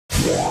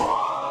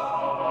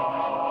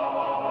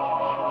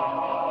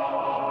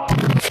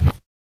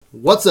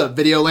What's up,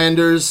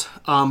 Videolanders?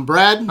 I'm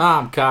Brad.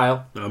 I'm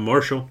Kyle. I'm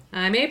Marshall.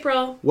 I'm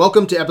April.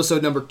 Welcome to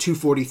episode number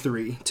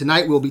 243.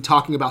 Tonight we'll be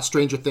talking about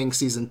Stranger Things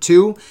Season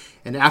 2,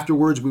 and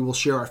afterwards we will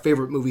share our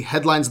favorite movie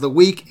headlines of the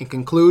week and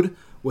conclude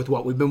with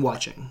what we've been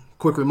watching.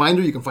 Quick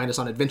reminder, you can find us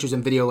on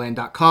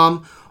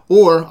adventuresinvideoland.com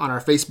or on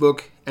our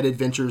Facebook at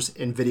Adventures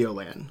in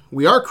Videoland.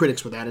 We are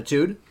critics with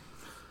attitude.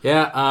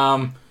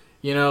 Yeah,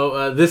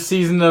 this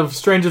season of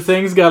Stranger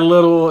Things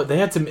got they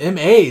had some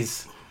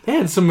MAs. They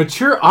had some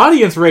mature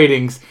audience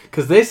ratings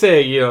because they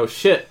say,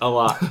 shit a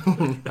lot.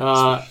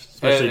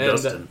 Especially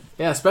Dustin.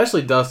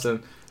 Especially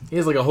Dustin. He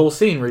has like a whole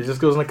scene where he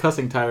just goes on a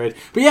cussing tirade.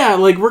 But yeah,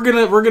 like we're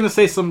gonna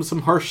say some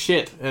harsh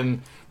shit,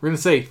 and we're gonna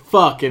say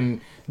fuck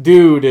and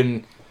dude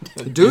and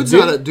dude's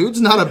not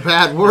a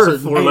bad word.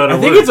 I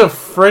think it's a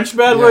French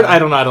bad word. I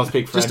don't know. I don't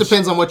speak French. Just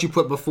depends on what you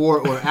put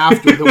before or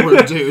after the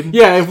word dude.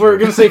 Yeah, if we're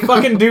gonna say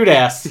fucking dude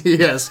ass.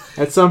 Yes.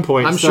 At some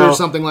point. I'm sure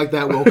something like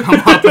that will come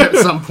up at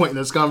some point in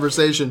this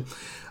conversation.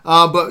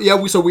 But yeah,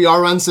 we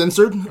are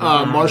uncensored,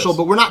 Marshall,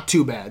 but we're not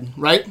too bad,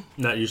 right?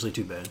 Not usually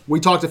too bad. We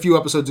talked a few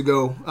episodes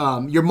ago.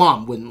 Your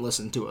mom wouldn't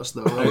listen to us,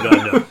 though, right? Oh,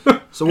 God,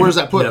 no. So where does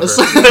that put us?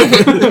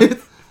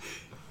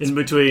 In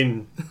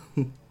between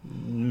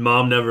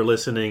mom never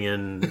listening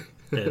and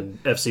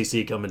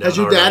FCC coming down. Has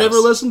your dad ever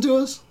listened to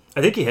us?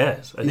 I think he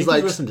has. I think like,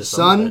 he listened to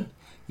some of it.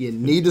 You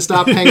need to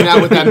stop hanging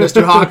out with that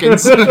Mr.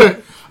 Hawkins.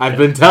 I've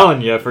been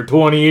telling you for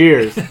 20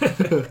 years.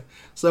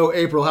 So,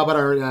 April, how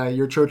about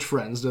your church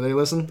friends? Do they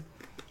listen?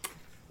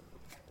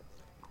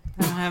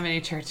 I don't have any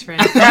church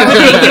friends. That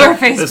would be your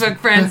Facebook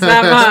friends,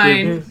 not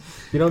mine.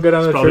 You don't go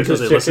down to probably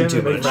church's because they listen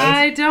chicken too and much.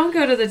 I don't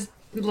go to the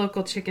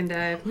local chicken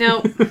dive.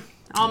 No.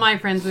 All my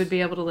friends would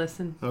be able to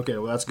listen. Okay,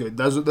 well, that's good.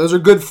 Those are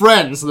good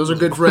friends. Those are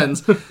good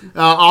friends.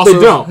 Also, they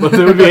don't, but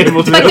they would be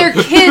able to. But their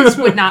kids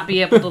would not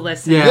be able to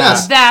listen. Yeah.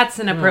 Yes. That's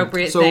an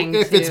appropriate thing. So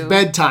if it's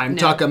bedtime, no.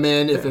 tuck them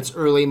in. If it's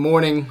early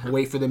morning,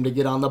 wait for them to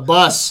get on the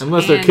bus.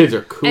 Unless their kids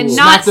are cool. and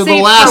Not not to the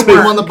safe last for one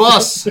work. on the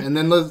bus, and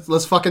then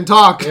let's fucking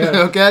talk,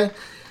 okay?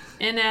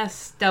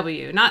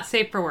 NSW, not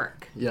safe for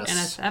work.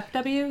 Yes.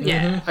 NSFW,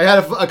 yeah. I had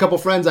a couple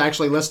friends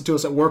actually listen to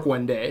us at work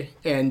one day,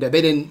 and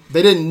they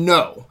didn't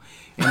know,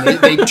 and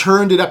they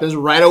turned it up as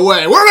right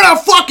away. We're gonna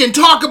fucking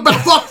talk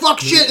about fuck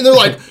shit, and they're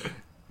like,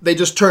 they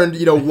just turned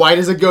white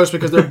as a ghost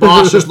because their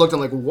boss just looked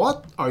at them like,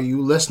 what are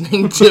you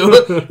listening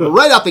to?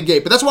 Right out the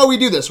gate. But that's why we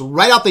do this.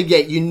 Right out the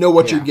gate, you know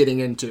what you're getting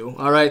into.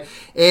 All right.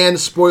 And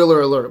spoiler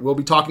alert, we'll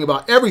be talking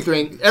about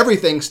everything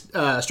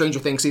Stranger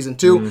Things Season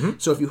 2. Mm-hmm.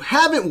 So if you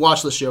haven't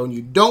watched the show and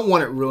you don't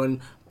want it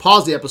ruined,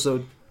 pause the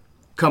episode,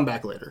 come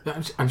back later.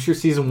 I'm sure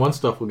Season 1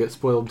 stuff will get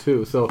spoiled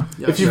too. So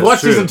Yes, if you've that's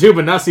watched true. Season 2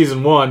 but not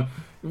Season 1,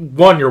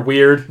 you're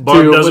weird.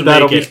 Barb 2, doesn't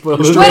that'll make be it.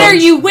 spoiled. What are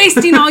you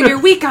wasting all your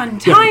week on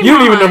time You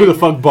don't even know who the on?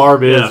 fuck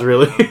Barb is, Yeah.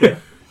 really.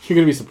 You're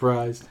going to be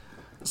surprised.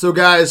 So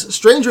guys,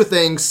 Stranger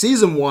Things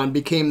Season 1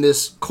 became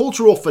this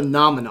cultural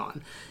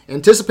phenomenon.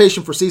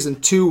 Anticipation for Season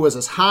 2 was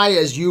as high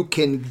as you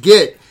can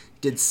get.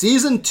 Did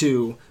Season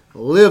 2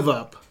 live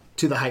up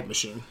to the hype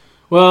machine?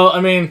 Well,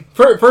 I mean,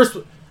 first,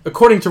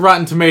 according to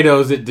Rotten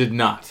Tomatoes, it did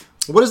not.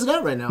 What is it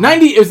at right now?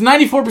 It was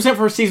 94%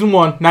 for Season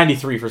 1,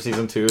 93 for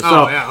Season 2. So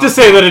Oh, yeah. to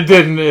say that it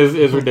didn't is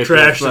ridiculous.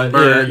 Trash and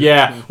burn.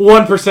 Yeah,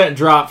 1%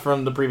 drop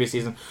from the previous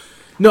season.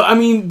 No, I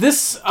mean,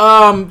 this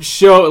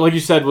show, like you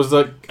said, was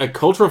a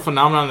cultural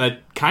phenomenon that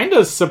kind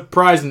of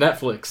surprised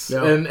Netflix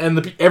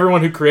and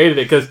everyone who created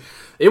it, because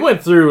it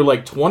went through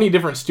like 20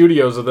 different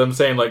studios of them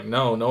saying like,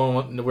 no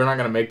one, we're not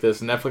going to make this.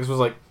 And Netflix was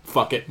like,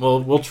 fuck it,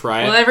 we'll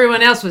try it. Well,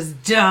 everyone else was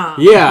dumb.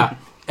 Yeah,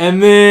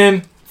 and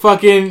then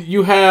fucking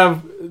you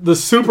have the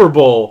Super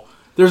Bowl.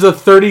 There's a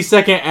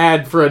 30-second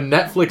ad for a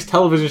Netflix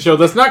television show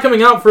that's not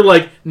coming out for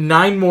like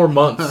 9 more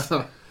months.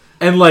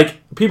 And like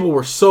people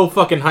were so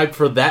fucking hyped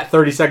for that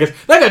 30 seconds.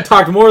 That got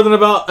talked more than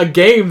about a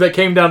game that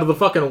came down to the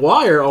fucking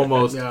wire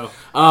almost.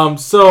 Yeah.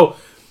 So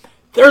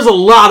there's a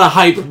lot of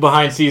hype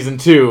behind Season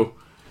 2.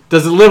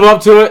 Does it live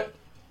up to it?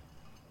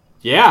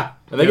 Yeah,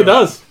 I think it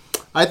does.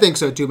 I think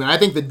so too, man. I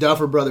think the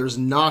Duffer Brothers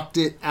knocked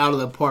it out of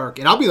the park,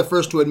 and I'll be the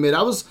first to admit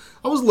I was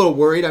a little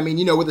worried. I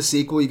mean, with a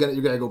sequel, you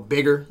gotta go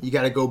bigger, you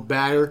gotta go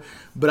badder.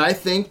 But I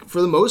think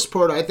for the most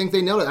part, I think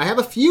they nailed it. I have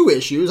a few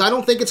issues. I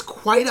don't think it's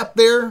quite up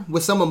there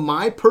with some of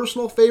my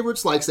personal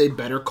favorites, like say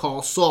Better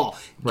Call Saul,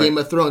 Game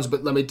of Thrones.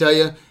 But let me tell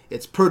you,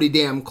 it's pretty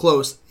damn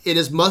close. It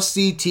is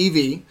must-see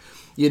TV.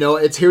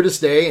 It's here to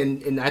stay,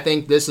 and I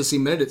think this has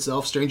cemented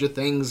itself. Stranger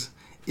Things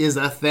is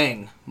a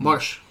thing.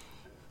 Marsh.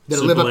 Did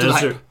it live up to the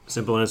hype?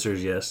 Simple answer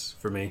is yes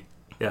for me.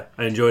 Yeah,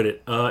 I enjoyed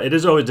it. It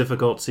is always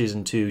difficult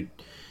Season 2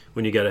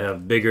 when you got to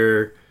have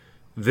bigger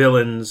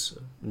villains,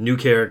 new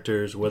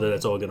characters, whether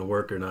that's all going to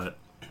work or not.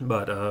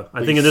 But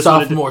I think in this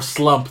sophomore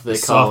slump they call it.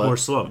 Sophomore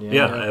slump.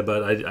 Yeah,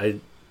 but I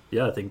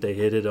think they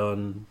hit it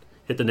on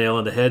hit the nail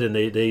on the head, and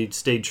they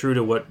stayed true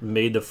to what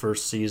made the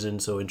first season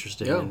so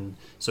interesting Yeah. and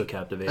so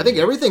captivating. I think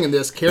everything in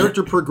this,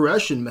 character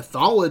progression,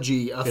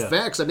 mythology,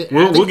 effects. I mean,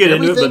 We'll get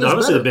into it, but everything is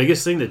honestly, better. the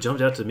biggest thing that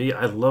jumped out to me,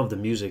 I love the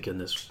music in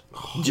this.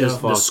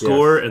 Just the fuck,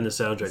 score and the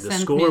soundtrack. The Synth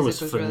score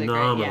music was really great,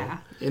 phenomenal. yeah.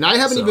 And I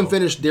haven't So- even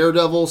finished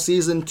Daredevil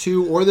season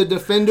 2 or The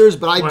Defenders,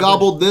 but I Why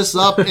gobbled this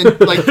up in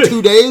like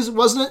 2 days,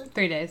 wasn't it?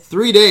 3 days.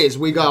 3 days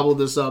we gobbled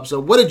this up. So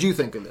what did you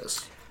think of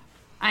this?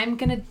 I'm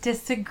gonna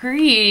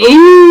disagree.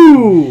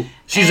 Ooh!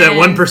 She's at And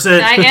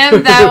 1%. I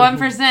am that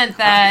 1%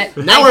 that.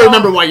 Now I don't-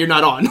 remember why you're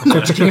not on. No,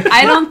 just kidding.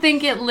 I don't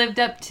think it lived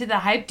up to the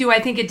hype. Do I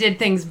think it did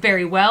things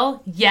very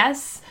well?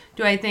 Yes.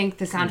 Do I think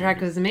the soundtrack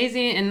was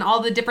amazing and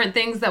all the different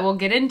things that we'll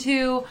get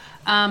into?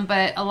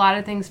 But a lot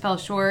of things fell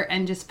short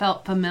and just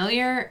felt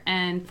familiar.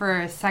 And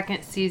for a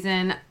second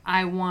season,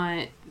 I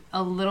want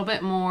a little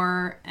bit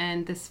more.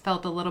 And this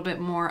felt a little bit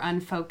more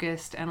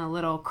unfocused and a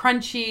little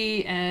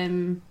crunchy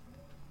and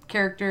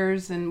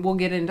characters. And we'll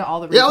get into all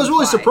the reasons Yeah, I was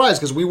really why. surprised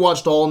because we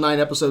watched all 9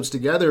 episodes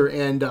together,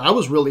 and I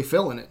was really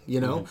feeling it. You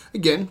know,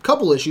 again,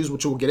 couple issues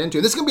which we'll get into.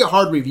 This is gonna be a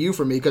hard review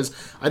for me because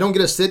I don't get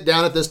to sit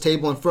down at this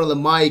table in front of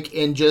the mic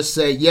and just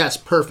say yes,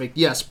 perfect,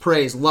 yes,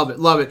 praise, love it,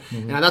 love it.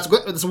 And that's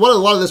what a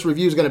lot of this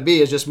review is gonna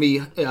be, is just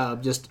me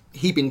just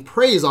heaping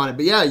praise on it.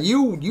 But yeah,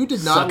 you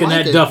did not Sucking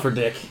like that it. duffer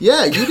dick.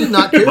 Yeah, you did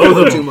not care Both for of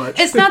it them. too much.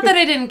 It's not that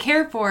I didn't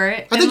care for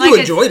it. I and think like you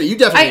it's- enjoyed it. You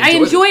definitely I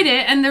enjoyed enjoyed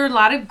it, and there were a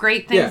lot of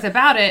great things Yeah.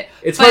 about it.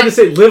 It's but- hard to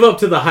say live up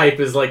to the hype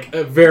is like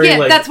a very Yeah,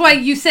 like that's why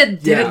you said,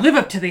 did Yeah. it live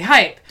up to the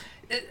hype?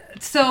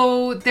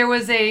 So there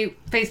was a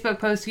Facebook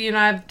post you and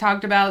I have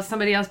talked about.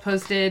 Somebody else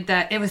posted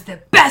that it was the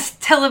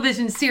best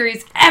television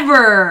series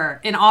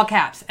ever in all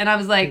caps, and I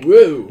was like,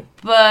 woo.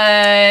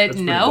 but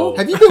pretty no, bold.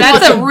 Have you been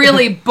that's a watching?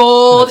 really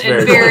bold That's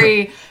and very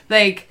very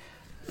like.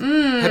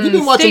 Have you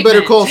been watching statement.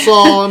 Better Call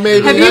Saul?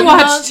 Maybe Have you not?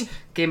 watched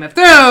Game of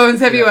Thrones?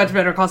 Have you watched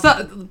Better Call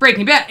Saul?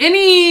 Breaking Bad?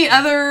 Any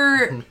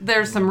other?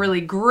 There's some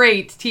really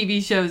great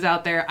TV shows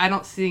out there. I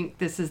don't think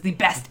this is the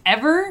best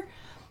ever.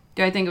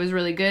 Do I think it was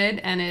really good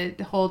and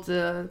it holds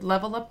a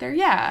level up there?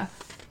 Yeah.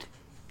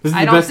 This is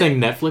I the don't best thi-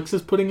 thing Netflix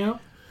is putting out?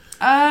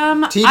 I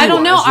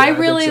don't know. TV-wise, yeah, I I think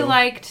really so.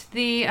 liked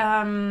the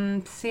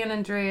San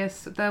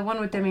Andreas, the one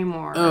with Demi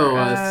Moore.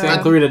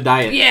 Santa Clarita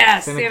Diet.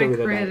 Yeah, Santa Santa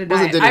Clarita Clarita Diet.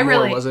 Wasn't Diet. Demi I Moore,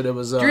 really, was it? It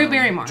was Drew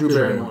Barrymore. Drew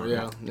Barrymore,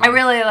 yeah. I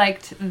really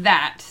liked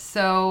that.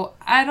 So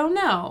I don't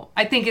know.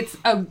 I think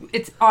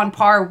it's on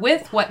par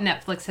with what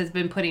Netflix has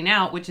been putting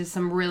out, which is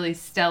some really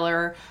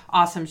stellar,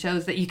 awesome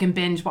shows that you can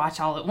binge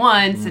watch all at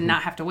once and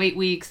not have to wait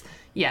weeks.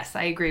 Yes,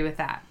 I agree with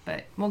that,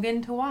 but we'll get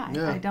into why.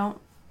 Yeah. I don't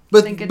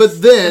But think it's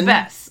but then the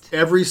best.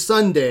 every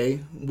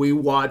Sunday we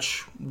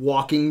watch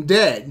Walking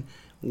Dead.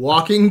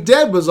 Walking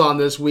Dead was on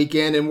this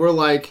weekend, and we're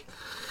like,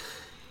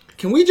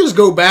 can we just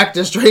go back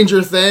to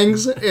Stranger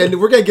Things? And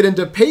we're gonna get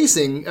into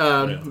pacing.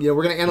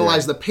 We're gonna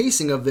analyze the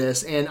pacing of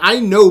this, and I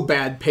know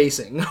bad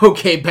pacing.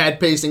 Okay, bad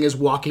pacing is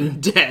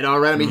Walking Dead. All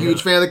right, I'm a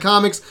huge fan of the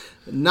comics.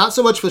 Not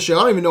so much for the show.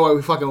 I don't even know why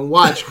we fucking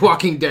watch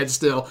Walking Dead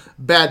still.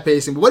 Bad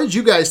pacing. But what did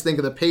you guys think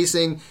of the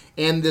pacing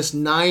and this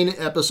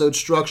 9-episode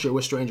structure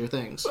with Stranger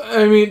Things?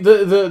 I mean,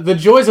 the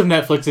joys of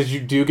Netflix is you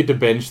do get to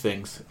binge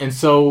things, and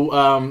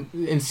so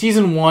in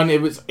season 1,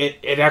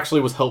 it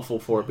actually was helpful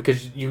for it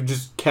because you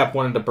just kept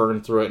wanting to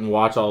burn through it and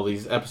watch all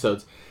these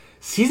episodes.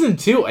 Season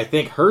 2, I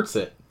think, hurts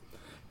it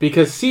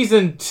because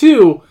season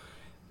 2,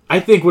 I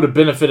think, would have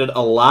benefited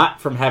a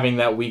lot from having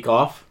that week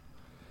off.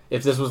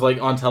 If this was like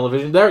on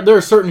television, there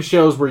are certain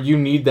shows where you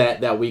need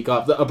that week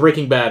off. A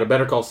Breaking Bad, a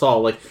Better Call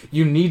Saul, like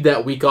you need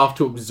that week off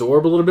to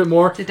absorb a little bit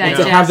more To and to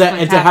digest have that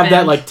what's and to have that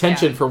happened. like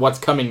tension Yeah. for what's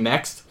coming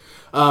next.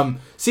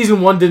 Season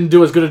 1 didn't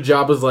do as good a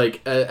job as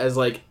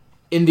like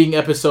ending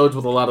episodes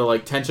with a lot of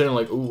like tension and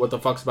like, ooh, what the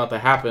fuck's about to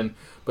happen.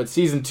 But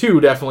season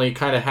 2 definitely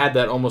kind of had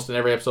that almost in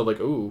every episode,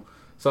 like, ooh,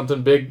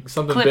 something big,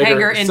 something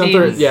bigger, Cliffhanger something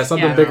endings.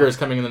 something Yeah. bigger is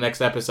coming in the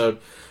next episode.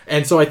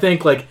 And so I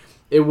think like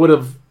it would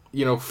have,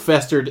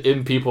 festered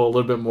in people a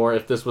little bit more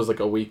if this was like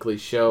a weekly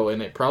show,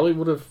 and it probably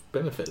would have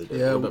benefited it a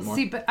little bit more.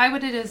 See, but I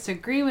would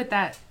disagree with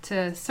that to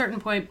a certain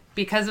point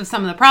because of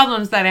some of the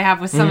problems that I have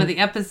with some of the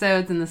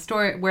episodes and the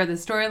story where the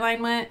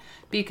storyline went.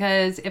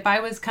 Because if I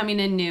was coming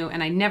in new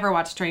and I never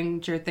watched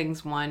Stranger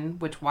Things 1,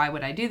 which why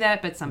would I do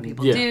that? But some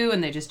people Yeah. do,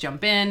 and they just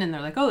jump in and they're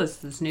like, "Oh, this is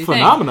this new thing."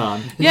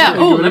 Phenomenon. Yeah.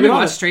 Give Oh, it a let me go.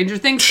 watch Stranger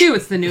Things 2.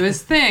 It's the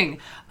newest thing.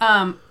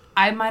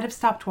 I might have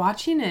stopped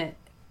watching it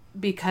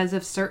because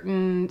of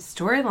certain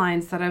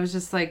storylines that I was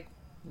just like,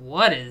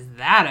 what is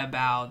that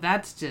about?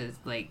 That's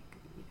just like,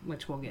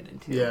 which we'll get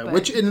into. Yeah,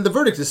 but- and the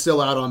verdict is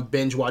still out on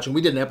binge watching.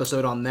 We did an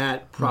episode on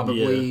that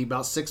probably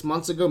about 6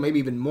 months ago, maybe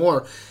even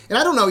more. And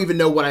I don't even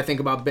know what I think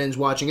about binge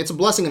watching. It's a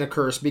blessing and a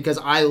curse because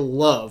I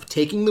love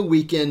taking the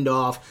weekend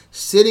off,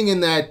 sitting in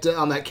that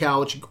on that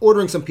couch,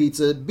 ordering some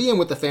pizza, being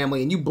with the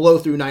family, and you blow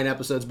through 9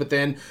 episodes. But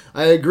then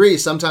I agree.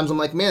 Sometimes I'm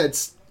like, man,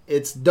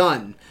 it's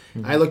done.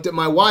 I looked at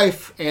my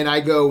wife and I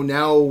go,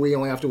 now we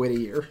only have to wait a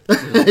year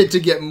to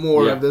get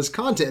more of this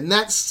content, and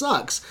that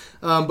sucks.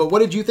 But what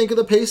did you think of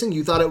the pacing?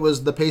 You thought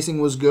the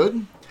pacing was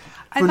good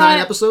for 9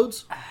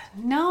 episodes?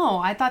 No,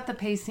 I thought the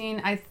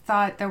pacing, I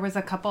thought there was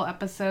a couple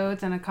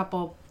episodes and a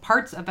couple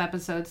parts of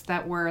episodes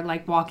that were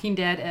like Walking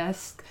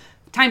Dead-esque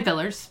time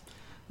fillers,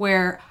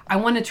 where I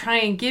want to try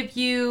and give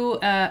you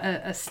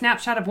a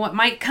snapshot of what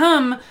might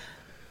come,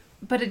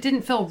 but it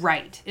didn't feel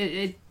right.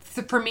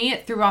 For me,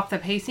 it threw off the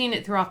pacing.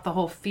 It threw off the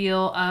whole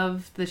feel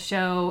of the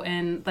show,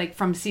 and like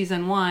from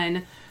season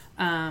 1.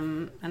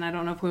 And I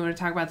don't know if we want to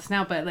talk about this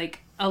now, but like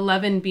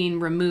 11 being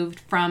removed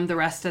from the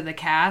rest of the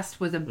cast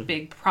was a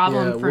big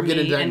problem for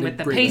me, and with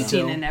the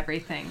pacing and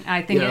everything.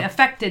 I think it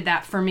affected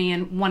that for me,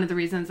 and one of the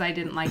reasons I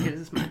didn't like it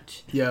as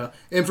much. Yeah,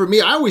 and for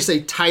me, I always say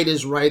tight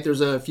is right.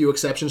 There's a few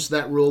exceptions to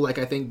that rule. Like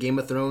I think Game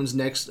of Thrones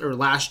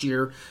last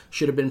year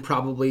should have been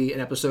probably an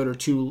episode or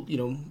two,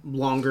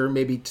 longer,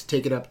 maybe to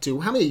take it up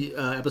to how many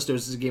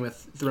episodes does Game of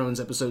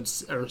Thrones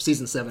episodes or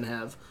season 7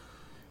 have?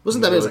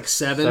 Wasn't that it was like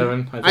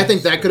 7? I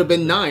think that could have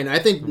been 9. I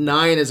think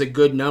 9 is a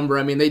good number.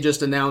 I mean, they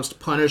just announced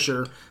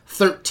Punisher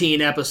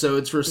 13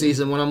 episodes for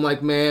season 1. I'm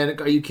like, man,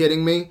 are you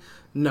kidding me?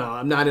 No,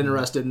 I'm not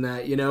interested in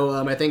that.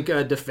 I think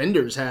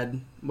Defenders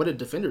had. What did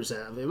Defenders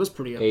have? It was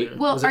pretty up 8. there.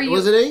 Well,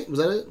 was it 8? Was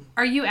that it?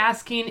 Are you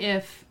asking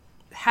if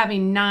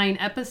having 9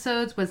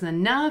 episodes was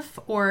enough,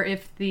 or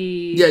if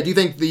the do you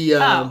think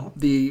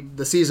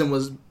the season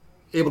was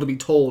able to be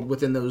told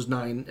within those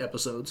 9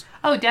 episodes?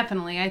 Oh,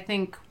 definitely. I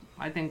think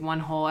one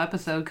whole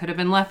episode could have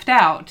been left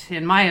out,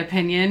 in my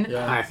opinion.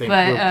 Yeah, I think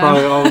we're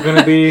probably all going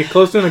to be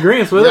close to an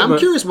agreement with it. I'm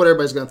curious what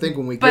everybody's going to think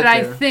when we get there. But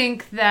I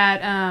think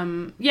that,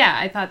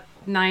 I thought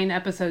 9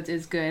 episodes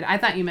is good. I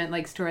thought you meant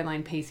like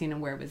storyline pacing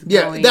and where it was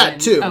going. Yeah, that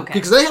too. Okay.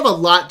 Because they have a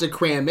lot to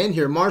cram in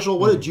here. Marshall,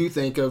 what did you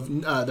think of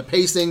the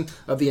pacing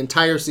of the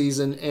entire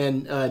season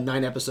and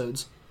 9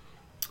 episodes?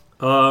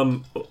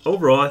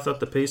 Overall, I thought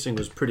the pacing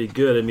was pretty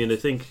good. I mean, I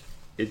think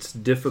it's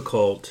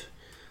difficult.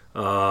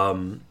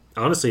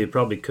 Honestly, it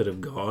probably could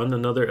have gone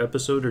another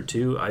episode or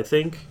 2, I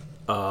think,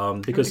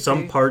 because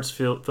some parts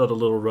felt a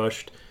little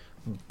rushed,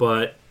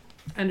 but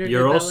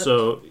you're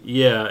also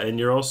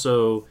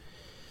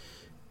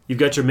you've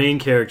got your main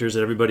characters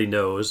that everybody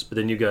knows, but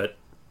then you got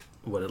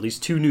at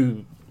least 2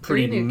 new,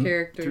 three new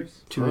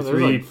characters, 2 or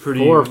 3 like pretty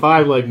 4 or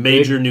 5 like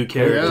major new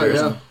characters.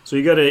 Yeah. So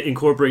you got to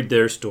incorporate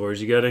their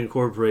stories. You got to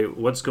incorporate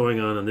what's going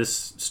on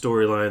this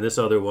storyline, this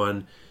other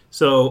one.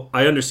 So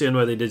I understand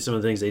why they did some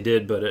of the things they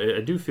did, but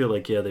I do feel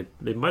like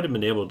they might have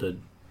been able to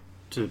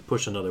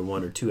push another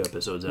 1 or 2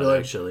 episodes out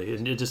actually,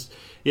 and it just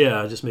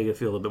make it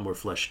feel a little bit more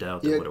fleshed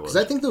out than what it was.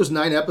 Because I think those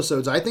 9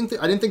 episodes, I didn't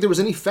think there was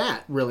any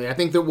fat really. I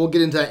think that we'll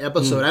get into that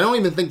episode. I don't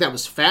even think that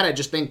was fat. I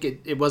just think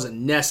it wasn't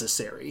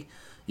necessary.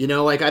 I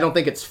don't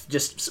think it's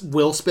just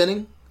wheel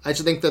spinning. I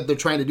just think that they're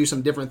trying to do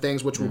some different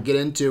things, which we'll get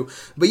into.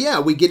 But yeah,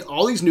 we get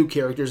all these new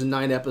characters in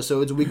 9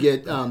 episodes. We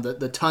get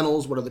the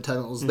tunnels. What are the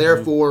tunnels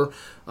there for?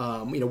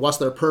 What's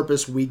their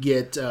purpose? We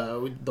get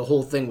the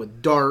whole thing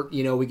with Dart.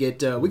 We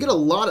get a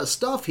lot of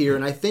stuff here,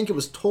 and I think it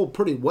was told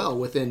pretty well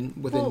within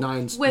 9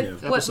 episodes.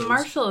 With what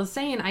Marshall is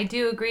saying, I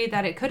do agree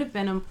that it could have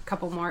been a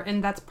couple more,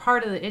 and that's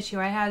part of the issue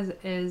I have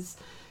is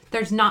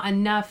there's not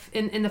enough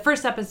in the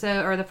first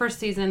episode or the first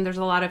season. There's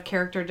a lot of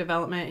character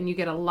development, and you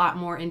get a lot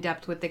more in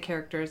depth with the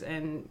characters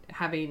and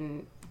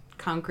having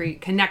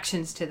concrete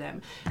connections to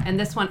them. And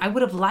this one, I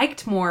would have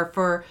liked more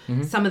for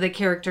some of the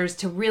characters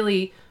to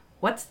really.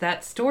 What's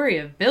that story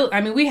of Bill?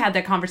 I mean, we had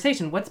that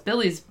conversation. What's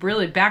Billy's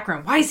really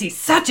background? Why is he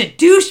such a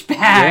douchebag?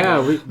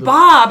 Yeah,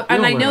 Bob.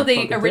 And I know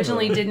they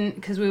originally didn't,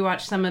 because we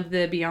watched some of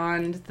the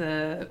Beyond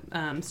the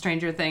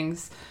Stranger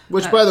Things.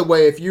 Which, by the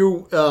way, if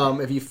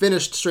you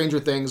finished Stranger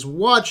Things,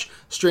 watch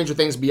Stranger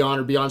Things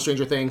Beyond or Beyond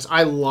Stranger Things.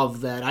 I love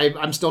that.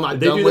 I'm still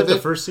not done with it. The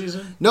first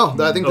season? No,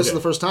 I think this is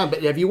the first time.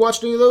 But have you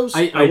watched any of those?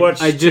 I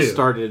watched. I just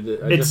started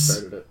it. I just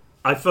started it.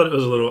 I thought it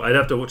was a little. I'd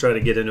have to try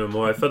to get into it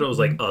more. I thought it was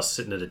like us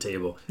sitting at a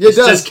table. It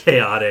does. Just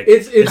chaotic.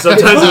 It's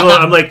sometimes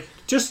I'm like,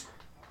 just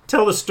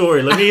tell the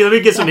story. Let me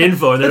get some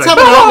info. And they're like,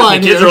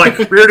 outline. The kids are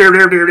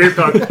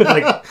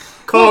like,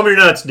 calm your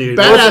nuts, dude.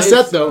 Badass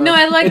set though. No,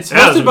 I like. It's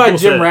hosted by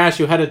Jim Rash,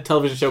 who had a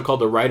television show called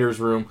The Writers'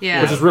 Room,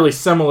 which is really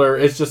similar.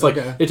 It's just like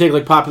they take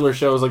like popular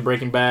shows like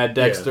Breaking Bad,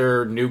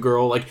 Dexter, New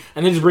Girl, and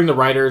they just bring the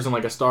writers and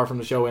like a star from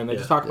the show in. They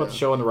just talk about the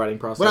show and the writing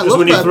process. Just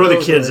when you throw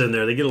the kids in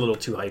there, they get a little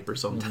too hyper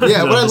sometimes.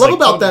 Yeah, what I love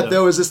about that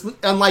though is this,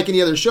 unlike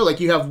any other show, like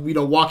you have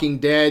Walking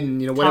Dead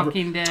and whatever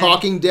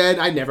Talking Dead.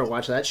 I never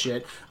watch that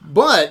shit,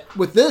 but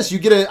with this, you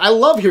get I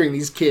love hearing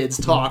these kids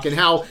talk and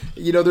how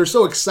they're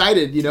so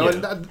excited.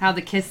 And how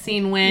the kiss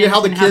scene went. Yeah,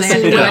 how the kiss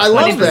scene went. I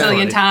love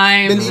that.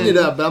 Times. Been eating it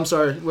up, but I'm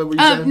sorry. What were you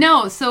saying?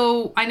 No,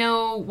 so I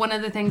know one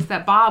of the things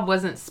that Bob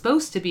wasn't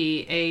supposed to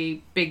be a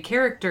big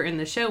character in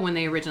the show when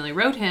they originally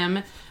wrote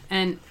him,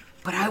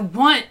 but I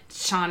want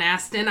Sean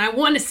Astin. I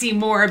want to see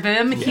more of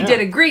him. He did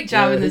a great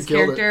job in this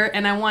character,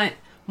 and I want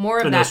more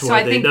of that. So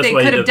I think they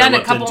could have done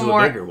a couple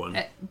more,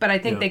 but I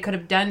think they could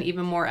have done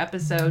even more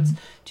episodes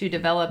to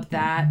develop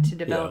that, to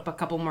develop a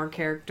couple more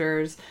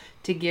characters,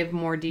 to give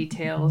more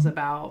details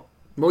about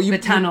the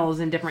tunnels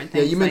and different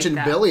things. Yeah, you mentioned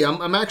like that. Billy.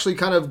 I'm actually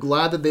kind of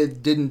glad that they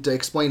didn't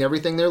explain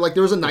everything there. Like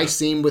there was a nice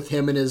scene with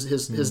him and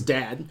his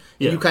dad.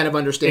 Yeah. You kind of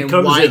understand it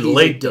comes why in he's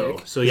late a dick.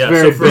 though. So yeah,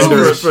 very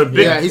for a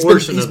big Yeah,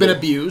 portion he's of been it.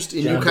 abused,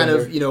 and John you kind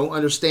of Denver.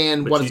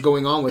 understand what is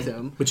going on with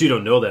him. But you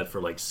don't know that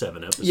for like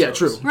 7 episodes. Yeah,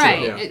 true.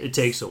 Right. Yeah. It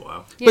takes a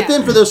while. But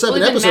then for those 7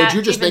 Well, even episodes, Matt-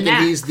 you're just even thinking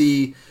Max. he's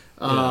the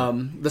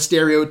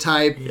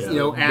stereotype,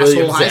 Yeah.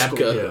 asshole high Zabka.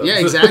 school. Yeah. Yeah,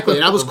 exactly.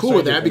 And I was From cool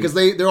with Stranger that because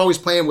they're always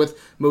playing with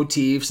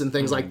motifs and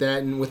things Mm-hmm. like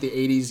that, and with the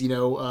 80s,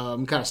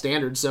 kind of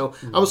standards. So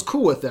I was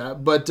cool with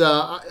that. But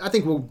I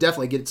think we'll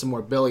definitely get some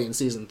more Billy in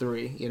season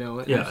 3.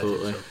 Yeah,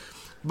 Absolutely.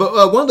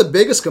 But one of the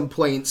biggest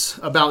complaints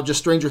about just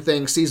Stranger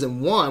Things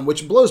season 1,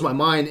 which blows my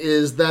mind,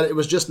 is that it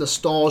was just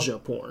nostalgia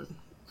porn.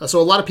 So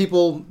a lot of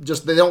people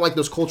they don't like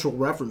those cultural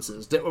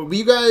references. Did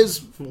you guys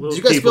people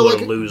feel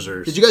like are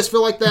losers. Did you guys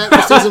feel like that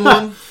with season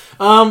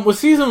 1? With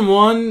season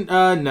 1,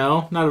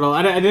 no, not at all.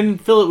 I didn't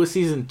feel it with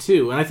season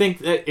 2, and I think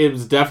that it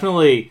was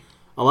definitely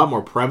a lot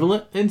more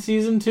prevalent in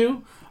season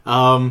 2.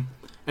 And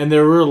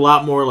there were a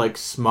lot more like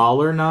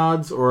smaller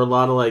nods, or a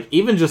lot of like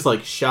even just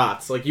like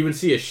shots. Like you would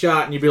see a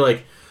shot and you'd be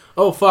like,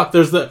 "Oh fuck!"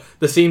 There's the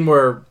scene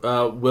where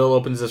Will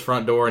opens his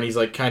front door and he's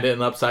like kind of in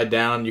the upside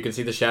down. You can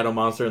see the shadow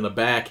monster in the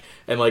back,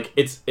 and like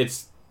it's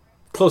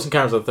Close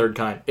Encounters of the Third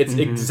Kind. It's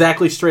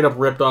exactly straight up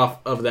ripped off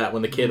of that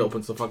when the kid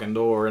opens the fucking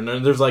door. And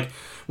then there's like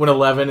when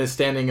Eleven is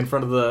standing in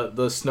front of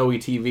the snowy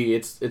TV.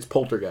 It's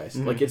Poltergeist.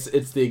 Like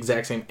it's the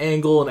exact same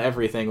angle and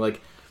everything.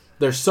 Like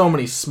there's so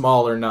many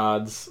smaller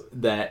nods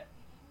that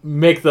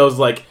make those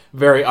like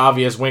very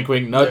obvious wink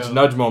wink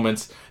nudge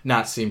moments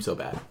not seem so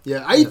bad.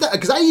 Yeah, I eat that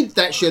because I eat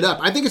that shit up.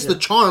 I think it's the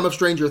charm of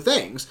Stranger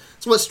Things.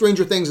 It's what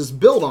Stranger Things is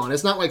built on.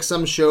 It's not like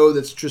some show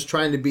that's just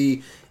trying to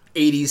be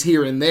 80s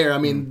here and there. I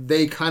mean,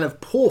 they kind of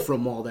pull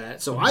from all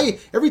that. So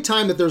every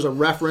time that there's a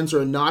reference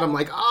or a nod, I'm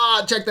like,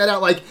 check that out.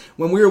 Like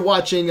when we were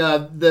watching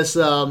this,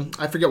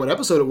 I forget what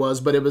episode it was,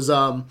 but it was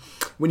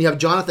when you have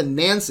Jonathan and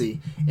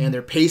Nancy and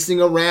they're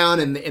pacing around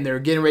and they're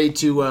getting ready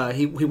to,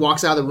 he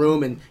walks out of the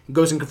room and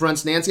goes and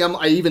confronts Nancy.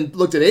 I even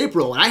looked at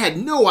April and I had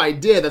no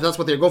idea that that's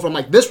what they were going for. I'm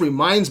like, this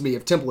reminds me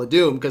of Temple of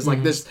Doom because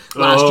like this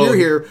last year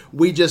here,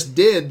 we just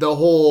did the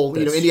whole,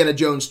 Indiana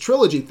Jones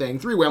trilogy thing,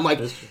 3, where I'm like,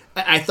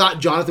 I thought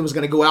Jonathan was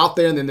going to go out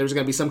there and then there's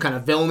going to be some kind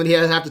of villain that he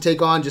had to have to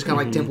take on, just kind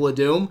of like Temple of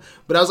Doom.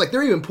 But I was like,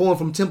 they're even pulling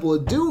from Temple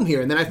of Doom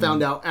here. And then I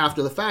found out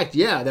after the fact,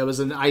 that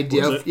was an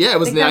idea. It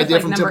was an idea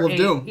from Temple of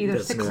Doom.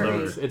 Either 6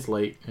 or 8. It's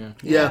late. Yeah.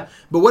 Yeah.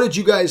 But what did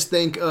you guys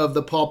think of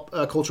the pop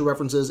culture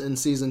references in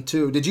season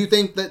 2? Did you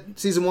think that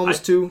season 1 was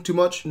too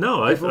much?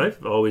 No,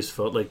 I've always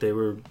felt like they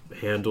were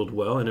handled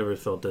well. I never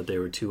felt that they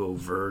were too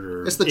overt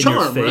or It's the in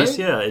charm, your face. right?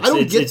 Yeah, I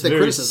don't get it's the very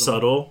criticism.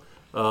 subtle.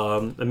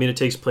 I mean, it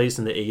takes place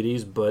in the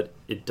 80s, but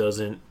it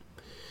doesn't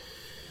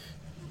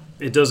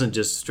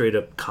just straight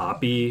up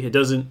copy. It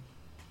doesn't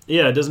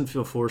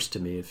feel forced to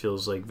me. It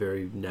feels like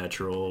very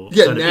natural.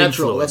 Yeah, kind of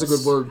natural. That's a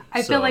influence. good word.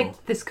 I feel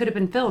like this could have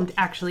been filmed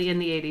actually in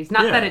the 80s.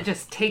 Not that it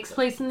just takes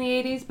place in the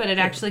 80s, but it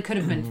actually could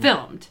have been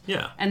filmed.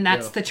 Yeah. And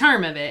that's the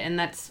charm of it, and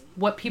that's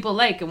what people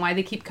like and why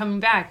they keep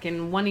coming back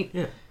and wanting.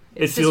 Yeah.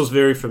 It feels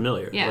very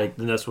familiar. Yeah.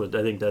 And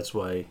that's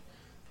why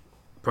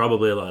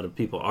probably a lot of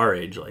people our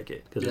age like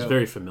it, because it's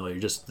very familiar.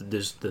 Just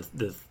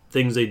the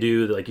things they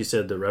do, like you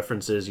said, the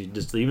references,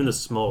 even the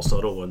small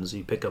subtle ones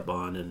you pick up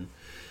on,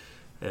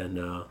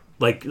 and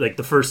like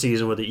the first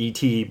season with the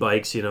ET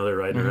bikes, they're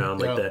riding around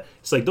like that.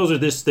 It's like those are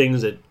just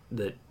things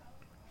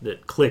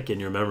that click in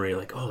your memory.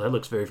 Like, oh, that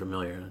looks very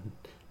familiar.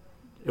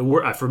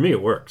 And for me,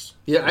 it works.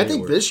 Yeah, I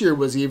think this year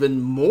was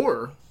even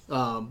more,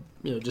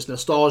 just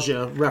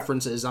nostalgia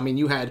references. I mean,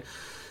 you had,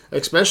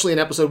 especially in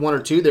episode 1 or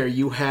 2 there,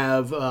 you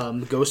have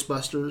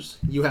Ghostbusters,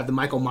 you have the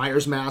Michael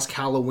Myers mask,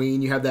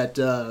 Halloween, you have that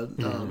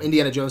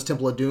Indiana Jones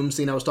Temple of Doom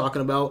scene I was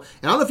talking about.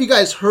 And I don't know if you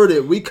guys heard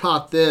it, we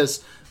caught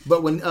this,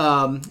 but when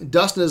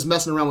Dustin is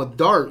messing around with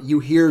Dart, you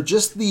hear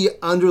just the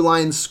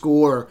underlying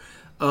score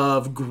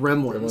of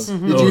Gremlins.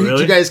 Did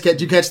you guys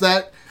catch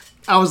that?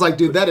 I was like,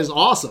 dude, that is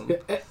awesome.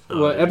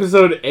 What,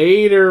 episode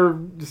 8 or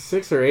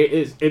 6 or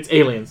 8? It's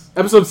Aliens.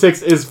 Episode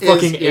 6 is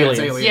fucking Aliens.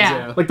 It's Aliens.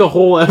 Yeah. Like the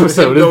whole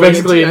episode is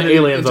basically an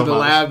Aliens into the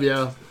homage.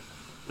 lab,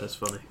 That's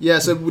funny. Yeah,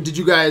 so did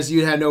you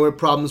had no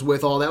problems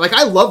with all that? Like,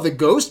 I love the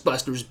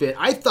Ghostbusters bit.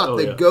 I thought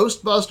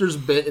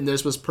Ghostbusters bit in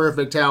this was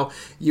perfect. How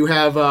you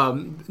have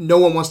no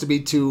one wants to be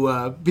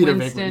to Peter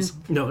Winston.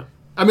 Venkman's. No.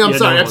 I mean, I'm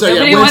sorry.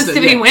 Nobody wants to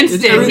be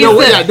Winston. No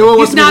one wants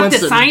He's to be not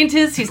Winston. the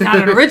scientist. He's not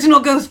an original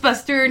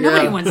Ghostbuster.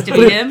 Nobody wants to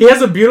be him. He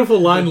has a beautiful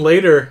line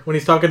later when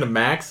he's talking to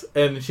Max,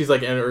 and she's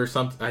like, or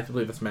something. I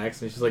believe it's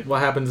Max, and she's like,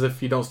 "What happens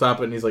if you don't stop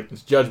it?" And he's like,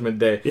 "It's Judgment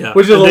Day," And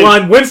which is a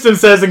line Winston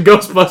says in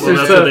Ghostbusters. Well,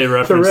 that's what they to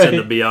referenced in Ray.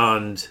 the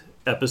Beyond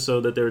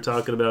episode that they were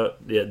talking about.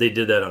 Yeah, they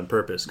did that on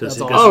purpose because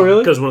That's awesome. Oh,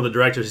 really? Because one of the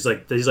directors, he's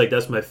like,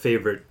 that's my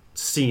favorite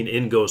scene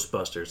in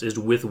Ghostbusters is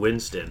with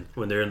Winston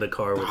when they're in the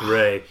car with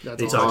Ray.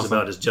 That's He talks awesome.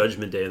 about his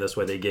Judgment Day, and that's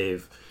why they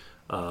gave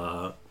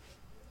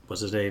what's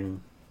his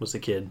name, was the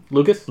kid?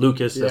 Lucas.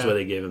 Lucas. That's Yeah. why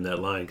they gave him that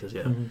line. Because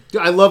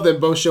I love them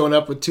both showing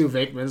up with two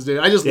Vikmans, dude.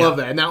 I just love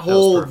that. And that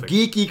whole perfect.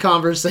 geeky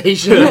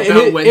conversation Yeah, about and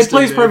it Winston,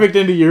 plays dude. perfect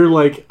into your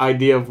like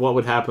idea of what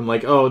would happen.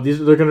 Like, oh,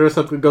 they're gonna dress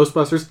up with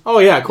Ghostbusters. Oh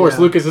yeah, of course, Yeah.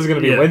 Lucas is gonna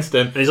be Yeah.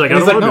 Winston. And he's like,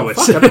 And I don't wanna no, be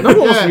fuck Winston. it, no one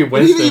wants to be And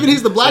Winston. even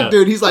he's the black Yeah.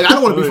 dude. He's like, I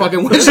don't want to be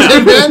fucking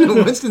Winston,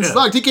 man. Winston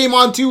sucked. He came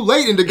on too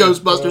late into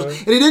Ghostbusters,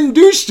 and he didn't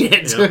do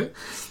shit.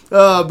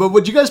 Yeah. But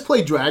would you guys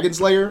play Dragon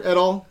Slayer at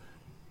all?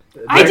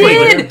 I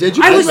did. Did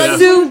you? I was Yeah.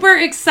 super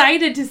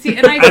excited to see,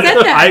 and I said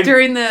that I-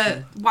 during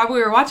while we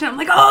were watching. I'm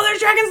like, oh, there's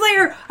Dragon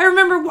Slayer. I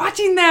remember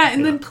watching that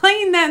and then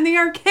playing that in the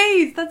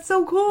arcades. That's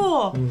so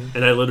cool.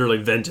 And I literally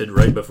vented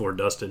right before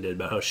Dustin did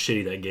about how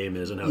shitty that game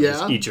is and how you Yeah.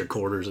 just eat your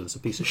quarters and it's a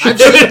piece of shit.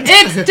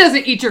 It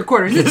doesn't eat your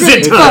quarters. It's really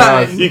It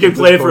fun. does. You can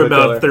play for Cool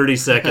about together. 30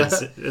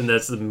 seconds, and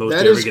that's the most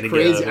That you're is ever going to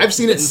get. crazy. Out of it. I've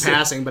seen it in It's-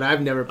 passing, but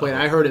I've never played it.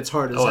 I heard it's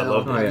hard as Oh, I hell.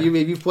 love it. Have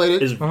you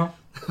played it? It's-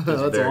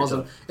 That's very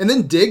awesome. tough. And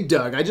then Dig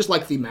Dug. I just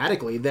like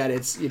thematically that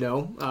it's,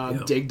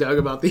 Dig Dug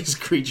about these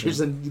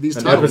creatures and these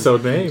An titles.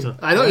 episode name.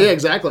 I know, yeah,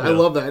 exactly. I Yeah.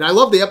 love that. And I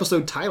love the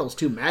episode titles,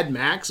 too. Mad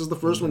Max is the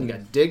first one. You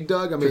got Dig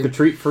Dug. I The mean,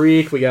 Treat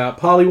Freak. We got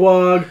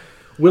Pollywog,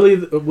 Will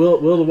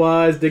the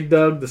Wise, Dig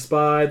Dug, the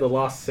Spy, the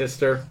Lost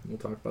Sister. We'll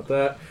talk about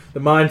that. The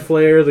Mind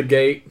Flayer, the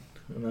Gate,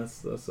 and that's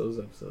those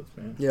episodes,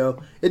 man.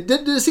 Did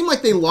it seem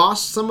like they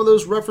lost some of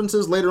those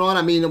references later on?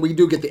 I mean, we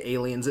do get the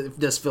aliens. It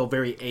does feel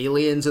very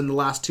aliens in the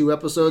last two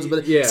episodes,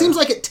 but Yeah. it seems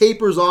like it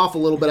tapers off a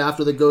little bit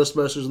after the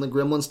Ghostbusters and the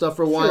Gremlin stuff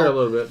for a while. Sure, a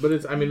little bit, but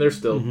it's. I mean, there's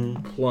still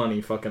plenty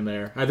fucking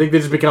there. I think they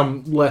just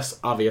become less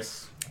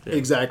obvious.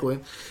 Exactly.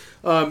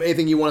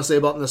 Anything you want to say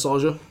about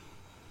nostalgia?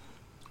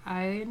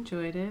 I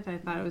enjoyed it. I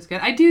thought it was good.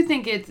 I do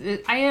think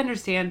I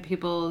understand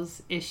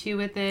people's issue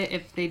with it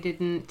if they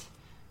didn't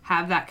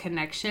have that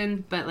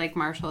connection. But like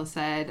Marshall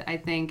said, I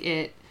think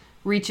it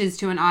reaches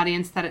to an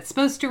audience that it's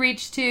supposed to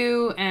reach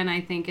to. And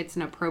I think it's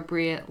an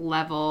appropriate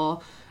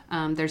level.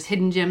 There's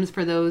hidden gems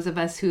for those of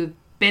us who have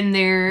been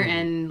there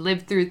and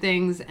lived through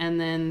things. And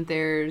then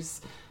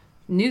there's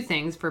new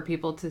things for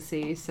people to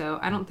see. So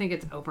I don't think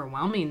it's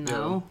overwhelming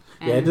though.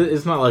 Yeah, And-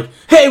 it's not like,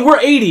 hey, we're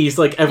 80s,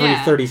 like every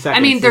 30 seconds.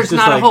 I mean, It's there's just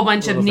not a like whole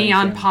bunch of little things,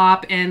 neon yeah.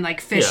 pop and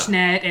like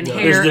fishnet and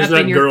hair There's up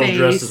not in your girls face.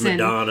 dressed as and,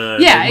 Madonna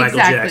and yeah, Michael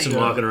exactly. Jackson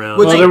walking around.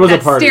 Which- Well, there was a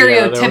That's party. Yeah,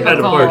 there was a at a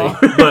stereotypical.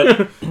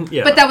 party. But,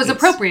 yeah, But that was it's-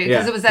 appropriate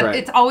because yeah, it was that right.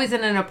 it's always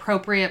in an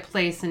appropriate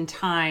place and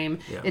time.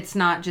 Yeah. It's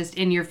not just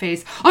in your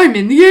face. I'm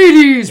in the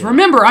 80s.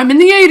 Remember, I'm in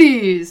the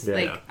 80s. Yeah.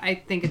 Like I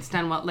think it's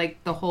done well.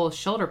 Like the whole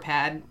shoulder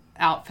pad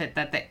outfit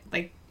that they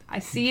like. I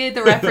see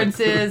the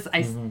references.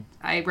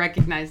 I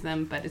recognize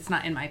them, but it's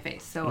not in my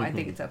face, so I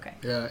think it's okay.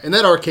 Yeah, and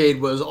that arcade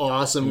was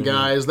awesome,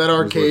 guys. That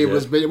arcade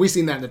was legit. we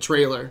seen that in the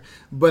trailer,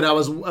 but I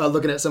was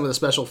looking at some of the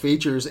special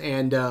features,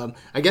 and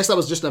I guess that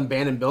was just an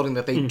abandoned building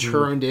that they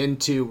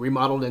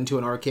remodeled into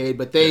an arcade.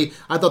 But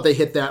I thought they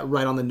hit that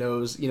right on the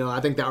nose.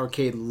 I think that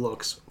arcade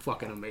looks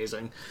fucking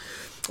amazing.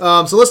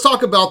 So let's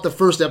talk about the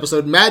first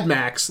episode, Mad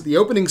Max. The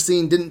opening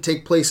scene didn't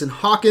take place in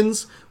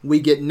Hawkins. We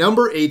get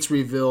number 8's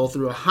reveal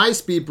through a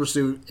high-speed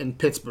pursuit in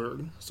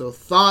Pittsburgh. So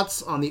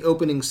thoughts on the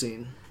opening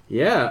scene?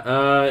 Yeah,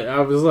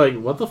 I was like,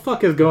 what the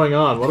fuck is going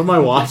on? What am I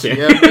watching?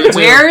 Yeah, me too.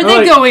 Where are they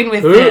Like, going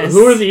with this?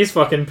 Who are these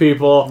fucking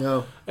people?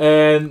 No.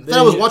 And I thought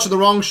I was watching the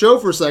wrong show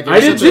for a second. I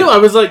did too. I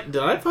was like,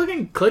 did I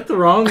fucking click the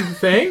wrong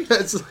thing?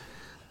 It's-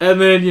 And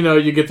then,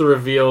 you get the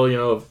reveal,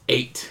 of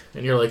 8.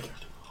 And you're like,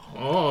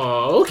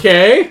 oh,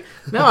 okay.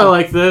 Now I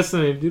like this.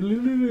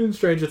 And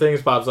Stranger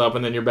Things pops up,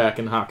 and then you're back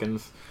in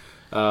Hawkins.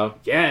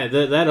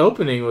 That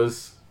opening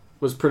was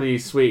pretty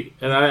sweet.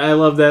 And I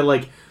love that,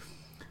 like,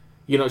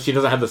 she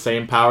doesn't have the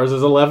same powers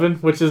as 11,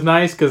 which is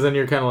nice, because then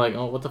you're kind of like,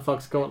 oh, what the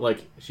fuck's going...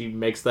 Like, she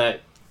makes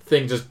that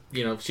thing just,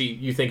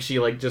 you think she,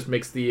 like, just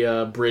makes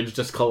the bridge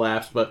just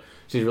collapse, but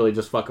she's really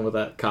just fucking with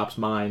that cop's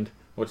mind,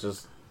 which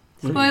is...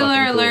 Spoiler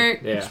fucking cool.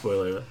 alert. Yeah.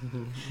 Spoiler.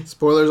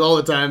 Spoilers all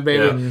the time,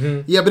 baby.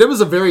 Yeah. Yeah, but it was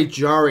a very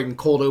jarring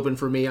cold open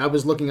for me. I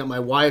was looking at my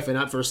wife, and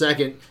not for a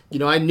second,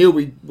 I knew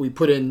we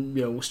put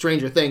in,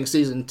 Stranger Things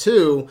season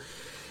 2,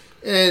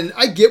 and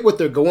I get what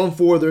they're going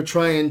for. They're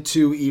trying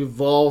to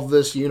evolve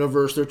this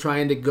universe. They're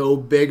trying to go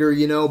bigger,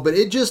 but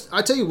it just,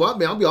 I tell you what,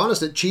 man, I'll be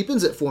honest, it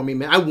cheapens it for me,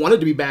 man. I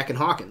wanted to be back in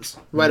Hawkins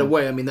right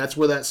away. I mean, that's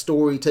where that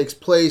story takes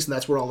place, and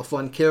that's where all the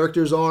fun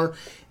characters are.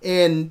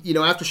 And,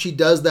 after she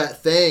does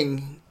that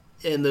thing,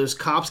 and those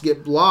cops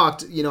get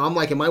blocked, I'm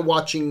like, am I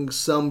watching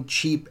some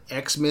cheap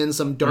X-Men,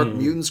 some Dark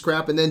Mutants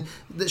crap? And then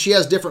she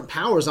has different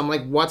powers. I'm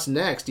like, what's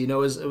next?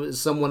 Is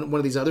someone, one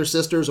of these other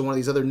sisters or one of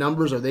these other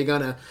numbers, are they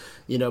gonna,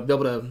 be able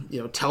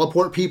to,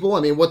 teleport people? I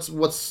mean, what's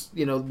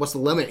the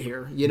limit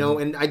here?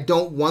 And I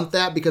don't want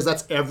that, because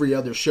that's every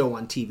other show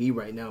on TV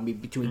right now. I mean,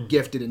 between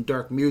Gifted and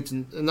Dark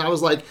Mutants, and I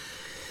was like,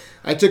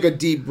 I took a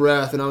deep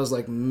breath, and I was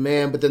like,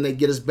 man, but then they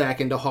get us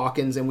back into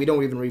Hawkins, and we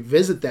don't even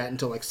revisit that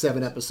until like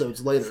 7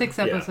 episodes later. 6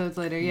 episodes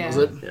later, yeah. Was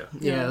it? Yeah.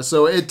 Yeah.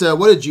 So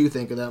what did you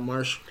think of that,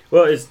 Marsh?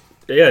 Well,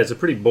 it's a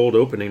pretty bold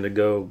opening to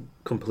go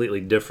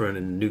completely different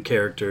and new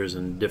characters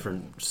and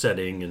different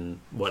setting and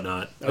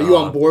whatnot. Are you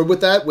on board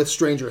with that, with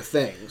Stranger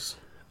Things?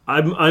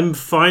 I'm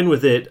fine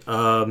with it.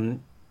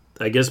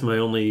 I guess my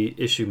only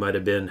issue might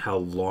have been how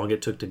long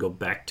it took to go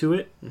back to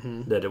it.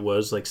 That it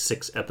was like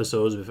 6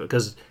 episodes.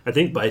 Because I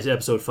think by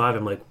episode 5,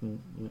 I'm like,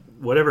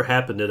 whatever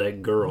happened to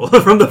that girl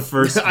from the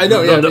first, I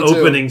know, yeah, from the me too.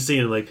 opening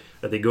scene? Like,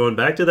 are they going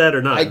back to that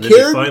or not? I And then they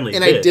cared finally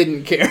and did. I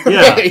didn't care.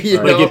 Yeah, You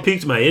like know? it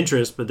piqued my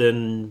interest, but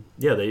then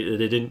they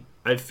didn't.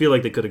 I feel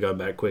like they could have gone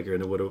back quicker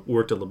and it would have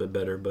worked a little bit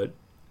better. But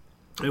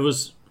it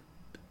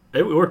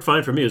worked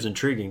fine for me. It was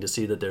intriguing to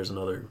see that there's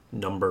another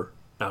number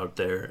out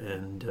there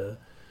and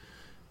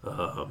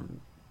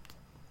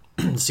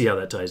see how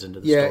that ties into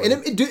the story.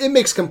 And it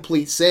makes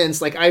complete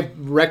sense. Like, I've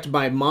wrecked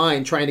my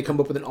mind trying to come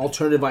up with an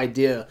alternative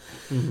idea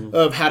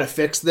of how to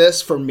fix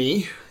this for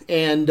me.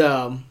 And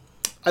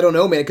I don't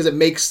know, man, because it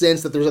makes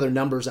sense that there's other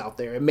numbers out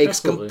there. It makes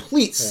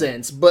complete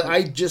sense, but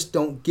I just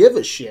don't give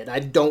a shit. I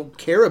don't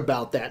care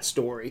about that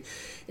story.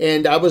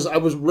 And I was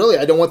really,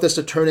 I don't want this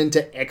to turn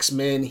into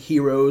X-Men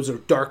Heroes or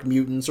Dark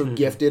Mutants or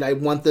Gifted. I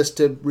want this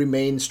to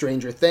remain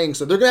Stranger Things.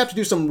 So they're going to have to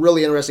do some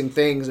really interesting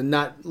things and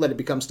not let it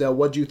become stale.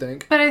 What do you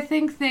think? But I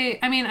think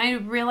I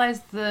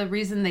realized the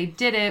reason they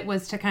did it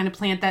was to kind of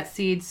plant that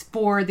seeds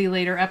for the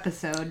later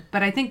episode.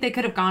 But I think they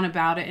could have gone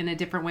about it in a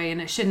different way,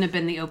 and it shouldn't have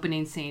been the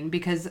opening scene.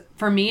 Because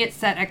for me, it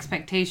set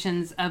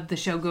expectations of the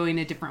show going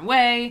a different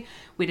way.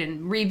 We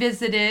didn't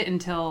revisit it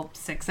until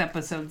 6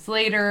 episodes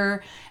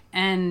later.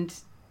 And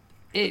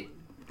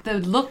the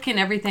look and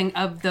everything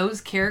of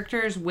those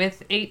characters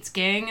with 8's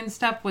gang and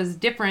stuff was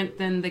different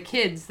than the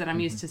kids that I'm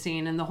used to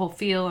seeing, and the whole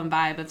feel and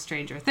vibe of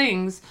Stranger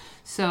Things.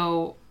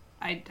 So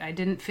I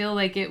didn't feel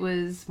like it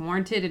was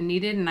warranted and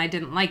needed, and I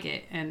didn't like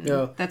it. And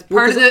that's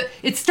part of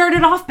it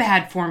started off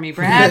bad for me,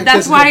 Brad.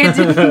 That's why it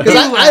didn't do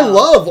well. I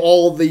love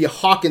all the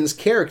Hawkins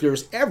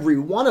characters, every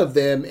one of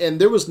them,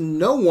 and there was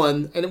no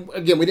one, and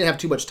again, we didn't have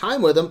too much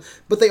time with them,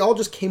 but they all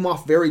just came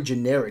off very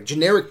generic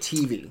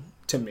TV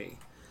to me.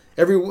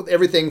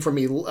 Everything from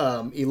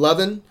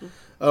 11,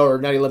 or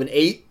not 11,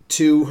 8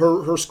 to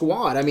her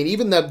squad. I mean,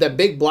 even that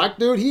big black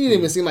dude, he didn't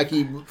even seem like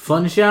he...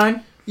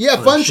 Funshine? Yeah,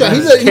 Funshine.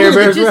 He's a Care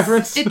Bears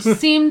reference. It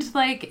seemed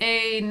like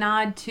a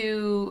nod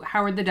to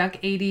Howard the Duck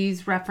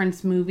 80s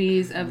reference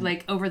movies of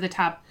like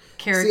over-the-top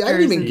characters. See, I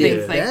didn't even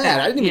get like that.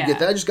 I didn't even get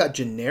that. I just got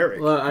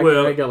generic.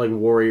 Well, I got like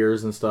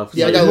warriors and stuff.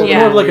 Yeah, so I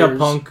got more like a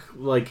warriors.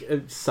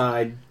 punk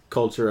side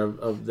culture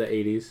of the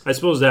 80s. I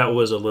suppose that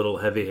was a little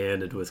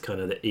heavy-handed with kind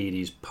of the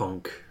 80s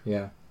punk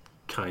Yeah.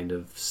 kind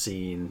of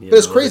scene. But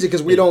it's crazy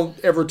because we don't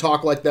ever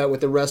talk like that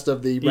with the rest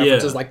of the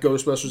references like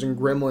Ghostbusters and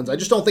Gremlins. I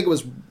just don't think it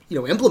was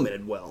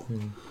implemented well.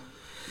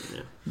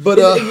 Yeah. But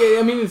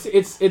I mean,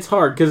 it's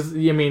hard because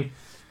I mean,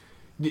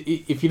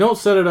 if you don't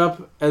set it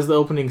up as the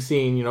opening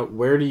scene,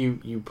 where do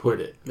you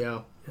put it?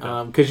 Yeah.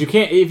 Because you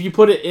can't, if you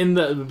put it in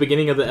the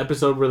beginning of the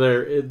episode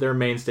where they're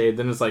mainstay,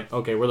 then it's like,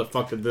 okay, where the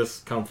fuck did this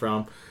come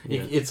from?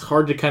 Yeah. It's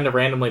hard to kind of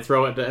randomly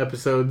throw it to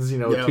episodes,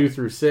 2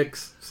 through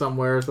 6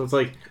 somewhere. So it's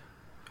like,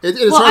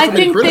 it's hard for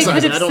me to criticize. I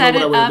think they could have set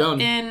it up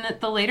done. in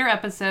the later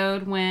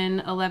episode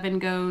when 11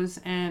 goes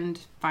and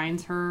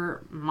finds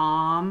her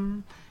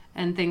mom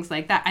and things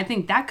like that. I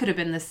think that could have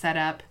been the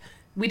setup.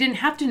 We didn't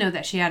have to know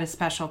that she had a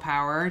special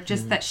power,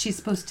 just that she's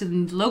supposed to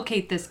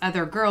locate this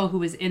other girl who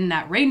was in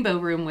that rainbow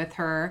room with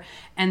her,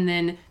 and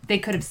then they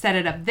could have set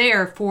it up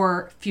there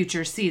for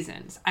future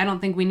seasons. I don't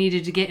think we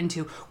needed to get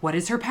into what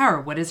is her power,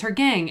 what is her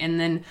gang,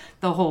 and then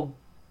the whole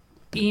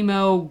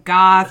emo,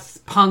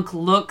 goth, punk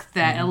look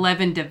that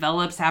 11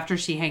 develops after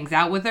she hangs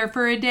out with her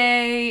for a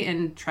day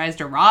and tries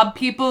to rob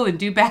people and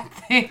do bad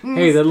things.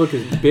 Hey, that look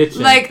is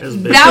bitching. Like,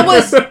 that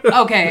was...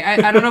 Okay,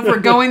 I don't know if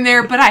we're going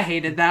there, but I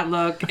hated that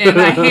look,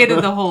 and I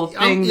hated the whole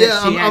thing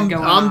that she had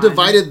going on. I'm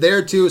divided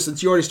there, too.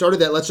 Since you already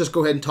started that, let's just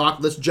go ahead and talk.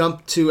 Let's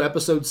jump to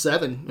episode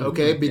 7,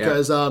 okay?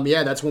 Because,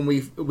 that's when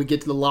we get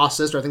to the Lost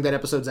Sister. I think that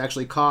episode's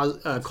actually called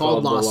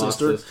Lost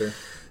Sister.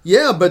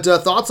 Yeah, but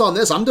thoughts on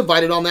this? I'm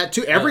divided on that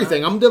too.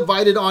 Everything. I'm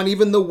divided on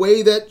even the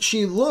way that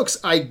she looks.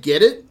 I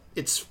get it.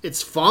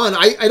 It's fun.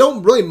 I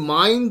don't really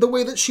mind the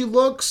way that she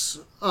looks.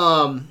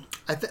 I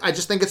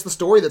just think it's the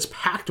story that's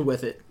packed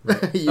with it.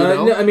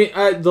 No, I mean,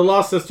 The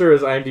Lost Sister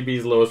is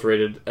IMDb's lowest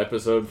rated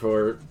episode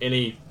for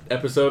any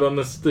episode on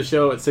the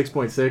show at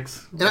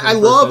 6.6. And I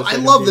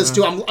love this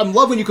too. I'm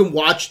love when you can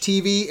watch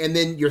TV and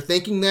then you're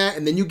thinking that,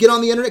 and then you get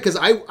on the internet, because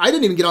I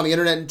didn't even get on the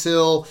internet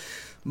until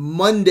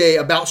Monday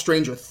about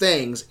Stranger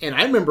Things, and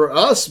I remember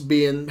us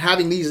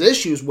having these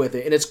issues with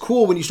it, and it's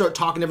cool when you start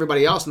talking to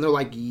everybody else and they're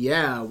like,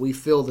 yeah, we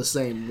feel the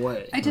same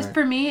way.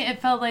 For me, it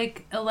felt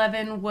like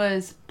 11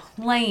 was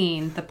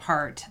playing the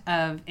part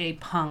of a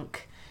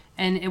punk,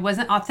 and it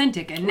wasn't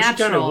authentic and natural.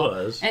 She kind of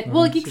was. And,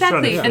 well,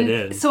 exactly.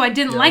 And so I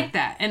didn't like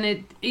that.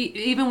 And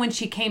even when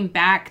she came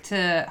back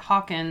to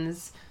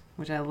Hawkins,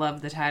 which I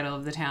love the title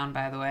of the town,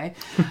 by the way.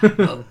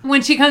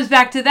 When she comes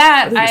back to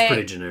that, I think it's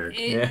pretty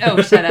generic.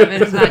 Oh, shut up.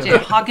 It's not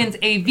Hawkins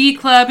AV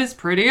Club is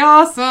pretty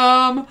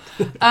awesome.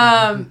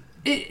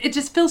 It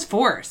just feels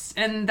forced.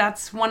 And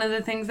that's one of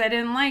the things I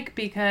didn't like,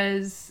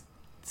 because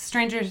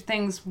Stranger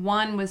Things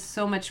 1 was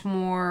so much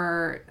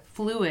more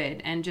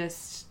fluid and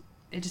just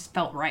it just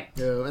felt right.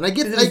 Yeah, and I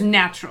get it was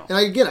natural. And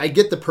I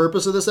get the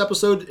purpose of this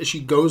episode. She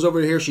goes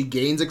over here, she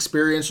gains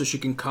experience, so she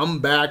can come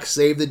back,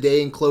 save the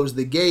day, and close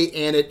the gate,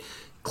 and it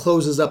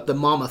closes up the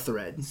mama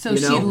thread. So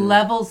she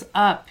levels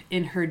up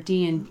in her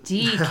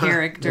D&D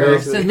character,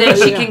 so then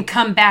she can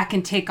come back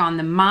and take on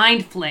the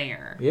Mind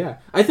Flayer. Yeah,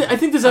 I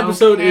think this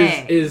episode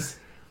is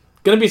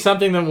going to be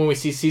something that when we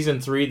see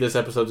season 3, this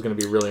episode is going to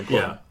be really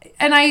important. Yeah,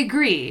 and I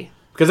agree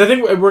because I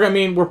think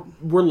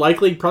we're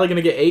likely probably going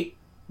to get 8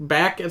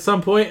 back at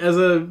some point as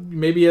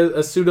maybe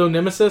a pseudo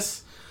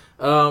nemesis.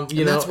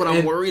 That's what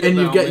I'm worried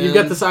about. And you've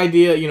got this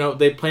idea.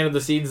 They planted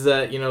the seeds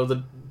that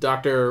the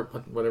Doctor,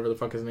 whatever the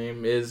fuck his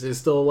name is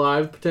still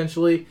alive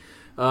potentially.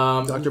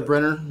 Dr.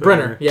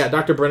 Brenner. Yeah,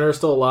 Dr. Brenner is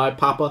still alive.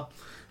 Papa,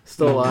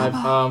 still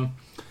alive.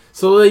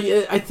 So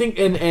I think,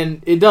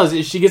 and it does.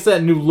 She gets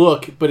that new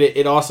look, but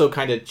it also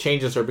kind of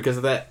changes her because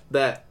of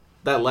that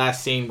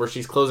last scene where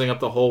she's closing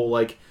up the hole.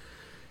 Like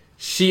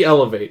she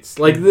elevates,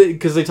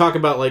 because they talk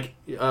about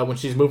when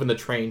she's moving the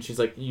train, she's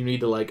like, you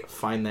need to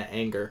find that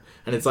anger,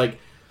 and it's like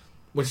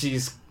when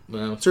she's.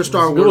 Well, it's her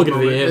Star Wars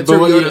moment. It's her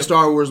Yoda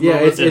Star Wars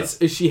moment.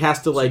 It's she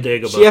has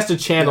to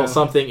channel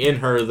something in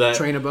her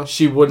that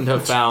she wouldn't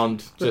have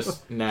found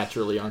just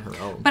naturally on her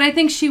own. But I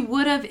think she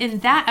would have in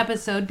that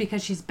episode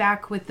because she's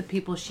back with the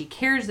people she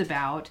cares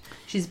about.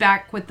 She's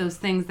back with those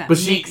things that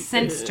make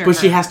sense to her. But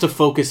she has to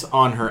focus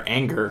on her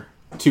anger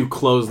to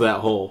close that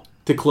hole,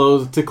 to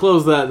close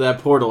that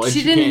portal.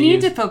 She didn't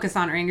need to focus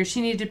on her anger.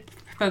 She needed to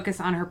focus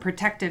on her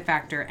protective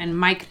factor and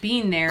Mike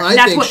being there. And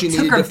that's what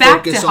took her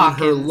back to Hawkins. On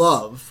her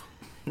love.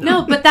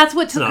 No, but that's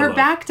what took her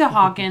back to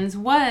Hawkins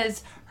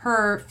was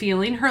her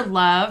feeling her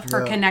love,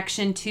 her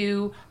connection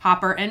to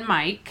Hopper and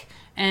Mike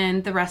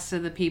and the rest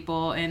of the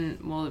people, and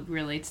it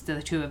relates to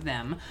the two of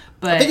them.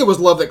 But I think it was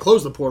love that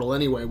closed the portal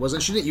anyway,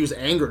 wasn't it? She didn't use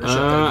anger to shut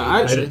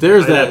that gate.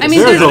 There's that. I mean,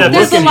 there's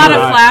a lot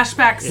of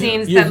flashback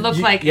scenes that look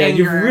like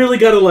anger. You've really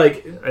got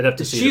to I'd have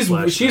to see.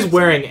 She's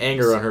wearing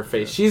anger on her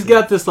face. She's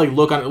got this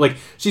look on her,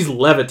 she's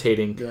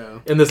levitating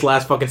in this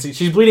last fucking scene.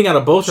 She's bleeding out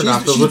of both her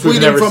nostrils, which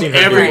we've never seen her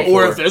do every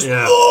before. orifice.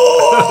 Yeah.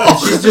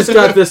 She's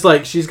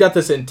just got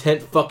this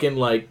intent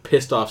fucking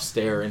pissed off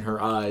stare in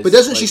her eyes. But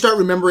doesn't she start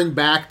remembering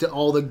back to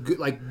all the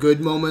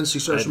good moments? She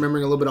starts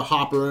remembering a little bit of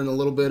Hopper and a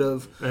little bit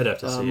of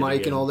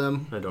Mike and all them.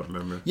 I don't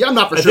remember. Yeah, I'm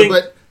not sure,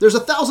 but there's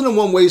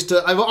 1,001 ways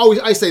to.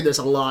 I say this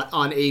a lot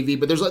on AV,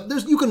 but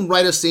there's you can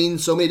write a scene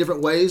so many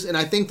different ways, and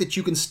I think that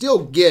you can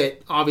still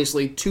get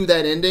obviously to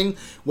that ending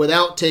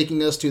without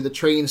taking us to the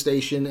train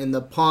station and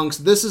the punks.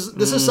 This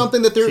is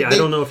something that I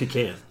don't know if you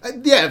can.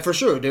 Yeah, for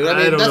sure, dude. I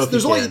mean, don't know if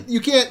there's only you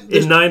can't.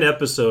 In 9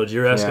 episodes,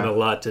 you're asking a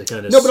lot to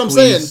kind of. No, but I'm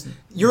saying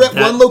you're at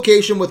one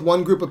location with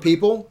one group of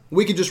people.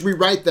 We could just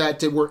rewrite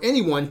that to where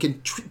anyone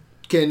can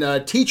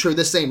teach her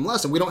the same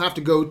lesson. We don't have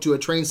to go to a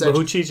train station.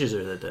 Well, who teaches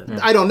her that then?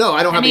 I don't know.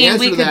 I don't have the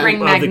answer to that. We could bring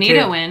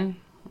Magneto in.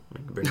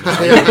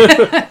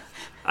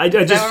 I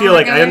just feel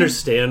like I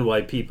understand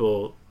why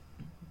people...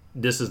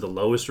 This is the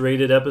lowest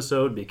rated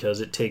episode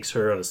because it takes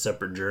her on a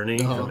separate journey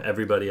from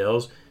everybody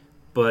else.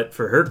 But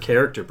for her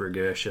character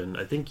progression,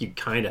 I think you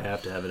kind of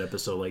have to have an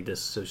episode like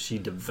this so she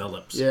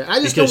develops. Yeah, I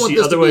just don't want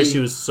this otherwise to be... she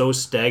was so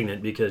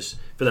stagnant because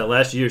for that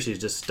last year she's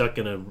just stuck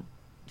in a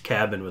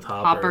cabin with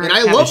Hopper. And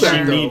I love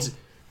that,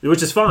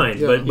 which is fine,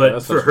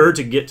 but for her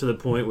to get to the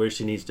point where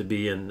she needs to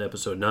be in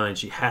episode 9,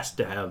 she has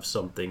to have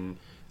something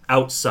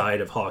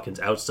outside of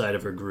Hawkins, outside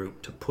of her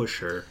group, to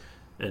push her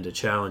and to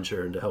challenge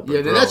her and to help her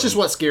grow. Yeah, that's just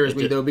what scares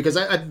me, though, because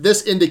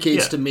this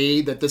indicates to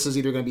me that this is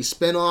either going to be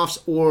spin-offs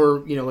or,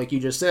 like you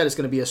just said, it's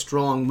going to be a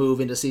strong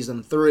move into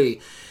season 3.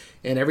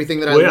 And everything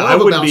that I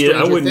love about Stranger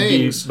Things... I wouldn't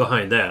be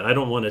behind that. I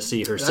don't want to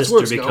see her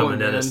sister become a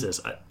nemesis.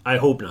 I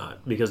hope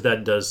not, because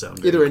that does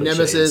sound either a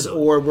nemesis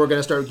or we're going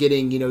to start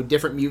getting,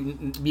 different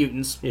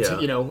mutants,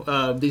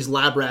 these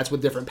lab rats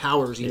with different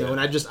powers, and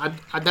I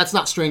that's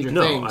not Stranger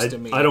Things to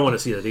me. I don't want to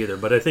see that either,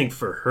 but I think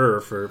for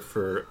her,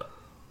 for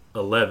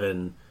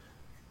 11,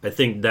 I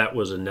think that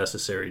was a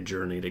necessary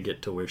journey to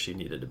get to where she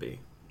needed to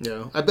be.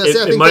 Yeah, I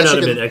think might not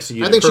have been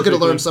executed. I think she could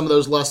have learned some of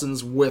those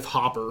lessons with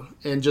Hopper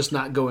and just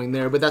not going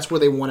there. But that's where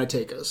they want to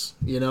take us.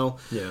 Yeah.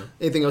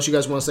 Anything else you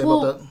guys want to say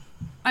about that?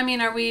 I mean,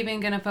 are we even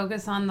going to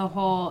focus on the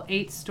whole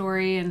 8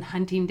 story and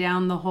hunting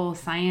down the whole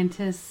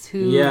scientists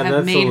who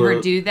have made her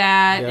do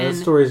that? Yeah, that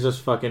story is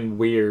just fucking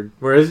weird.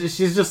 Whereas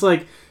she's just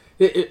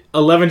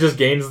 11 just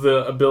gains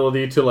the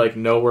ability to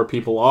know where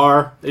people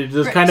are. It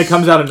just kind of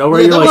comes out of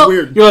nowhere. You're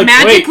weird. You're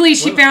magically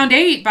she found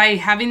 8 by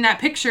having that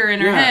picture in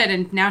her head,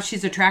 and now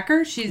she's a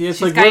tracker. She's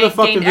where the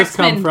fuck did this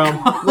come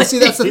from? Well, see,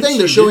 that's the thing.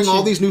 They're showing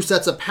all these new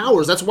sets of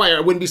powers. That's why I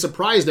wouldn't be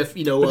surprised if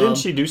But didn't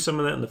she do some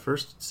of that in the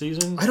first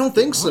season? I don't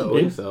think so.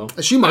 I don't think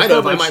so. She might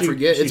have. I might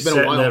forget. It's been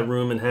a while. She sat in that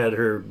room and had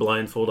her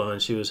blindfold on.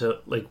 She was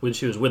when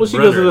she was with. Well, she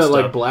goes to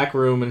that black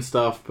room and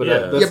stuff.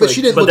 But but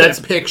she didn't look at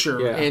that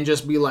picture and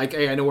just be like,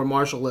 "Hey, I know where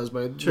Marshall is,"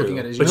 by looking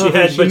at his. But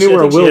she knew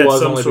where Will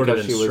was only sort of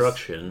because she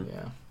instruction. was.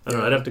 Yeah. I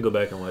don't know. I'd have to go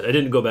back and watch. I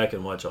didn't go back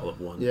and watch all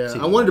of one. Yeah,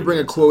 I wanted to bring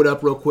a quote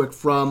up real quick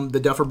from the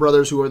Duffer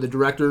Brothers, who are the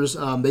directors.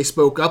 They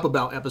spoke up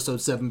about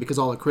episode 7 because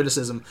of all the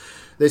criticism.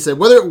 They said,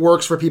 whether it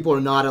works for people or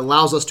not, it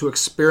allows us to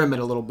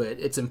experiment a little bit.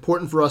 It's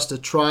important for us to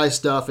try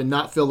stuff and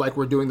not feel like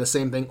we're doing the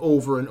same thing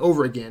over and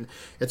over again.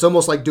 It's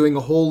almost like doing a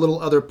whole little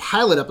other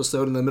pilot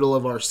episode in the middle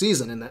of our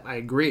season, and I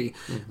agree,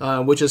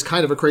 which is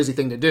kind of a crazy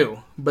thing to do.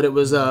 But it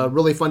was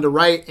really fun to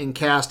write and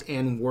cast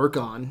and work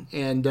on.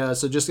 And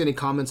so just any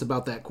comments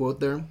about that quote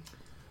there?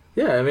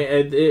 Yeah, I mean,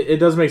 it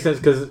does make sense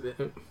because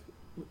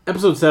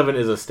episode 7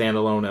 is a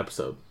standalone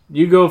episode.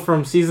 You go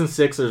from season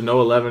 6, there's no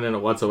 11 in it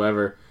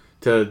whatsoever,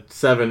 to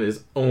 7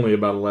 is only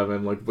about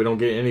 11. Like, we don't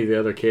get any of the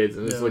other kids,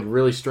 and it's like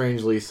really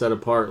strangely set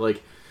apart.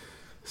 Like,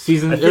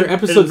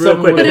 episode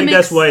 7. Quick, I think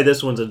that's why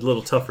this one's a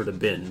little tougher to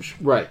binge,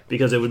 right?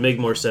 Because it would make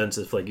more sense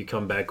if like you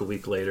come back a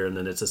week later and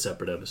then it's a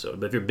separate episode.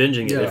 But if you're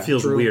binging it, it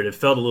feels weird. It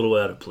felt a little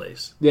out of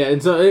place. Yeah,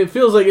 and so it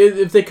feels like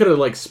if they could have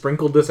like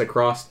sprinkled this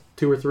across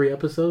 2 or 3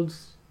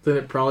 episodes, then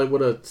it probably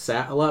would have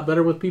sat a lot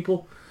better with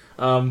people.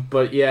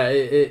 But yeah,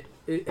 it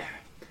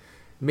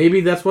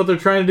maybe that's what they're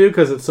trying to do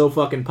because it's so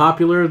fucking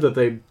popular that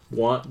they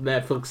want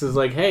Netflix is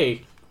like,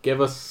 hey, give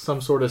us some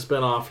sort of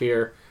spinoff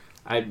here.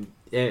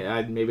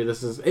 Maybe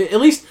this is at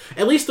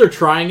least they're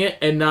trying it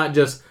and not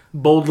just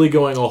boldly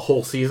going a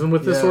whole season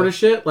with this sort of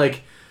shit.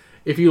 Like,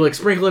 if you like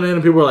sprinkle it in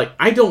and people are like,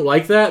 I don't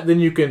like that, then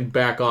you can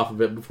back off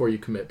of it before you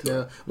commit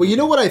to it. Well, you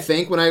know what I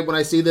think when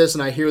I see this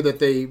and I hear that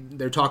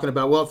they're talking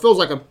about, well, it feels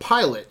like a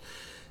pilot.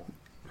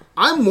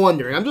 I'm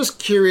wondering, I'm just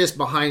curious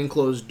behind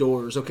closed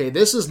doors. Okay,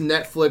 this is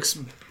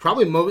Netflix,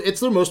 probably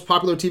it's their most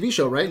popular TV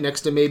show, right?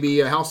 Next to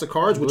maybe House of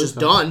Cards, which is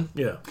done.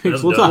 Yeah.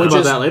 We'll talk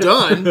about that later.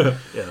 Done.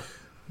 Yeah.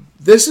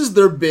 This is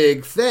their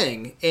big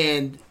thing,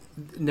 and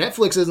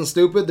Netflix isn't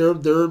stupid.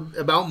 They're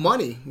about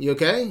money,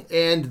 okay?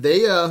 And they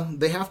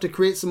have to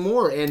create some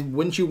more. And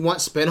wouldn't you want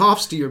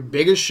spinoffs to your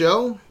biggest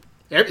show?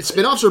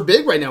 Spinoffs are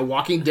big right now.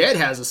 Walking Dead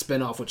has a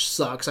spinoff, which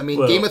sucks. I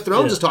mean, Game of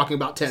Thrones is talking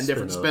about 10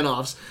 different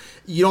spinoffs.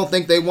 You don't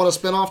think they want a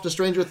spinoff to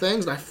Stranger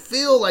Things? And I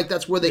feel like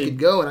that's where they could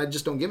go, and I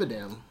just don't give a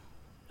damn.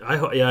 I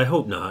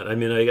hope not. I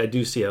mean, I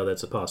do see how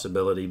that's a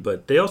possibility,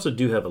 but they also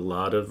do have a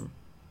lot of...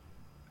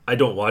 I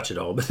don't watch it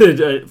all,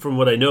 but from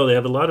what I know, they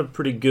have a lot of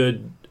pretty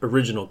good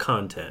original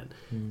content.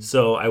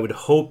 So I would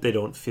hope they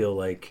don't feel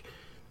like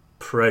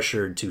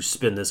pressured to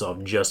spin this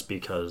off just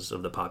because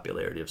of the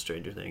popularity of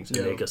Stranger Things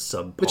and make a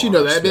subpar. But you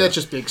know that. I mean, that's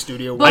just big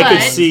studio work. I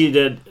could see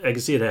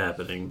it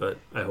happening, but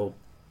I hope.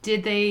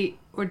 Did they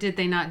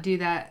not do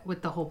that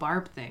with the whole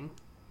Barb thing?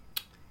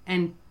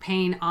 And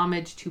paying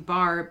homage to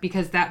Barb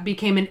because that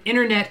became an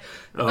internet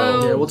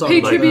we'll talk pay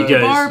about tribute that.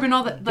 to Barb and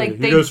all that. Like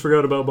you guys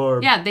forgot about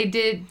Barb. Yeah, they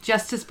did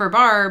Justice for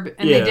Barb,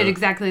 and they did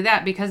exactly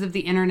that because of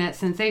the internet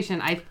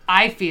sensation.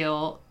 I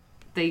feel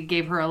they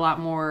gave her a lot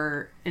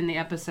more in the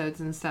episodes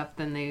and stuff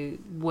than they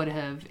would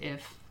have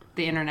if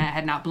the internet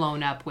had not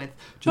blown up with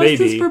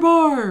Justice for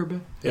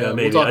Barb. Yeah,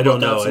 maybe. I don't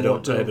know. I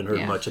haven't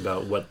heard much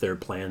about what their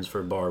plans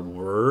for Barb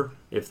were,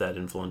 if that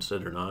influenced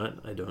it or not.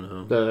 I don't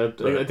know.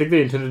 I think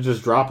they intended to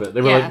just drop it.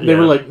 They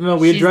were like, no,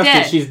 we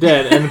addressed it. She's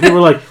dead. And people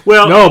were like,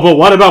 well, no, but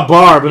what about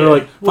Barb? And they're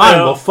like, fine,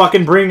 we'll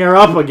fucking bring her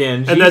up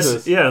again. And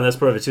Jesus. that's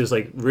part of it too. It's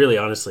like, really,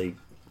 honestly,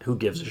 who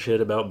gives a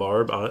shit about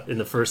Barb in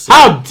the first season?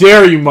 How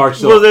dare you,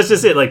 Mark? Well, that's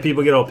just it. Like,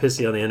 people get all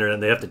pissy on the internet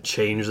and they have to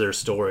change their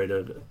story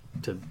to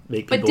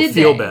make people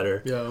feel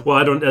better. Yeah. Well,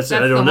 I don't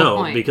know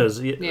point.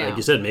 Because, like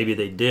you said, maybe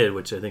they did,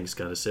 which I think is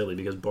kind of silly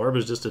because Barb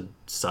is just a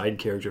side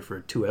character for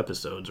 2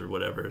 episodes or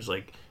whatever. It's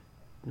like,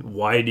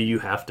 why do you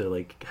have to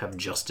like have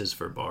justice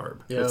for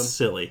Barb? Yeah. That's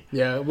silly.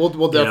 Yeah, we'll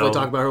definitely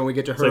talk about her when we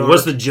get to her. Like,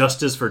 what's the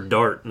justice for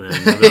Dart then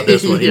about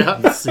this one?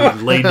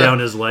 He laid down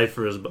his life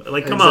for his...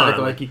 Like, come on.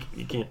 Like,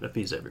 you can't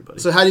appease everybody.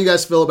 So how do you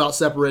guys feel about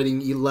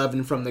separating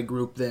 11 from the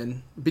group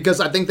then? Because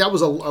I think that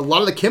was a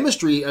lot of the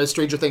chemistry as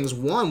Stranger Things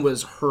 1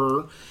 was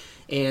her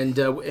and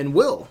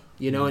Will,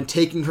 and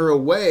taking her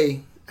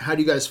away. How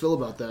do you guys feel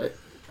about that?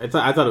 I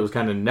thought it was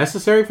kind of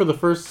necessary for the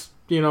first,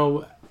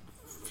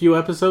 few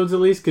episodes at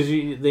least, because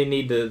they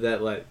need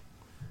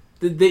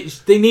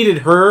they needed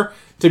her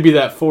to be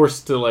that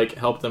force to like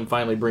help them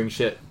finally bring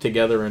shit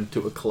together and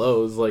to a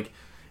close. Like,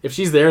 if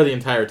she's there the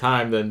entire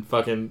time, then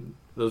fucking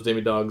those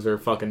demi dogs are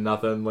fucking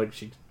nothing. Like,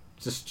 she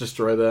just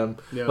destroy them.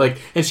 Yeah. Like,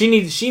 and she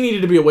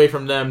needed to be away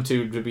from them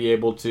to be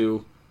able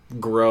to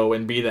grow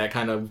and be that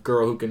kind of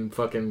girl who can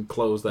fucking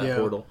close that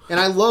portal. And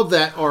I love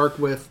that arc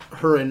with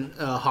her and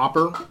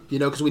Hopper,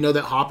 because we know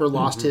that Hopper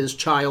lost his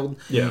child.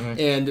 Yeah.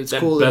 And it's that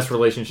cool. Best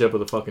relationship of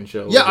the fucking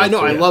show. Yeah, I know.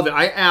 I love it.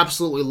 I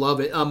absolutely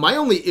love it. My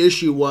only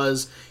issue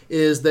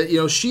is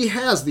that, she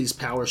has these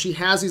powers. She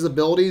has these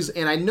abilities.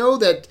 And I know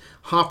that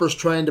Hopper's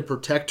trying to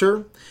protect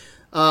her.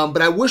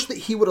 But I wish that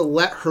he would have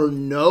let her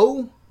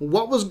know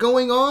what was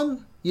going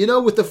on.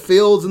 With the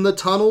fields and the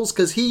tunnels,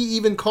 because he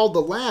even called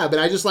the lab. And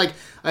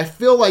I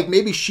feel like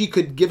maybe she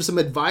could give some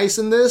advice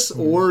in this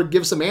or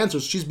give some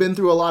answers. She's been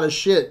through a lot of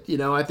shit.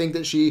 I think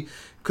that she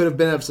could have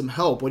been of some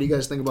help. What do you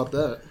guys think about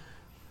that?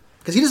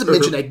 Because he doesn't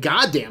mention a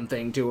goddamn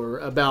thing to her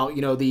about,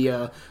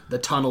 the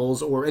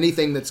tunnels or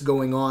anything that's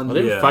going on. Well,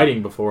 they were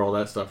fighting before all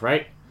that stuff,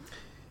 right?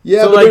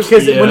 Yeah, So, but like,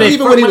 'cause when they-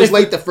 even when he when was they-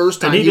 late the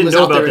first time, and he he didn't was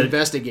know out there about the-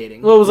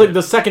 investigating. Well, it was like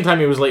the second time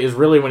he was late is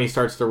really when he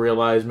starts to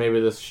realize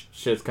maybe this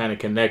shit's kind of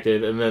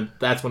connected, and then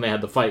that's when they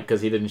had the fight because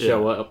he didn't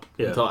show up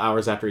until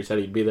hours after he said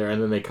he'd be there, and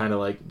then they kind of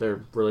like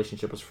their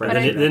relationship was And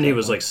fractured. then he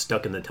was like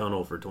stuck in the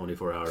tunnel for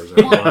 24 hours.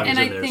 Well, while he was and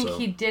I in there, think so.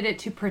 he did it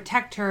to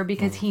protect her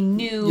because he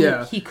knew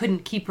Yeah. he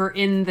couldn't keep her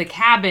in the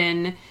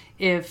cabin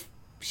if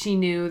she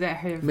knew that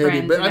her Maybe,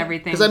 friends but and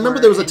everything. because I remember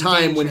were there was a in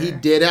time when he danger.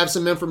 did have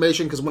some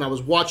information. Because when I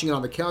was watching it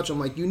on the couch, I'm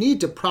like, you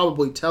need to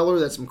probably tell her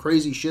that some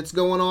crazy shit's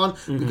going on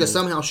because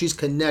somehow she's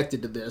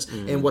connected to this.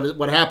 And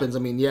what happens? I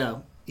mean, yeah,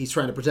 he's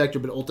trying to protect her,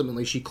 but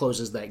ultimately she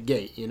closes that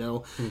gate,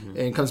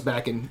 and comes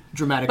back in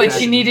dramatic. But fashion.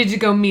 she needed to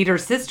go meet her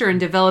sister and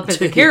develop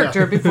as a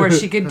character before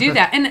she could do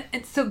that. And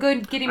it's so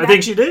good getting I back.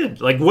 think she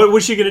did. Like, what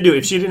was she going to do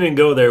if she didn't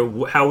go there?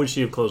 How would she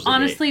have closed the gate?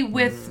 Honestly,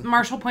 with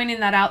Marshall pointing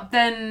that out,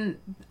 then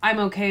I'm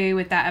okay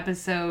with that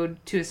episode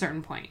to a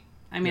certain point.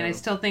 I mean, I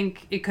still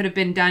think it could have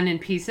been done in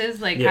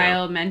pieces, like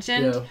Kyle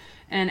mentioned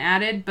and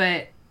added,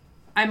 but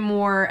I'm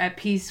more at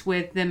peace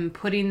with them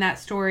putting that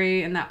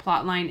story and that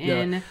plot line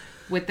in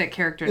with that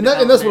character. And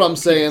that's what I'm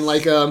saying.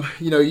 piece. Like,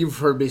 you've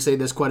heard me say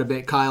this quite a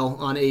bit, Kyle,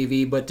 on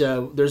AV, but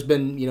there's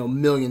been,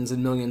 millions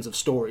and millions of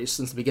stories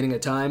since the beginning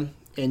of time.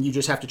 And you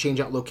just have to change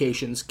out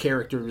locations,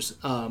 characters,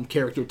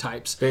 character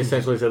types. They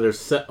essentially said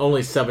there's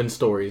only 7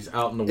 stories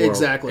out in the world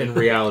Exactly. in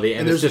reality,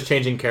 and it's just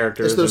changing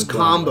characters. There's and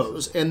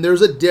genres. combos, and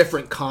there's a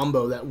different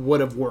combo that would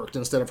have worked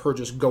instead of her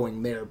just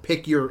going there.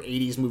 Pick your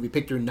 80s movie,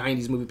 pick your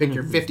 90s movie, pick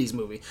your 50s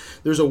movie.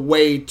 There's a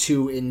way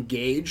to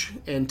engage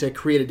and to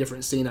create a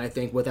different scene, I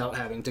think, without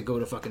having to go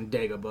to fucking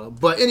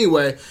Dagobah. But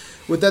anyway,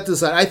 with that to the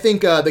side, I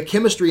think the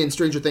chemistry in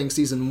Stranger Things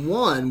Season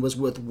 1 was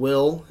with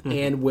Will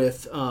and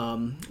with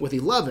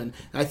 11.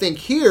 I think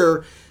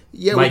here,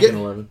 Mike we get... and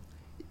 11.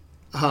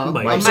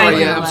 Mike. I'm sorry,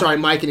 Mike and I'm sorry,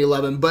 Mike and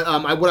 11. But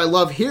what I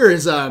love here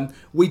is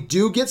we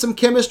do get some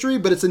chemistry,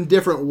 but it's in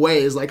different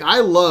ways. Like, I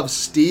love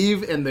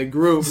Steve and the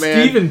group,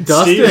 man. Steve and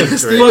Dustin. Steve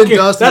is great. Steve and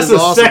Dustin That's is the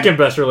awesome. second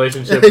best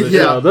relationship in the Yeah.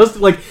 show. Those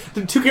like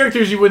the 2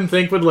 characters you wouldn't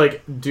think would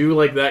like do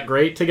like that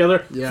great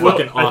together. Yeah.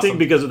 Fucking I awesome. think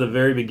because of the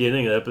very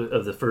beginning of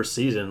the first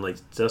season, like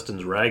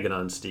Dustin's ragging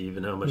on Steve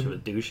and how much of a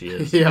douche he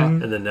is. Yeah.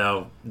 And then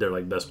now they're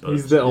like best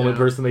buds. he's the only Yeah.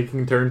 person they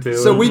can turn to.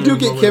 So we do and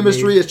get only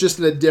chemistry. need. It's just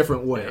in a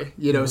different way.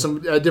 Some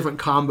different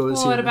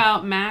combos. Well, here. what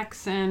about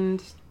Max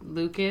and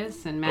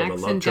Lucas and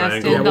Max love and triangle.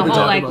 Justin? Yeah, the we'll be whole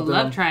talking like about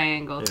love them.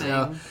 triangle thing.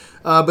 Yeah.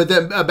 But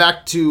then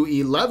back to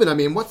 11. I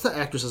mean, what's the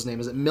actress's name?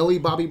 Is it Millie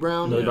Bobby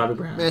Brown? Millie Bobby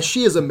Brown. Man,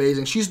 she is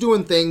amazing. She's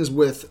doing things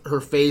with her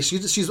face.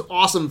 She's an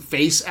awesome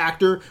face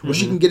actor where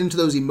she can get into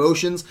those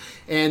emotions.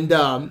 And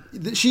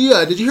she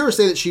did you hear her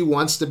say that she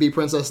wants to be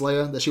Princess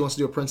Leia? That she wants to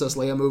do a Princess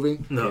Leia movie?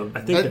 No, I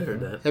think I heard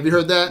that. Have you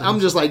heard that? I'm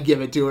just like, give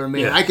it to her,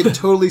 man. Yeah. I could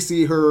totally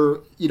see her,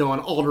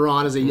 on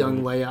Alderaan as a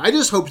young Leia. I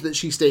just hope that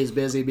she stays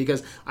busy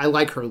because I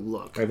like her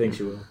look. I think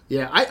she will.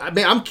 Yeah, I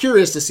mean, I'm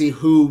curious to see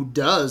who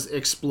does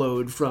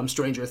explode from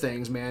Stranger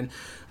Things, man.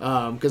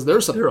 Because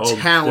there's some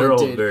talented. They're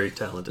all very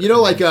talented.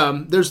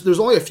 There's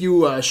only a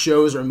few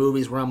shows or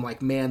movies where I'm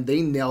like, man,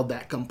 they nailed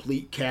that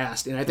complete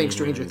cast, and I think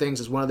Stranger Things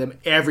is one of them.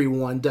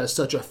 Everyone does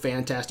such a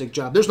fantastic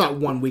job. There's not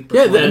one weak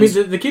Yeah, performance.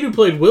 the kid who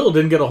played Will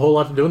didn't get a whole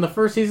lot to do in the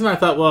first season. I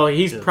thought, well,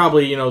 he's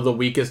probably the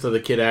weakest of the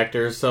kid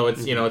actors, so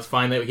it's it's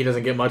fine that he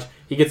doesn't get much.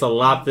 He gets a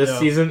lot this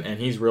season, and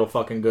he's real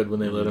fucking good when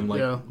they let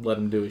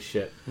him do his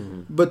shit.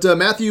 But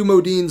Matthew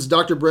Modine's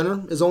Dr.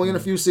 Brenner is only in a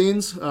few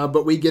scenes,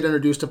 but we get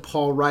introduced to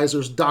Paul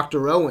Reiser's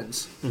Dr. Owens.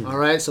 All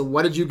right, so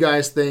what did you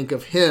guys think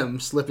of him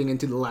slipping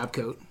into the lab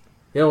coat?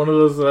 Yeah, one of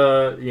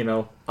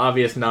those,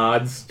 obvious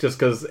nods, just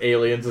because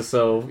Aliens is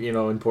so,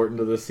 important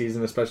to this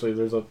season, especially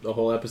there's a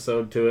whole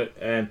episode to it,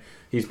 and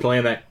he's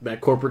playing that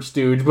corporate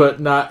stooge, but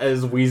not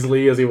as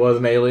Weasley as he was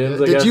in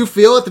Aliens, I guess. Did you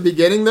feel at the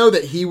beginning, though,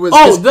 that he was...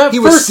 Oh, that he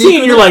first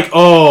scene, you're like,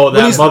 oh,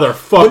 that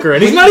motherfucker,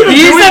 and he's not even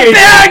doing anything.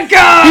 Bad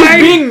guy.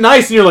 He's being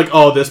nice, and you're like,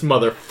 oh, this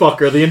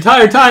motherfucker, the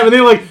entire time, and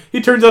then, he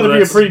turns out to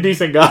be a pretty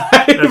decent guy.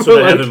 That's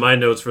what I have in my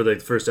notes for the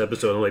first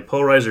episode. I'm like,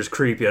 Paul Reiser's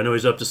creepy. I know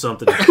he's up to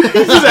something. And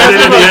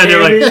then in the end,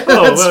 they're like,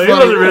 oh, That's well, he funny.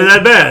 wasn't really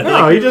that bad.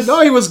 No, he just...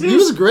 No, he was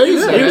great,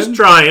 man. He was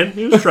trying.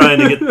 He was trying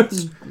to get,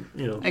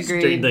 Agreed.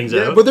 straighten things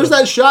Yeah, out. but there's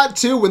that shot,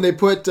 too, when they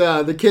put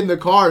the kid in the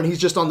car, and he's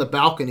just on the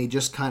balcony,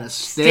 just kind of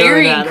staring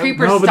Staring, at him.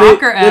 creeper No, but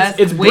stalker-esque,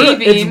 it's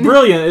waving.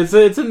 brilliant.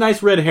 It's a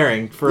nice red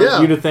herring for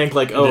Yeah. you to think,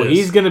 like, oh, It is.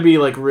 he's going to be,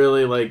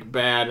 really,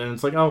 bad, and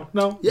it's like, oh,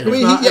 no. Yeah, I he's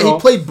mean, not at he all.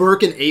 played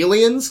Burke in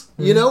Aliens,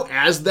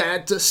 as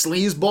that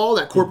sleazeball,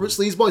 that corporate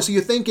sleazeball. So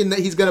you're thinking that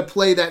he's going to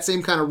play that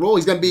same kind of role.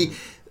 He's going to be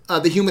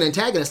the human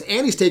antagonist,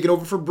 and he's taking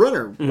over for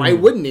Brenner. Why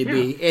wouldn't he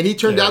be? And he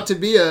turned out to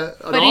be an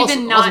But awesome,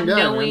 even not awesome guy,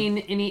 knowing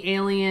any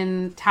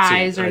alien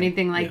ties See, or I-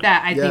 anything like yeah.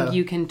 that, I Yeah. think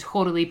you can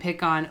totally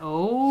pick on,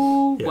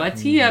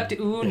 what's he up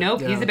to? Ooh,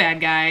 nope, he's a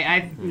bad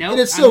guy. Nope. And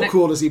it's I'm so not-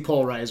 cool to see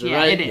Paul Reiser, Yeah,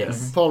 right? it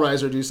is. Paul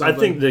Reiser do something. I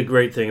think the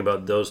great thing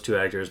about those two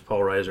actors,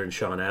 Paul Reiser and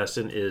Sean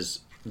Astin,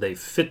 is they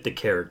fit the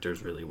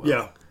characters really well.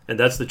 Yeah. And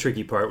that's the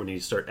tricky part when you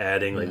start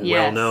adding, Yes.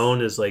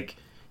 well-known is, like,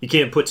 You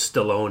can't put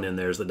Stallone in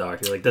there as the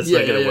Doctor. Like that's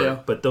not gonna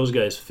work. But those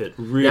guys fit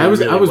really. I was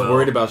well.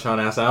 worried about Sean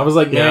Astin. I was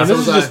like, man, this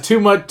is just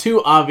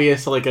too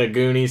obvious, like a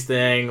Goonies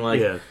thing.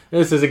 Like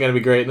this isn't gonna be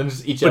great. And then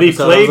just each but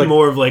episode, he played like,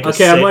 more of like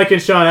okay, I'm liking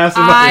Sean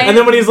Astin. And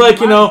then when he's like,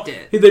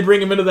 they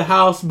bring him into the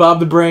house, Bob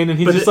the Brain, and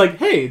he's just like,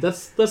 hey,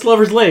 that's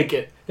Lover's Lake.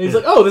 And he's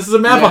like, oh, this is a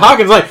map of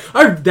Hawkins. Like,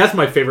 that's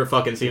my favorite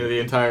fucking scene of the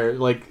entire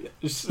like.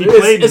 He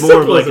played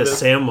more of like a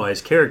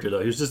Samwise character, though.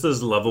 He was just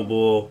this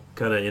lovable,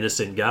 kind of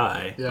innocent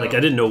guy. Yeah. Like,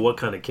 I didn't know what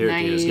kind of character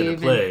he was going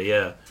to play.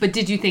 Yeah. But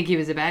did you think he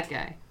was a bad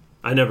guy?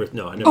 I never.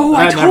 Oh,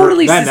 I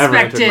totally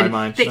suspected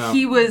that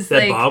he was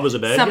that Bob was a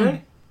bad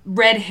guy.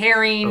 Red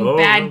herring,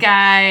 bad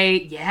guy.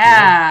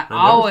 Yeah.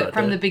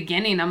 From the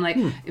beginning. I'm like,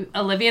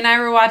 Olivia and I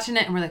were watching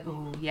it, and we're like,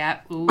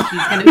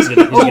 he's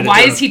gonna.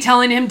 Why is he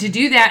telling him to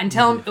do that? And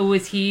tell him,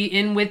 is he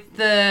in with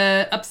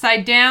the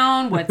Upside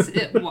Down?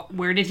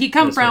 Where did he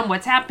come from?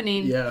 What's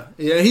happening? Yeah,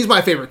 he's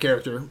my favorite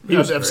character. He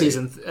was F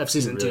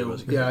season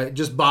 2. Yeah,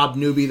 just Bob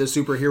Newby, the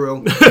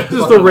superhero.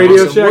 Just the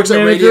Radio Shack works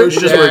at manager.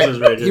 Radio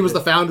Shack. He was the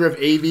founder of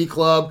AV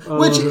Club,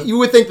 which you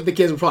would think that the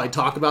kids would probably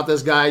talk about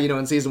this guy,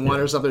 in season 1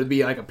 or something. It'd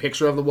be like a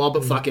picture of the wall,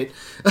 but fuck it.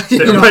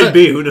 There might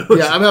be. Who knows?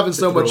 Yeah, I'm having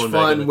so much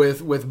fun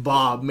with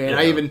Bob, man. Yeah.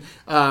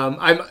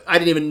 I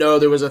didn't even know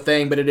there was a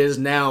thing, but it is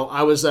now.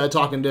 I was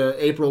talking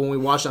to April when we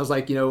watched it. I was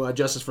like,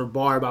 Justice for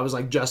Barb. I was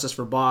like, Justice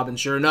for Bob, and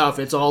sure enough,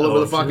 it's all over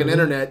the fucking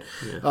internet.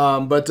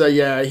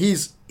 Yeah.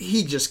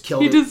 He just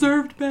killed it. He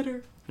deserved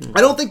better.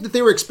 I don't think that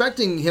they were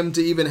expecting him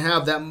to even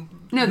have that.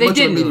 No, they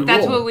didn't.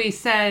 That's what we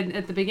said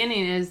at the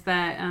beginning. Is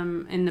that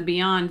in the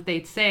Beyond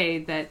they'd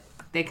say that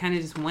they kind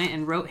of just went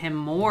and wrote him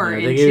more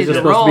into the role. He was just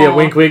supposed to be a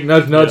wink, wink,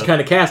 nudge, nudge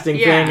kind of casting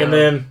thing, and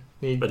then.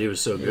 But he was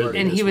so good.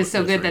 And he was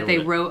so good that they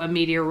wrote a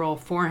media role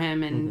for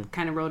him and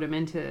kind of wrote him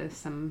into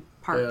some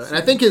parts. Yeah. And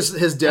I think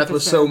his death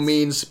was so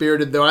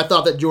mean-spirited, though. I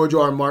thought that George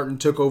R. R. Martin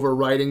took over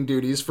writing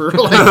duties for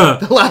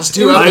the last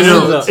 2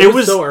 episodes. It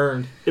was so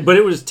earned. But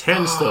it was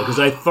tense, though, because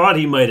I thought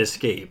he might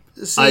escape.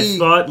 I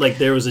thought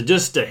there was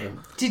just a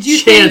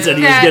chance that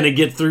he was going to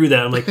get through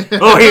that. I'm like,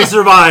 oh, he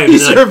survived. He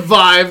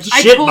survived.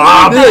 Shit,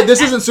 Bob.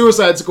 This isn't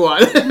Suicide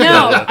Squad.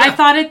 No, I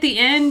thought at the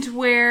end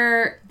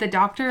where the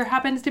Doctor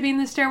happens to be in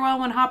the stairwell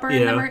when Hopper,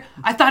 remember?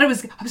 I thought I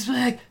was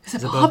like, is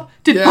it Bob?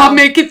 Did Bob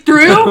make it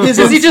through? Is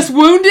he just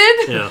wounded?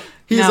 Yeah.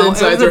 He's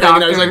inside there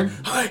hanging out. He's like,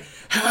 I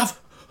have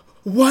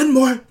one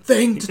more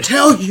thing to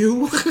tell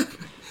you.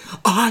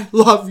 I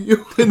love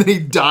you. And then he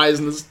dies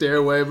in the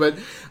stairway. But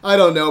I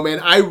don't know, man.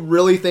 I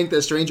really think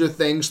that Stranger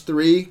Things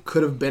 3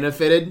 could have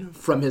benefited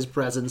from his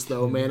presence,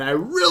 though, man. I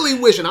really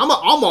wish, and I'm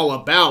all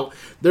about,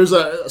 there's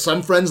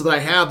some friends that I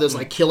have that's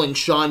like killing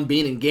Sean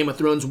Bean in Game of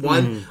Thrones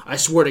 1. I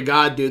swear to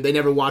God, dude, they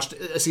never watched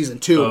season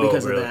 2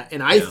 because of that.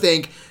 And I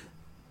think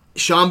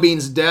Sean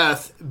Bean's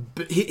death,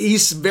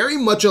 he's very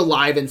much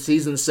alive in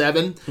season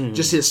 7.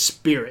 Just his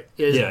spirit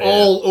is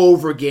all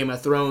over Game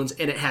of Thrones,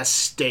 and it has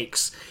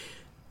stakes.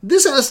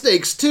 This has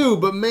stakes too,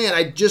 but man,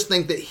 I just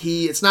think that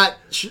it's not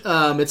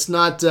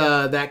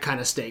that kind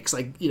of stakes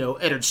like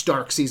Eddard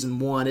Stark season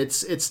 1.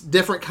 It's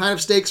different kind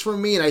of stakes for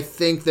me, and I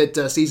think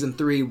that season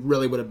 3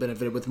 really would have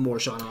benefited with more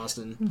Sean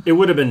Astin. It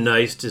would have been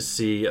nice to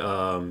see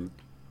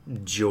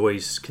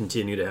Joyce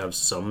continue to have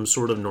some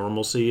sort of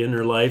normalcy in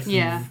her life.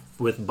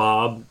 With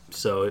Bob,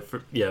 so for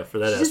that she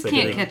aspect, just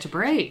can't catch a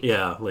break.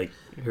 Yeah, like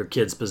her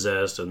kid's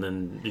possessed, and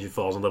then she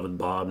falls in love with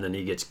Bob, and then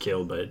he gets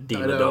killed by a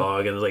demon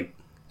dog, and it's like.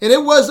 And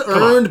it was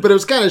earned, but it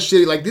was kind of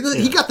shitty. Like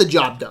he got the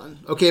job done,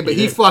 okay? But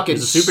he's a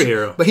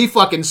superhero. But he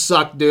fucking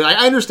sucked, dude.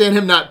 I understand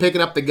him not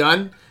picking up the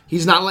gun. He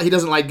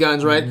doesn't like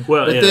guns, right?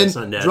 Well, but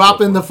then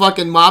dropping the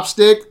fucking mop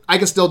stick, I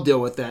can still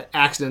deal with that.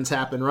 Accidents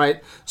happen,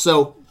 right?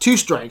 So 2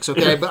 strikes,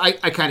 okay? But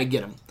I kind of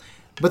get him.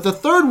 But the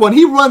third one,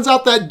 he runs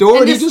out that door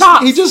and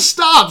he just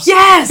stops.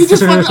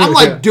 Yes. I'm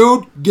like,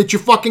 dude, get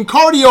your fucking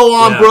cardio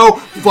on, bro.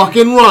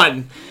 Fucking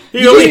run.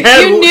 He only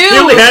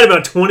had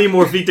about 20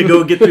 more feet to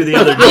go get through the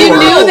other door. You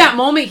knew that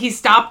moment he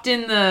stopped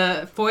in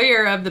the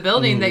foyer of the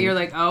building that you're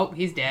like, oh,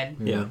 he's dead.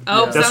 Yeah.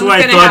 That's why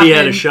I thought he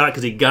had a shot,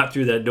 because he got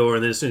through that door,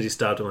 and then as soon as he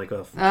stopped, I'm like,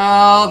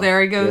 oh,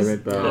 there he goes. There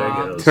he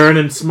goes. Turn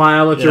and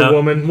smile at your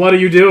woman. What are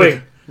you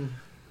doing?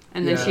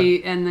 And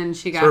then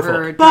she got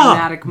her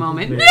dramatic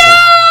moment.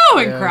 No!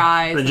 And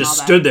cries. And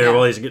just stood there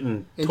while he's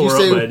getting tore up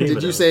by a demon.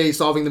 Did you say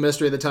solving the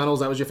mystery of the tunnels?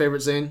 That was your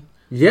favorite scene?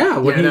 Yeah,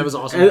 that was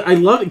awesome. I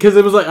loved it because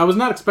it was like I was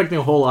not expecting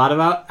a whole lot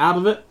out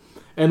of it,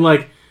 and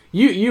like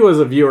you as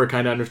a viewer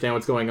kind of understand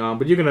what's going on,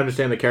 but you can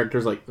understand the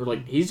characters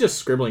like he's just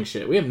scribbling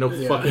shit. We have no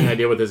fucking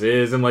idea what this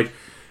is, and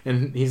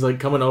he's like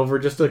coming over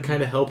just to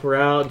kind of help her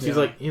out. And she's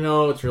like,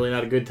 it's really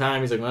not a good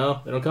time. He's like,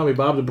 well, they don't call me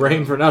Bob the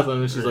Brain for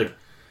nothing. And she's like,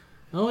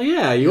 oh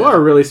yeah, you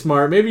are really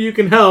smart. Maybe you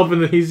can help.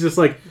 And then he's just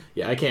like,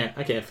 yeah, I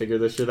can't figure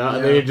this shit out.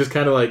 And then he just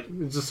kind of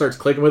like just starts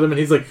clicking with him, and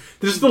he's like,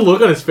 there's just the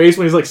look on his face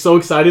when he's like so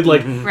excited,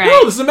 like,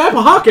 oh, this is a map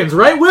of Hawkins,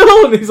 right,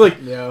 Will? And he's like,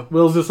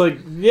 Will's just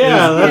like,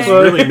 that's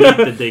really neat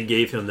that they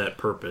gave him that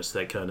purpose,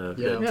 that kind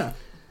of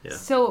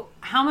So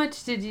how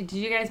much did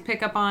you guys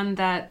pick up on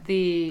that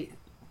the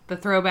the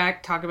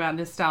throwback, talk about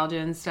nostalgia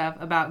and stuff,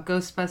 about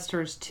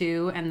Ghostbusters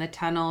 2 and the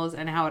tunnels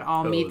and how it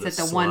all meets at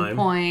the one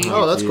point.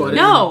 Oh, that's cool.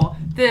 No,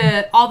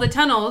 all the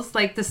tunnels,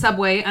 like the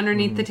subway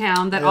underneath the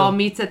town, that all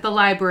meets at the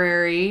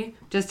library,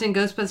 just in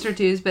Ghostbuster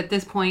 2's, but at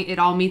this point it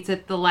all meets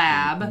at the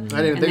lab. I didn't and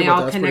think they about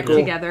all that. connect Cool.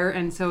 together,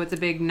 and so it's a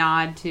big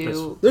nod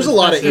to There's a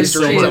lot of Ghostbusters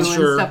Easter eggs, 2 I'm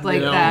sure, and stuff like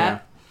you know.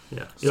 that.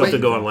 Yeah, you'll have to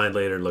go online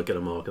later and look at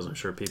them all because I'm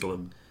sure people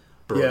have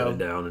broken it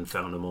down and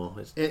found them all.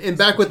 And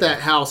back with that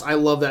house, I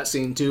love that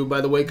scene too,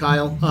 by the way,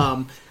 Kyle.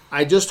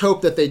 I just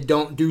hope that they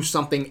don't do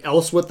something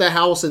else with the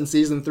house in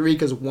season 3,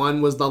 because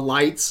 1 was the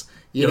lights.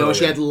 You know,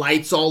 she had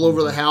lights all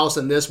over the house,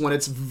 and this one,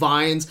 it's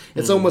vines.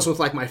 It's almost with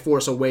like my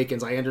Force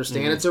Awakens. I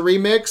understand it's a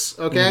remix,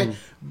 okay?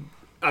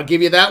 I'll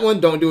give you that one.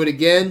 Don't do it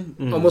again.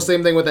 Almost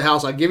same thing with the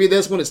house. I'll give you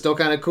this one. It's still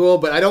kind of cool,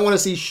 but I don't want to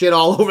see shit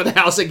all over the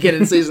house again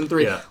in season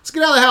 3. Let's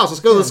get out of the house.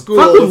 Let's go to the school.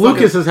 Fuck with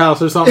Lucas's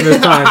house or something this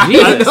time.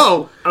 Jesus. I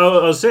know.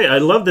 I'll say, I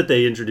love that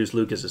they introduced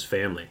Lucas's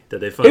family. That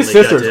they finally His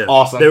got sister's to him.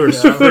 awesome. They were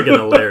freaking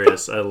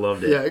hilarious. I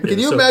loved it. Yeah, can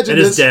you so, imagine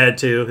and this? his dad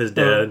too. His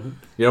dad.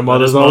 Your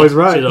mother's His mom, always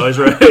right. She's always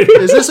right.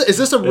 Is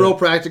this a real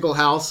practical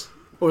house,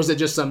 or is it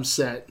just some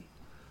set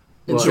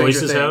in Stranger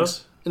Joyce's Things?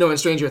 house? No, in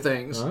Stranger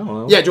Things. I don't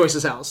know. Yeah,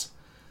 Joyce's house.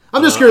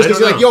 I'm just curious I because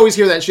don't like know. you always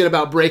hear that shit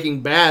about Breaking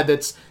Bad.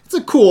 It's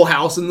a cool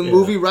house in the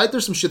movie, right?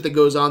 There's some shit that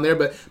goes on there,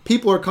 but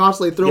people are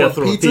constantly throwing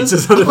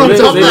pizzas on the on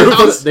top of They their just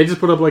house. they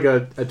just put up like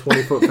a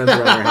 20-foot fence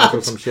around their house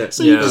or some shit.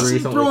 So you Yeah. just see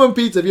recently. throwing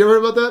pizza. Have you ever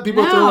heard about that?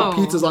 People are No.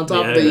 throwing pizzas on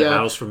top Yeah, of the the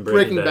house from Breaking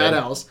Breaking Bad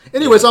Bad. house.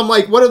 Anyways, I'm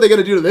like, what are they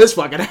going to do to this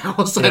fucking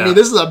house? I Yeah. mean,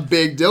 this is a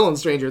big deal in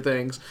Stranger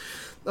Things.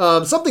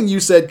 Something you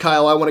said,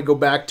 Kyle, I want to go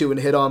back to and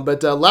hit on,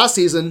 but last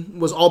season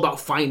was all about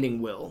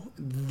finding Will.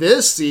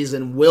 This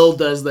season, Will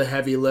does the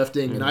heavy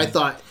lifting, and I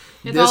thought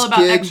It's this all about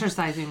kid,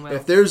 exercising Will.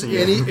 if there's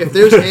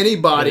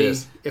anybody, It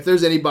is. if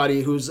there's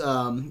anybody who's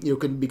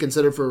can be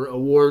considered for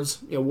awards,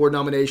 award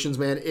nominations,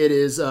 man, it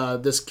is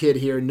this kid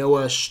here,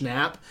 Noah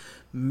Schnapp.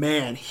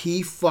 Man,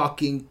 he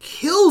fucking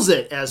kills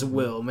it as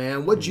Will,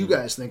 man. What'd you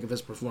guys think of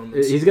his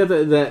performance? He's got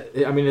that.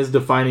 I mean, his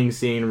defining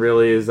scene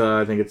really is.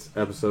 I think it's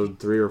episode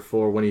 3 or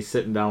 4 when he's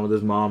sitting down with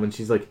his mom, and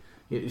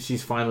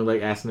she's finally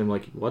like asking him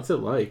like, "What's it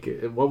like?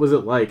 What was it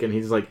like?" And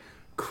he's like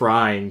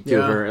crying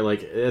to her.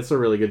 Like, it's a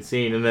really good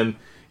scene. And then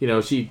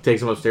she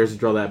takes him upstairs to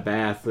draw that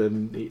bath,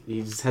 and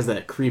he just has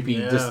that creepy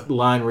just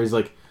line where he's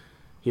like,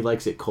 he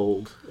likes it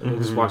cold, and he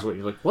just walks away.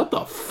 And you're like, "What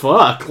the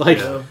fuck?" Like.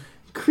 Yeah.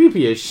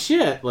 Creepy as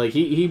shit. Like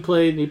he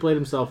played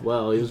himself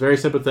well. He was very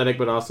sympathetic,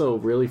 but also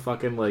really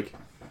fucking like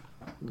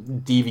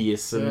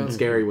devious and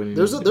scary when he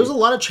There's a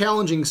lot of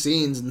challenging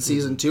scenes in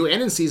season 2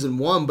 and in season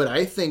 1, but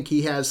I think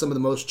he has some of the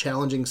most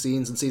challenging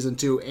scenes in season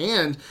 2,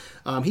 and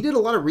he did a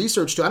lot of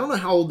research too. I don't know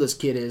how old this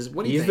kid is.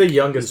 What do you He's think? the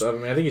youngest of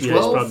them. I think he's Yeah,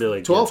 he's 12. probably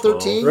like 12,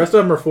 13? The rest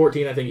of them are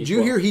 14. I think he's Did you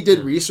 12. hear he did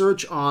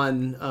research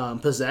on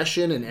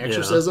possession and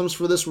exorcisms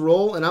for this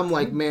role? And I'm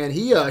like, man,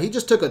 he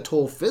just took a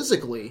toll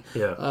physically.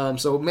 Yeah.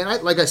 So,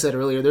 man, like I said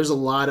earlier, there's a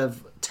lot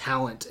of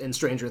talent in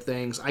Stranger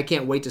Things. I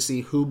can't wait to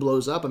see who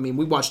blows up. I mean,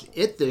 we watched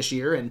It this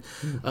year, and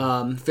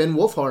Finn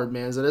Wolfhard,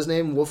 man, is that his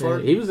name?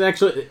 Wolfhard? He was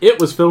actually. It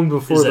was filmed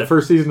before Is the that-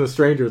 first season of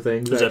Stranger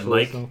Things. Is that actually,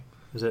 Mike? so-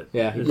 Is it?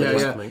 Yeah. Is Yeah, that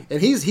yeah, Mike? and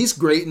he's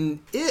great in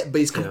It, but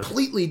he's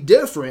completely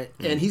different,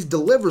 and he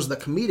delivers the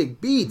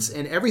comedic beats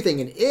and everything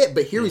in It.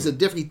 But here he's a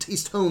different.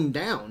 He's toned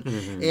down,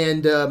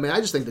 and man, I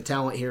just think the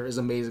talent here is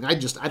amazing. I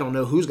don't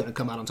know who's going to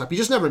come out on top. You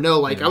just never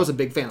know. Like I was a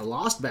big fan of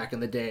Lost back in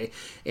the day,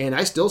 and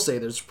I still say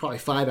there's probably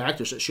 5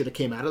 actors that should have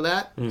came out of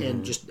that,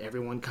 and just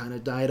everyone kind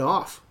of died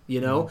off.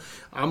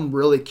 I'm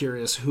really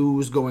curious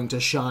who's going to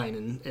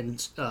shine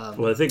and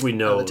Well, I think we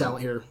know the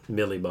talent here.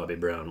 Millie Bobby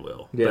Brown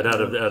will. Yeah. But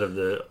out of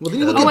the Well, then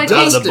you out look of at the-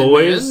 out of Dustin, the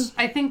boys, man.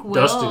 I think Will.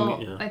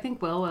 Dustin, yeah. I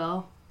think Will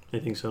will. you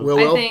think so? Will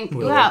I Will? think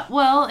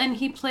well, and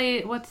he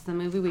played what's the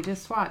movie we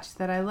just watched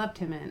that I loved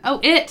him in? Oh,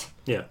 It.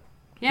 Yeah.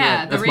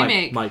 Yeah, the that's Mike.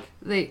 remake.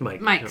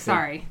 Mike. Mike, okay.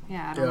 Sorry.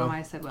 Yeah, I don't know Yeah. why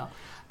I said Will.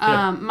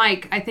 Yeah.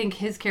 Mike, I think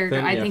his character.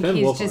 Finn- I yeah, think Finn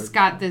he's Wolfhard. just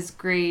got this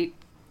great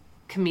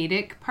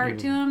comedic part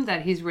to him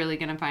that he's really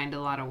going to find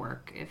a lot of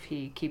work if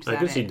he keeps I at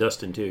can it. see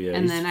Dustin too. Yeah.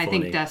 And he's then I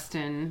funny. think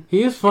Dustin.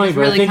 He is funny, He's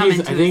but really I think coming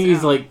he's. to I think his he's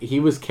own. like he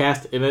was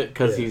cast in it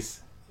because Yeah.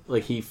 he's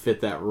like he fit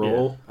that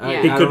role. Yeah.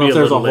 I He don't could know be if a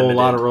there's a little whole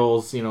lot of limited.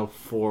 roles,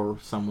 for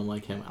someone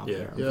like him out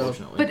there. Yeah.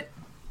 Unfortunately, But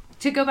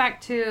to go back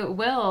to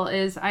Will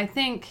is I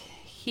think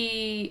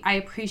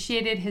I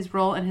appreciated his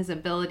role and his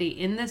ability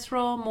in this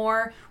role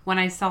more when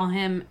I saw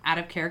him out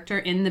of character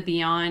in the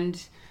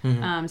Beyond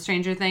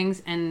Stranger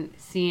Things and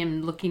see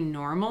him looking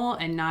normal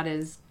and not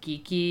as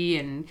geeky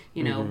and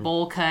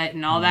bowl cut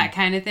and all that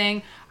kind of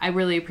thing. I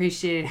really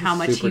appreciated how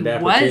much Super he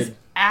dapper was kid.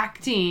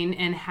 acting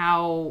and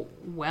how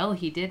well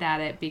he did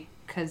at it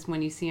because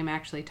when you see him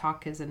actually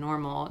talk as a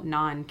normal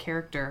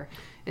non-character,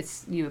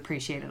 you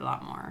appreciate it a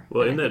lot more.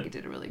 Well, And in I that think he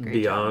did a really great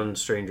Beyond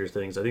Stranger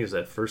Things, I think it's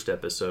that first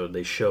episode.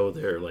 They show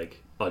their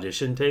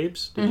audition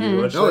tapes. Did you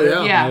watch Oh, that? yeah.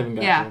 job. I Yeah, haven't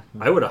got yeah. to.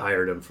 I would have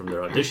hired them from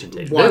their audition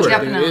tapes. Watch They it,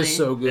 were- dude. It is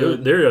so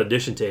good. their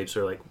audition tapes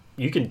are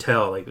you can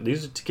tell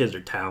these kids are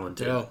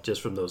talented Yeah.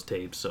 just from those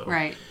tapes. So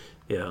Right.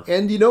 Yeah.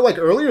 And like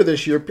earlier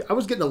this year, I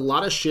was getting a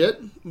lot of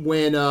shit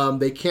when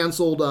they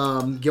canceled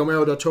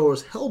Guillermo del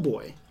Toro's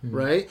Hellboy,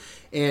 right?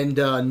 And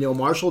Neil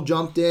Marshall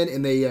jumped in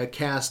and they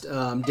cast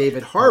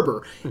David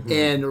Harbour.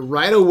 And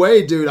right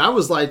away, dude, I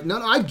was like,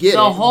 no, I get it.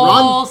 The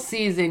whole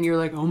season, you're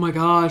like, oh my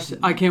gosh,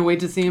 I can't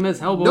wait to see him as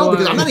Hellboy. No,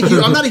 because I'm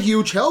not a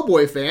huge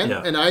Hellboy fan,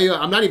 Yeah. and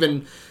I'm not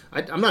even.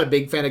 I'm not a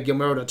big fan of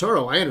Guillermo del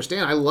Toro. I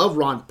understand. I love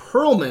Ron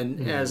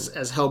Perlman as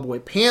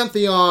Hellboy.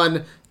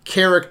 Pantheon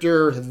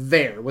character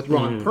there with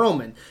Ron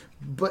Perlman.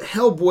 But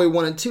Hellboy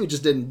 1 and 2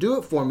 just didn't do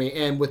it for me.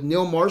 And with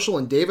Neil Marshall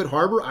and David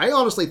Harbour, I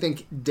honestly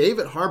think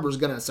David Harbour is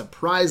going to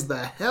surprise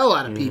the hell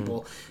out of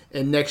people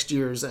in next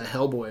year's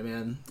Hellboy,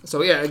 man.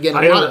 So, yeah, again,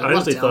 I lot of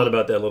honestly talent. thought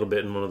about that a little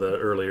bit in one of the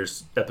earlier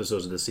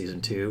episodes of the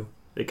season 2.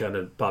 It kind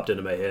of popped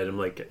into my head. I'm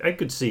like, I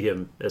could see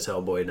him as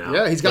Hellboy now.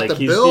 Yeah, he's got like,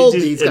 the build,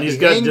 he's got just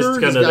the anger,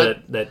 kind he's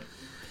of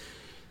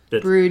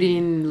that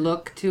brooding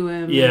look to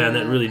him. and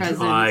that really presence.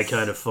 dry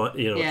kind of fun,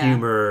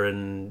 humor,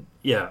 and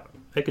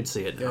I could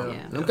see it now.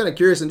 Yeah. I'm kind of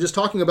curious, and just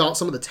talking about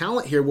some of the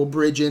talent here, we'll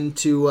bridge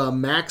into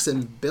Max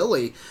and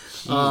Billy.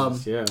 Yeah.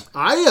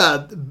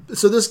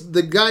 So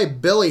the guy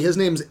Billy, his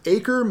name's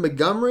Acre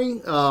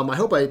Montgomery. I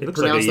hope I He looks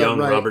like a pronounced that young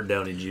right. Robert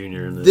Downey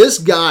Jr. in This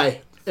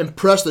guy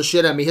impressed the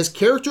shit out of me. His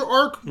character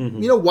arc,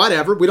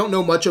 whatever. We don't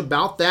know much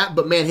about that,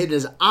 but man, hidden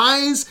his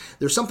eyes.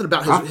 There's something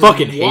about his. I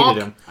fucking his walk.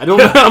 hated him. I don't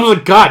know. I was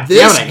like, God This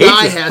damn it, I hate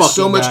guy this has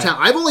so fucking much guy.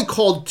 talent. I've only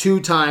called 2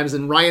 times,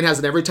 and Ryan has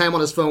it every time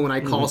on his phone when I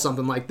call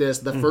something like this.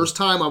 The first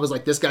time I was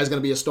like, this guy's going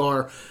to be a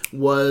star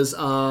was...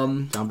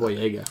 John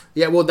Boyega.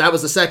 Yeah, well, that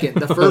was the second.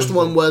 The first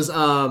one was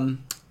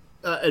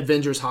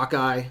Avengers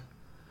Hawkeye.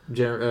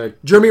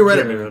 Jeremy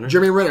Renner.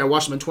 Jeremy Renner. I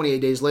watched him in 28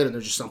 Days Later, and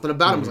there's just something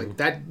about him. I was like,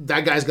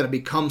 that guy's going to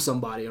become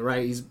somebody,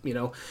 right? He's,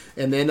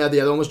 And then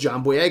the other one was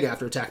John Boyega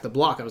after Attack the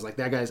Block. I was like,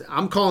 that guy's...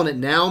 I'm calling it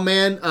now,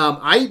 man.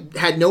 I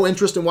had no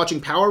interest in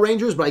watching Power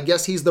Rangers, but I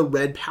guess he's the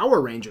Red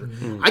Power Ranger.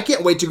 I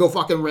can't wait to go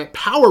fucking rent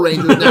Power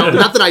Rangers now.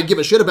 Not that I give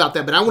a shit about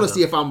that, but I want to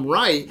see if I'm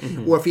right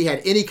or if he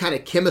had any kind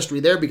of chemistry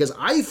there, because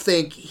I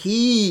think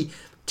he...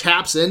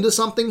 taps into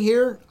something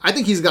here. I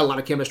think he's got a lot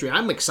of chemistry.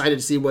 I'm excited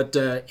to see what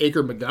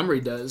Acre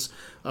Montgomery does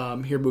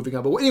here moving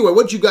on. But anyway,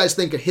 what did you guys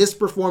think of his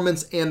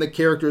performance and the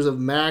characters of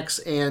Max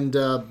and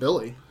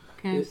Billy?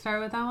 Can I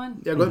start with that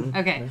one? Yeah, go ahead.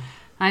 Okay.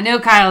 I know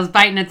Kyle's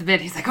biting at the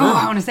bit. He's like, oh,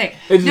 I want to say.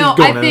 It's No, just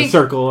going I in a think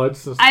circle.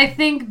 It's just... I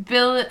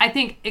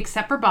think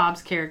except for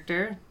Bob's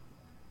character,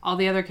 all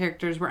the other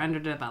characters were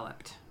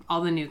underdeveloped.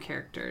 All the new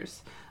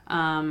characters.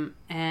 And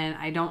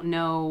I don't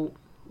know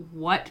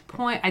what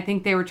point. I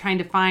think they were trying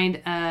to find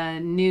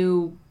a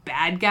new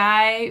bad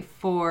guy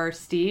for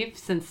Steve,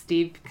 since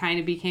Steve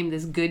kind of became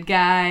this good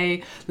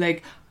guy,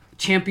 like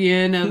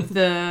champion of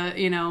the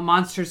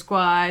Monster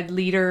Squad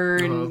leader,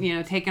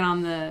 and taking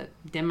on the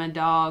Dema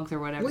dogs or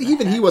whatever. Well,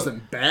 even he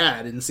wasn't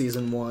bad in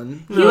season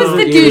 1. He was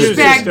the he was just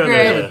douchebag kinda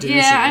grit. douchey.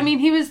 Yeah, I mean,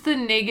 he was the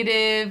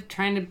negative,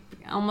 trying to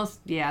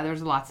almost. Yeah,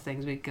 there's lots of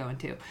things we could go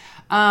into,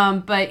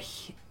 but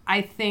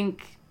I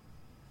think.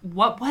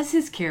 What was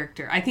his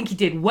character? I think he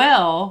did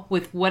well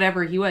with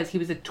whatever he was. He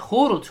was a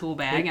total tool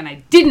bag, and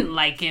I didn't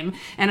like him.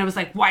 And I was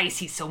like, why is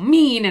he so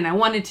mean? And I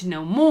wanted to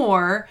know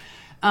more.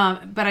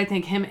 But I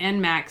think him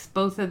and Max,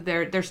 both of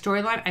their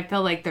storyline, I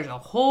feel like there's a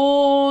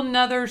whole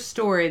nother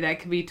story that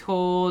could be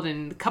told,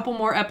 and a couple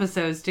more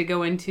episodes to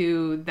go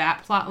into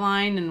that plot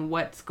line and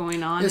what's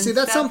going on. Yeah, see,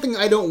 that's something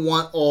I don't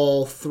want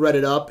all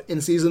threaded up in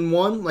season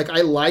 1. Like,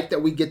 I like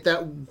that we get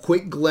that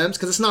quick glimpse,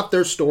 because it's not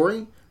their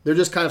story. They're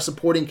just kind of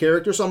supporting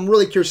characters, so I'm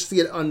really curious to see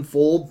it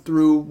unfold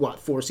through,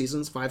 5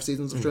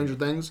 seasons of Stranger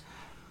Things?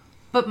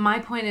 But my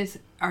point is,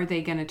 are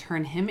they going to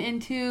turn him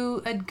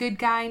into a good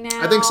guy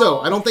now? I think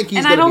so. I don't think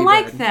he's and going to be I don't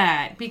like bad.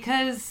 that,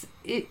 because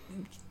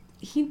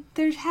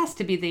there has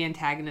to be the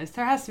antagonist.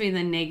 There has to be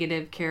the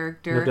negative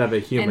character. You have to have a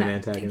human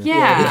antagonist.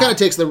 Yeah. He kind of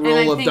takes the And I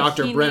role of think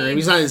Dr. he Brenner. needs-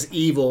 He's not as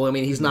evil. I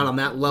mean, he's not on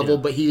that level,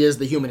 but he is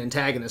the human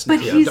antagonist now.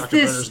 But he's Dr.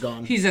 Brenner's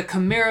gone. he's a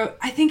Camaro.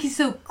 I think he's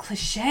so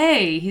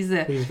cliche. He's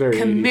a He's very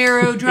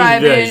Camaro He's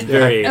driving,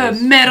 very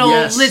 80s. metal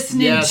Yes,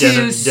 listening yes. to,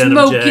 Denim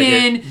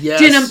smoking, jacket. Yes.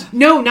 denim.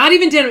 No, not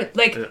even denim.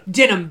 Like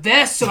denim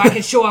vest, so I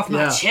can show off my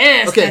Yeah.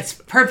 chest. Okay. That's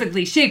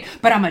perfectly shaped.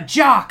 But I'm a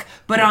jock.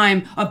 But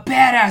I'm a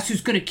badass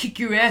who's gonna kick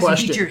your ass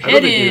Question. and beat your I don't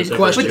head think he in. was ever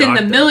Question. But then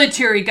the jock, though.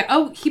 military guy.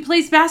 Oh, he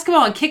plays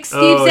basketball and kicks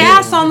Steve's Oh, yeah.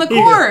 ass on the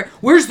court.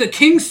 Where's the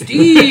King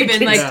Steve?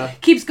 And like Yeah.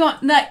 keeps going.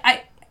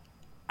 Like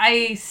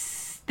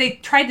they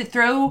tried to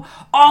throw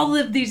all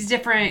of these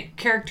different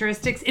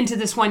characteristics into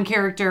this one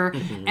character,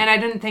 and I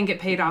didn't think it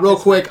paid off. Real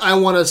as quick, much. I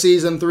want a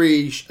season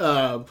 3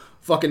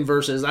 fucking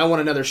versus. I want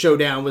another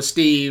showdown with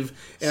Steve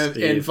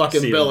and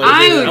fucking Steve. Billy.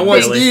 I I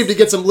want Billy. Steve to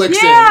get some licks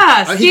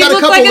Yeah, in. Steve He got a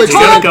looked couple like a licks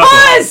got a total couple.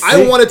 buzz.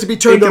 I want it to be In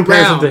turned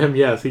comparison around. to him,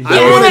 yes. He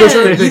I want Yes. it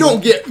to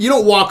turn, you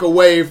don't walk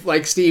away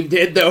like Steve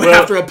did though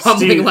after a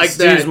pummeling like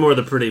that. Steve's more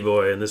the pretty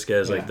boy, and this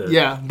guy's like the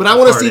Yeah, but I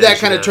want to see that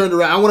hard-edged kind of guy. turned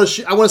around. I want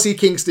to see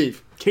King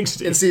Steve King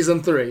Steve. in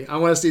season 3. I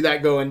want to see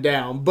that going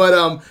down.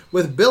 But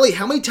with Billy,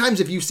 how many times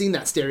have you seen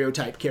that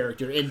stereotype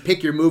character and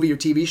pick your movie or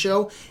TV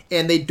show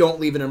and they don't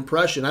leave an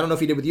impression? I don't know if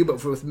he did with you,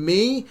 but with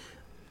me,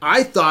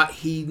 I thought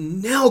he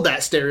nailed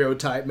that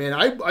stereotype, man.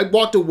 I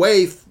walked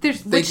away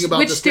thinking about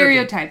which this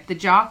stereotype? character. The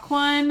jock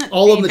one,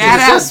 All the of them that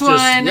you just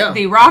badass said, one,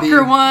 the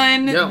rocker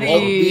one,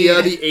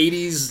 yeah, the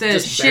 80s, the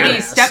just shitty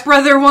badass.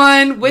 stepbrother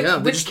one.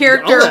 Which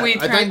character all are we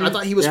that. trying I to?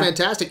 thought he was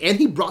fantastic, and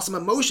he brought some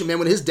emotion, man.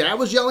 When his dad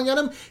was yelling at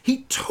him,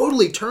 he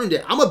totally turned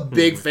it. I'm a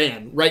big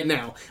fan right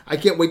now. I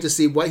can't wait to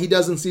see what he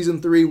does in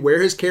season 3,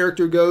 where his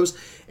character goes,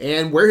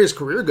 and where his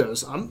career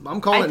goes. I'm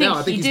calling it now.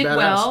 I think he he's did badass.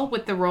 well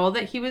with the role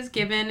that he was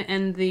given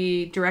and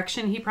the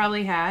direction he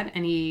probably had,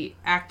 and he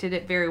acted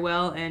it very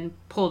well and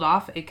pulled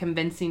off a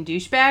convincing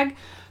douchebag.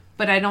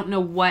 But I don't know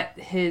what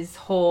his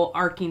whole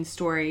arcing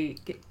story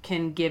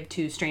can give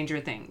to Stranger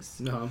Things.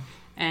 Uh-huh.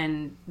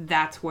 And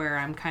that's where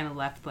I'm kind of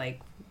left like,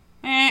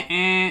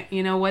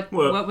 you know, what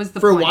was the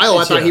For point? a while,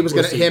 I thought he was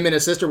we'll going to, see. him and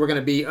his sister were going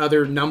to be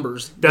other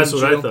numbers. That's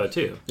what I True. thought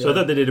too. So Yeah. I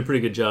thought they did a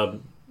pretty good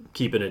job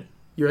keeping it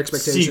Your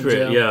expectations.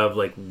 secret. Yeah, of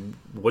like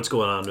what's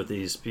going on with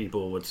these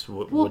people,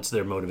 what's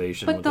their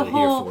motivation, But what the they're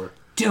whole here for.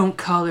 don't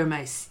call her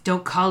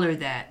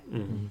that.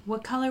 Mm-hmm.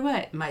 What call her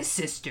what? My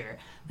sister.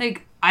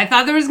 Like, I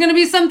thought there was going to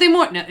be something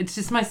more. No, it's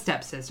just my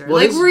stepsister. Well,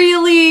 like,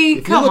 really?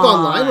 If Come you look on.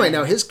 online right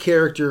now, his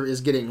character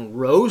is getting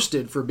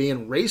roasted for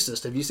being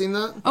racist. Have you seen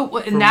that? Oh,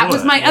 well, and that was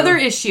what? my Yeah. other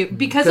issue.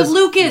 Because of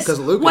Lucas. Because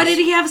of Lucas. Why did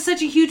he have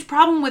such a huge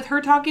problem with her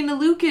talking to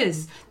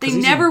Lucas? They 'Cause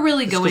he's never a-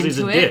 really it's go 'cause into he's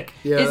a it. dick.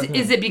 Yeah. Is it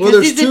Well, because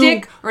there's he's a two-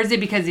 dick? Or is it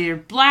because you're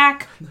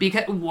black?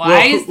 Because why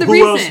Well, is the who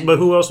reason? else, but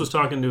who else was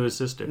talking to his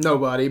sister?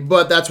 Nobody,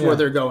 but that's where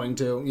they're going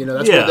to. You know,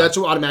 that's Yeah. that's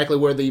automatically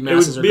where the It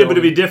masses would are be able going.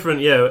 to be different.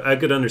 Yeah, I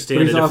could understand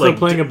But he's it. also if, like,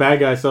 playing a bad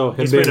guy, so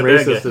him He's being playing a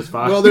bad racist guy. is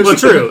fine. Well, there's Well,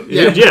 true.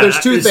 Yeah, there's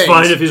two it's things.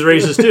 fine if he's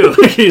racist too.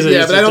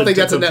 Yeah, but I don't think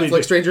that's a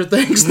Netflix Stranger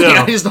Things thing.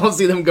 No. I just don't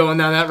see them going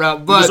down that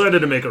route. We But decided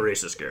to make a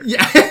racist character.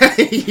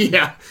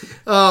 yeah.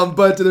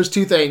 But there's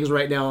two things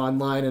right now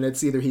online, and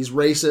it's either he's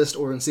racist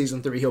or in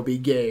season 3 he'll be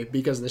gay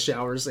because of the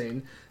shower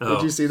scene. Did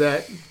Oh. you see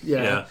that?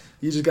 Yeah.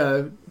 You just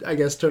gotta, I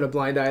guess, turn a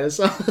blind eye to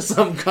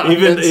some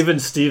comments. Even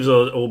Steve's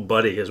old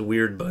buddy, his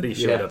weird buddy,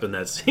 showed Yeah. up in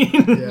that scene.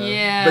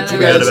 Yeah, But you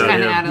that was guys,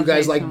 kinda yeah. out of you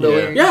guys place like for me.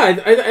 Billy?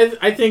 Yeah,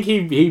 I think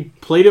he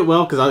played it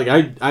well because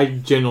I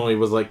genuinely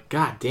was like,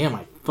 God damn,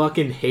 I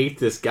fucking hate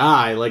this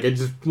guy. Like, I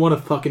just want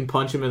to fucking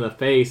punch him in the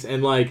face.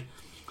 And like,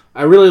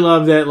 I really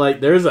love that.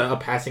 Like, there's a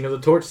passing of the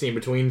torch scene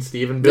between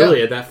Steve and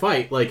Billy at that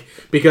fight. Like,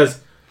 because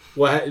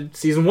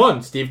season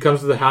 1, Steve comes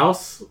to the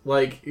house,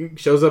 like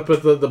shows up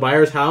at the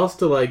buyer's house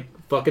to like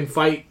fucking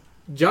fight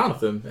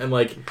Jonathan, and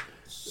like.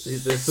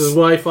 This is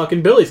why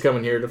fucking Billy's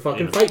coming here to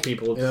fucking fight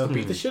people, to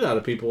beat the shit out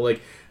of people. Like,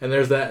 and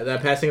there's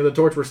that passing of the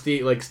torch where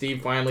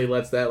Steve finally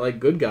lets that like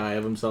good guy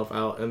of himself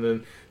out, and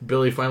then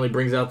Billy finally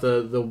brings out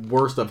the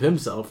worst of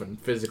himself and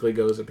physically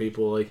goes at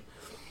people. Like,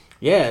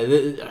 yeah,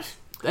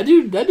 that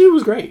dude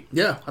was great.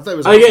 Yeah, I thought it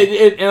was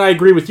awesome. And I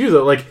agree with you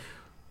though. Like,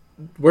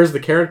 where's the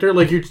character?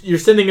 Like, you're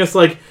sending us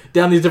like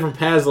down these different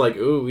paths. Like,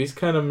 ooh, he's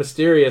kind of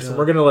mysterious, and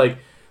we're gonna like.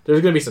 There's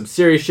gonna be some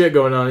serious shit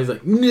going on. He's like,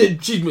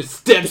 she's my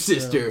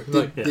stepsister.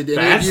 Like, Did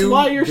that's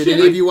why you're did shit.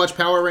 any of you watch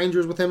Power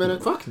Rangers with him in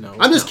it? Fuck no.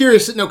 I'm just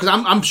curious. No, because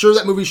I'm sure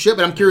that movie's shit,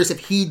 but I'm curious if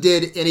he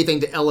did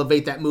anything to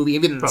elevate that movie,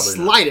 even in the Probably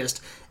not.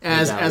 slightest,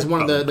 as No,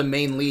 one of the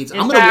main leads.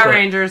 It's Power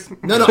Rangers.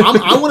 No,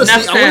 I want to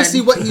Enough see. I want to said.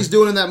 see what he's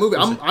doing in that movie.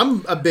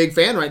 I'm a big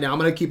fan right now. I'm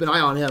going to keep an eye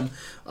on him.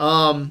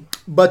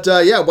 But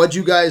what'd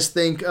you guys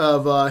think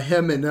of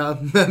him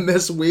and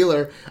Miss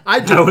Wheeler?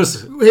 That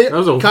was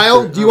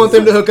Kyle. Do you want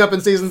them to hook up in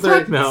season 3?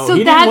 Fuck no. So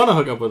He that- didn't want to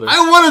hook up with her.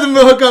 I wanted them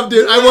to hook up,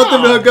 dude. I want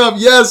them to hook up.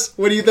 Yes.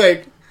 What do you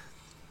think?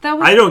 That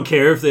was I don't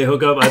care if they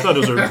hook up. I thought it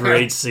was a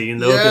great scene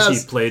though because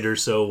Yes. he played her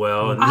so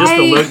well, and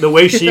just the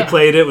way she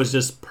played it was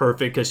just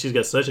perfect because she's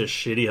got such a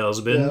shitty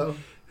husband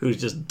who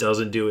just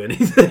doesn't do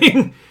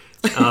anything.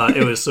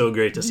 It was so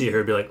great to see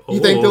her be like, "Oh, You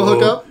think they'll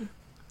hook up?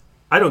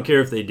 I don't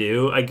care if they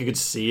do. I could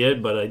see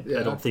it, but I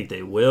don't think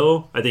they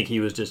will. I think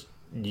he was just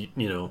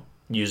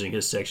using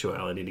his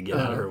sexuality to get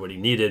out of her what he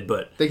needed,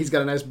 but Think he's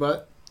got a nice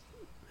butt?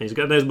 he's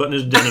got a nice butt in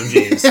his denim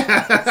jeans.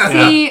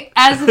 See,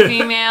 as a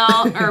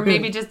female, or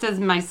maybe just as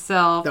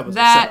myself, That was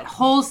that upset.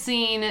 whole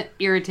scene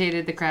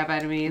irritated the crap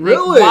out of me. Like,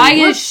 Really? why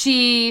What? is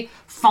she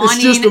just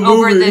fawning a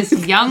over movie. this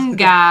young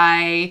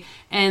guy?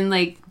 And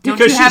like, don't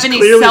Because you have she's any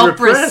clearly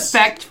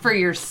self-respect for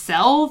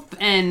yourself?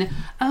 And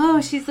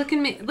she's looking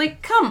at me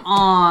like, come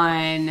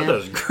on. That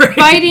was great.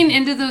 Biting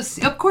into those.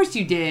 Of course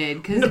you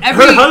did, because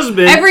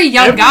husband- every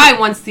young every- guy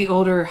wants the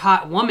older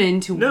hot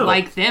woman to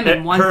like them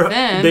and want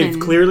them. They've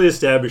and, clearly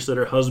established that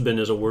her husband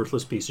is a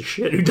worthless piece of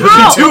shit who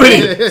How? doesn't do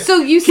anything. So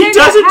you He say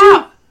doesn't that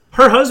how? do.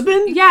 Her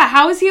husband? Yeah,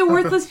 how is he a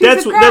worthless piece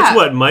That's of crap? that's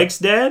what Mike's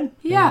dad.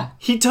 Yeah.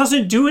 He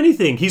doesn't do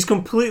anything. He's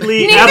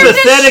completely Neither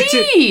apathetic does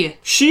she. to.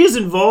 She is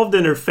involved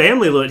in her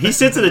family. He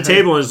sits at the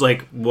table and is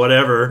like,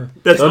 whatever.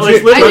 That's Don't like,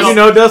 you, literally- don't you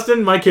know,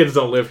 Dustin? My kids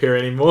don't live here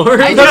anymore.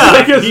 I That's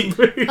like know. his-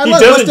 He I doesn't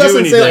love do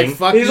Dustin say, anything. like,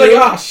 fuck He's you.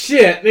 like, oh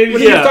shit. And he's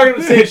Yeah. talking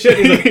the same shit.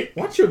 He's like,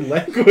 what's your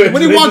language?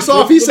 When he walks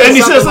off, he says and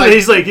he says something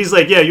something. He's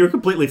like, yeah, you're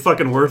completely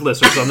fucking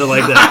worthless or something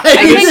like that. I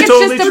think it's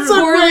totally just true. a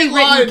poorly That's a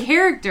great written line.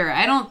 character.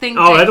 I don't think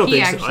Oh, that I don't he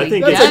think so. actually I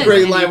think That's it's a a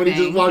great line when he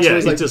just walks Yeah,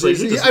 away. he's just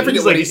like- I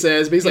forget what he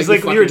says, but he's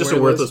like, you're just a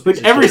worthless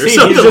bitch. Every or scene,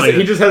 something he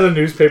that. just has a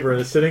newspaper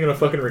and is sitting in a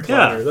fucking recliner.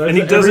 Yeah, That's and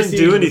he every doesn't scene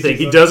do you anything.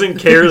 see He doesn't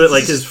care that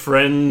like his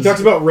friends. He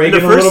talks about Reagan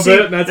in a the little first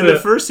bit, and that's in it. the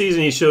first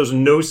season, he shows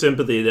no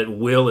sympathy that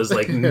Will is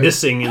like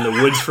missing in the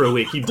woods for a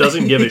week. He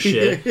doesn't give a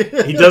shit.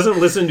 He doesn't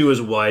listen to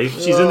his wife.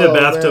 She's in the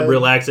bathtub man.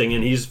 relaxing,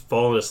 and he's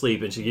falling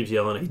asleep, and she keeps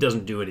yelling. He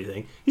doesn't do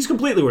anything. He's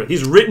completely worthless.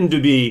 He's written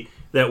to be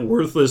that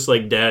worthless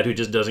like dad who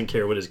just doesn't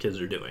care what his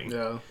kids are doing.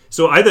 Yeah.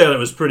 So I thought it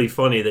was pretty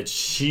funny that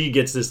she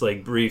gets this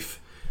like brief.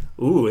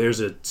 Ooh, there's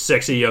a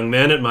sexy young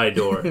man at my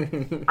door.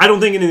 I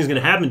don't think anything's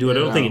going to happen to it. I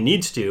don't think it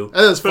needs to.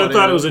 That was but funny, I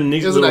thought though. it was a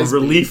nice It was a little nice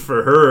relief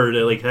for her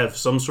to like have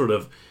some sort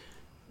of,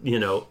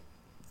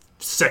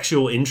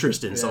 sexual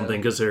interest in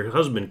something because her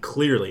husband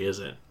clearly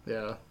isn't.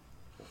 Yeah.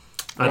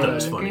 I thought it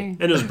was funny. agree.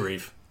 And it was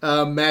brief.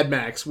 Mad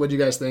Max, what do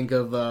you guys think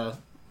of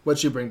what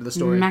she bring to the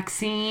story?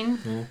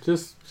 Maxine.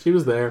 Just she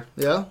was there.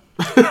 Yeah.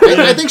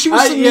 I think she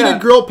was some yeah.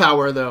 needed girl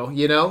power, though,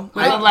 you know?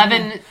 With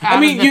 11 out I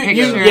mean, of the you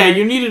picture.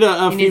 you needed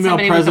a You need female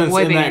somebody with a presence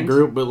boy in that band.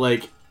 group, but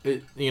like,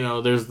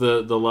 there's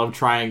the love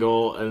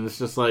triangle, and it's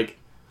just like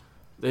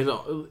they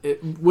don't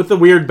with the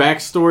weird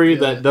backstory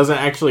that doesn't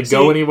actually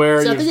go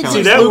anywhere. See, I you're think it just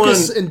gives kinda that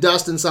Lucas one- and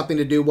Dustin something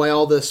to do while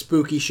all the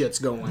spooky shit's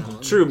going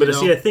on. True, but you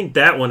see, know?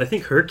 I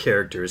think her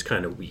character is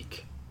kind of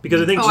weak.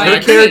 Because I think Oh, I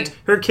agree.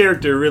 her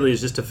character really is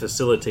just to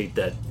facilitate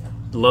that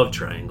love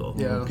triangle.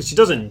 Yeah. Because she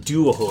doesn't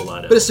do a whole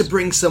lot of But it. it's to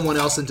bring someone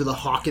else into the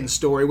Hawkins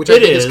story, which I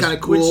It think is is, kind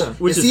of cool.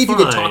 which and see is if you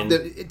can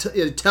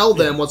fine. tell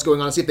them what's going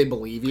on, see if they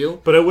believe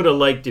you. But I would have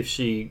liked if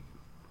she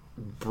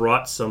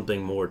brought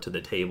something more to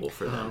the table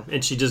for them.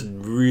 And she just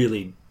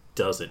really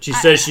doesn't. She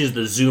says she's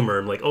the Zoomer.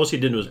 I'm like, all she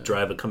did was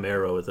drive a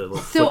Camaro with a little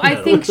So foot I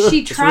pedal. think she That's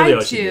really tried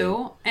all she did.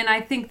 to, and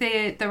I think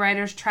the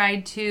writers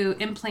tried to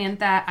implant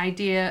that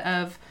idea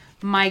of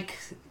Mike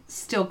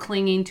still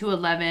clinging to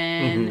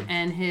 11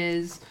 and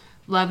his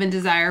love and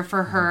desire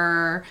for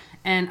her,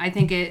 and I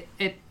think it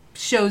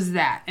shows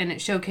that, and it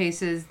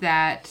showcases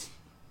that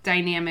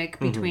dynamic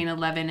between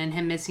 11 and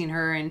him missing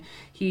her, and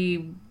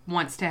he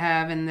wants to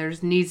have, and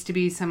there's needs to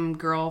be some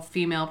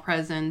female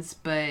presence,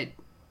 but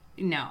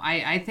no,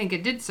 I think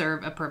it did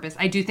serve a purpose.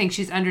 I do think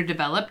she's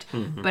underdeveloped,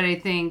 but I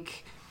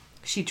think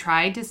she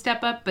tried to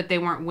step up, but they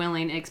weren't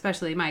willing,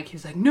 especially Mike. He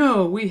was like,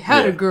 no, we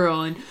had a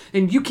girl,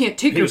 and you can't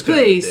take her was kind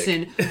of a place.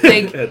 dick And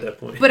like, at that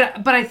point.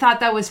 but I thought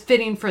that was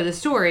fitting for the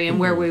story and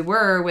where we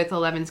were with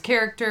 11's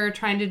character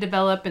trying to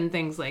develop and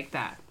things like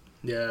that.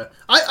 Yeah,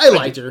 I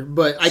liked her,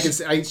 but I can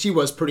say she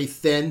was pretty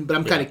thin. But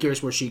I'm kind of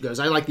curious where she goes.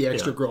 I like the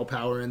extra girl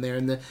power in there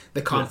and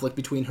the conflict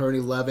between her and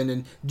 11.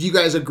 And do you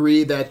guys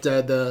agree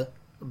that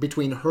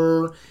between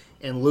her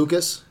and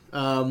Lucas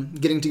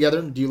getting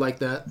together? Do you like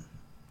that?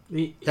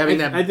 Having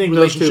that I think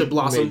relationship those two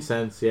blossom? made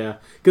sense. Yeah,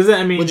 because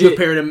I mean, Would you have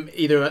paired them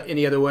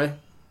any other way?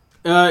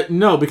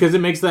 No, because it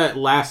makes that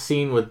last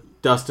scene with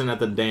Dustin at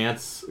the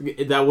dance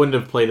that wouldn't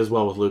have played as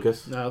well with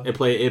Lucas. No.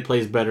 It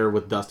plays better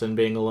with Dustin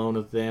being alone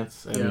at the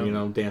dance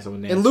and dancing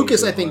with Nancy. And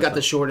Lucas, I doing think, all got that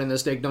the stuff. short end of the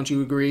stick. Don't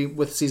you agree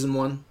with season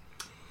 1?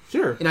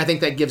 Sure. And I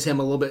think that gives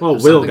him a little bit. Well,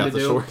 of Will something got to the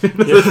do.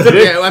 short.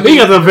 Yeah, I mean-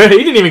 he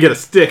didn't even get a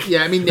stick.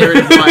 Yeah, I mean,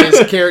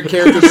 narrative-wise,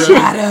 characters.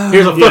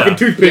 Here's a fucking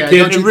toothpick, Yeah, kid.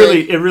 don't you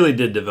It really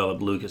did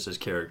develop Lucas's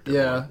character.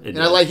 Yeah, more. It and did.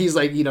 I like he's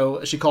like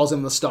she calls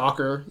him the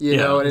stalker, you Yeah.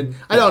 know, and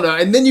I don't know,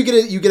 and then you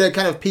get a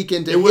kind of peek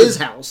into his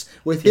house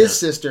with his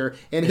sister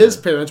and his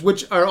parents,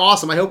 which are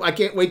awesome. I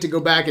can't wait to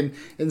go back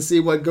and see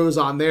what goes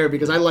on there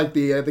because I like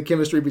the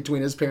chemistry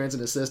between his parents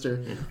and his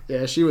sister.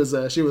 Yeah, she was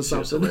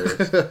something.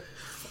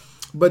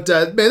 But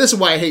man, this is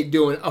why I hate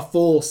doing a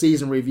full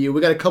season review. We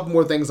got a couple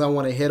more things I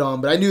want to hit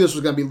on, but I knew this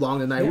was going to be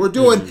long tonight. We're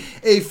doing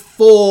a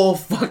full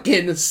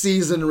fucking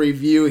season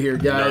review here,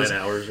 guys. 9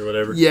 hours or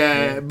whatever.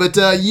 Yeah, but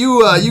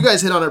you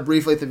guys hit on it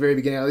briefly at the very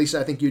beginning. At least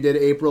I think you did,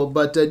 April.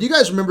 But do you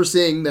guys remember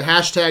seeing the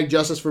hashtag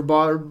Justice for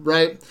Barb,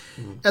 right?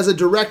 As a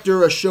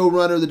director, a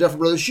showrunner, the Duffer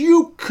Brothers,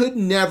 you could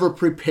never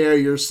prepare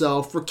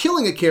yourself for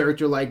killing a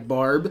character like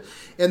Barb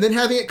and then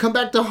having it come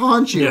back to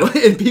haunt you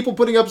and people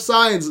putting up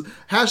signs,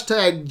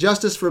 hashtag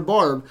Justice for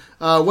Barb.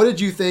 What did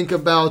you think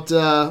about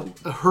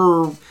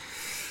her,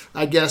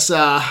 I guess,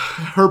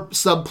 her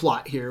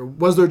subplot here?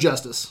 Was there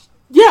justice?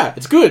 Yeah,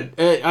 it's good.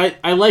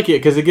 I like it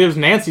because it gives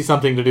Nancy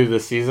something to do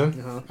this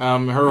season.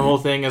 Her whole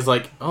thing is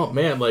like, oh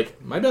man,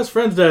 like my best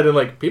friend's dead, and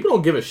like people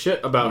don't give a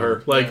shit about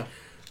her.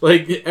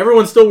 Like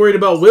everyone's still worried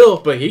about Will,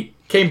 but he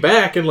came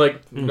back, and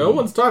like no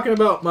one's talking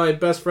about my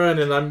best friend,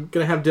 and I'm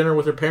gonna have dinner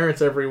with her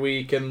parents every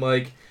week, and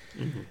like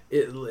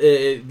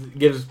it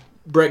gives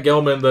Brett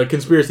Gelman, the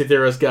conspiracy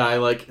theorist guy,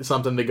 like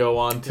something to go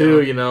on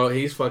too. You know,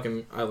 he's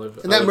fucking. I love.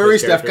 And that Murray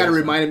stuff kind of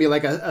reminded me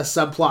like a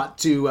subplot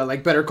to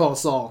like Better Call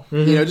Saul.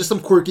 You know, just some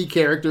quirky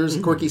characters,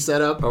 quirky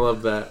setup. I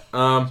love that.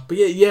 But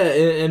yeah,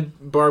 and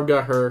Barb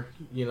got her,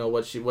 you know,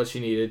 what she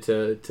needed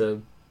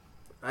to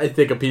I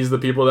think appease the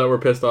people that were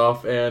pissed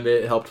off, and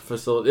it helped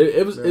facilitate.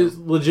 It was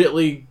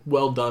legitly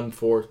well done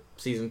for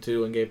season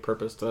 2 and gave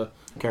purpose to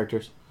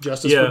characters.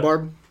 Justice for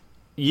Barb.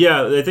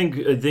 Yeah, I think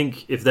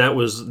if that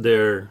was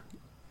their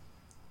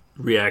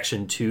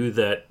reaction to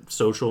that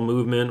social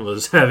movement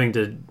was having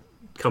to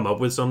come up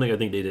with something. I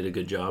think they did a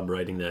good job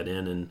writing that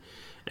in,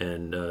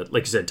 and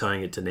like you said,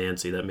 tying it to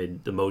Nancy, that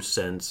made the most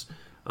sense.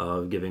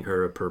 Giving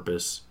her a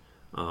purpose,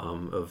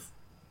 of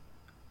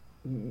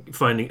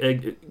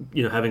finding,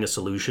 having a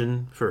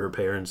solution for her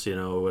parents,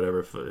 or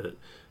whatever,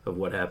 of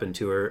what happened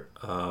to her.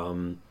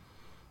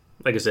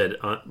 Like I said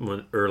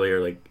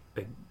earlier, like,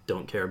 I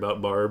don't care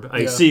about Barb.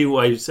 I see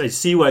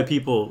why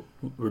people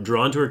were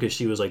drawn to her, because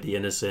she was like the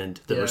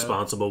innocent, the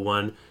responsible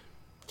one.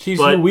 She's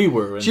who we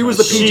were. She was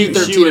the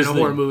PG-13 in a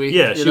horror movie.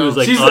 Yeah, she was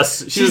like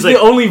us. She's the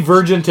only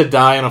virgin to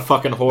die in a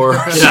fucking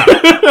horror.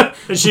 Yeah.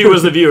 And she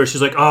was the viewer.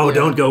 She's like, oh,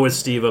 don't go with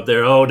Steve up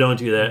there. Oh, don't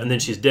do that. And then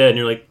she's dead. And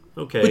you're like,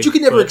 okay. But you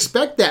can never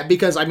expect that,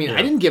 because, I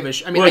didn't give a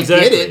shit. I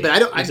get it, but I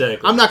don't.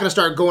 Exactly. I'm not going to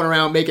start going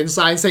around making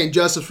signs saying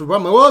justice for Bob.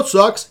 I'm like, well, it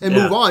sucks, and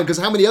move on. Because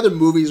how many other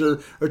movies or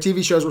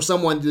TV shows where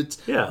someone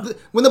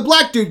when the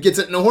black dude gets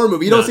it in a horror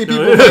movie, you don't see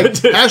people like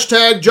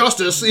hashtag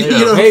justice. Yeah.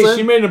 You know hey, what I'm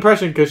she made an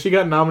impression because she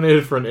got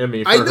nominated for an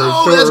Emmy. I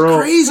know, that's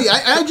crazy.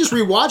 I just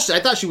rewatched it. I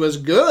thought she was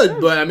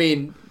good, but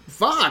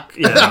fuck.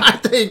 Yeah. I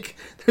think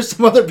there's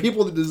some other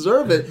people that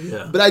deserve it.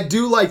 Yeah. But I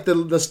do like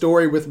the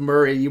story with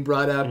Murray you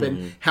brought up,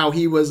 and how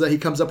he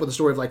comes up with a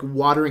story of like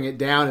watering it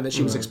down, and that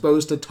she was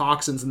exposed to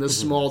toxins in this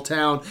small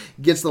town,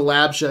 gets the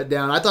lab shut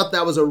down. I thought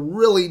that was a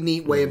really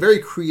neat way, a very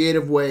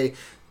creative way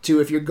to,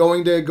 if you're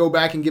going to go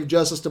back and give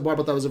justice to Barb, I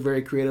thought that was a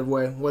very creative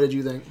way. What did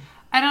you think?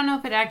 I don't know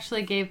if it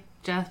actually gave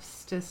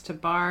justice to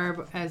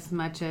Barb as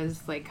much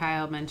as, like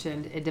Kyle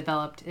mentioned, it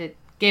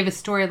gave a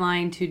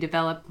storyline to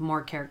develop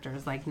more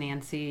characters like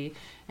Nancy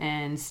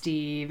and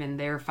Steve and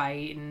their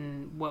fight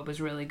and what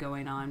was really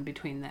going on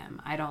between them.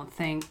 I don't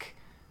think...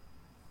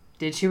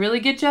 Did she really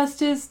get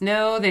justice?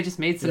 No, they just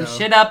made some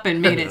shit up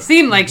and made it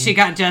seem like she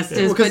got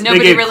justice, but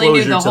nobody really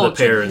knew the whole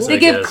truth. They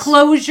give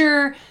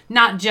closure,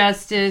 not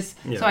justice.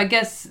 Yeah. So I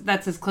guess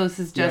that's as close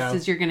as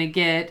justice you're going to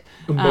get.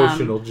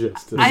 Emotional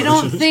justice. I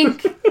don't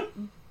think...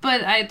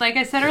 But like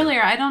I said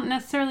earlier, I don't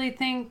necessarily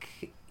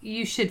think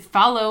you should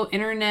follow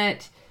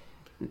internet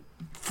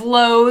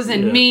flows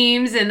and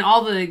memes and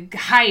all the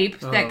hype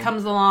that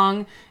comes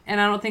along, and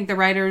I don't think the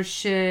writers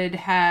should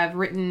have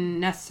written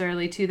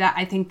necessarily to that.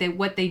 I think that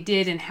what they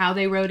did and how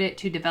they wrote it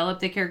to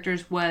develop the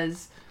characters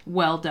was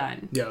well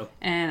done. Yeah.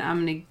 And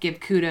I'm going to give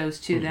kudos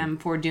to them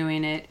for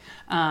doing it.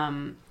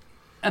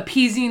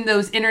 Appeasing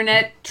those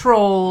internet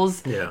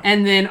trolls,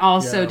 and then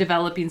also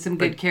developing some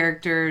good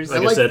characters.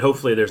 Like I said,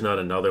 hopefully there's not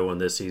another one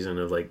this season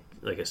of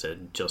like I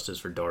said, Justice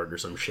for Dart or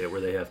some shit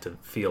where they have to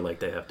feel like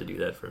they have to do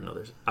that for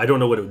another. I don't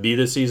know what it would be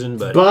this season,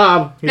 but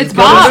Bob. It's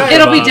Bob.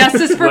 It'll be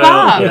Justice for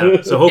Bob.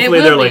 Yeah. So hopefully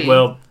they're like,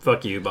 well,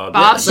 fuck you, Bob.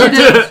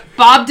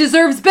 Bob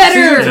deserves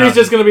better. Season 3 is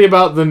just going to be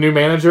about the new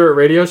manager at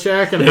Radio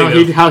Shack and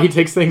how he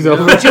takes things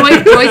over.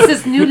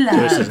 Joyce's new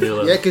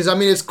love. Yeah, because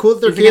it's cool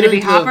that they're catering. Is it going to be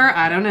Hopper?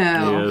 I don't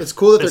know. Yeah. It's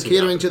cool that they're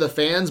catering to the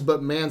fans,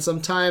 but man,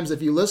 sometimes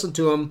if you listen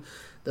to them,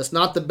 that's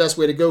not the best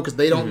way to go, because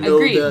they don't know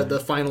the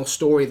final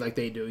story like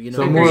they do.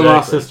 So more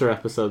Lost Sister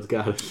episodes,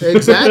 got it.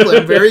 Exactly.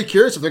 I'm very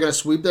curious if they're going to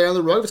sweep that under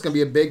the rug. If it's going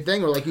to be a big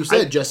thing, or like you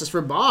said, Justice for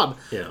Bob.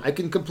 Yeah. I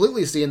can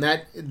completely see in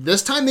that.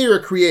 This time they were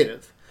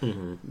creative.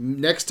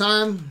 Next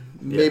time,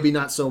 maybe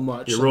not so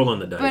much. You're rolling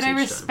the dice. But I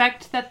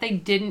respect that they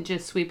didn't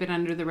just sweep it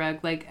under the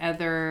rug like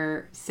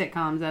other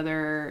sitcoms,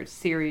 other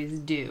series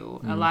do.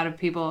 A lot of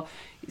people,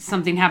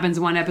 something happens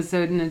one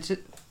episode and it's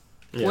just,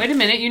 wait a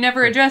minute, you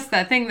never addressed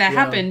that thing that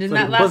happened in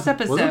that last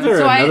episode. Wasn't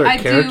there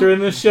another character in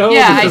this show?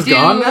 Yeah, I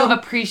do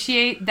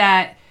appreciate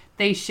that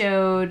they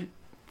showed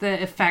the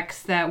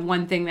effects that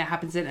one thing that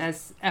happens in an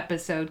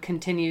episode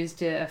continues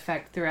to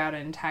affect throughout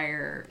an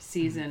entire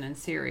season and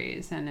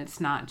series, and it's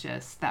not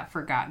just that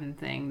forgotten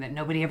thing that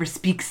nobody ever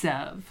speaks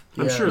of.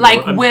 I'm sure,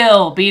 like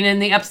Will being in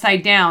the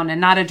Upside Down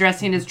and not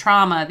addressing his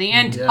trauma the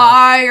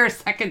entire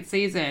second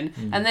season,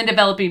 and then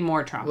developing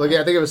more trauma. Like,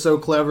 I think it was so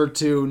clever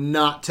to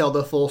not tell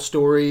the full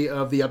story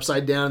of the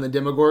Upside Down and the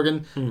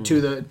Demogorgon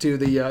to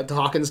the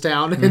Hawkins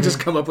Town and just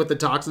come up with the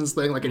toxins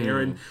thing, like an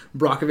Aaron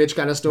Brockovich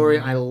kind of story.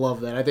 I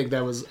love that. I think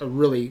that was a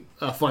really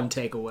fun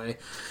takeaway.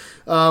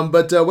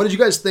 But what did you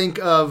guys think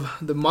of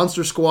the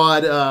Monster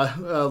Squad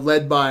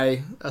led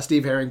by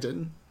Steve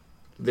Harrington?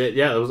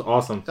 Yeah, it was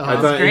awesome.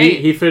 I thought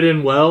he fit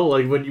in well,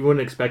 like when you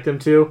wouldn't expect him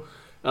to.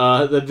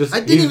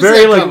 He's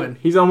very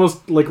he's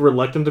almost like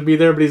reluctant to be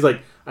there, but he's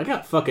like, I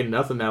got fucking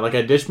nothing now. Like,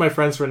 I ditched my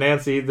friends for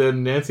Nancy,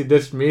 then Nancy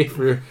ditched me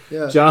for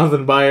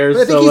Jonathan Byers.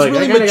 But I think he's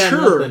really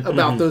mature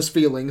about those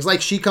feelings.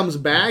 Like, she comes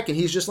back, and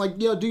he's just like,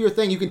 do your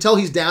thing. You can tell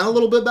he's down a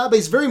little bit about it, but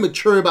he's very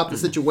mature about the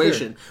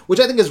situation, which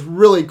I think is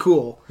really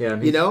cool. Yeah,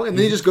 and then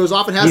he just goes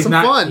off and has some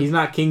fun. He's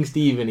not King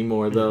Steve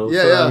anymore, though.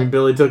 Yeah, I mean,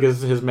 Billy took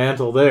his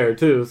mantle there,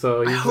 too.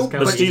 So he's just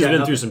kind of Steve's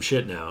been through some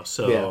shit now,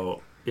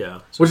 so...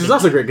 Yeah. Which is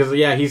also great, because,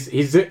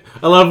 he's... I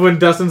love when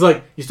Dustin's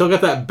like, you still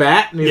got that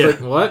bat? And he's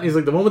like, what? And he's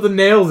like, the one with the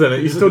nails in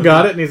it. You still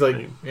got it? And he's like,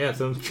 yeah, it's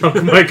in the trunk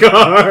of my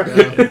car. What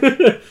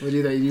do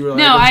you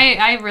think?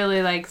 I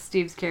really like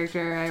Steve's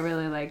character. I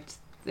really liked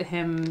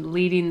him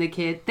leading the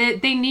kid.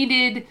 They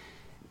needed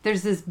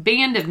there's this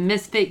band of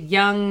misfit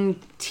young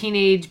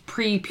teenage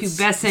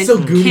prepubescent So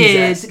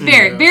Goonies-esque. kids,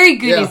 very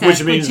Goonies-esque,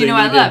 Which means you know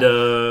I they love.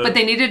 needed, But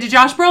they needed a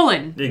Josh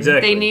Brolin.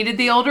 Exactly. They needed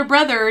the older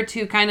brother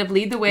to kind of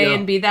lead the way Yeah.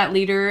 and be that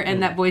leader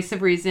and that voice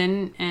of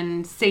reason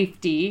and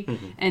safety.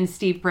 And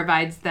Steve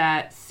provides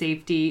that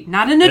safety.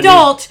 Not an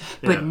adult,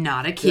 but yeah.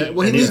 not a kid.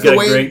 Well, he and needs he's got the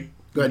way. great.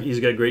 Go ahead. He's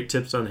got great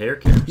tips on hair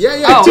care.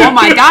 Yeah. Oh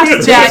my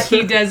gosh, Jack!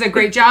 He does a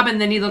great job,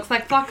 and then he looks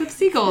like Flock of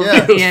Seagulls Yeah.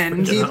 at the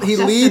end. He Justin's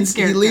leads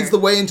character. the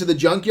way into the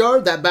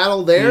junkyard. That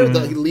battle there,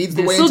 he leads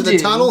the way This'll into the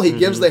do. tunnel. He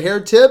gives the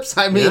hair tips.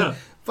 I mean, Yeah.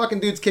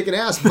 fucking dude's kicking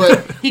ass.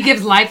 But He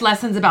gives life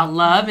lessons about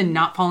love and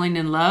not falling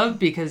in love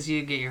because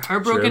you get your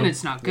heart broken. True.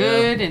 It's not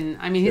good, and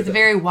I mean he's a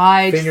very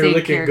wide, Finger safe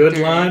licking character. good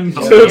line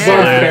Oh, to yeah. both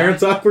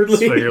parents awkwardly.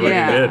 So you're looking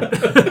Yeah.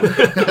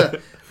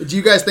 good. do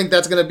you guys think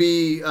that's going to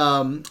be?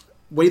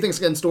 What do you think's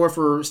in store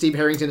for Steve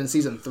Harrington in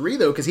season 3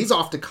 though? Because he's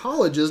off to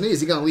college, isn't he?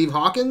 Is he going to leave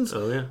Hawkins?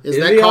 Oh yeah. Is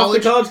Is that he college?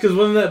 off to college? Because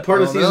wasn't that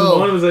part of Oh, season no.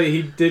 1 was like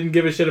he didn't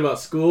give a shit about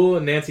school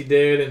and Nancy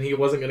did and he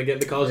wasn't going to get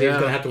into college. He was Yeah.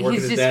 going to have to work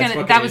He's at his just dad's gonna.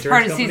 fucking That was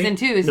part of insurance season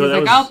company. 2. Is No, he's that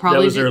like, was- I'll that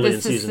probably was do early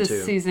this in is season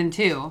 2. season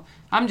 2.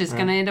 I'm just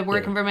gonna end up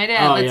working for my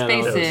dad. Oh, Let's yeah,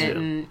 face that was- it,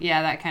 and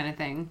that kind of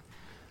thing.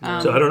 So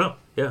I don't know.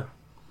 Yeah.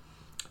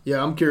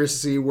 Yeah, I'm curious to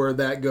see where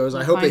that goes.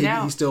 I hope that find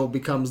out. he still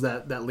becomes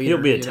that leader.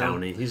 He'll be a you know?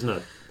 townie. He's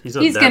not. He's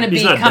that, going to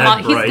be not come that on.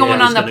 He's bright. going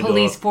Yeah, on the gonna go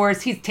police up.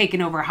 force. He's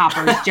taking over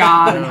Hopper's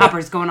job, and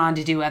Hopper's going on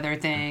to do other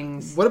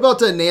things. What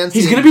about Nancy?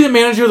 He's going to be the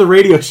manager of the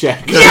Radio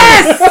Shack.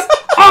 Yes!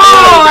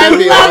 Oh, I That'd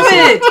be love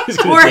awesome. He's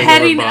it. gonna Or take over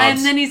heading, Bob's.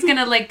 and then he's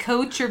gonna like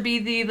coach or be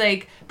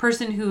the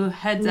person who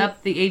heads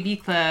up the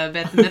AV club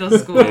at the middle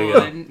school. There you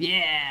go. And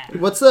yeah,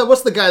 What's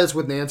the guy that's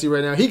with Nancy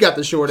right now? He got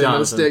the short end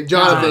of the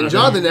Jonathan. stick.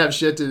 Jonathan didn't have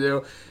shit to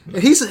do. And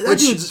that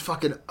dude's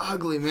fucking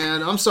ugly,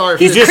 man. I'm sorry.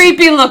 he's just-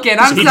 creepy looking.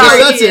 I'm he No, sorry.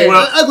 that's he it. is.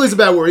 Well, Ugly's a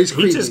bad word. He's He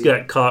creepy. just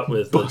got caught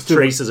with Busted.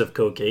 traces of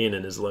cocaine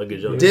in his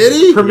luggage. Did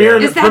he? Premiere,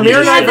 Is that- premiere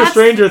yeah, night for that's-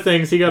 Stranger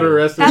Things, he got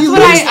arrested. That's He what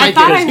looks I like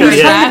thought it. I He He was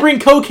heard trying to that. bring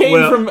cocaine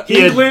Well, from he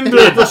had- England he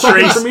to had the fucking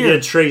trace premiere.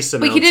 amounts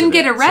But he didn't of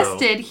get it, so-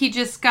 arrested. He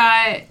just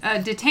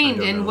got detained I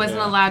don't and know, wasn't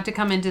yeah. allowed to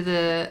come into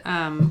the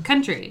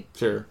country.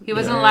 Sure. He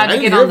wasn't Yeah. allowed I to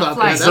didn't get hear on the about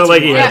that. flight. That's So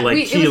like he weird. had like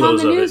it was on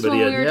kilos the of it, news but when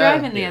he we had were Yeah.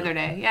 driving the other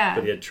day. Yeah.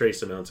 but he had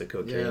trace amounts of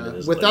cocaine in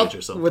his Without luggage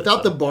or something.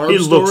 without the so Barb he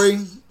story.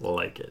 looks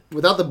like it.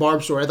 Without the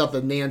Barb story, I thought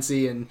the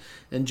Nancy and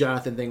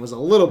Jonathan thing was a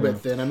little bit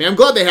thin. I mean, I'm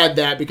glad they had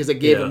that because it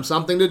gave Yeah. them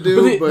something to But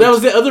do. But, that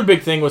was the other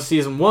big thing with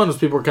season 1 was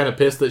people were kind of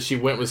pissed that she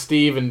went with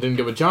Steve and didn't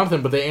get with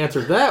Jonathan, but they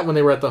answered that when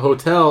they were at the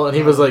hotel and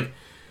he was like,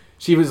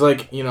 she was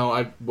like,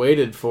 I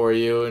waited for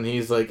you, and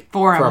he's like,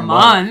 For a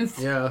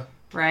month, yeah,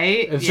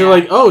 right? And so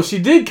like, oh, she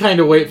did kind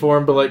of wait for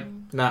him, but like,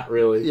 not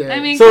really. yeah. I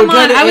mean, So come on.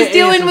 kinda I was it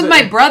dealing answers with it.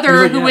 my brother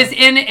He's like, who yeah. was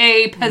in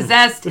a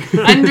possessed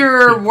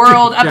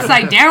underworld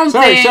upside down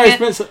Sorry, thing. I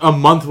spent a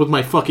month with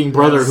my fucking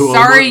brother who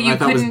Sorry I you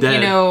thought was couldn't,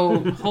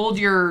 dead. hold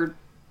your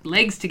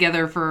legs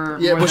together for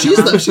Yeah, more well, than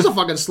a month. she's a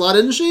fucking slut,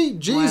 isn't she?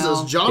 Jesus,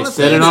 Well. Jonathan. He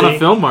said it on a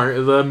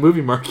See? the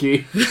movie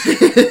marquee.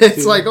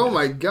 It's like, oh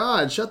my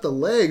god, shut the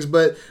legs.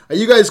 But are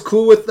you guys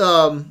cool with,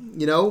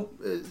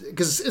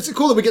 because it's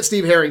cool that we get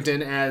Steve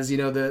Harrington as,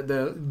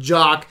 the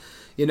jock.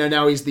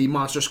 Now he's the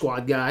Monster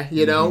Squad guy,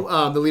 the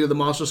leader of the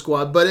Monster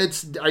Squad.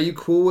 But are you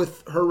cool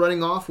with her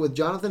running off with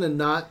Jonathan and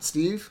not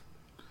Steve?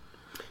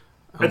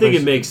 I think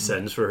it makes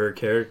sense for her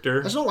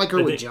character. I just don't like her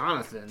I with think-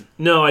 Jonathan.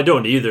 No, I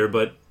don't either,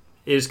 but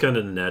it is kind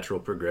of the natural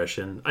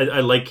progression. I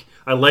like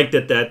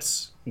that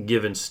that's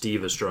given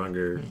Steve a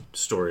stronger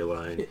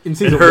storyline. In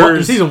season And one,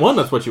 hers-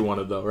 that's what you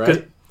wanted, though,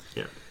 right?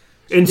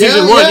 In Yeah,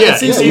 season one, yeah, yeah. in In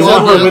season season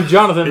one, one, yeah. with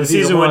Jonathan In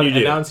season one, you do.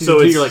 And now in season So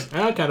 2, it's-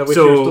 you're like, I kind of wish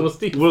you were still with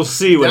Steve. we'll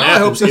see what Now I hope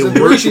happens. season It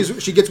 3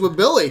 works. she gets with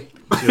Billy.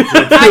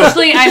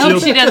 Actually, I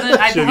hope she doesn't.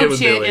 I she'll get hope with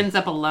she Billy. ends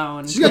up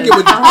alone. She's gonna get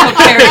with. Her whole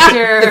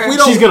character. If we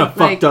don't- She's gonna fuck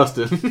like-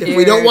 Dustin. If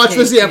we don't watch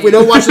this, if we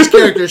don't watch this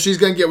character, she's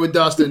gonna get with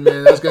Dustin,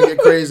 man. That's gonna get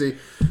crazy.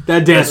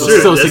 That dance That's was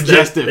true. so They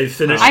suggestive.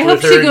 finished I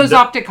hope with she her goes and-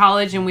 off to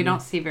college and we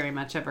don't see very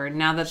much of her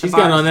now that the She's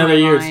got Barb another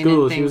year at storyline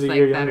school. and She was things a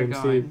year like that younger are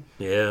than going.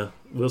 Steve. Yeah,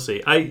 we'll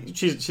see.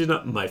 She's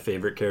not my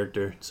favorite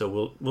character,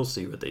 so we'll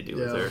see what they do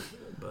with Yeah. her.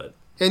 But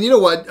And you know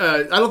what?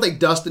 I don't think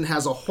Dustin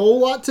has a whole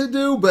lot to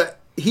do, but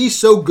he's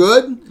so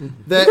good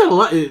that He's got a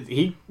lot.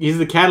 He's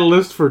the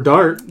catalyst for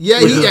Dart.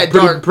 yeah, which is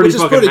Dark, pretty which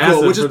is fucking pretty cool.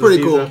 massive Which is for the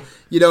pretty cool.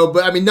 season.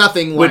 But I mean,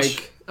 nothing Which-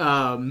 like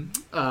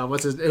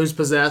who's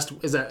possessed?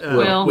 Is that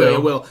Will. Yeah,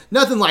 Will.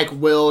 Nothing like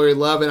Will or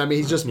Eleven. I mean,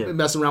 he's just Yeah.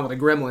 messing around with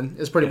a gremlin.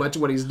 Is pretty much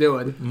what he's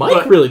doing. Mike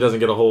But- really doesn't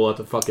get a whole lot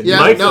to fucking Yeah,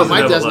 do. Mike no, doesn't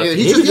Mike have a doesn't lot. either.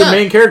 He He's was just the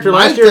main character Mike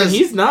last year, and does-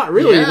 he's not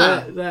really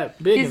Yeah.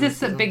 that big. He's in just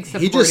this a season. big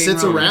supporting He just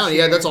sits role around. this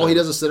Yeah, year. that's all he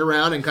does is sit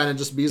around and kind of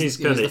just be he's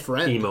the kind of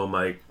friend. emo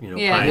Mike. Yeah, I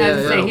pioneer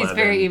was yeah, say for he's 11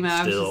 very emo.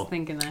 I was still. just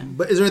thinking that.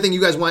 But is there anything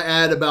you guys want to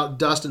add about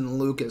Dustin and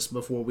Lucas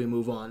before we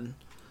move on?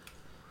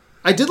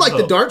 I did like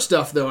the Oh. Dart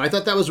stuff, though. I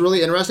thought that was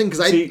really interesting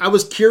because See- I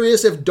was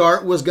curious if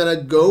Dart was going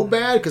to go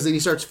bad because then he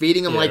starts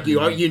feeding him Yeah. like,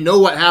 you know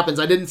what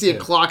happens. I didn't see a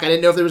clock. I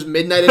didn't know if there was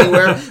midnight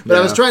anywhere, but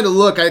I was Yeah. trying to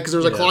look because there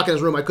was a Yeah. clock in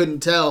his room. I couldn't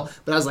tell,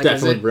 but I was like,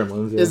 Definitely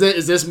Gremlins. Yeah.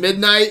 is this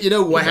midnight? You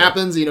know, what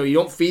happens? You know, you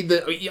don't feed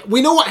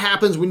we know what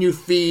happens when you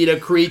feed a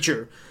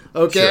creature,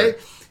 okay?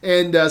 Sure.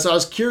 And so I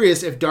was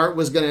curious if Dart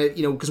was going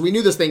to, because we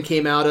knew this thing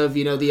came out of,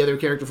 the other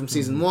character from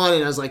season 1,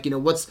 and I was like,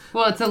 what's...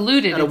 Well, it's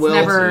alluded. It's Will's,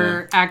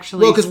 never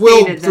actually Well, because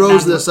Will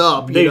throws this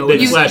up.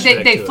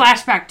 They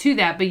flash back to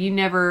that, but you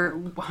never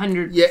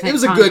 100% Yeah, it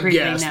was a good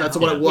guess. That's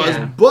what it was.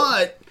 Yeah.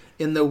 But...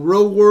 in the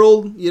real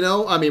world,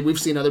 we've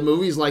seen other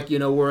movies like,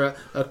 where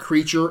a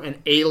creature,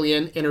 an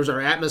alien, enters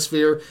our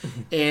atmosphere,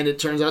 and it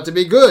turns out to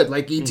be good,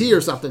 like E.T. or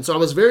something. So I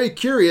was very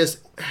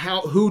curious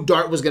who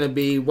Dart was going to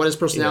be, what his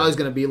personality is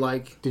going to be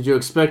like. Did you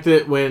expect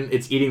it when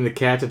it's eating the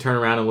cat to turn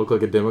around and look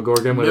like a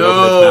Demogorgon? When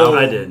No,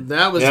 I did.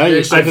 That was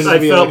I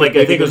felt like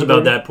I think it was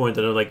about that point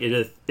that I'm like,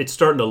 it's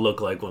starting to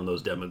look like one of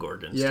those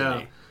Demogorgons to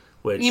me.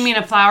 You mean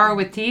a flower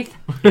with teeth?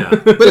 Yeah.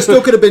 But it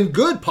still could have been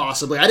good,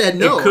 possibly. I didn't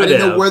know. I didn't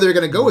know where they were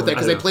going to go with that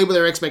because they played with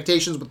their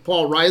expectations with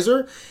Paul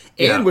Reiser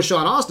and with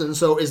Sean Astin.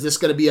 So is this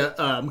going to be a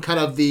kind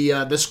of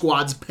the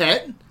squad's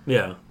pet?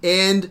 Yeah.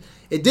 And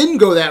it didn't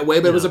go that way,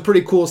 but it was a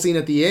pretty cool scene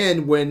at the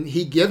end when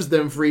he gives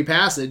them free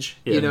passage,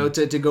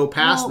 to go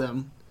past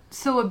them.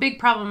 So a big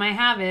problem I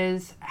have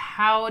is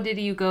how did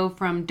you go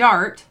from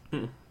Dart...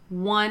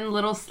 one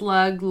little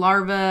slug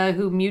larva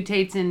who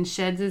mutates and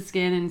sheds his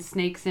skin and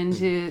snakes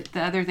into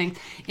the other things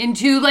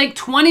into like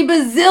 20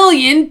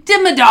 bazillion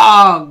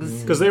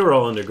Demodogs. Because they were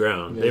all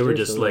underground. They were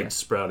just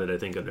sprouted, I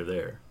think, under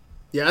there.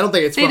 Yeah, I don't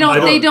think it's. They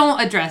don't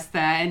address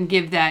that and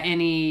give that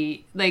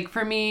any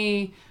for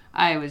me.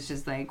 I was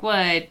just like,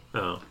 what?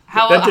 Oh.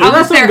 How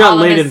is there got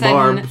laid in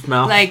Barb's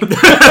mouth?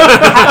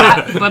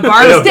 But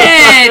Barb's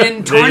dead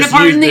and torn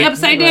apart in the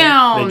upside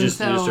down. They just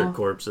used her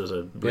corpse as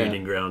a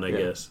breeding ground, I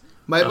guess.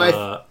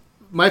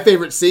 My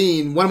favorite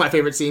scene, one of my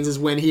favorite scenes, is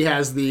when he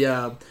has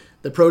the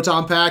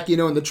proton pack,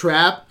 in the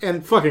trap,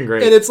 and fucking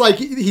great. And it's like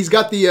he's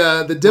got the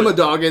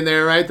Demodog in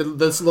there, right?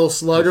 This little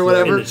slug or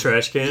whatever. In the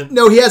trash can.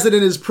 No, he has it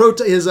in his trap,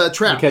 his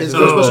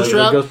Ghostbusters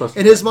trap. Ghostbusters.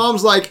 And his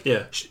mom's like,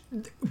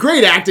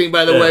 great acting,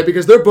 by the way,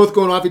 because they're both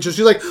going off each other.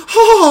 She's like,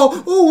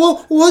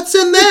 well, what's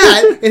in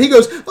that? And he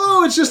goes,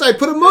 it's just I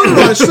put a motor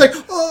on it. She's like,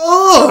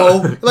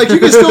 like you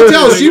can still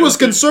tell she was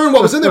concerned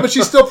what was in there, but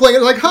she's still playing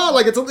it like,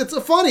 like it's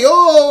a funny.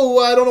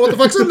 I don't know what the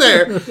fuck's in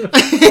there.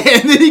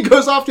 And then he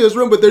goes off to his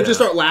room, but they just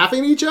start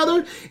laughing at each other,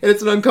 and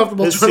it's an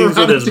uncomfortable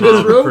turnaround into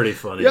his room. Pretty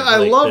funny. Yeah, I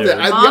love that.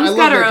 Mom's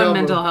got her own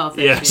mental health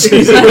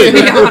issues. Yeah, to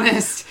be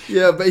honest.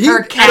 Yeah, but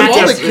her cat out of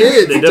all the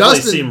kids, they definitely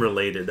Dustin seem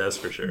related. That's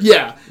for sure.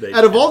 Yeah,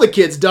 out of all the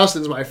kids,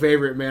 Dustin's my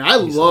favorite, man.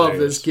 He's love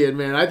hilarious. This kid,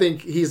 man. I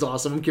think he's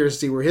awesome. I'm curious to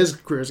see where his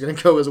career is going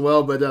to go as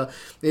well. But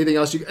anything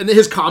else? And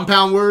his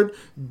compound word,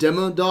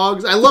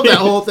 Demodogs. I love that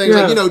whole thing.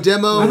 Like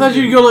demo. I thought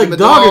you'd go like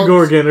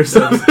Dogagorgon or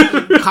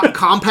something.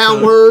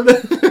 Compound word.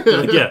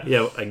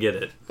 Yeah, I get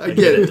it. I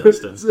get it,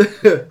 Dustin.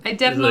 I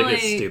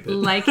definitely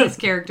like his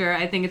character.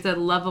 I think it's a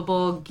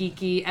lovable,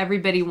 geeky.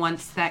 Everybody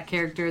wants that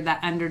character, that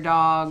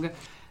underdog.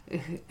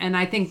 And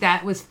I think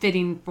that was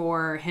fitting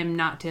for him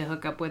not to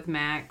hook up with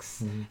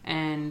Max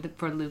and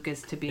for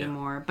Lucas to be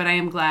more. But I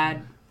am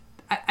glad.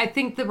 I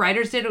think the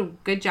writers did a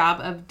good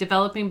job of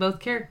developing both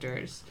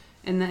characters.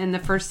 In the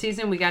first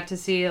season, we got to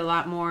see a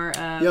lot more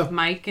of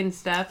Mike and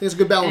stuff. It's a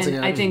good balancing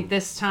act. I think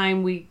this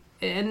time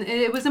and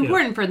it was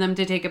important for them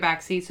to take a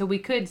back seat so we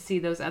could see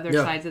those other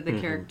sides of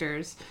the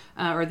characters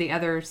or the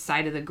other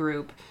side of the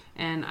group.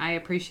 And I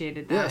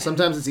appreciated that. Yeah,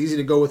 sometimes it's easy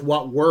to go with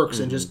what works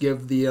and just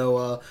give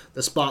the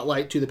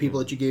spotlight to the people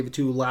that you gave it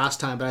to last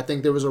time. But I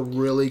think there was a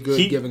really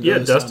good give and go. Yeah,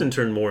 Dustin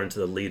turned more into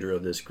the leader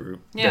of this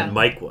group than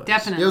Mike was.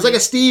 Definitely. It was like a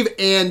Steve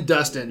and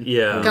Dustin.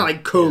 Yeah. Kind of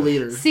like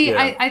co-leader. See,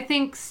 I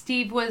think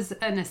Steve was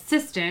an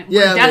assistant.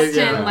 Where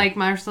Dustin, like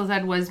Marshall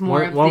said, was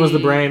more of one was the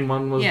brain,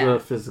 one was the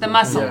physical. The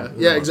muscle.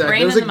 Yeah, exactly.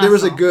 There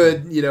was a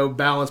good,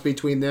 balance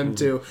between them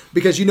two.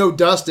 Because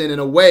Dustin, in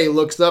a way,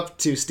 looks up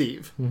to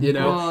Steve.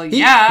 Well,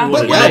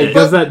 yeah. He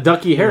does that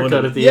ducky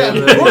haircut at the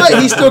end.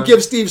 But he still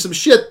gives Steve some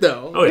shit,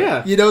 though. Oh,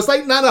 yeah. It's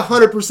like not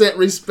 100%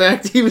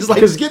 respect. He was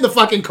like, just get in the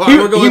fucking car.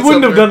 We're going He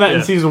wouldn't have done that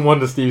in season 1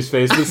 to Steve's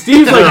face, but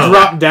Steve's like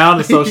dropped down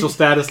the social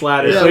status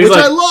ladder. So he's which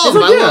like, I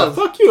love.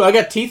 Fuck you. I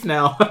got teeth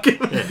now.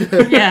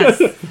 Yes.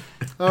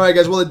 All right,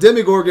 guys. Well, the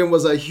Demogorgon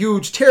was a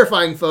huge,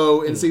 terrifying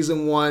foe in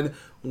season 1.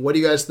 What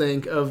do you guys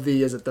think of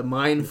is it the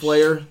Mind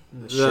Flayer?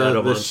 The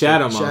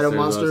Shadow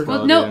Monster.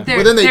 Well, no,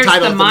 there's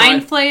the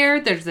Mind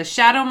Flayer, there's the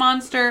Shadow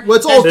Monster, well,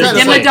 it's all there's kind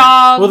the of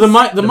Demodogs. Well,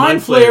 the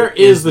Mind Flayer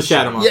is the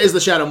Shadow Monster. Yeah, is the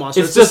Shadow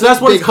Monster. It's just,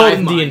 that's what it's called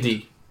in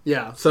D&D.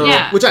 Yeah. So,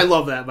 which I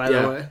love that, by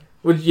the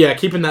way.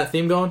 Keeping that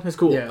theme going is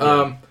cool.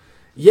 Yeah.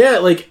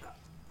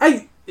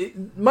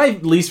 My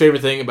least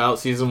favorite thing about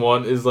season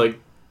 1 is like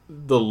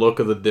the look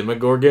of the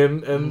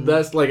Demogorgon, and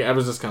that's like I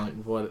was just kind of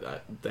like,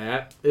 what?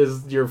 That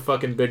is your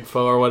fucking big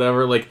foe or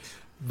whatever. Like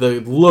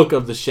the look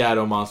of the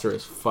Shadow Monster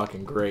is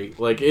fucking great.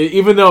 Like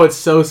even though it's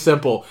so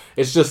simple,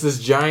 it's just this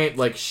giant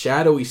like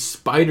shadowy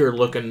spider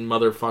looking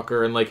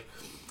motherfucker, and like.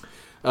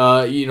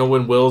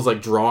 When Will's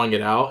like drawing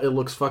it out, it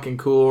looks fucking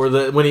cool.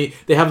 Or when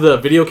they have the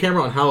video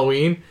camera on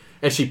Halloween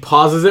and she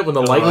pauses it when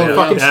the lightning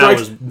fucking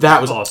strikes.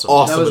 That was awesome.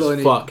 That was really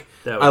as fuck.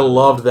 I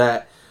loved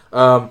that.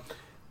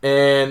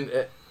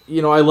 And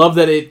I love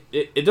that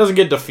it doesn't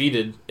get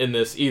defeated in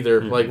this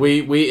either. Like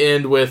we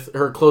end with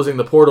her closing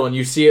the portal, and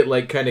you see it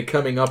like kind of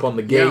coming up on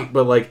the gate,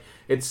 but like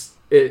it's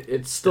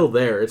still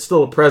there. It's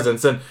still a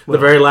presence. And the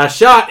very last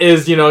shot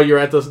is you're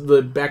at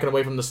the backing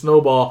away from the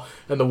snowball,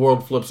 and the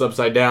world flips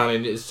upside down,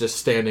 and it's just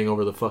standing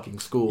over the fucking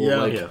school.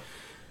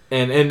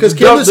 And because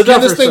can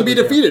this thing be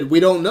defeated? We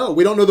don't know.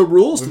 We don't know the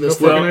rules to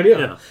this. No fucking idea.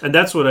 Yeah, and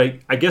that's what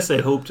I guess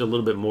I hoped a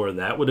little bit more of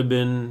that would have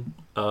been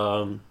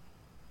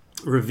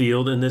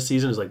revealed in this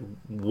season. Is like,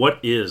 what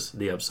is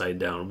the Upside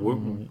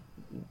Down?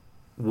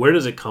 Where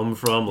does it come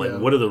from? Like,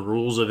 what are the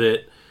rules of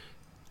it?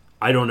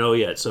 I don't know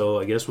yet, so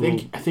I guess I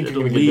think you're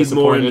going to be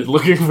disappointed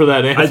looking for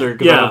that answer,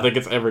 because I don't think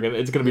it's ever going to...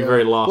 It's going to be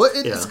very lost. Well,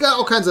 it's got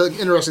all kinds of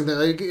interesting things.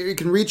 Like, it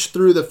can reach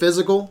through the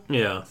physical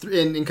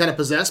and kind of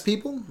possess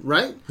people,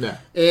 right? Yeah.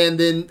 And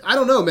then, I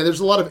don't know, man,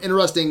 there's a lot of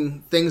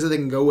interesting things that they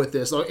can go with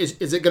this.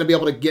 Is it going to be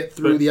able to get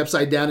through the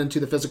Upside Down into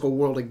the physical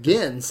world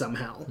again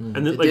somehow?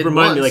 And then,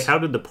 remind me, how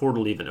did the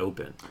portal even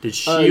open? Did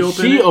she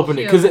open it? She opened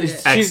it,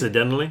 because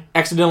accidentally?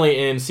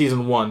 Accidentally in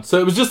season 1. So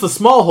it was just a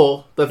small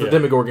hole that the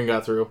Demogorgon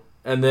got through,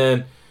 and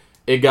then...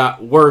 It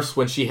got worse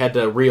when she had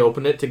to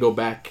reopen it to go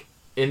back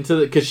into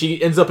the... Because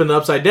she ends up in the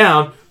Upside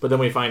Down, but then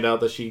we find out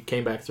that she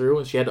came back through,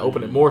 and she had to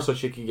open it more so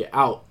she could get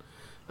out.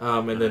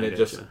 And then it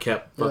just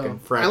kept fucking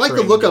fracturing. I like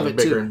the look of it,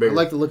 too. I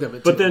like the look of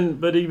it, too.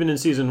 But even in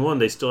season 1,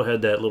 they still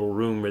had that little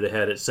room where they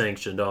had it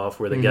sanctioned off,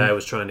 where the guy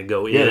was trying to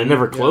go in. Yeah, they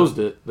never closed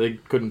it. They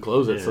couldn't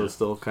close it, so it's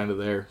still kind of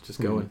there,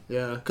 just going.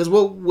 Yeah, because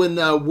when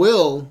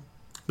Will...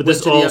 But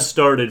this all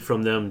started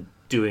from them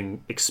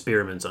doing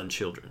experiments on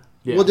children.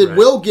 Yeah, well, did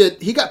Will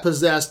get... He got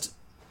possessed...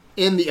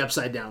 in the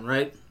Upside Down,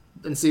 right?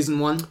 In season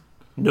 1?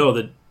 No,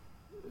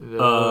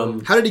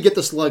 how did he get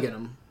the slug in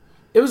him?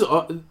 It was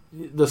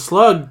the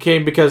slug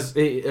came because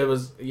he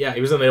was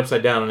in the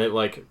Upside Down, and it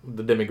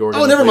the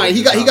Demogorgon. Oh, never mind.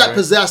 He got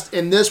possessed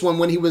in this one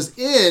when he was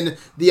in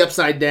the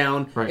Upside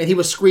Down, and he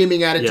was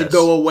screaming at it to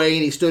go away,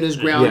 and he stood his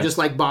ground just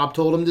like Bob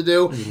told him to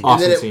do.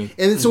 Awesome scene.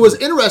 And so it was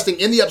interesting.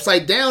 In the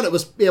Upside Down, it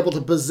was able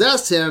to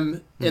possess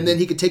him, and then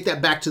he could take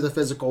that back to the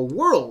physical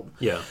world.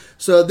 Yeah.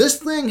 So this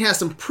thing has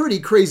some pretty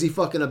crazy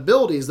fucking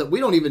abilities that we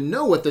don't even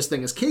know what this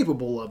thing is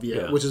capable of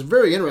yet, which is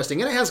very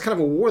interesting. And it has kind of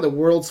a War of the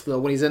Worlds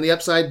feel when he's in the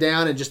Upside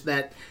Down, and just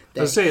that.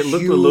 I'd say it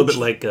looked a little bit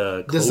like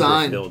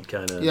Cloverfield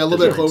kind of. Yeah, a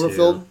little bit of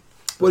Cloverfield.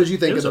 What did you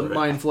think of the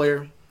Mind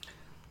Flayer?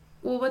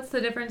 Well, what's the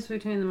difference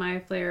between the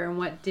Mind Flayer and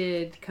what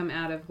did come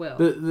out of Will?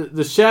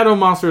 The Shadow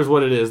Monster is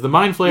what it is. The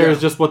Mind Flayer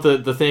is just what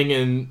the thing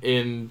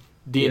in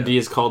D&D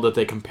is called that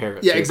they compare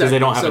it to. Exactly. Because they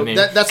don't have a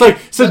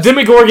name.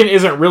 Demogorgon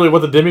isn't really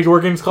what the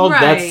Demogorgon's called.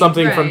 Right, that's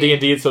something from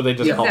D&D, so they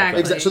just call it that.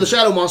 Exactly. So the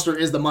Shadow Monster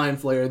is the Mind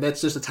Flayer.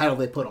 That's just a title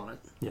they put on it.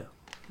 Yeah.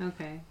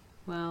 Okay.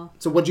 Well.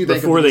 So what do you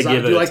think Before of the they design?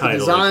 give it Do you a like title,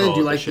 the design? Do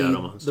you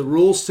like the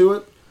rules to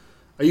it?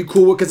 Are you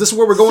cool with... Because this is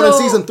where we're going in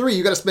season 3.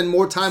 You got to spend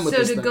more time with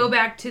this thing. So to go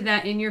back to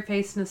that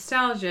in-your-face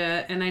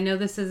nostalgia, and I know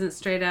this isn't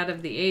straight out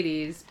of the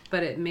 80s,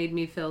 but it made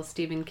me feel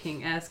Stephen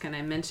King-esque, and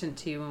I mentioned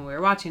to you when we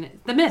were watching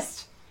it, The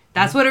Mist.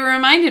 That's what it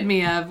reminded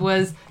me of,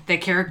 was the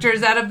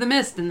characters out of The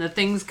Mist and the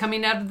things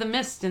coming out of The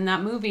Mist in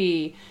that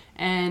movie.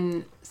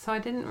 And so I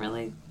didn't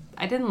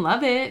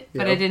love it,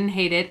 but I didn't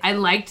hate it. I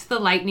liked the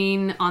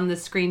lightning on the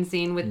screen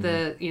scene with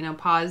the,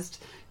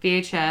 paused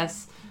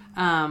VHS.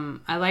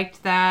 I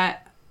liked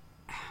that.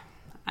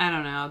 I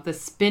don't know, the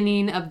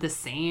spinning of the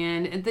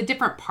sand, the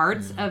different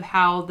parts of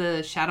how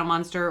the Shadow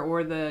Monster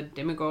or the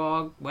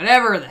Demogorgon,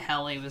 whatever the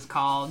hell he was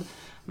called,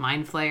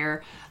 Mind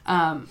Flayer,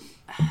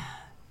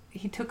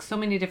 he took so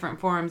many different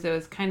forms. It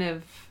was kind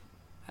of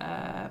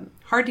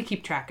hard to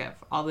keep track of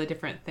all the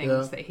different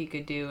things that he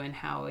could do and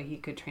how he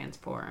could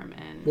transform.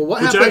 And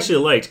which I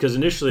actually liked, because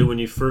initially when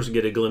you first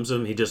get a glimpse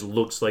of him, he just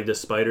looks like the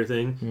spider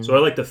thing. So I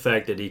like the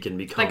fact that he can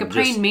become like a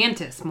praying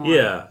mantis more.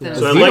 Yeah.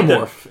 So I like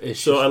that.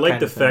 So I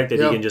like the fact that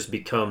he can just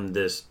become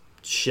this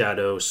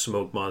shadow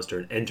smoke monster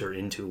and enter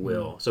into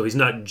Will. So he's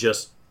not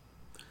just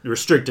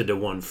restricted to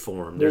one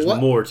form. There's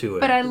more to it.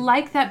 But I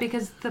like that,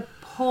 because the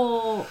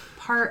whole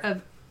part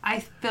of,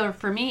 I feel,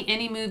 for me,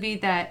 any movie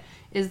that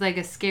is like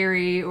a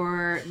scary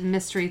or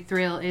mystery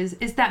thrill is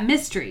that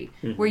mystery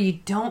where you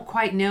don't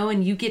quite know,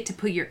 and you get to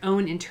put your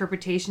own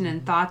interpretation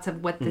and thoughts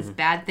of what this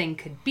bad thing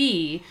could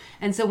be.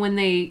 And so when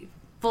they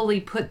fully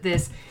put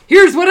this,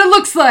 here's what it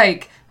looks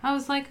like, I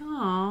was like,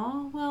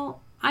 oh, well,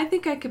 I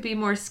think I could be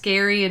more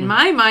scary in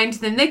my mind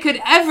than they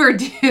could ever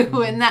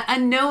do. And that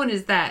unknown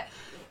is that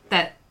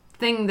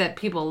thing that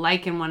people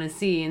like and want to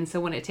see, and so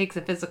when it takes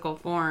a physical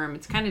form,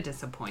 it's kind of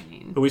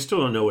disappointing. But we still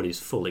don't know what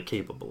he's fully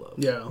capable of.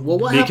 Yeah. Well,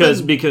 what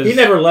because he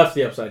never left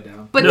the Upside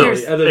Down. But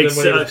there's other than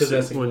when he was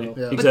possessing Will.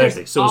 Exactly. But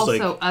there's so also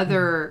it's like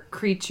other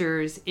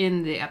creatures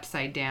in the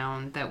Upside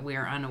Down that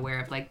we're unaware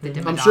of, like the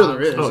Demodogs. I'm sure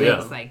there is. And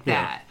things like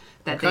that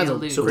they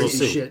allude so we'll to.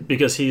 see. Shit.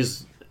 Because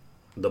he's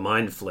the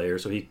Mind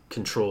Flayer, so he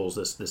controls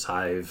this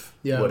hive,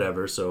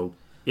 whatever. So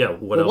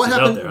what else is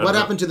out there? What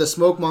happened to the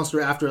smoke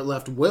monster after it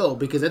left Will?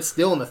 Because it's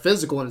still in the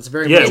physical, and it's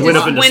very much it went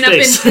up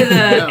into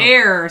the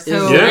air. So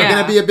is it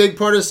going to be a big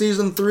part of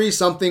season 3?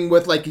 Something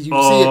with you see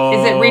it.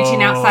 Is it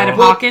reaching outside of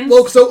Hawkins?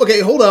 Well, so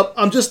okay, hold up.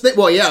 I'm just It's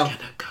gonna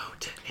go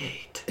to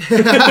 8.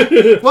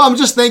 Well, I'm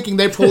just thinking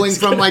they pulling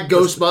from like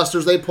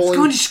Ghostbusters. They pulling. It's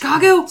going to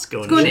Chicago. It's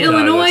going to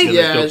Illinois.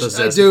 Yeah,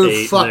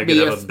 dude, fuck me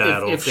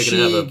if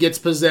she gets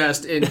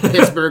possessed in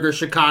Pittsburgh or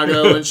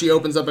Chicago and she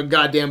opens up a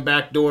goddamn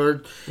back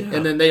door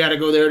and then they got to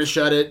go there to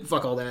shut it.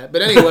 Fuck all that.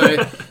 But anyway,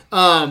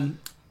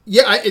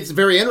 it's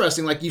very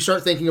interesting. Like, you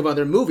start thinking of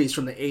other movies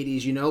from the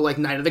 80s, you know, like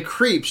Night of the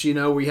Creeps, you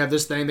know, where you have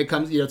this thing that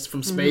comes, you know, it's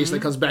from space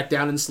that comes back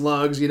down in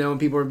slugs, you know, and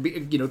people are,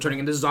 you know, turning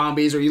into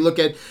zombies. Or you look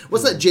at,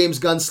 what's that James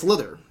Gunn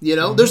Slither, you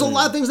know? There's a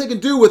lot of things they can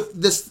do with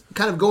this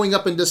kind of going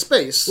up into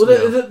space.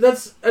 Well,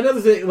 that's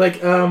another thing.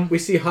 Like, we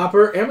see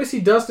Hopper and we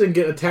see Dustin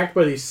get attacked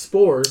by these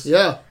spores.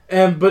 Yeah.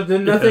 But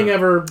then nothing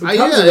ever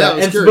becomes of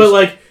that. But,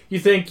 like, you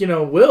think, you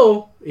know,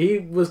 Will, he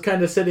was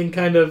kind of sitting,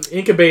 kind of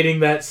incubating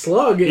that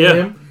slug in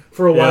him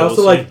for a while.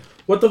 So, like,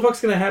 what the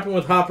fuck's going to happen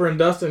with Hopper and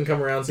Dustin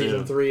come around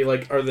season 3?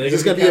 Like, are they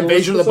going to be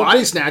Invasion of the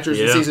Body Snatchers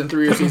in season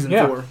 3 or season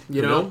 4?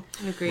 You know?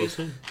 Agreed.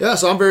 Yeah,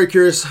 so I'm very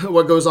curious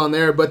what goes on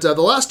there. But the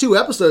last 2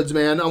 episodes,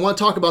 man, I want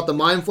to talk about the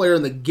Mind Flayer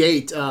and the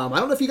Gate. I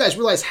don't know if you guys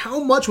realize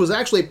how much was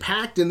actually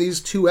packed in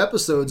these 2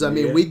 episodes. I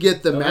mean, we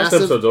get the massive... Last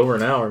episode's over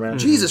an hour, man.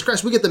 Jesus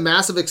Christ, we get the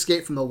massive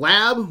escape from the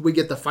lab. We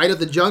get the fight at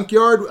the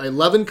junkyard.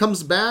 11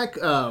 comes back.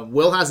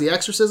 Will has the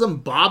exorcism.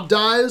 Bob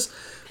dies.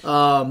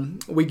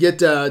 We get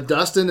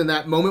Dustin in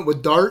that moment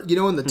with Dart, you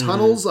know, in the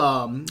tunnels.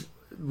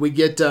 We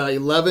get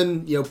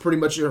 11, you know, pretty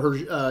much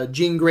her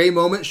Jean Grey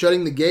moment,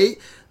 shutting the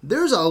gate.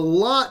 There's a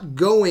lot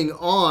going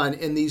on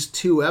in these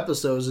 2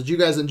 episodes. Did you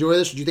guys enjoy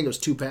this, or did you think it was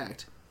too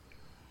packed?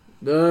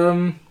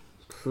 Because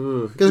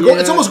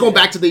it's almost going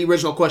back to the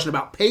original question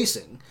about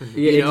pacing.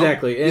 Yeah, you know?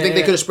 exactly. You think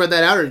they could have spread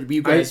that out, or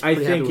you guys I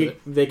think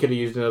they could have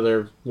used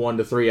another 1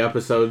 to 3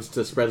 episodes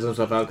to spread some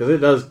stuff out, because it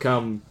does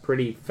come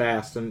pretty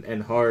fast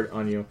and hard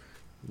on you.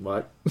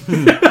 What?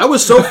 I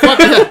was so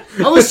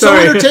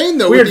entertained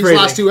though with these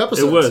last 2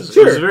 episodes. It was.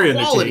 Sure. It was very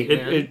Quality,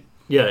 entertaining.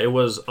 It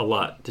was a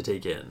lot to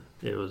take in.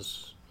 It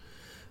was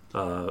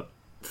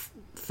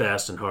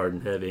fast and hard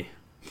and heavy.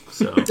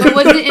 So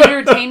was it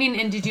entertaining,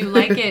 and did you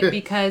like it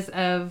because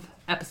of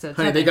episode 7?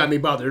 Honey, they got me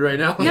bothered right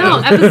now. No,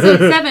 episode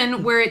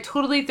 7, where it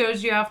totally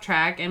throws you off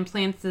track and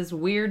plants this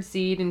weird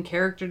seed and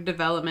character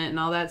development and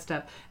all that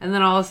stuff, and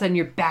then all of a sudden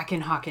you're back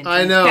in Hawkins.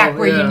 I know, back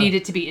where you need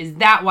it to be. Is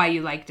that why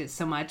you liked it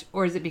so much,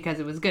 or is it because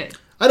it was good?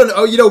 I don't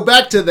know. You know,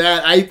 back to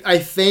that, I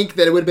think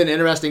that it would have been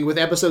interesting with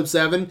episode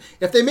 7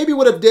 if they maybe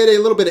would have did a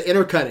little bit of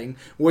intercutting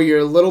where you're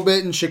a little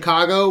bit in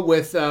Chicago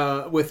with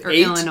or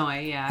 8.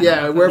 Illinois,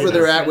 Yeah, wherever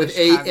they're at with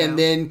 8, and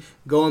then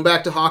going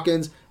back to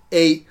Hawkins,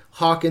 8,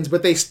 Hawkins,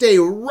 but they stay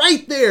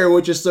right there,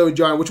 which is so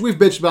jarring, which we've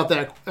bitched about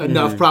that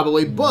enough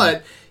probably,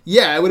 but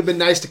yeah, it would have been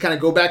nice to kind of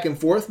go back and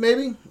forth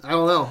maybe. I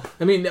don't know.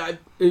 I mean,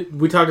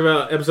 we talked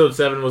about episode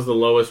 7 was the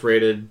lowest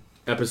rated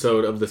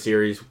episode of the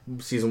series,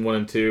 season 1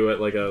 and 2 at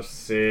like a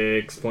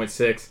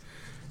 6.6.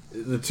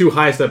 The 2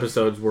 highest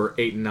episodes were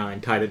 8 and 9,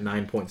 tied at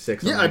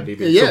 9.6 on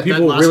IMDb. So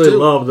people really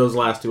love those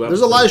last 2 episodes.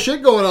 There's a lot of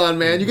shit going on,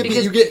 man. You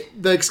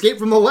get the escape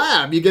from the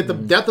lab. You get the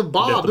death of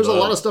Bob. There's a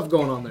lot of stuff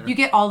going on there. You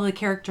get all the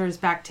characters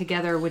back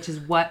together, which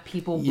is what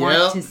people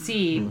want to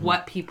see.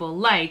 What people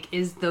like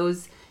is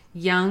those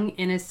young,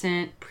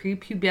 innocent,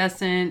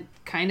 prepubescent,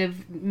 kind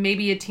of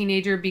maybe a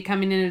teenager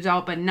becoming an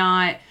adult, but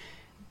not...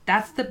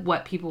 That's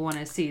what people want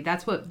to see.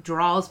 That's what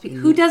draws people.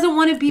 Who doesn't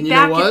want to be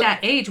back at that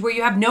age where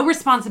you have no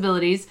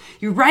responsibilities?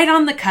 You're right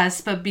on the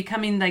cusp of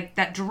becoming like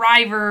that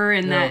driver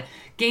and that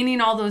gaining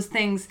all those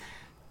things,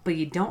 but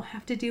you don't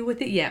have to deal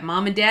with it yet.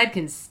 Mom and Dad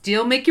can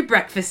still make your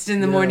breakfast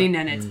in the morning,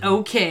 and it's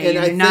okay.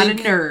 And you're not a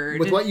nerd.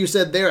 With what you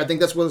said there, I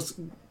think that's what's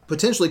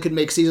potentially could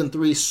make season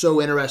 3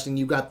 so interesting.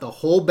 You got the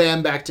whole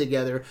band back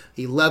together.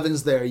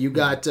 11's there. You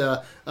got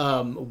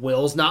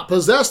Will's not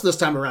possessed this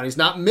time around. He's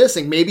not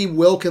missing. Maybe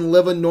Will can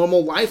live a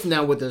normal life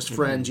now with his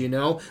friends. You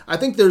know, I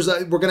think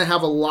we're gonna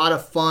have a lot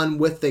of fun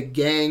with the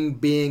gang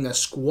being a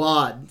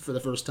squad for the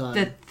first time.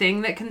 The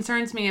thing that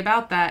concerns me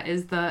about that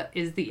is the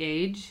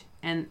age,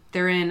 and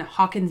they're in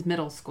Hawkins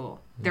Middle School.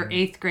 They're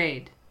 8th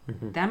grade.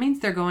 That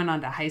means they're going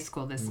on to high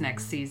school this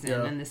next season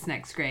and this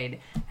next grade,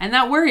 and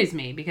that worries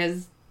me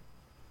because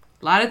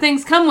a lot of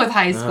things come with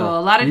high school.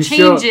 A lot of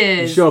changes.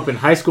 You show up in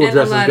high school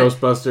dressed as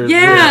Ghostbusters.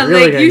 Yeah,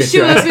 really like you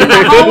show up in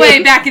the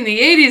hallway back in the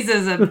 80s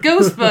as a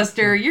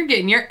Ghostbuster, you're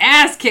getting your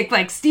ass kicked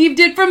like Steve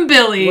did from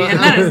Billy, and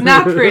that is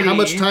not pretty. How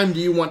much time do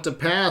you want to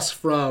pass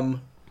from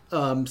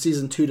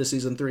season 2 to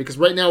season 3? Because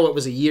right now it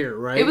was a year,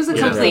 right? It was a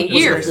complete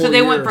year. So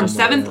they went from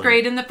 7th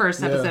grade in the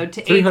first episode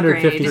to 8th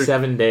grade.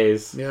 357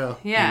 days. Yeah.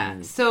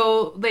 Yeah.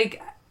 So,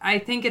 like... I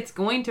think it's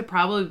going to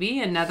probably be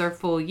another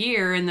full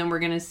year, and then we're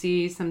going to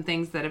see some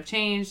things that have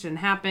changed and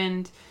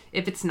happened.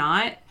 If it's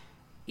not,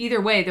 either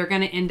way, they're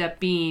going to end up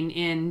being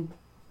in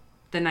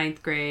the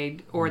 9th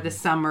grade or the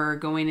summer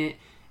going in.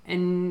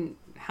 And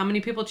how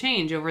many people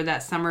change over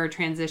that summer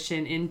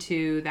transition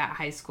into that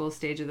high school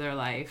stage of their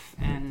life?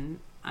 And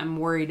I'm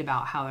worried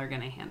about how they're going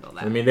to handle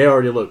that. I mean, they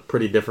already look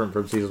pretty different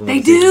from season 1. They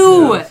to season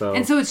do! 2, so.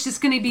 And so it's just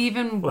going to be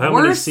even Well, how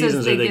worse many as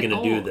seasons they are they get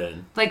going to do old.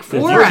 then? Like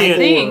 'Cause 4, you I can't-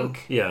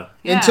 think. Yeah.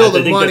 Yeah. Until I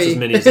the think that's money, as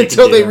many as they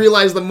until can they do.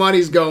 realize the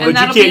money's going. And But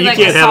you that'll be can't, like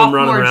you a can't have them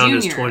running sophomore, around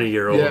as junior.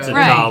 20-year-olds Yeah. in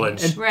Right.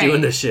 college Right.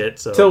 doing this shit.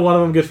 So Until one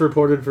of them gets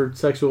reported for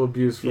sexual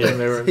abuse when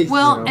they were.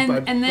 Well, you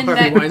know. and then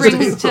Harvey that Weinstein.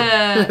 brings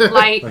to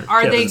light,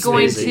 are they Kevin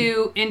going Spacey.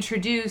 to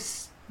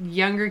introduce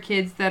younger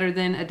kids that are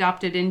then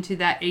adopted into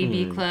that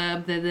AV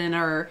club that then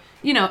are,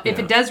 you know, if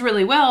Yeah. it does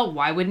really well,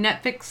 why would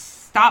Netflix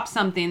stop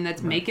something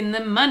that's making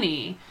them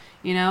money?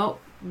 You know,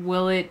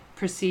 will it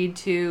proceed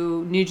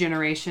to new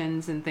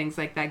generations and things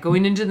like that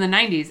going into the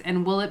 90s?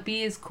 And will it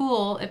be as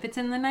cool if it's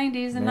in the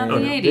 90s and not the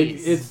Man,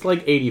 80s? It's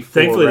like 84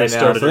 Thankfully, they right now,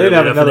 started so they'd have early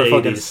enough in another the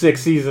fucking 80s.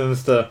 6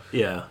 seasons to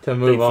yeah, to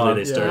move thankfully on.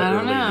 They started I don't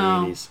early know.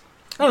 in the 80s.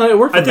 I don't know. It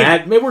worked I for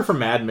think- It worked for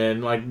Mad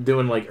Men, like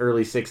doing like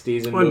early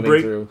 60s and Well,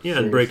 moving through. and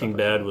series Breaking stuff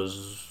like Bad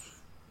was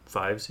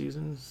 5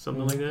 seasons,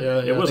 something like that.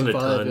 Yeah, it I wasn't a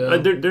think ton.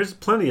 5, yeah. There's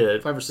plenty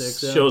of 5 or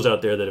 6, yeah. shows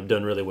out there that have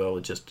done really well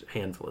with just a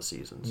handful of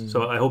seasons.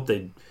 So I hope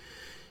they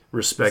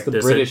respect It's the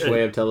this. British And-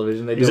 way of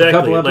television. They do exactly, a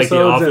couple like episodes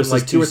The Office and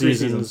like is 2 or 3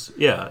 seasons.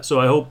 Yeah, so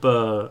I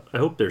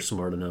hope they're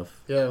smart enough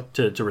Yeah.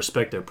 to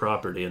respect their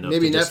property enough.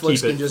 Maybe to just Netflix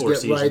keep can it just 4 get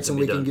seasons rights and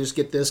we be can done. just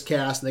get this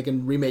cast and they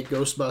can remake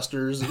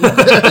Ghostbusters.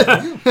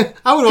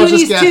 I would watch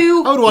Goonies this cast.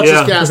 2. I would watch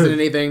Yeah. this cast in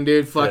anything,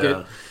 dude. Fuck Yeah.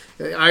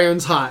 it.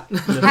 Iron's hot.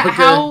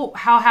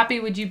 How happy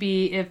would you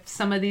be if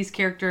some of these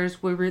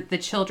characters were the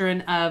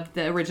children of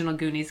the original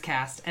Goonies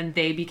cast and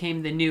they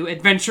became the new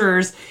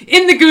adventurers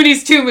in the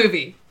Goonies 2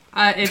 movie?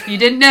 If you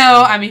didn't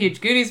know, I'm a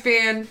huge Goonies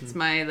fan. It's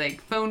my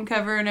like phone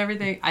cover and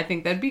everything. I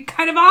think that'd be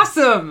kind of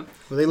awesome.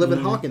 Well, they live in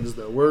Hawkins,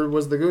 though. Where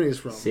was the Goonies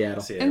from?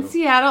 Seattle. In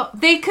Seattle,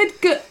 they could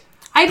go.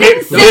 I didn't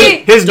His,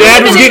 say his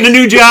dad was getting a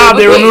new job.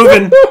 They were Wait.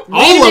 moving. Wait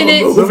All a of them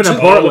minute. moved. Moving to All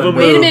of Portland. them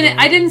Wait a moved. minute.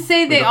 I didn't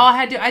say they all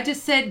had to. I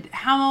just said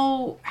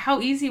how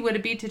easy would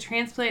it be to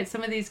transplant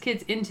some of these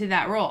kids into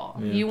that role?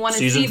 You want to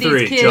Season see 3,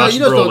 these kids. No, Josh you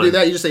just don't do Brolin.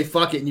 that. You just say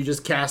fuck it and you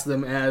just cast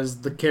them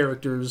as the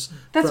characters.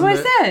 That's from what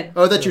the- I said.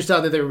 Oh, that you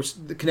thought that they were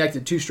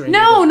connected to Stranger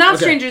No, Things. not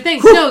Okay. Stranger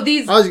Things. Whew. No,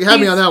 these, I was- you had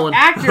me these on that one.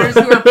 actors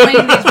who are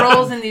playing these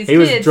roles in these He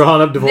was kids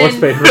drawing up divorce then-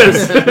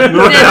 papers. North that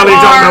Valley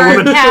talking are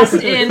woman. cast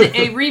in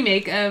a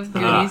remake of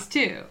Goonies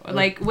 2.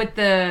 Like with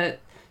the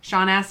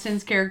Sean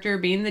Astin's character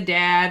being the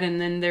dad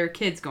and then their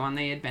kids go on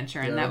the adventure.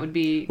 And Yeah. that would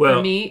be, Well,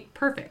 for me,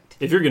 perfect.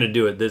 If you're going to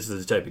do it, this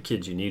is the type of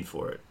kids you need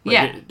for it.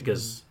 Yeah.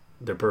 Because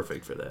they're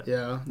perfect for that.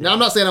 Yeah. Now I'm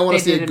not saying I want They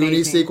to see a did Goonies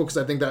amazing. sequel because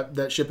I think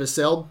that ship has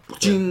sailed.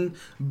 Ching.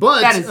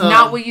 But That is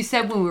not what you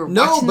said when we were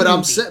No, watching but the I'm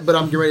movie. but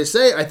I'm getting ready to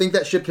say I think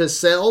that ship has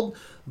sailed.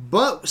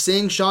 But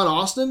seeing Sean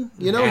Austin,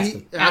 you know,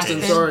 Astin.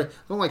 Astin. Sorry, I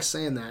don't like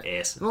saying that.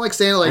 Astin. I don't like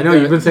saying it like I know that.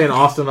 you've been saying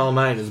Austin all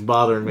night. It's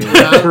bothering me.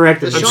 Yeah.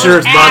 Corrected. I'm Sean sure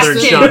it's bothering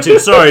Astin. Sean too.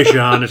 Sorry,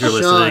 Sean, if you're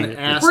Sean listening.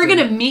 Astin. If we're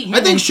going to meet him I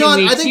think in 2 Sean.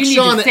 weeks, I think you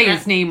Sean. need to say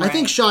his name right. I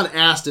think Sean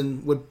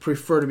Astin would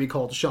prefer to be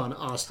called Sean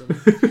Austin.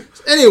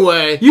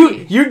 Anyway,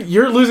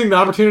 You're losing the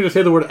opportunity to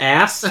say the word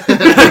ass.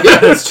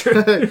 That's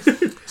true.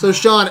 so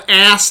Sean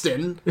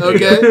Astin.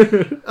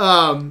 Okay.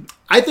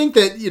 I think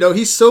that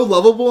he's so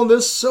lovable in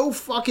this, so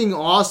fucking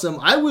awesome.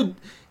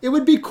 It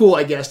would be cool,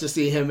 I guess, to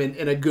see him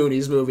in a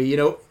Goonies movie.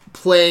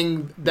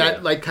 Playing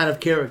that like kind of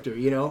character.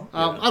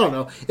 I don't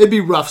know. It'd be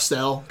rough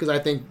sell because I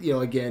think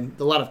again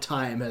a lot of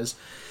time has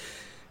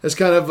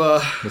kind of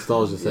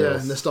Nostalgia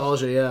says.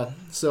 nostalgia. Yeah.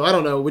 So I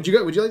don't know. Would you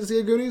like to see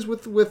a Goonies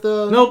with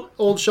Nope.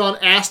 old Sean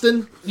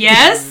Astin?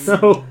 Yes.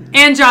 No.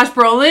 And Josh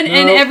Brolin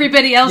and No.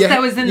 everybody else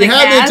that was in the you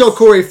had me cast. until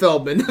Corey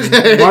Feldman.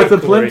 Martha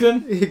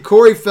Plimpton.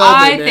 Corey Feldman.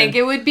 I man. think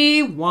it would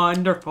be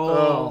wonderful.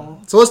 Oh.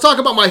 So let's talk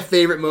about my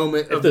favorite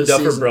moment If of the this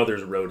Duffer season.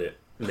 brothers wrote it.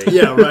 Maybe.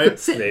 Yeah,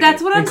 right. Maybe.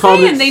 That's what I'm And called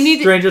saying. it They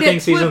need Stranger to, Things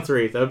that's season what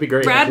 3. That would be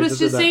great. Brad They was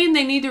just just did that. saying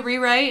they need to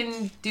rewrite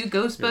and do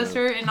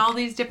Ghostbuster and all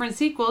these different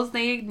sequels.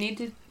 They need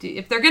to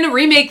if they're going to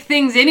remake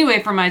things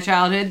anyway from my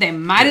childhood, they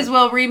might as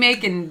well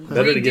remake and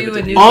Better to give it redo to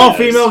a new. All Yes.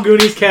 female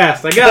Goonies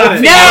cast. I got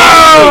it.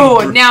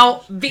 No,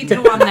 now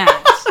veto on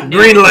that. No.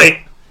 Green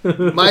light.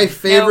 My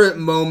favorite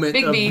moment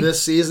Big of B. this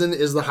season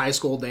is the high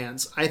school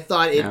dance. I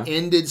thought it Yeah.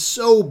 ended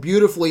so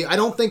beautifully. I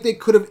don't think they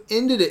could have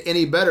ended it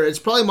any better. It's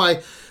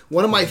probably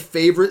one of my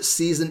favorite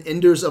season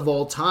enders of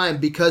all time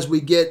because we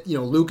get,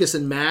 Lucas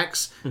and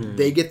Max,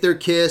 they get their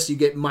kiss. You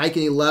get Mike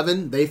and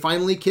Eleven, they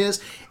finally kiss.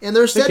 And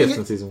they're They setting kissed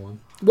in it. season 1.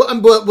 What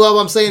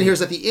I'm saying here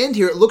is at the end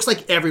here, it looks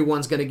like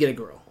everyone's going to get a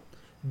girl.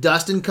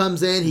 Dustin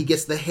comes in, he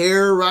gets the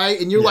hair right,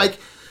 and you're like,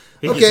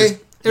 He okay, gets his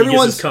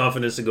everyone's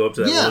confidence to go up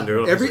to that yeah, one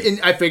girl.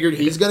 and I figured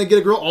he's going to get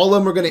a girl. All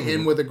of them are going to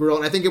end with a girl.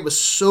 And I think it was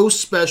so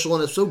special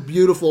and it's so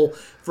beautiful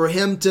for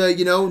him to,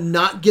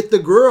 not get the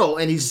girl.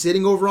 And he's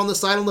sitting over on the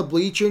side on the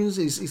bleachers.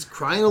 He's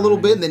crying a little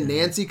bit. And then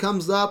Nancy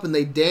comes up and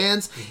they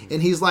dance.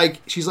 And she's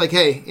like,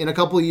 hey, in a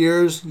couple of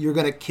years, you're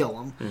going to kill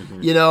him.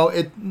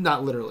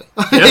 Not literally.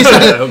 I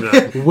hope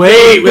not.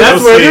 Wait,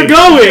 that's where you're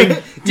going.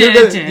 You're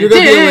gonna be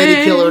a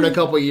lady killer in a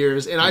couple of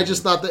years, and I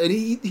just thought that, and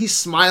he's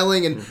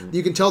smiling, and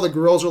you can tell the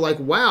girls are like,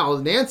 "Wow,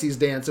 Nancy's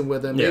dancing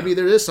with him. Maybe Yeah.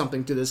 there is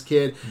something to this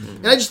kid."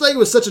 And I just think it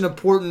was such an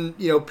important,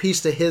 piece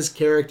to his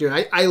character.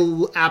 I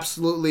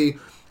absolutely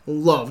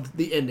loved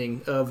the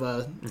ending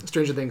of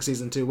Stranger Things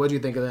season 2. What do you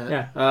think of that?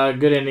 Yeah,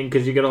 good ending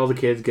because you get all the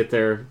kids get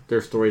their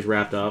stories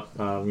wrapped up.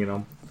 You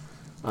know.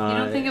 You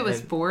don't think it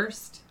was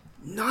forced?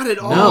 Not at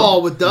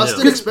all, with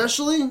Dustin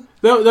especially.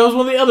 That was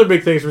one of the other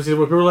big things from season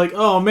 1. People were like,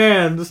 "Oh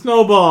man, the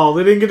snowball!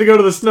 They didn't get to go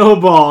to the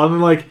snowball," and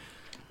then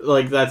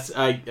like that's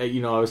I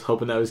was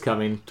hoping that was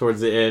coming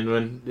towards the end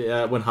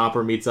when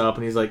Hopper meets up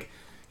and he's like,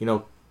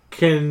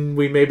 can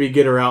we maybe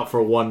get her out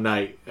for one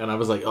night? And I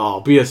was like,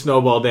 oh, be a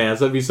snowball dance.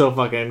 That'd be so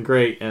fucking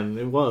great. And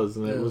it was.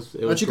 And it was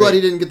Aren't you glad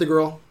he didn't get the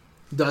girl,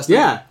 Dustin?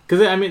 Yeah,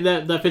 because I mean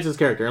that fits his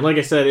character. And like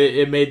I said,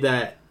 it made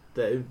that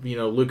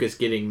Lucas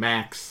getting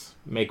Max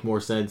make more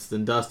sense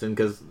than Dustin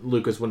because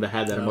Lucas wouldn't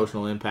have had that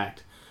emotional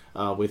impact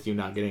with you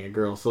not getting a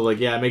girl. So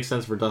it makes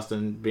sense for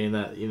Dustin being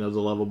that the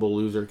lovable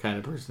loser kind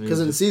of person.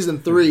 Because in season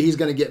 3, he's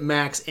going to get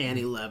Max and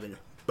 11.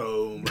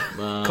 Boom.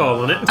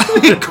 Calling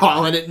it.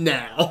 Calling it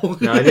now.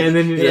 No, and then,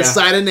 in a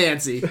side of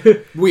Nancy.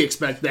 We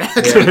expect that.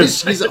 Yeah.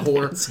 She's a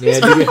whore.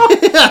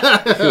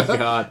 Oh,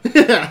 God.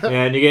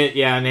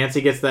 Yeah, and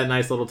Nancy gets that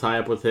nice little tie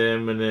up with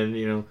him, and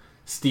then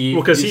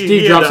Steve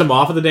Steve drops him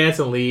off at the dance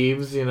and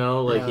leaves. He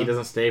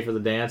doesn't stay for the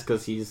dance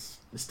because he's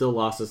still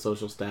lost his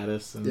social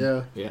status. And,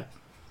 yeah.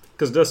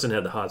 Because Dustin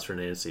had the hots for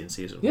Nancy in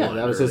season 1. Yeah,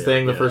 that was his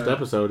thing the first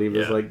episode. He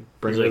was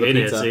bringing her the hey,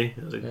 pizza.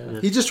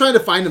 Nancy. He's just trying to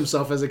find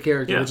himself as a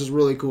character, which is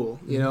really cool,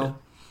 No,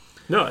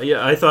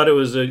 I thought it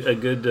was a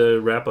good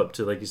wrap-up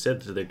to, like you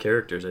said, to their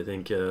characters. I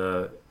think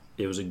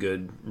it was a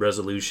good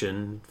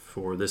resolution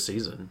for this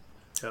season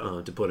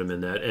to put him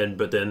in that.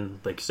 But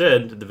then, like you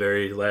said, the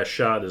very last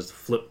shot is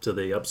flipped to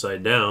the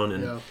upside down,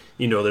 and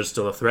there's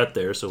still a threat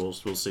there, so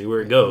we'll see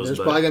where it goes. There's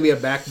probably going to be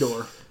a back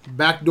door.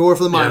 Back door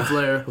for the Mind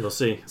Flayer. We'll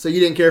see. So you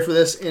didn't care for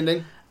this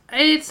ending?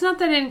 It's not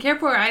that I didn't care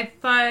for it. I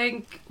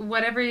think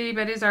what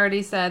everybody's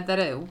already said, that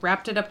it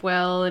wrapped it up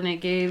well and it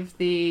gave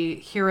the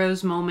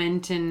hero's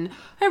moment and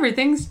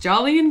everything's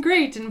jolly and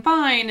great and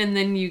fine. And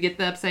then you get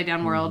the upside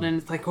down world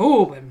and it's like,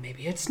 oh, but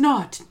maybe it's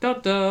not.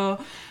 Da-da.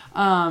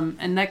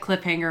 And that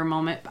cliffhanger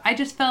moment. I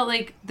just felt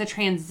like the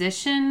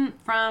transition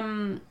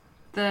from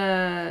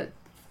the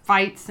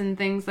fights and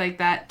things like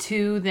that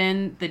to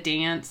then the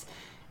dance,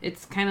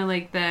 it's kind of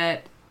like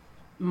that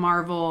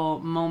Marvel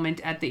moment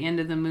at the end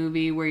of the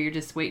movie where you're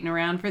just waiting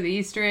around for the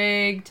Easter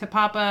egg to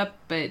pop up,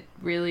 but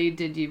really,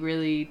 did you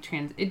really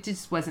it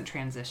just wasn't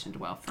transitioned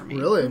well for me.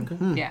 Really?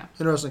 Yeah.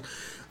 Interesting.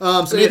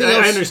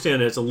 I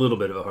understand it's a little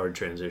bit of a hard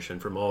transition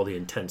from all the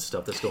intense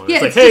stuff that's going on. Yeah,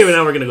 it's like, hey,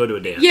 now we're going to go to a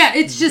dance. Yeah,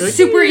 it's just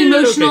super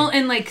emotional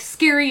and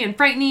scary and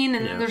frightening,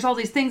 and then there's all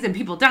these things and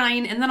people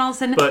dying, and then all of a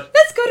sudden,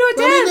 let's go to a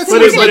dance.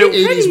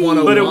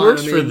 But it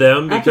works for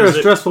them. After a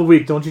stressful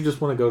week, don't you just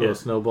want to go to a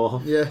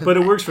snowball? Yeah. But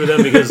it works for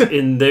them because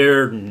in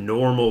their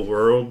normal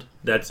world,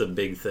 that's a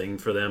big thing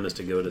for them is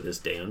to go to this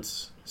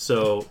dance.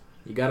 So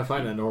you got to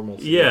find that normal.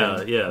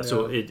 Yeah.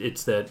 So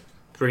it's that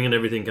bringing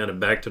everything kind of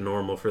back to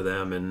normal for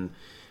them, and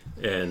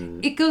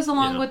it goes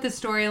along with the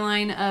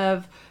storyline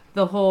of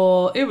the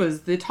whole. It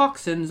was the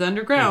toxins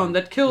underground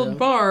that killed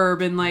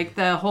Barb, and like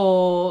the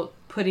whole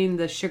putting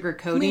the sugar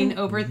coating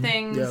over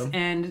things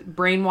and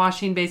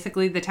brainwashing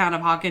basically the town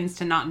of Hawkins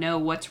to not know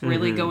what's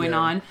really going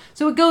on.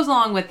 So it goes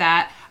along with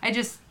that. I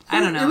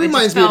don't know. It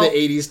reminds me of the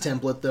 80s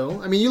template,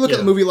 though. I mean, you look at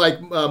a movie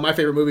like my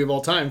favorite movie of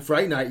all time,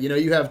 Fright Night.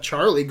 You have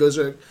Charlie goes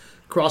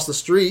across the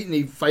street and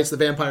he fights the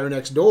vampire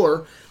next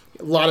door.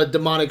 A lot of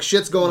demonic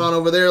shit's going on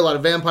over there, a lot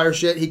of vampire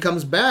shit. He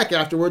comes back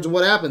afterwards, and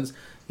what happens?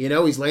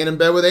 He's laying in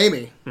bed with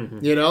Amy, and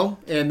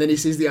then he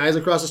sees the eyes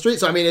across the street.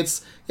 So, I mean,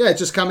 it's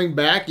just coming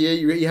back.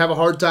 You have a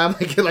hard time,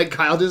 like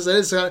Kyle just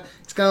said.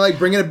 It's kind of like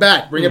bringing it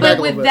back. Bring it back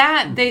a little bit.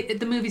 But with that,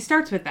 the movie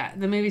starts with that.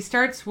 The movie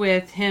starts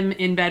with him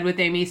in bed with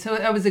Amy. So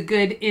that was a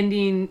good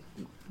ending,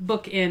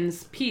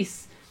 bookends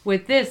piece.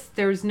 With this,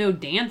 there's no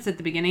dance at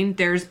the beginning.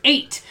 There's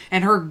 8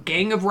 and her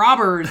gang of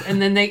robbers,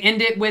 and then they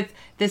end it with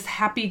this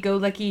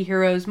happy-go-lucky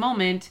hero's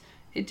moment.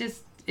 It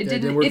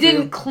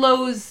didn't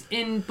close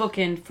in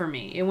bookend for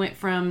me. It went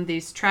from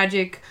these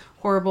tragic,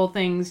 horrible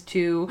things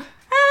to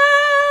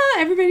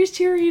everybody's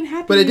cheery and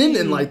happy. But it didn't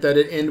end like that.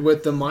 It ended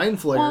with the Mind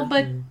Flayer. Well,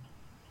 but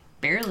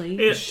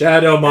barely.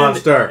 Shadow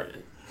monster.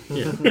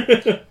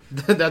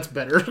 That's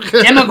better.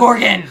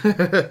 Demogorgon.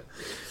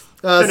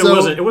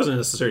 It wasn't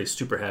necessarily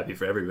super happy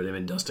for everybody. I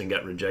mean, Dustin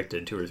got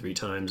rejected 2 or 3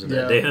 times in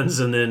that dance,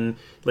 and then,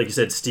 like you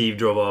said, Steve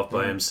drove off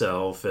by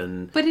himself.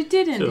 But it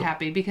did end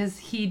happy because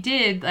he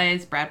did,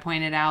 as Brad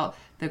pointed out,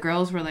 the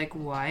girls were like,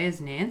 "Why is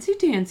Nancy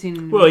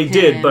dancing?" Well, he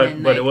did,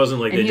 but it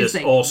wasn't like they just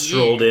all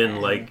strolled in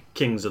like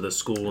kings of the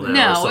school.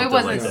 No, it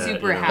wasn't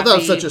super happy. I thought it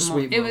was such a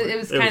sweet. It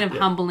was kind of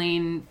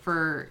humbling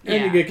for.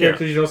 And you get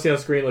characters you don't see on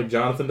screen, like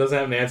Jonathan doesn't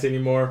have Nancy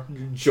anymore.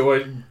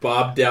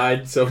 Bob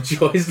died, so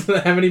Joyce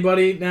doesn't have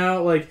anybody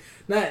now. Like.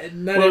 Not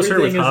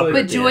everything is like...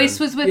 But Joyce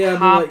was with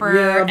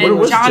Hopper,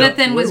 and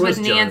Jonathan was with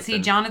Nancy.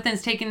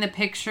 Jonathan's taking the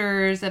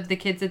pictures of the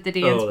kids at the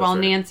dance while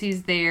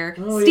Nancy's there.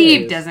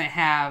 Steve doesn't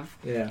have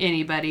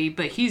anybody,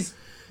 but he's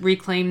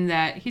reclaimed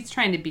that. He's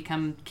trying to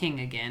become king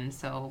again,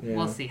 so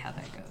we'll see how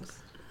that goes.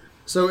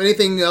 So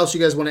anything else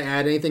you guys want to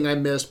add? Anything I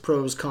missed?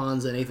 Pros,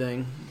 cons,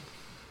 anything?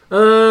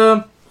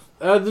 I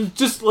There's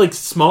just like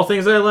small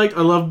things that I liked.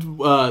 I loved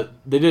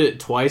they did it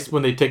twice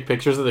when they take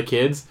pictures of the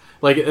kids.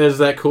 Like, is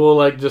that cool?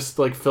 Like, just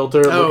like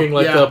filter looking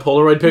like the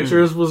Polaroid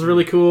pictures was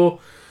really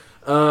cool.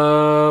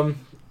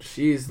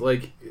 She's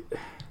like,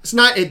 it's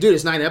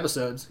 9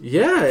 episodes.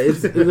 Yeah,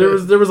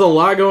 there was a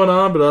lot going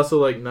on, but also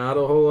like not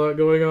a whole lot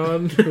going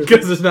on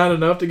because there's not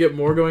enough to get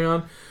more going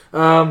on.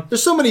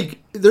 There's so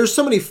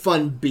many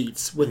fun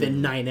beats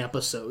within 9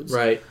 episodes.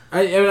 Right.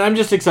 I'm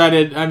just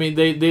excited. I mean,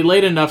 they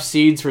laid enough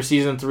seeds for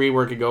season 3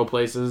 where it could go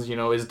places. You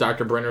know, is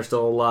Dr. Brenner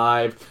still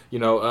alive? You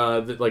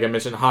know, like I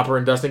mentioned, Hopper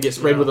and Dustin get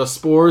sprayed with the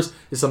spores.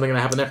 Is something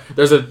gonna happen there?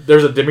 There's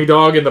a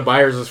demi-dog in the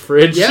Byers'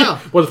 fridge. Yeah.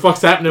 What the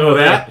fuck's happening with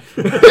that?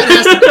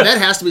 That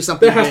has to be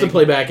something. That has to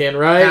play back in,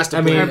 right?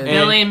 Are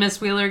Billy and Miss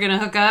Wheeler gonna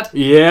hook up?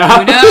 Yeah.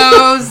 Who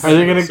knows? Are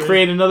they gonna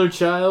create another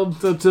child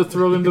to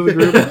throw into the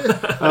group?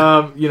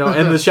 You know,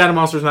 and the Shadow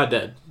Monster's not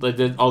dead.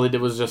 All they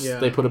did was just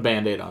they put a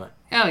Band-Aid on it.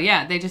 Oh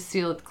yeah, they just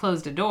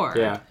closed a door.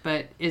 Yeah.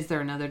 But is there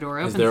another door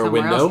open Is there a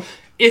somewhere window? else?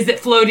 Is it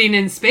floating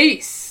in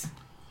space?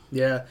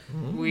 Yeah.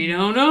 We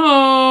don't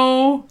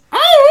know.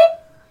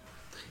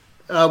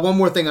 One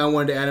more thing I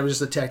wanted to add, it was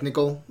just a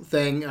technical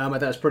thing. I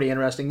thought it was pretty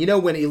interesting. You know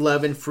when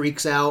 11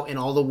 freaks out and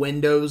all the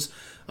windows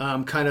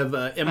kind of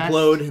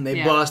implode and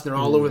they bust and they're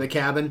all over the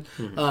cabin?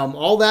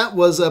 All that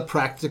was a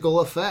practical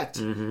effect.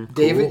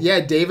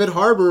 David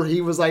Harbour,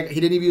 he was like,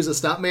 he didn't even use a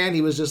stuntman.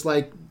 He was just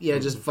like,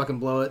 just fucking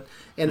blow it.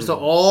 And so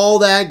all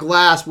that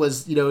glass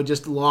was,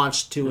 just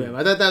launched to him.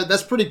 I thought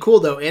that's pretty cool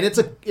though, and it's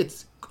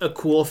a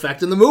cool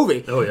effect in the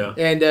movie. Oh yeah.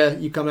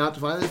 And you come out to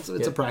find it's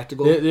a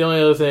practical. The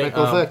only other thing,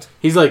 effect.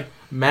 He's like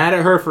mad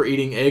at her for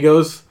eating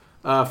Eggos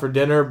for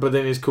dinner, but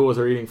then he's cool with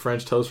her eating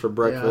French toast for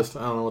breakfast.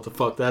 I don't know what the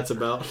fuck that's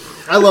about.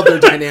 I love their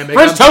dynamic.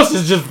 French toast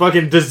is just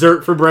fucking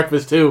dessert for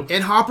breakfast too.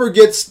 And Hopper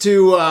gets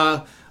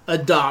to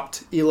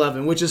adopt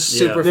 11, which is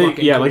super fucking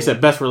cool. Like I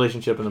said, best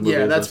relationship in the movie.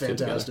 Yeah, that's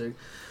fantastic.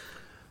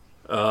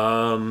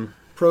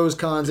 Pros,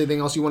 cons, anything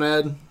else you want to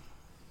add?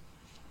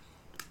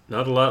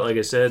 Not a lot. Like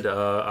I said,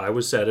 I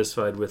was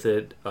satisfied with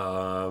it.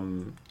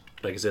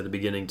 Like I said at the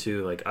beginning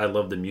too, like I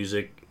love the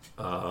music.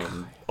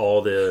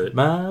 All the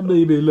My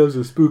baby loves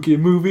the spooky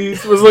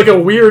movies was like a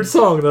weird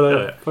song that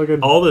I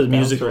fucking all the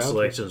musical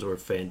selections were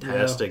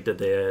fantastic that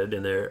they had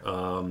in there.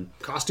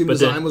 Costume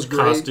design was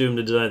great. Costume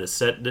design, the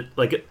set,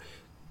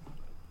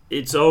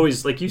 it's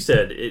always like you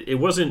said. It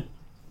wasn't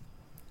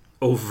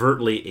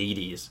overtly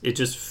 80s. It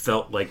just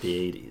felt like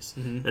the 80s,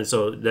 and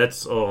so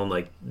that's all on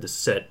like the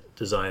set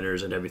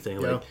designers and everything.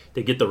 Like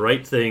they get the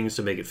right things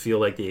to make it feel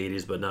like the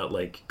 80s, but not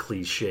like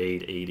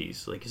cliched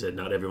 80s. Like you said,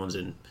 not everyone's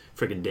in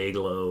freaking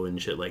Dayglow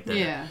and shit like that.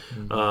 Yeah.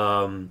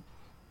 And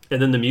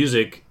then the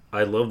music,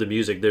 I love the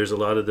music. There's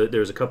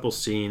there's a couple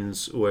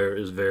scenes where it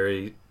was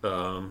very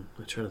I'm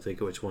trying to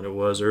think of which one it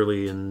was,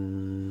 early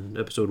in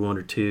episode 1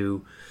 or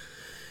 2,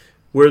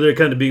 where they're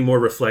kind of being more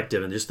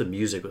reflective, and just the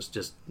music was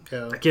just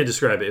I can't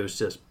describe it. It was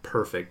just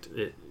perfect.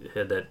 It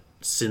had that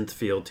synth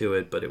feel to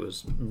it, but it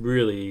was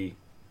really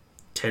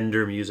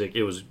tender music.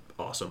 It was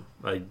awesome.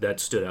 That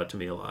stood out to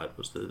me a lot.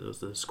 Was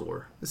the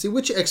score. Let's see,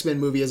 which X-Men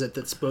movie is it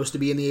that's supposed to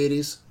be in the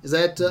 80s? Is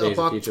that Days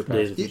of Future Past?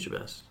 Days of Future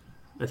Past,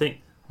 I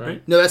think.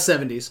 Right? No, that's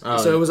 70s.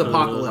 So it was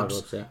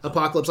Apocalypse.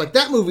 Apocalypse, like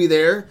that movie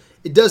there,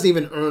 it doesn't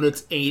even earn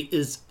its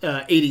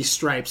 80s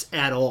stripes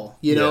at all.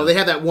 You know, they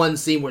have that one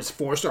scene where it's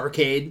forced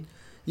arcade.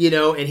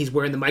 And he's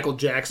wearing the Michael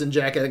Jackson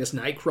jacket. I think it's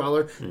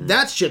Nightcrawler.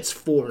 That shit's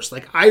forced.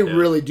 Like, I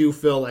really do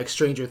feel like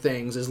Stranger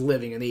Things is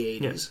living in the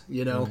 80s,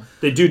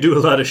 They do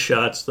a lot of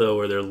shots, though,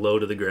 where they're low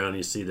to the ground.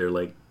 You see they're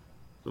like,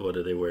 what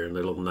are they wearing?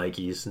 Their little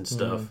Nikes and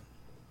stuff.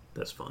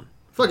 That's fun.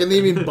 Fucking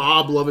even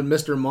Bob loving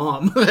Mr.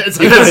 Mom. It's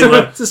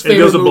his favorite he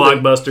goes to movie.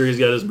 Blockbuster. He's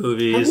got his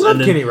movies. I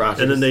love Kenny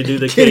Rogers. And then they do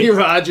the Kenny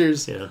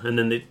Rogers. Yeah, and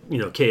then they,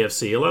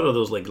 KFC. A lot of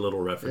those like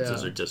little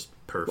references are just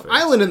perfect.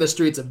 Island in the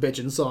Street's a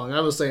bitchin' song. I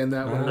was saying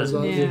that when I was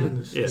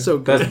on. Yeah. So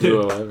good. Best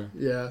duo ever.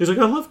 Yeah. He's like,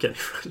 I love Kenny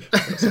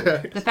Rogers.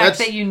 The fact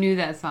that you knew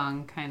that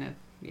song kind of,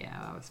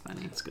 that was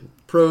funny. That's good.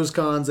 Pros,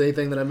 cons,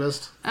 anything that I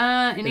missed?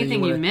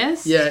 Anything you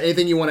missed? Yeah,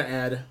 anything you want to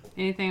add?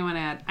 Anything I want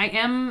to add? I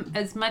am,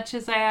 as much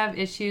as I have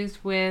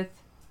issues with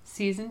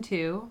season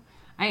 2,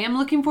 I am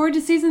looking forward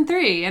to season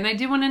 3, and I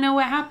do want to know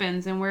what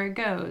happens and where it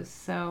goes.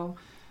 So,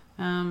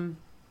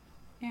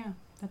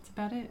 that's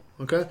about it.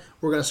 Okay,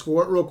 we're gonna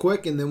score it real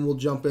quick, and then we'll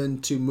jump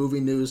into movie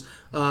news.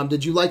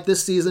 Did you like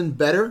this season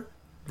better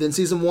than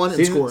season 1?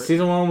 And score it.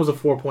 Season 1 was a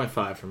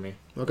 4.5 for me.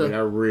 Okay, I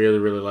really,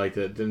 really liked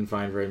it. Didn't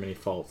find very many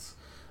faults.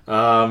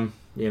 And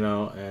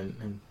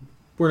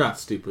we're not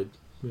stupid.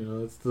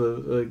 It's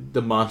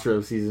the mantra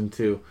of season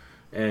 2,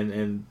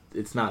 and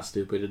it's not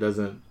stupid. It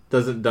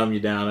doesn't dumb you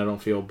down, I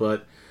don't feel,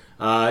 but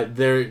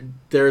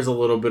there's a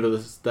little bit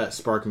of that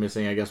spark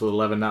missing, I guess, with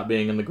 11 not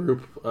being in the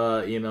group,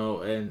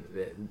 and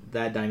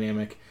that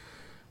dynamic.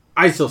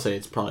 I still say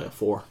it's probably a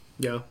 4.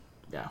 Yeah.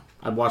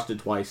 I watched it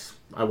twice.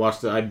 I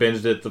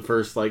binged it the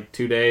first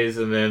 2 days,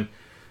 and then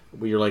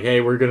we were like,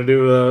 hey, we're gonna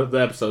do the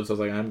episodes. So I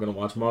was like, I'm gonna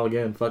watch them all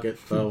again. Fuck it.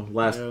 So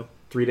last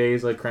 3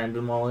 days, I crammed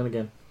them all in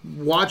again.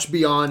 Watch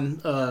Beyond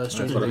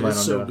Stranger Things.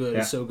 It's so good. Yeah.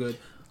 It's so good.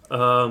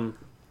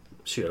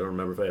 Shoot, I don't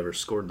remember if I ever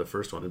scored the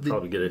first one. I'd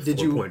probably get it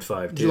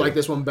 4.5. Did you like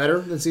this one better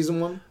than season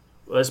 1?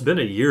 Well, it's been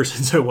a year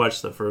since I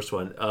watched the first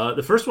one.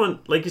 The first one,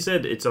 like you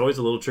said, it's always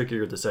a little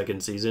trickier with the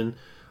second season.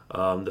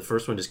 The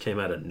first one just came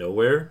out of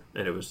nowhere,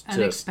 and it was just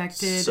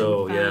unexpected,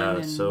 so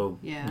and fun,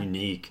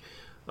 unique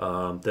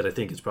that I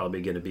think it's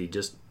probably going to be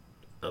just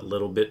a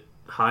little bit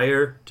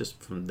higher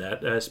just from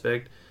that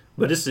aspect.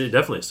 But it's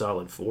definitely a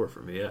solid 4 for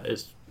me. Yeah,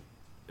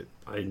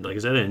 like I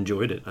said, I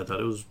enjoyed it. I thought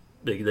it was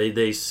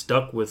they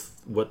stuck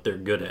with what they're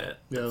good at.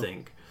 Yeah. I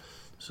think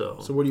so.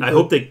 So what do you? I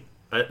hope they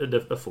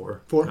a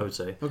 4. 4, I would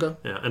say. Okay.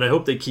 Yeah, and I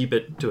hope they keep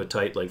it to a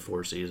tight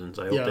 4 seasons.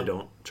 I hope they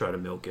don't try to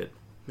milk it.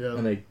 Yeah.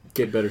 And they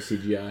get better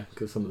CGI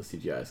because some of the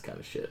CGI is kind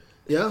of shit.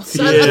 Yeah, I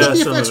thought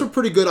the effects were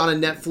pretty good on a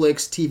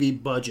Netflix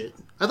TV budget.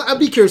 I'd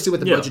be curious to see what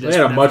the budget is.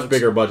 They had a much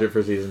bigger budget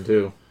for season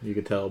 2. You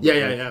could tell.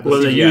 Yeah.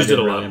 Well, they used it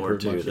a lot more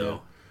too,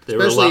 though. There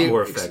were a lot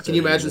more effects. Can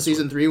you imagine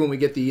season 3 when we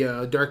get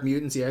the Dark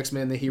Mutants, the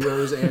X-Men, the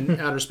Heroes, and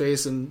Outer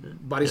Space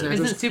and Body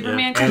Snatchers? Isn't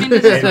Superman coming to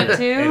this one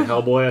too? And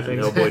Hellboy, I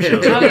think. Hellboy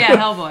shows up. Oh yeah,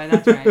 Hellboy.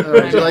 That's right.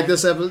 Did you like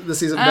this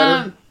season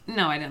better?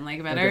 No, I didn't like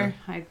it better.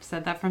 Okay. I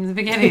said that from the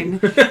beginning.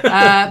 But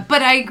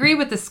I agree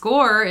with the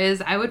score.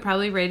 I would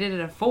probably rate it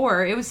at a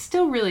 4. It was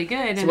still really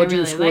good, so and what I did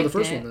really you score liked the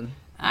first it. one then?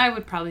 I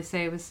would probably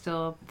say it was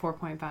still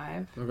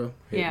 4.5. Okay.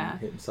 Yeah.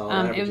 Hitting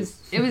solid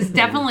it was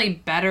definitely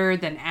better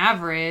than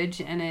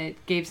average, and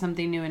it gave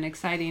something new and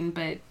exciting,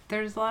 but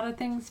there's a lot of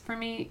things for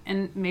me,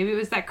 and maybe it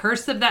was that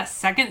curse of that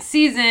second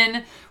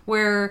season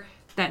where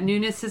that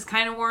newness is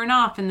kind of worn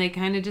off, and they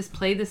kind of just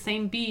play the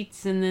same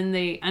beats, and then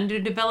they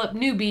underdevelop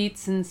new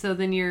beats, and so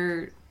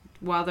then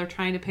while they're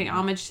trying to pay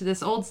homage to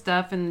this old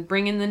stuff and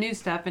bring in the new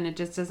stuff, and it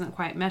just doesn't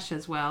quite mesh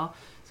as well.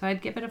 So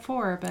I'd give it a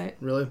 4, but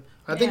really,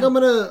 I think I'm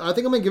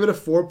gonna give it a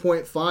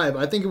 4.5.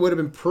 I think it would have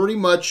been pretty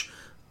much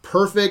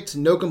perfect,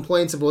 no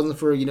complaints if it wasn't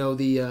for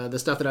the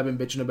stuff that I've been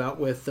bitching about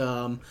with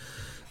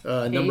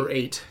number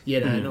 8.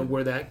 Yeah, I know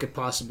where that could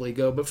possibly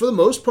go, but for the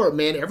most part,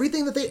 man,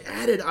 everything that they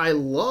added, I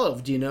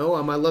loved. I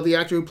love the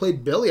actor who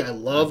played Billy. I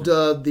loved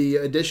the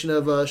addition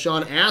of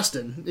Sean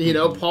Astin.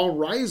 Paul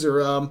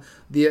Reiser.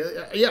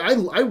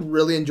 I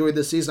really enjoyed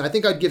this season. I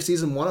think I'd give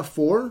season 1 a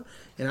 4.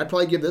 And I'd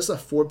probably give this a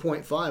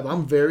 4.5.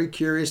 I'm very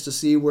curious to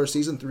see where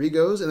season 3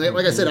 goes. And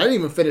like I said, I didn't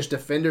even finish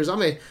Defenders.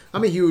 I'm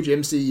a huge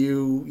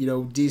MCU,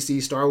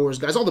 DC, Star Wars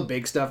guys, all the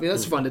big stuff.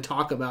 It's fun to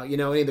talk about,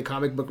 any of the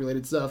comic book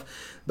related stuff.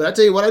 But I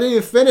tell you what, I didn't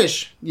even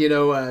finish,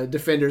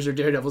 Defenders or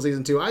Daredevil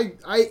season 2. I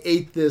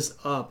ate this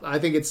up. I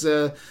think it's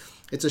a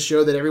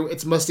show that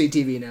it's must see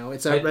TV now.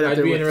 It's right up there.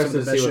 I'd be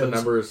interested to see what the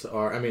numbers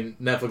are. I mean,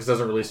 Netflix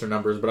doesn't release their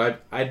numbers,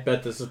 but I'd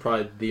bet this is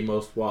probably the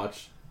most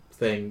watched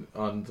thing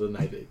on the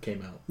night it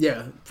came out.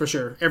 Yeah, for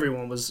sure.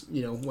 Everyone was,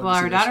 Well,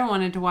 our daughter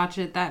wanted to watch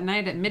it that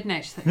night at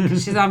midnight.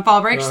 Because she's on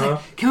fall break. She's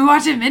like, "Can we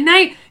watch it at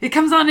midnight? It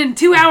comes on in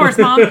 2 hours,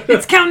 Mom.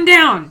 It's counting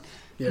down."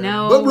 Yeah.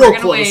 No, but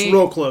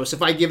real close.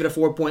 If I give it a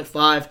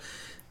 4.5,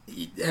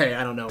 hey,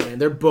 I don't know, man.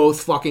 They're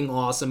both fucking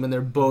awesome, and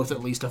they're both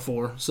at least a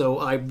 4. So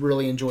I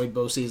really enjoyed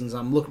both seasons.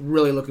 I'm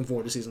really looking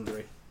forward to season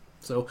 3.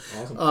 So,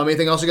 awesome.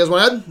 Anything else you guys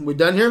want to add? We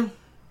done here?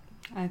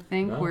 I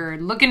think we're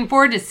looking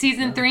forward to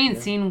season 3 and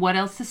seeing what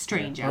else is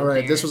strange out there. All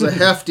right, this was a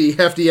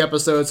hefty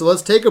episode, so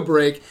let's take a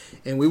break,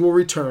 and we will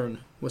return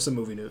with some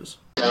movie news.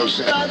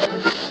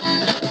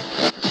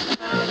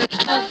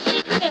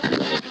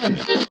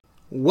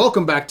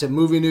 Welcome back to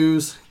Movie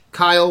News.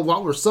 Kyle,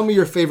 what were some of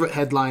your favorite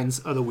headlines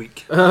of the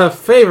week?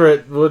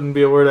 Favorite wouldn't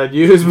be a word I'd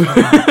use,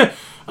 but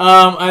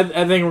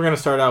I think we're going to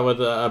start out with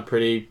a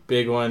pretty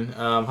big one.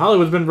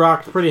 Hollywood's been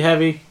rocked pretty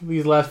heavy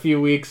these last few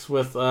weeks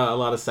with a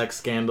lot of sex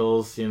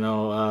scandals,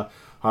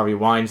 Harvey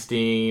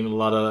Weinstein, a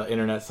lot of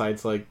internet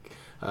sites like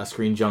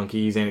Screen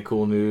Junkies, Ain't It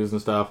Cool News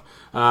and stuff.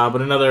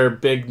 But another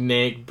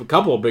a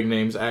couple of big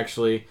names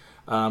actually.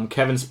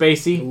 Kevin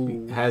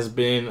Spacey has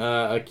been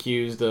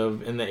accused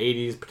of, in the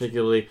 80s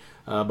particularly,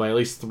 by at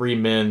least 3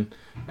 men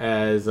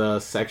as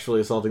sexually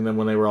assaulting them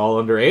when they were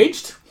all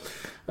underage.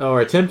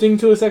 Or attempting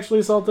to sexually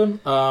assault them.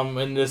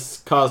 And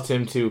this caused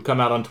him to come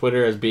out on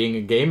Twitter as being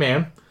a gay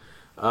man,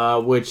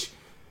 which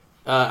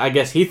I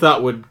guess he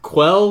thought would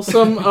quell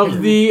some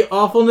of the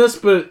awfulness,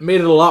 but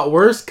made it a lot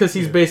worse because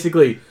he's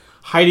basically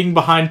hiding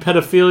behind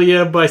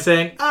pedophilia by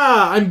saying,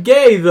 I'm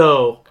gay,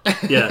 though.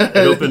 Yeah, it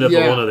opened up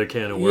a whole other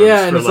can of worms.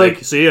 Yeah, and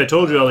it's see, I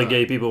told you all the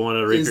gay people want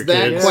to rape your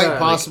kids. Is that quite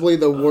possibly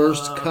the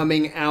worst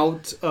coming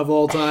out of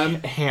all time?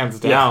 Hands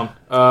down.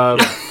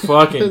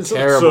 Fucking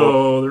terrible.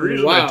 So, the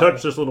reason I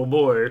touched this little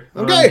boy...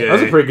 Okay.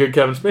 That's a pretty good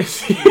Kevin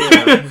Spacey.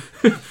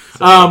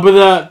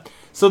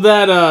 So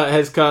that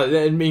has caused...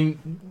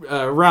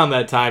 around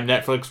that time,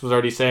 Netflix was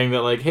already saying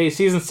that, hey,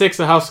 season 6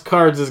 of House of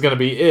Cards is going to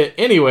be it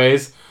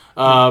anyways.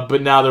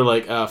 But now they're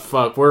like,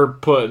 fuck, we're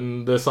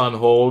putting this on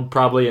hold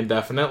probably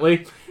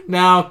indefinitely.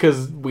 now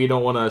because we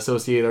don't want to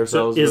associate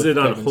ourselves. So is with it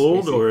on Kevin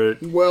hold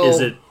Spacey. or is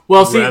it?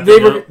 Well, see,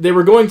 wrapping up? they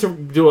were going to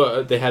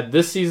do they had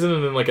this season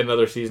and then like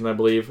another season, I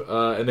believe,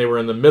 and they were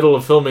in the middle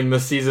of filming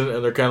this season,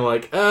 and they're kind of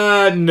like,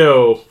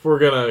 no, we're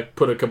gonna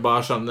put a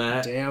kibosh on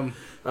that. Damn.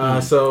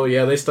 So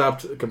yeah, they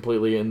stopped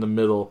completely in the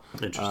middle.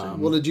 Interesting.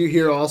 Well, did you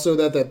hear also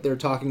that they're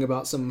talking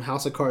about some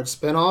House of Cards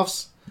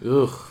spinoffs?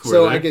 Ugh.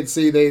 So I could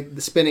see they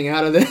spinning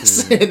out of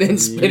this and then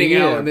spinning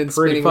out and then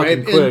pretty spinning right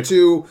fucking quick.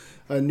 into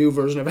a new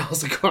version of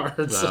House of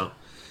Cards. Wow.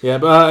 Yeah,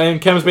 but and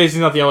Kevin Spacey's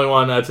not the only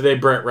one. Today,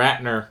 Brett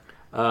Ratner.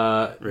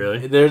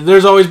 Really?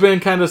 There's always been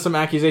kind of some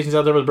accusations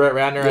out there with Brett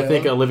Ratner. I Yeah.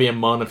 think Olivia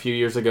Munn a few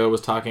years ago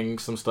was talking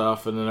some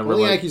stuff, and then The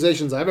everyone only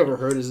accusations I've ever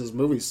heard is his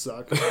movies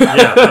suck.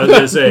 Yeah, I was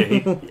gonna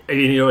say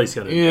he always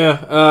kind of yeah,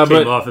 came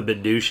but off a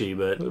bit douchey,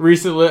 but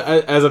recently,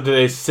 as of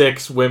today,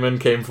 6 women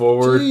came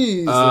forward.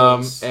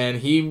 Jesus. And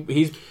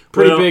he's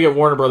pretty Well- big at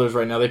Warner Brothers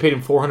right now. They paid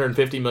him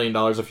 $450 million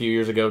a few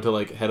years ago to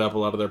like head up a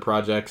lot of their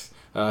projects.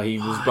 He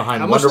was behind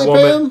How much Wonder they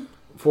Woman. pay him?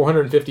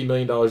 $450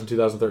 million in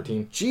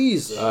 2013.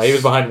 Jesus. He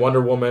was behind Wonder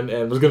Woman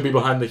and was going to be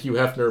behind the Hugh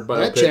Hefner biopic.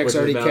 That check's which is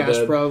already now cashed,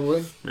 dead.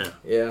 probably.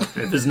 Yeah.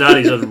 if it's not,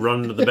 he's just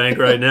running to the bank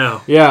right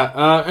now. Yeah,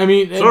 I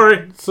mean,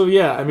 Sorry. So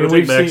yeah, I mean, We'll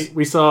take backs.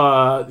 we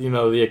saw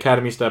the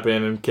Academy step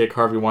in and kick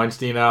Harvey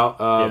Weinstein out.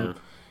 Yeah.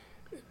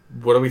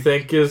 What do we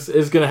think is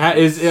going to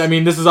happen? I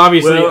mean, this is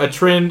obviously Well, a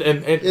trend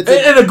and it's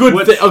a good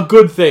what's- a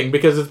good thing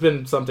because it's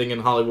been something in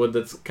Hollywood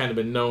that's kind of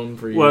been known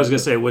for years. Well, I was gonna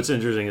say what's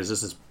interesting is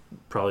this has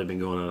probably been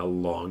going on a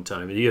long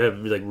time. And you have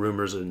like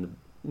rumors in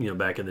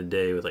back in the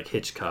day with like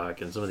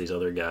Hitchcock and some of these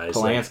other guys,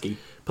 Polanski. like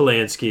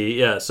Polanski.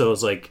 Yeah, so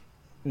it's like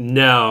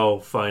now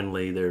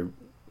finally they're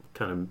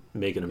kind of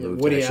making a move.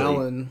 Woody to actually,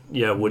 Allen.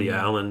 Yeah, Woody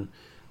Allen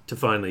to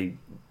finally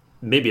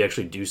maybe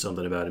actually do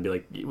something about it and be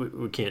like,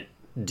 we can't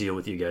deal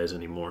with you guys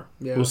anymore.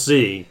 Yeah. We'll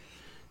see.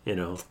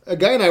 A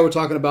guy and I were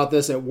talking about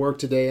this at work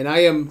today,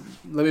 and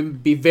let me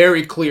be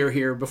very clear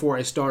here before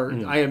I start.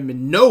 I am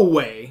in no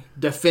way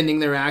defending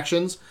their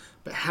actions,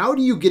 but how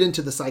do you get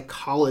into the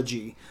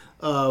psychology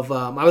of,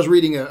 I was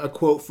reading a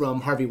quote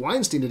from Harvey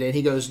Weinstein today, and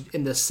he goes,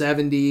 in the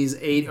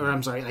 70s,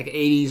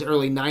 80s,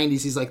 early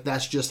 90s, he's like,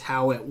 that's just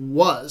how it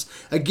was.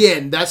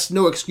 Again, that's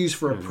no excuse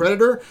for a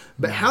predator,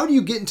 but how do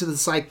you get into the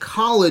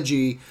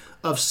psychology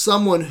of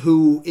someone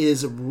who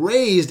is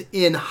raised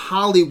in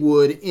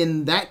Hollywood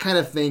in that kind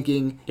of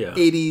thinking,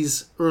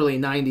 80s, early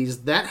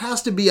 90s? That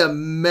has to be a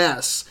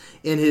mess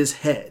in his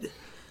head.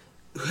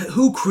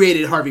 Who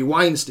created Harvey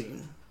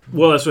Weinstein?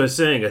 Well, that's what I was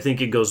saying. I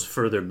think it goes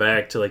further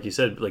back to, like you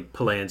said, like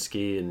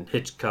Polanski and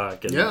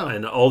Hitchcock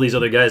and all these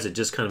other guys that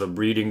just kind of a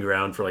breeding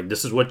ground for like,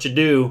 this is what you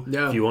do.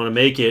 Yeah. If you want to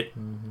make it,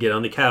 get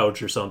on the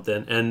couch or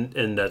something.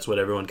 And that's what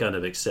everyone kind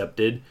of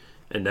accepted.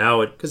 And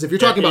now it... Because if you're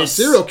talking about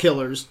serial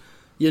killers,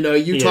 you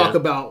talk Yeah.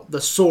 about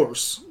the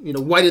source.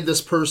 Why did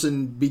this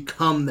person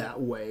become that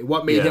way?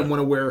 What made him want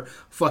to wear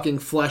fucking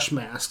flesh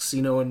masks,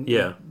 and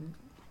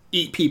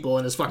eat people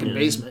in his fucking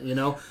basement,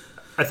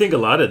 I think a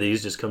lot of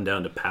these just come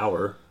down to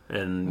power.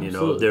 And,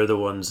 Absolutely. they're the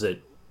ones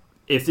that,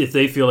 if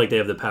they feel like they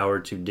have the power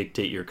to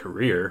dictate your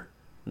career,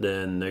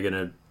 then they're going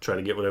to try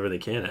to get whatever they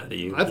can out of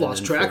you. I've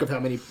lost track of how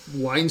many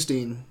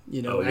Weinstein,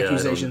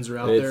 accusations are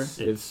out there.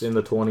 It's in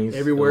the 20s.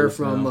 Everywhere at least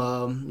from,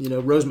 now.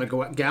 Rose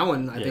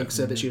McGowan, I think,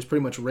 said that she was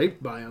pretty much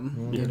raped by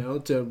him,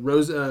 to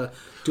Rose, to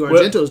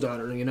Argento's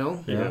daughter,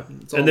 Yeah.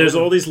 It's And there's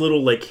over. all these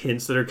little like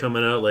hints that are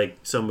coming out. Like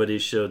somebody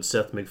showed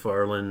Seth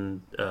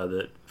MacFarlane,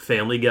 the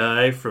Family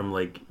Guy from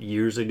like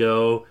years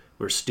ago,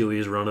 where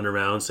Stewie's running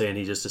around saying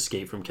he just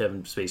escaped from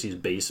Kevin Spacey's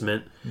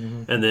basement.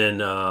 And then,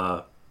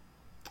 what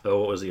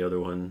was the other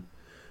one?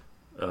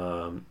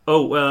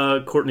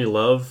 Courtney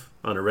Love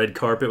on a red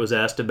carpet was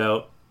asked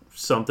about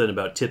something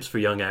about tips for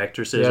young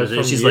actresses. Yeah, and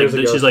from she's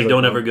years like, ago,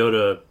 don't no. ever go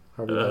to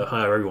Harvey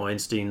Harvey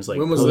Weinstein's like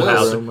When was cool this?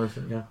 house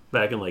Yeah.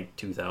 back in like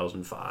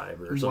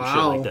 2005 or some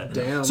Wow, shit like that.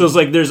 damn. So it's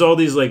like there's all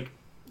these like,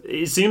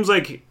 it seems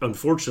like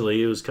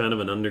unfortunately it was kind of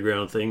an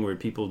underground thing where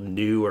people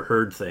knew or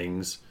heard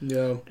things,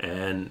 Yeah.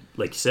 and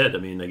like you said, I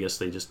mean, I guess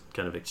they just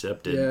kind of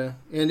accepted. Yeah,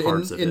 and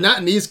parts of it. not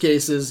in these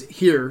cases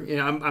here.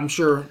 I'm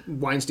sure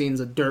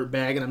Weinstein's a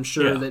dirtbag, and I'm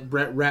sure Yeah. that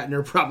Brett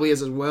Ratner probably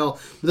is as well.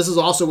 But this is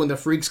also when the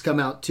freaks come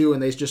out too,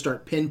 and they just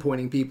start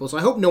pinpointing people. So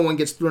I hope no one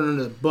gets thrown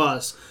under the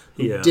bus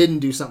who Yeah. didn't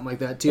do something like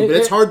that too. And- But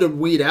it's hard to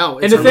weed out.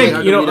 And It's the really thing,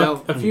 hard to weed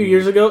out. a few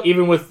years ago,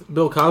 even with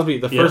Bill Cosby,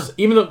 the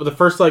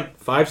first like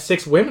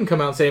 5-6 women come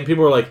out saying,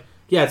 people were like,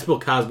 "Yeah, it's Bill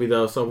Cosby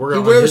though, so we're He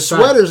on wears his side."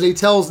 sweaters and he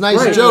tells nice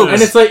Right. jokes.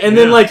 And it's like, and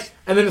then Yeah. like,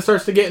 and then it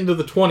starts to get into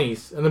the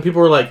 20s, and then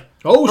people were like,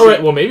 Oh, all shit.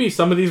 right, well maybe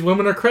some of these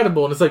women are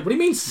credible, and it's like, what do you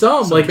mean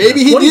some? Like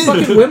maybe he 20 did.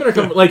 fucking women are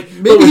coming. Like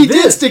but maybe with he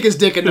this, did stick his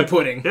dick in the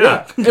pudding.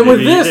 Yeah. and with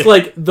Maybe he this, did.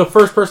 like the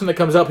first person that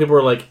comes out, people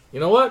are like, you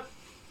know what?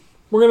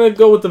 We're gonna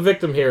go with the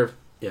victim here.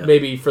 Yeah.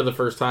 Maybe for the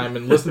first time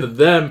and listen to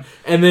them,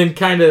 and then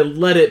kind of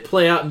let it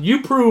play out. And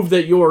you prove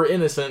that you're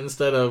innocent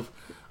instead of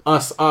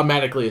us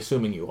automatically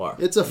assuming you are.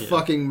 It's a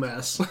fucking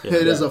mess. Yeah.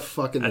 It is a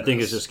fucking mess. I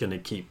think it's just going to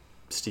keep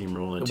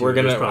steamrolling. too. We're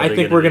There's gonna. probably I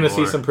think we're be gonna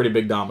see more. some pretty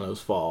big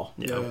dominoes fall.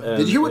 Yeah. And-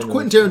 Did you hear what and-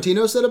 Quentin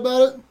Tarantino said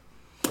about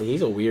it?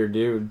 He's a weird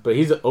dude, but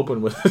he's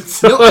open with it.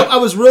 So. No, I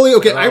was really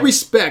okay. I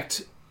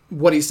respect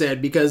what he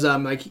said because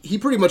like he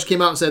pretty much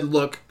came out and said,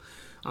 "Look,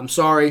 I'm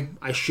sorry.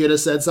 I should have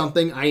said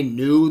something. I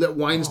knew that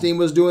Weinstein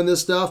was doing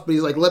this stuff, but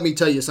he's like, let me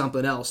tell you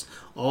something else.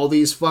 All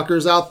these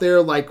fuckers out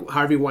there, like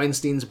Harvey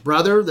Weinstein's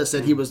brother, that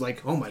said he was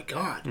like, oh my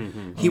God,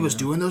 he was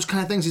doing those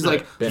kind of things. He's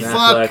like, Ben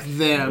fuck Affleck.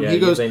 them. Yeah, He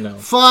goes, they know.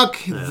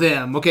 fuck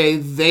them. Okay,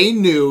 they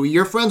knew.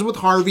 You're friends with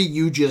Harvey.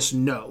 You just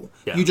know.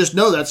 Yeah. You just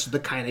know that's the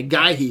kind of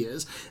guy he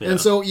is. And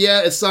so,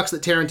 yeah, it sucks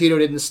that Tarantino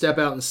didn't step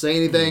out and say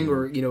anything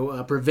or,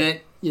 prevent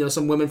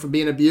some women from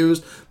being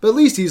abused, but at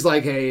least he's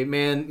like, hey,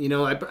 man,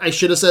 I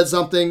should have said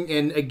something.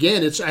 And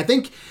again, I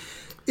think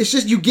it's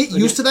just you get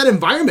used to that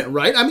environment,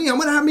 right? I mean, I'm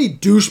gonna have many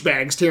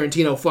douchebags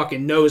Tarantino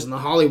fucking knows in the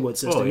Hollywood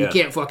system. Oh, yeah. You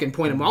can't fucking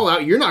point them all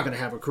out. You're not gonna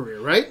have a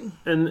career, right?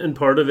 And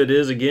part of it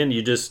is, again,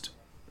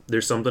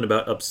 there's something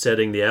about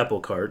upsetting the apple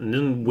cart. And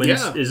then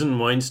isn't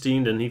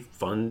Weinstein, didn't he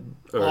fund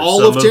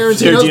all of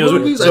Tarantino's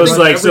movies? So it's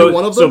like,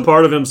 one of them. so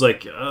part of him's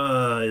like,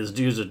 this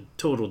dude's a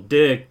total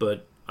dick,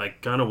 but I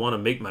kind of want to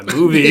make my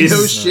movies.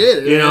 No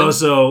shit.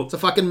 So it's a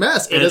fucking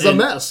mess. It is a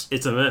mess.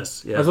 It's a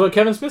mess. Yeah. That's what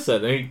Kevin Smith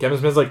said. Kevin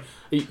Smith's like,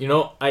 he's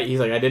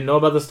like, I didn't know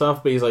about this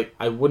stuff, but he's like,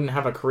 I wouldn't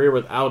have a career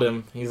without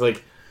him. He's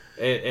like,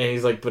 and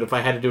he's like, but if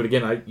I had to do it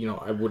again,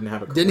 I wouldn't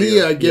have a career. Didn't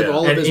he give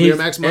all of his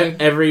Miramax money?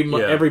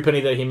 Every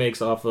penny that he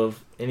makes off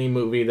of any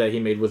movie that he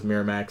made with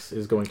Miramax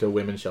is going to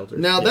women's shelters.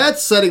 Now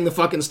that's setting the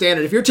fucking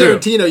standard. If you're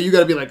Tarantino, you got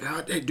to be like,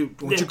 oh, hey, dude,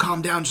 won't you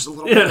calm down just a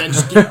little bit and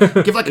just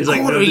give like a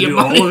quarter of your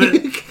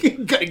money.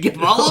 You got to give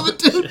him all of it,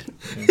 dude.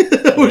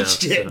 Oh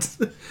shit!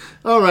 So.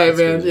 All right,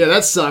 man. Crazy. Yeah,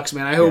 that sucks,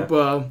 man. I hope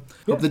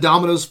the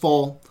dominoes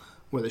fall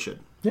where they should.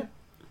 Yeah.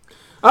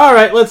 All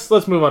right, let's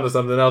move on to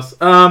something else.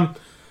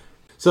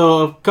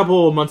 So a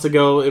couple of months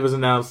ago, it was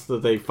announced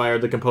that they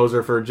fired the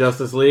composer for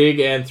Justice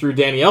League and threw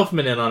Danny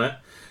Elfman in on it.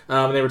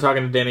 They were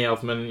talking to Danny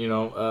Elfman,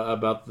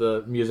 about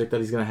the music that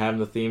he's going to have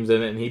and the themes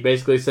in it, and he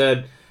basically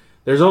said,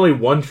 there's only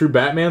one true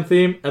Batman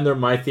theme, and they're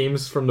my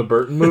themes from the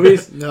Burton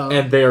movies,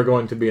 and they are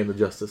going to be in the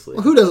Justice League.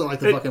 Well, who doesn't like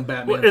the fucking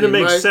Batman theme, and it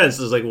makes sense.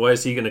 It's like, why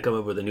is he going to come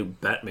up with a new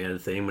Batman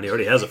theme when he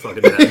already has a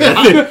fucking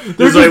Batman theme?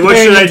 He's like, what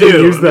should I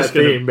do? Use that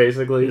theme,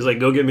 basically. He's like,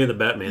 go get me the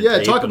Batman theme.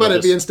 Yeah, talk about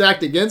it being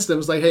stacked against him.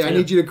 It's like, hey, I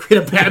need you to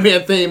create a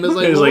Batman theme. It's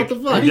like, well, what the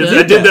fuck?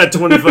 I did that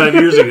 25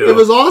 years ago. It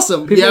was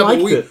awesome. People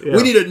but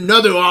we need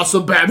another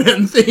awesome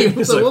Batman theme.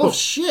 It's like, well,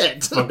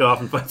 shit. Fuck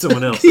off and find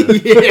someone else.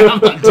 Yeah,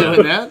 I'm not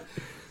doing that.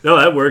 No,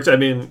 that works. I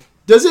mean...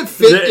 Does it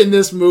fit in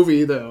this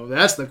movie, though?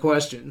 That's the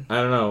question. I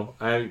don't know.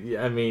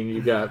 I mean,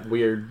 you got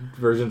weird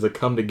versions that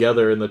come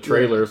together in the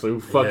trailer, so who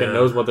fucking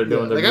knows what they're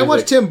doing. Like, I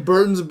watched Tim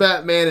Burton's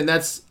Batman, and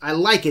I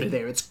like it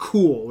there. It's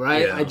cool,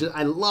 right? Yeah.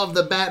 I love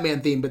the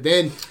Batman theme, but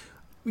then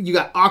you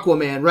got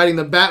Aquaman riding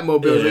the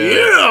Batmobile.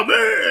 Yeah,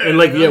 man!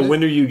 And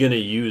when are you going to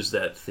use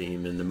that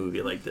theme in the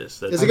movie like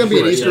this? Is it going to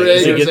be an Easter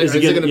egg? Is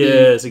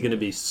it going to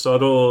be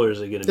subtle, or is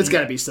it going to be... It's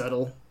got to be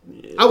subtle.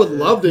 I would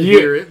love to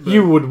hear it. But...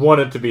 You would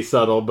want it to be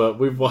subtle, but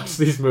we've watched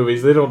these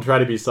movies. They don't try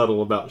to be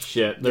subtle about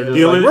shit. They're just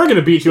like, we're going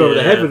to beat you over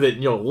the head with it,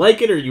 and you'll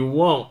like it or you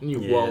won't. And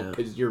you won't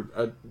because you're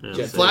a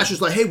Flash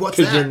is like, hey, what's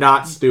that? Because you're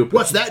not stupid.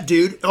 What's that,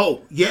 dude?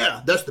 Oh,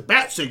 yeah, that's the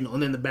bat signal.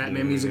 And then the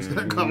Batman music's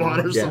going to come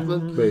on or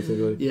something.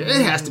 Basically. Yeah,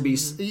 it has to be.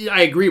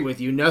 I agree with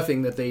you.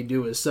 Nothing that they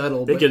do is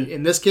subtle. But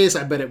in this case,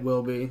 I bet it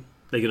will be.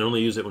 They can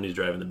only use it when he's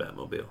driving the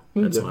Batmobile.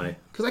 That's my...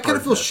 Because I kind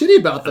of feel shitty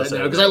about that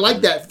now. Because I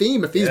like that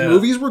theme. If these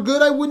movies were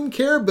good, I wouldn't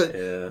care.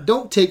 But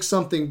don't take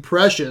something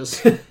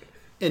precious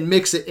and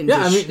mix it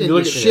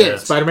into shit. Yeah.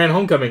 Spider-Man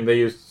Homecoming, they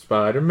used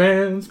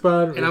Spider-Man.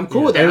 And I'm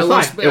cool with that.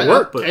 It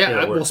worked.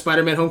 Well,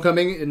 Spider-Man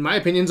Homecoming, in my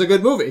opinion, is a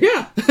good movie.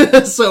 Yeah.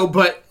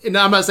 But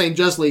I'm not saying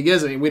Justice League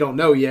isn't. We don't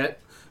know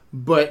yet.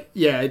 But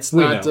yeah, it's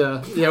not. We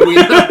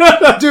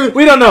know. Dude,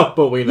 we don't know,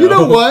 but we know. You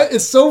know what?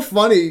 It's so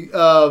funny.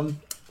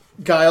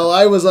 Kyle,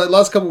 I was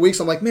last couple of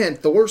weeks. I'm like, man,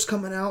 Thor's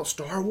coming out,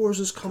 Star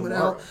Wars is coming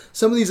out.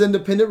 Some of these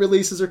independent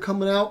releases are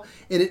coming out,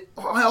 and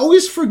I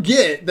always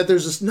forget that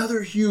there's this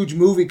another huge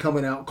movie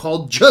coming out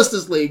called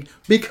Justice League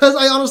because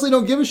I honestly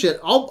don't give a shit.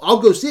 I'll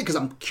go see it because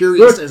I'm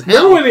curious as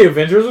hell. Remember when the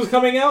Avengers was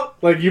coming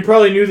out? Like you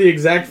probably knew the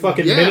exact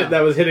fucking minute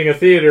that was hitting a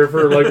theater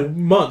for like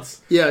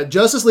months. Yeah,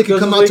 Justice League could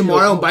come out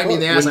tomorrow and bite me in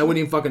the ass. I wouldn't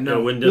even fucking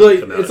know. When does it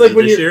come out? It's like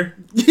when this year.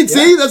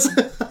 See, that's.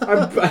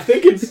 I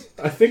think it's.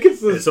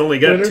 It's only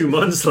got 2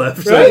 months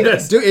left. Right?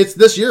 Dude, it's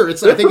this year. I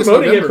think it's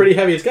promoting it pretty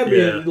heavy. It's got to be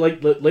in,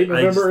 like late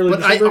November, early December.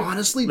 But I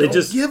honestly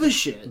don't give a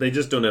shit. They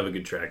just don't have a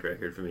good track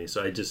record for me,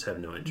 so I just have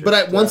no interest.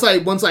 But once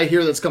I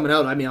hear that's coming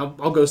out, I mean,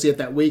 I'll go see it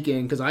that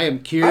weekend because I am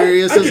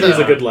curious. I could use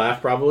a good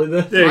laugh, probably.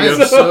 Then I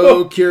am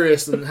so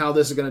curious on how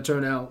this is going to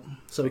turn out.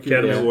 So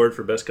Academy Award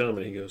for Best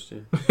Comedy goes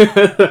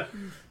to.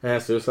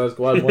 Suicide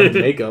Squad won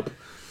makeup.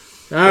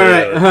 All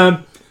right.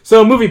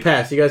 So Movie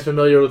Pass. You guys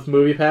familiar with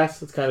Movie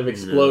Pass? It's kind of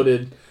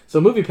exploded. No. So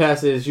Movie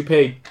Pass is you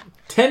pay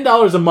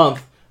 $10 a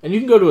month and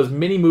you can go to as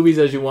many movies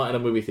as you want in a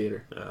movie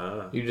theater.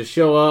 You just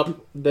show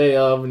up day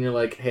of and you're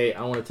like, hey,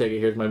 I want a ticket.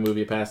 Here's my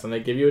Movie Pass, and they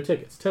give you a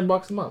ticket. It's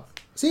 $10 a month.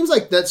 Seems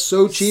like that's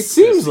so cheap.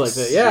 Seems like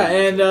that, yeah.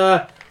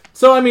 And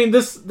so I mean,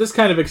 this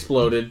kind of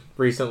exploded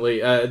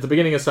recently. At the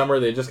beginning of summer,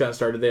 they just got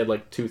started. They had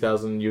like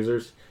 2,000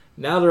 users.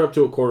 Now they're up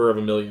to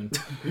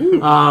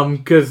 250,000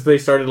 because they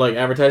started like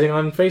advertising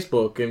on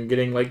Facebook and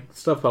getting like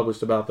stuff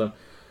published about them.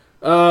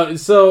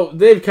 So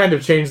they've kind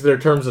of changed their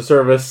terms of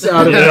service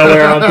out of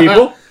nowhere on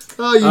people.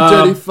 Oh, you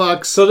dirty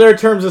fucks! So their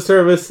terms of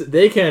service,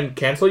 they can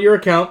cancel your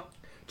account,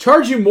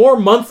 charge you more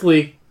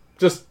monthly,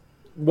 just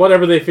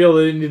whatever they feel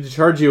they need to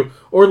charge you,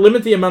 or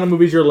limit the amount of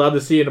movies you're allowed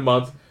to see in a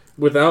month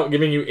without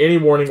giving you any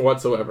warning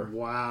whatsoever.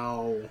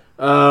 Wow.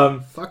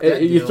 Fuck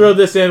that you deal. Throw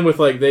this in with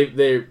like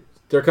their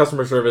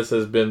customer service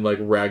has been like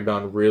ragged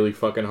on really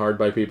fucking hard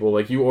by people.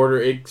 Like you order,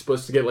 it's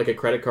supposed to get like a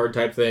credit card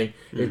type thing.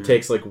 It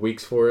takes like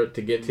weeks for it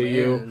to get to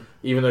you,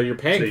 even though you're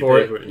paying for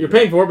it. You're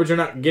paying for it, but you're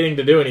not getting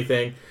to do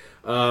anything.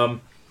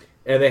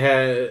 And they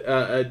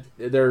had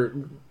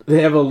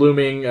they have a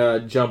looming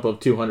jump of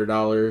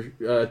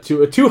 $200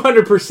 to a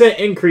 200%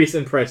 increase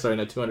in price. Sorry,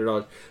 not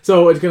 $200.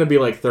 So it's going to be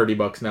like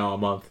 $30 now a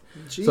month.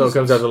 Jesus. So it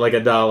comes out to like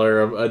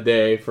 $1 a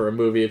day for a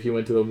movie if you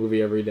went to a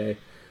movie every day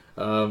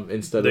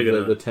instead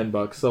of the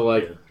 $10. So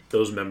like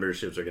those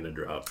memberships are going to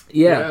drop.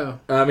 Yeah.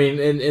 I mean,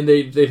 and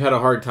they've had a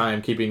hard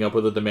time keeping up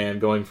with the demand,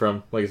 going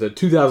from like I said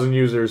 2,000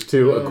 users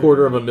to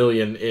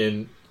 250,000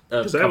 in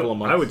a couple of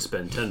months. I would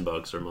spend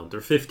 $10 a month or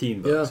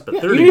 $15, but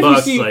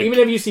 $30 even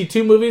if you see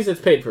 2 movies,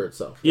 it's paid for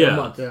itself. Yeah, a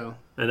month.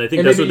 And I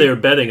think that's what they were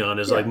betting on.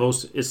 Is like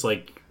it's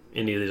like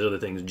any of these other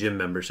things, gym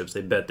memberships.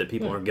 They bet that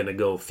people aren't going to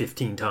go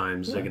 15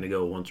 times; they're going to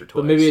go once or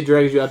twice. But maybe it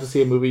drags you out to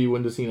see a movie you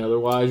wouldn't have seen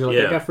otherwise. You're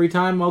like, I got free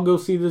time. I'll go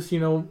see this,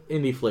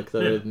 indie flick.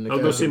 I'll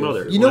go see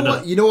Mother. You know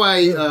what? You know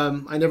why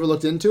I never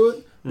looked into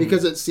it.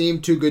 Because it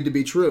seemed too good to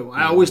be true.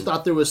 I always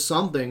thought there was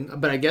something,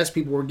 but I guess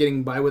people were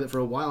getting by with it for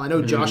a while. I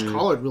know Josh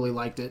Collard really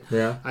liked it.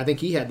 Yeah. I think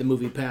he had the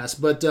movie pass.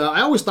 But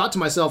I always thought to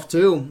myself,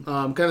 too,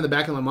 kind of in the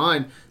back of my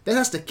mind, that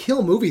has to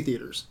kill movie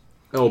theaters.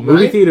 Oh,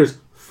 movie theaters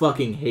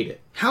fucking hate it.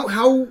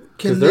 How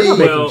can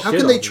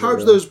they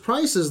charge those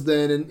prices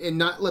then and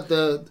not let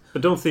the...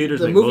 But don't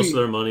theaters make most of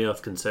their money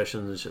off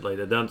concessions and shit like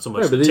that? Not so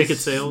much ticket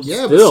sales?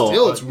 Yeah, but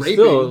still, it's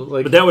raping.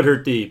 But that would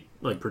hurt the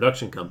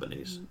production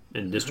companies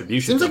and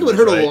distribution Seems like it would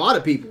hurt a lot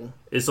of people.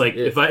 It's like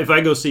if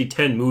I go see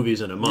 10 movies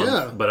in a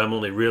month, but I'm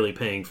only really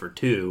paying for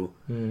 2,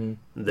 then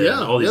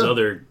all these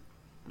other...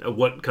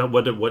 What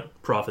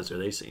profits are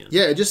they seeing?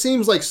 Yeah, it just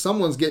seems like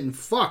someone's getting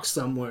fucked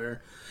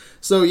somewhere.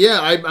 So, yeah,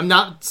 I'm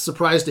not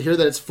surprised to hear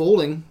that it's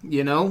folding,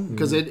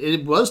 because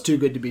it was too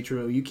good to be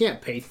true. You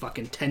can't pay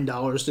fucking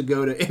 $10 to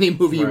go to any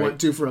movie you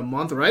want to for a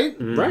month, right?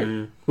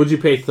 Right. Would you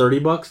pay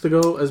 $30 to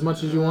go as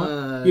much as you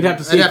want? You'd have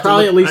to see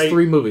probably at least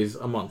 3 movies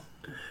a month.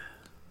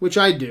 Which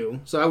I do.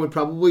 So I would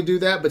probably do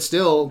that, but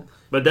still...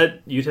 But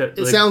that you'd have...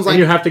 It sounds like...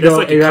 You have to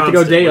go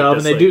day of,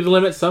 and they do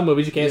limit some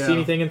movies. You can't see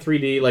anything in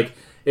 3D. Like,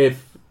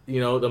 if,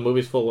 the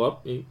movie's full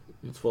up...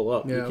 It's full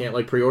up. Yeah. You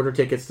can't pre-order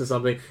tickets to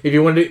something. If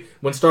you want to,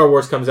 when Star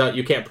Wars comes out,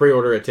 you can't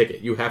pre-order a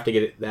ticket. You have to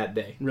get it that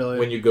day. Really?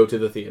 When you go to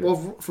the theater.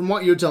 Well, from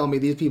what you're telling me,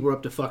 these people are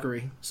up to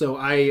fuckery. So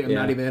I am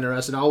not even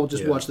interested. I'll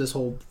just watch this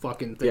whole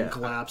fucking thing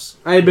collapse.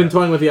 I had been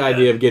toying with the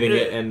idea of getting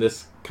it, and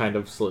this kind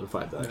of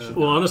solidified that.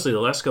 Well, honestly,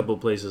 the last couple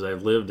of places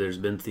I've lived, there's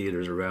been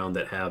theaters around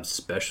that have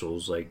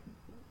specials. Like,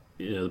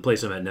 the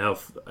place I'm at now,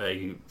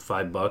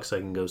 $5 I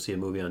can go see a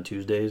movie on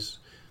Tuesdays.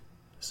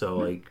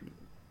 So,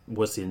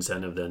 what's the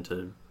incentive then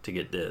to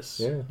get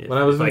this? Yeah. When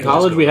I was in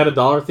college, we had a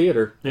 $1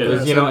 theater.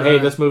 Because, hey,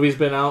 this movie's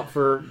been out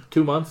for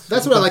 2 months.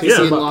 That's what I like to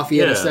see in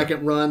Lafayette, a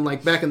second run.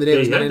 Like, back in the day, it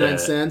was 99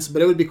 cents.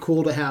 But it would be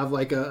cool to have,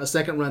 a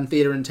second run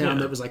theater in town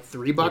that was,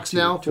 $3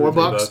 now,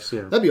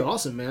 $4. That'd be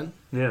awesome, man.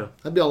 Yeah.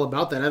 I'd be all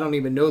about that. I don't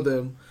even know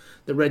the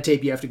red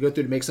tape you have to go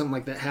through to make something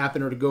like that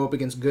happen, or to go up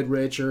against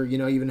Goodrich, or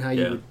even how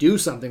you would do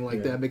something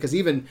like that. Because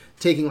even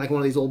taking one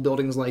of these old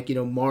buildings like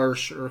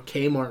Marsh or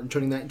Kmart and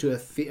turning that into a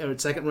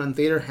second run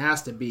theater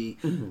has to be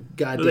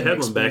goddamn They had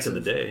expensive. one back in the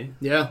day.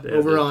 Yeah,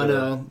 over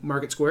on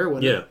Market Square,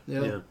 wasn't it?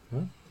 Yeah.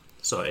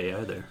 Saw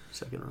AI there,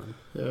 second run.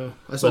 Yeah,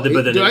 I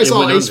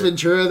saw Ace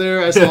Ventura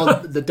there. I saw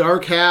The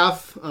Dark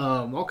Half.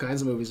 All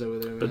kinds of movies over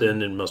there. Man. But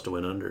then it must have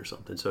went under or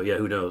something. So yeah,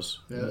 who knows?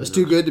 Yeah, it's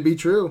too good to be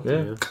true.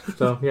 Yeah.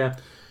 So yeah.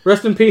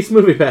 Rest in peace,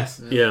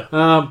 MoviePass.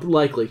 Yeah.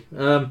 Likely.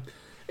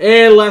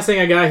 And last thing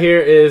I got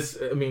here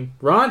is,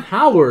 Ron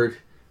Howard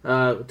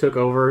took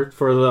over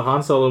for the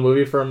Han Solo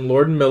movie from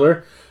Lord &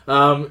 Miller.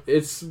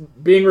 It's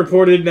being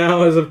reported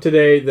now, as of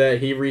today, that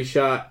he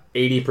reshot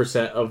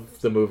 80% of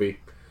the movie.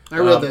 I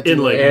read that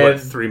too. In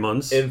 3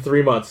 months? In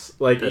 3 months.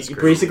 He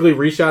basically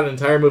reshot an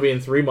entire movie in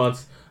 3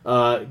 months.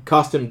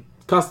 Cost them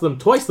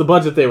twice the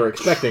budget they were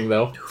expecting,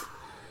 though.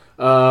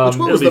 Which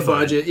one was the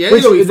budget? Yeah,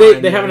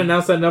 they haven't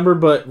announced that number,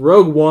 but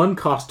Rogue One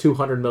cost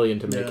 $200 million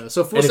to make. Yeah,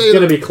 so and it's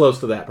going to be close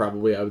to that,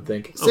 probably. I would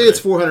think. Say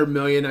it's $400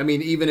 million.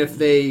 Even if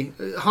they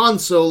Han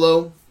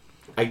Solo,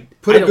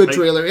 put a good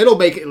trailer, it'll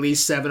make at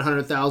least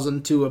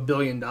 $700,000 to $1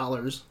 billion.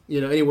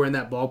 Anywhere in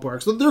that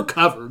ballpark. So they're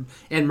covered.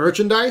 And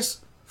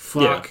merchandise,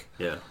 fuck.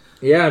 Yeah.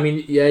 Yeah,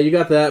 you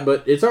got that,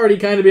 but it's already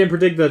kind of being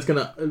predicted that's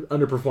going to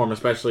underperform,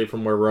 especially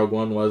from where Rogue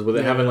One was, with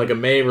it having a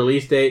May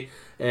release date.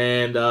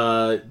 And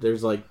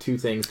there's 2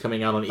 things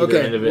coming out on either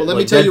end of it. Well, let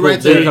me tell you right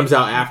there. It comes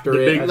out after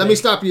it. Let me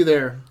stop you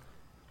there.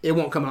 It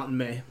won't come out in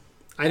May.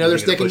 I know they're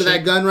sticking to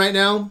that gun right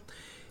now.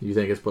 You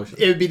think it's pushing?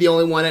 It would be the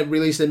only one that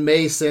released in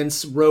May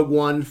since Rogue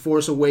One,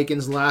 Force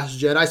Awakens, Last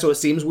Jedi. So it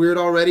seems weird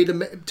already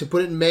to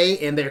put it in May,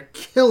 and they're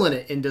killing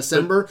it in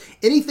December.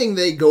 Anything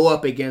they go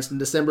up against in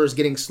December is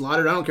getting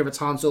slaughtered. I don't care if it's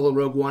Han Solo,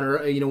 Rogue One, or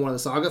one of the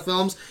saga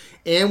films.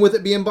 And with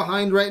it being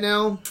behind right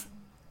now,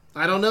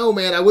 I don't know,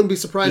 man. I wouldn't be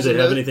surprised. Do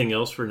they have anything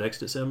else for next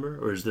December,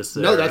 or is this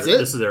no? That's it.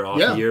 This is their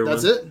off year.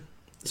 That's it.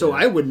 So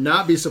I would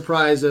not be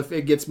surprised if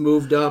it gets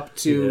moved up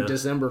to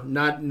December.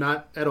 Not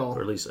at all.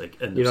 Or at least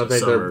like end of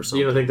summer or something.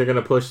 You don't think they're going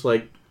to push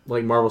like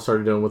Marvel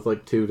started doing with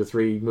like 2 to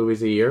 3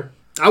 movies a year?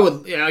 I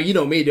would. Yeah, you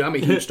know me, dude. I'm a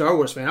huge Star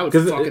Wars fan. I would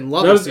fucking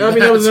love to see that. I mean,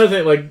 that was another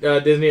thing.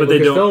 Like Disney and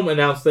Lucasfilm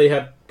announced they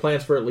have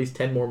plans for at least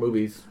 10 more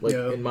movies.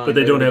 In mind. But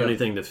they don't have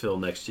anything to fill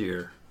next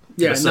year.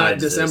 Yeah, not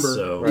December. This,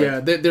 so.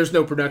 Yeah, there's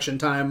no production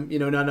time.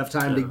 Not enough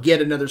time to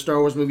get another Star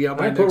Wars movie out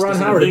by next put Ron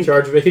December. Howard in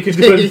charge of it. He could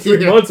do it in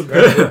 3 months,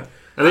 apparently.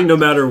 I think no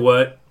matter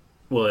what.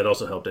 Well, it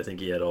also helped. I think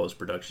he had all his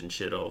production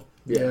shit all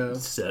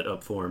set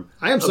up for him.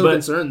 I am so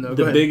concerned, though.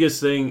 The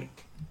biggest thing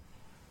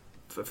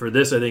for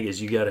this, I think,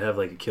 is you got to have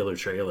like a killer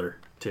trailer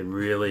to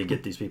really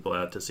get these people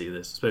out to see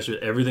this. Especially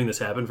with everything that's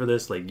happened for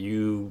this. Like,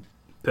 you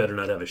better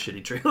not have a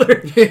shitty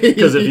trailer.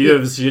 Because if you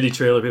have a shitty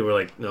trailer, people are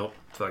like, no,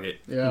 fuck it.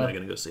 I'm not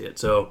going to go see it.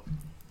 So,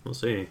 we'll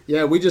see.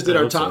 Yeah, we just did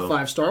our top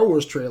 5 Star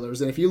Wars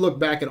trailers, and if you look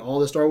back at all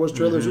the Star Wars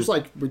trailers, there's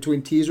like,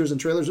 between teasers and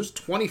trailers, there's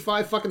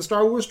 25 fucking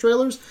Star Wars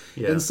trailers,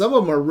 and some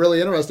of them are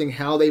really interesting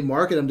how they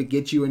market them to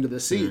get you into the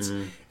seats.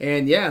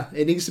 And yeah,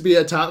 it needs to be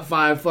a top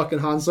 5 fucking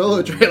Han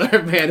Solo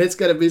trailer, man. It's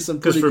got to be some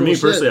pretty cool shit.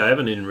 Because for me personally, I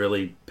haven't even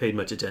really paid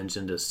much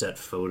attention to set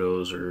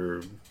photos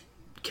or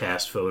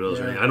cast photos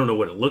or anything. I don't know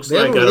what it looks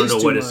like. I don't know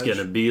what it's going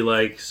to be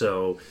like.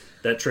 So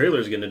that trailer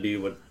is going to be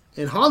what.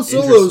 And Han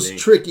Solo's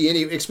tricky,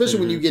 especially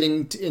when you're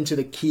getting into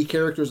the key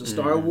characters of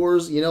Star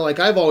Wars. Like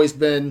I've always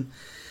been.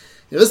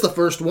 This is the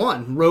first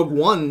one. Rogue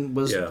One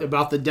was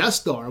about the Death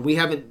Star. We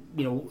haven't,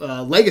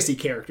 legacy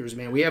characters,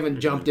 man. We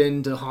haven't jumped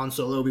into Han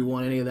Solo,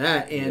 Obi-Wan, any of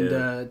that.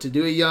 And to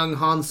do a young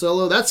Han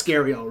Solo, that's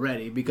scary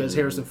already because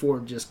Harrison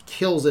Ford just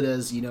kills it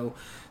as,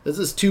 this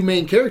is 2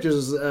 main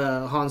characters,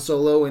 Han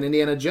Solo and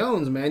Indiana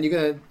Jones, man.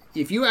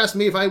 If you asked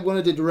me if I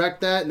wanted to direct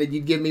that and that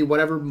you'd give me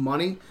whatever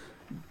money,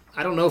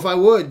 I don't know if I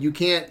would. You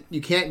can't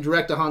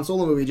direct a Han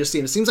Solo movie.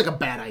 It seems like a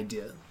bad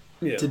idea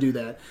to do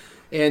that.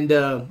 And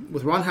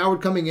with Ron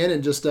Howard coming in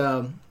and just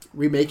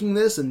remaking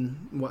this in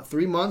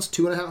 3 months,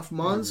 2.5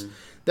 months,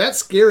 that's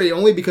scary.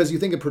 Only because you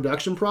think of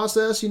production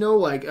process.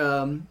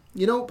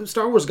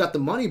 Star Wars got the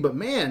money, but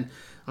man,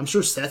 I'm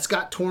sure sets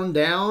got torn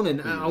down,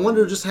 and I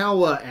wonder just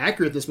how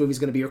accurate this movie's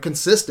going to be, or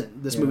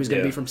consistent this movie's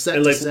going to be from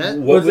set to set.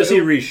 What was he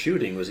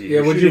reshooting? Was he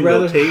reshooting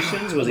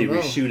locations? Was he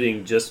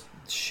reshooting just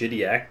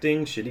shitty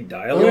acting, shitty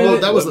dialogue? Well,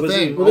 that was the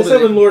thing. Well, they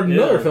said when Lord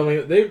Miller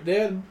filming, they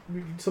had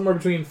somewhere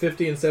between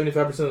 50 and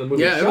 75% of the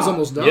movie. Yeah, it was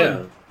almost done.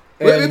 Yeah.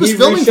 And it was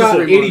filming shot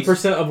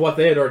 80% of what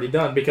they had already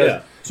done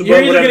because you're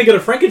either going to get a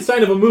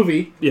Frankenstein of a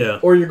movie,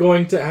 or you're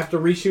going to have to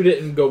reshoot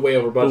it and go way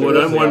over budget. But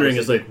what I'm wondering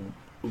is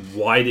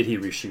why did he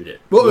reshoot it?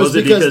 Well, was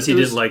it because he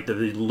didn't like the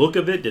look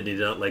of it? Did he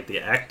not like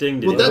the acting?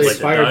 Did he not like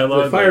the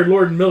dialogue? They fired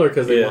Lord Miller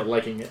because they weren't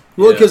liking it.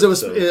 Well, because it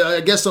was,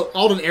 I guess,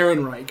 Alden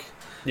Ehrenreich.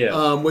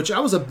 Yeah. Which I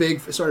was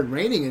started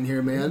raining in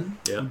here, man.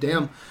 Yeah.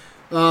 Damn.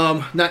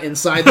 Not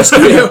inside the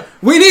studio.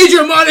 We need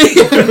your money!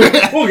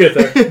 We'll get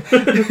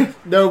there.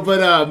 No,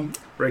 but...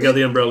 break out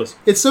the umbrellas.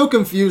 It's so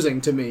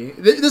confusing to me.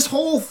 This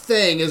whole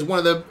thing is one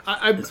of the...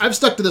 I've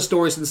stuck to the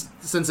story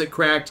since it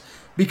cracked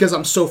because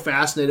I'm so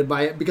fascinated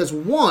by it. Because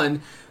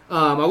one,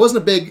 I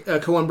wasn't a big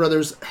Coen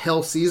Brothers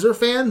Hell Caesar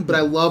fan, but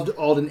I loved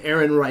Alden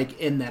Ehrenreich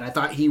in that. I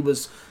thought he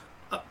was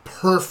a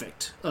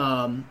perfect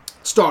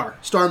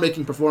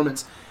star-making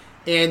performance.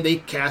 And they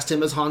cast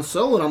him as Han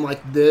Solo, and I'm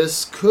like,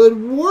 this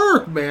could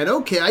work, man.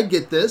 Okay, I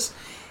get this.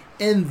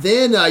 And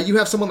then you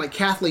have someone like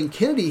Kathleen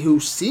Kennedy, who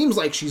seems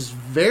like she's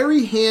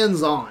very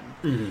hands-on.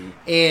 Mm-hmm.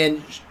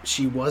 And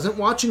she wasn't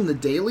watching the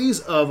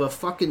dailies of a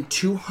fucking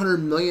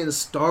 $200 million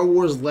Star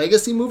Wars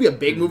legacy movie, a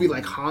big movie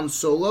like Han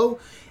Solo.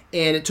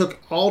 And it took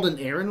Alden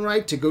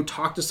Ehrenreich to go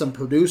talk to some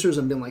producers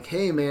and been like,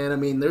 hey, man, I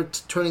mean, they're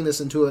turning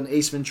this into an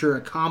Ace Ventura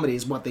comedy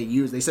is what they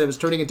used. They said it was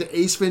turning into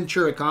Ace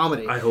Ventura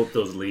comedy. I hope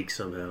those leak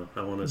somehow.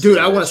 I want to see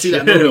I want to see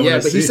that movie, yeah.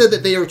 But he said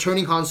that they are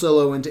turning Han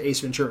Solo into Ace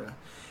Ventura.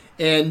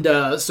 And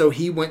so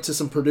he went to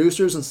some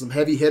producers and some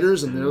heavy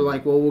hitters, and they're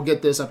like, well, we'll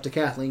get this up to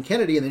Kathleen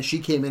Kennedy. And then she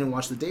came in and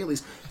watched the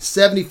dailies.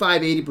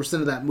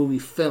 75-80% of that movie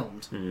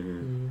filmed.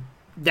 Mm-hmm.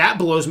 That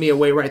blows me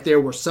away right there,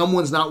 where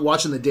someone's not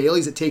watching the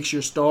dailies. It takes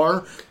your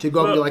star to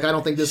go up and be like, I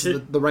don't think this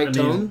is the right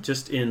tone.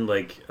 Just in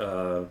it's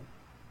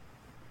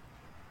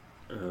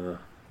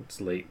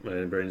late,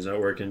 my brain's not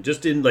working.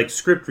 Just in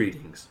script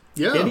readings.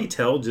 Yeah. Can he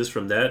tell just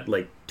from that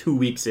 2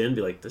 weeks in,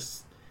 be like,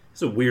 this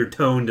is a weird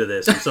tone to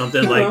this or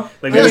something? I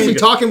must be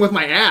talking with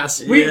my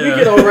ass. We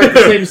could all write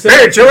the same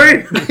sentence. Hey,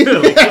 Joey!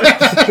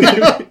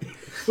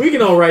 we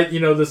can all write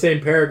the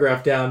same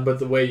paragraph down, but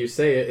the way you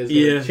say it is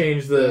going to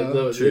change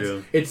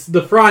the it's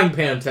the frying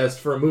pan test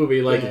for a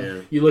movie. Like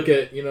you look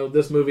at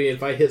this movie,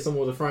 if I hit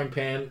someone with a frying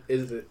pan,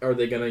 are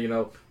they going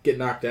to get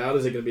knocked out?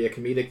 Is it going to be a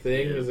comedic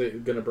thing? Is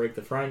it going to break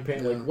the frying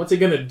pan? Like what's it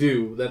going to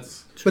do?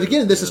 But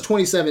again, this is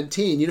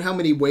 2017. You know how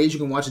many ways you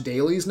can watch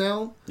dailies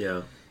now?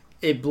 Yeah.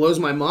 It blows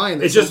my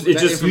mind. It's just you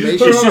put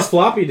it on a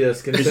floppy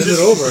disk and send it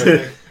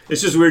over.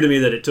 It's just weird to me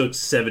that it took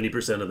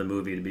 70% of the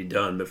movie to be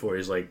done before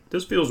he's like,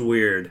 this feels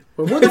weird.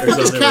 But what the fuck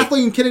is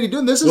Kathleen Kennedy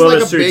doing? This is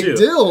like a big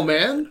deal,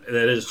 man.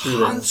 That is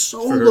true. Han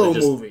Solo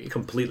movie.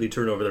 Completely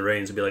turn over the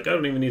reins and be like, I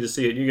don't even need to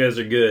see it. You guys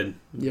are good.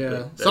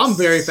 Yeah. So I'm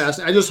very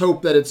fascinated. I just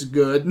hope that it's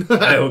good.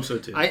 I hope so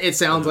too. It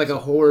sounds like a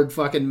horrid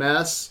fucking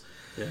mess.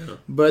 Yeah.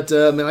 But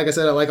like I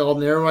said, I like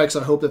Alden Ehrenreich,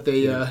 so I hope that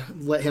they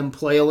let him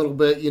play a little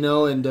bit, and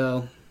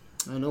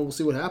I don't know. We'll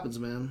see what happens,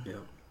 man. Yeah.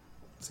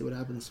 See what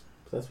happens.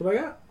 That's what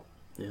I got.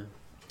 Yeah.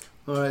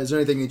 All right. Is there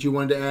anything that you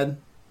wanted to add?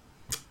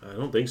 I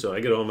don't think so. I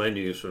get all my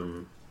news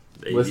from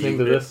listening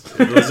to this.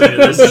 Listening to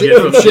this.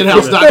 From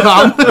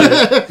shithouse.com.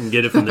 You can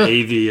get it from the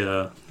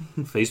AV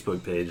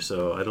Facebook page.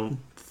 So I don't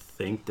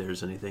think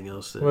there's anything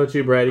else. What about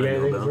you, Brad? You got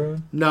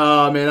anything?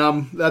 No,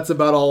 man. That's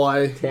about all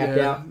I tapped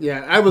out.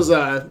 Yeah, I was.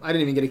 I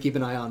didn't even get to keep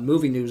an eye on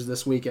movie news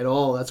this week at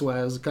all. That's why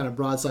I was kind of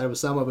broadside with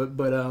some of it.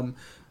 But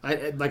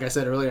like I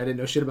said earlier, I didn't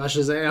know shit about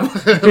Shazam.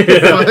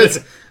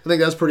 I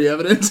think that's pretty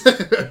evident.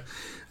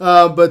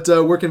 But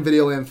where can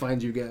Videoland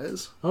find you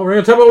guys? Oh, we're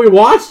gonna talk about what we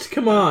watched.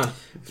 Come on,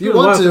 if you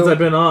want to, since I've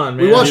been on,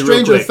 man. We watched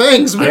Stranger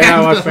Things, man.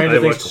 Yeah, I watched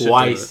Stranger Things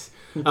twice.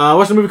 I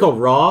watched a movie called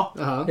Raw.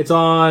 Uh-huh. It's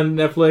on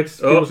Netflix.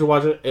 People should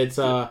watch it. It's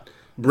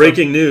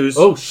breaking news.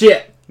 Oh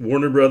shit!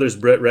 Warner Brothers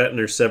Brett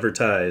Ratner sever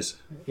ties.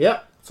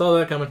 Yep, saw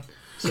that coming.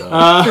 So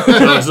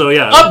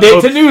yeah.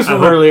 Update to news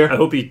from earlier. I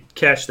hope he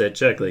cashed that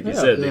check, like you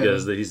said,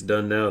 because he's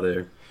done now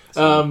there.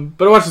 So.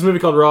 But I watched this movie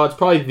called Raw. It's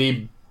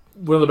probably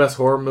one of the best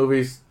horror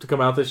movies to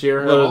come out this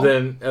year, other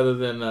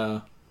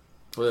than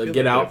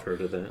Get Out. I've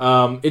heard of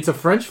that. It's a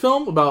French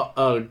film about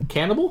a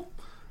cannibal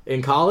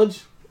in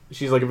college.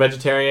 She's like a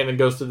vegetarian and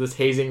goes to this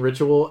hazing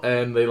ritual,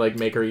 and they like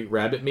make her eat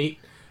rabbit meat,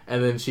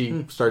 and then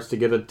she starts to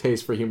get a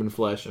taste for human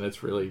flesh, and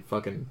it's really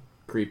fucking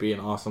creepy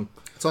and awesome.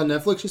 It's on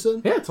Netflix, you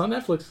said? Yeah, it's on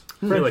Netflix.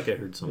 I feel like I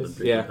heard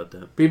something about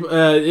that. People,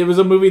 it was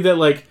a movie that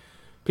like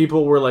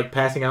people were like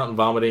passing out and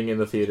vomiting in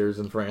the theaters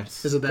in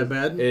France. Is it that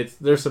bad?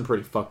 There's some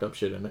pretty fucked up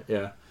shit in it.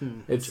 Yeah,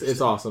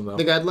 it's awesome though.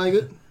 Think I'd like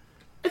it?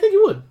 I think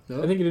you would.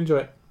 No? I think you'd enjoy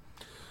it.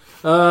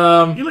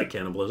 You like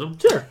cannibalism?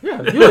 Sure.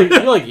 Yeah,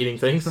 you like eating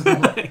things. You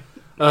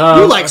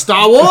like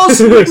Star Wars?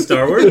 You like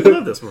Star Wars? I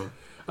love this one.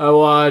 I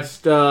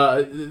watched.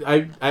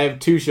 I have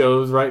 2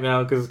 shows right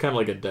now because it's kind of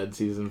like a dead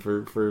season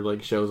for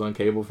like shows on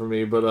cable for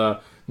me.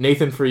 But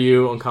Nathan For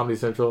You on Comedy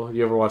Central.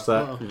 You ever watch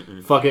that? Oh.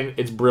 Fucking,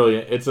 it's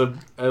brilliant. It's a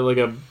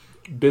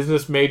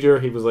business major.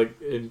 He was like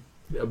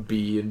a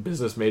B in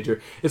business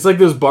major. It's like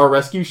those bar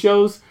rescue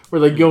shows where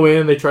they go in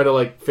and they try to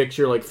like fix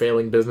your like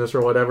failing business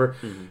or whatever.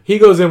 Mm-hmm. He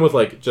goes in with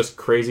like just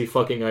crazy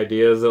fucking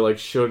ideas that like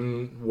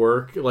shouldn't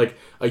work. Like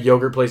a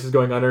yogurt place is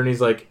going under and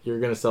he's like, you're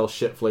gonna sell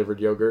shit flavored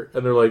yogurt,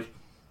 and they're like,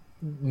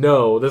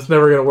 no, that's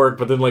never gonna work.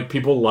 But then like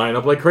people line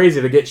up like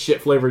crazy to get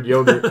shit flavored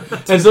yogurt.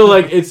 And so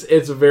like it's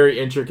a very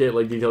intricate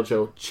like detailed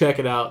show. Check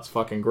it out. It's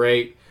fucking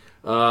great.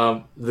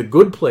 The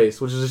Good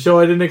Place, which is a show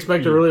I didn't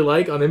expect to really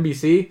like on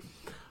NBC.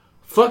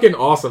 Fucking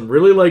awesome.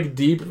 Really like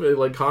deep,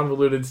 like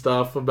convoluted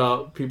stuff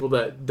about people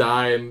that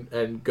die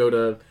and go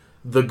to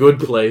the good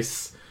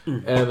place,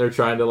 and they're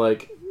trying to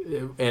like,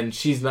 and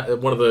she's not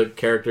one of the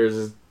characters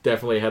is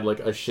definitely had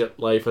like a shit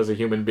life as a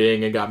human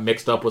being and got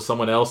mixed up with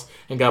someone else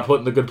and got put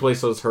in the good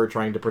place. So it's her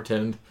trying to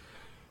pretend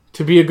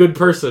to be a good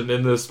person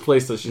in this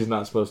place that she's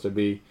not supposed to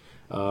be.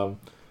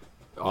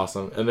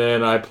 Awesome. And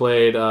then I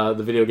played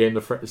the video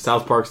game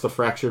South Park's The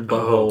Fractured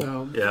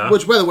Butthole. Yeah.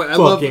 Which, by the way, I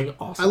love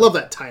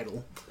that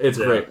title. It's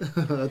great.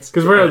 Because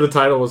the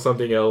title was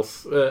something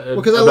else.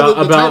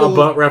 About a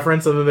butt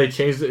reference, and then they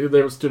changed it.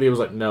 Their studio was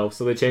like, no.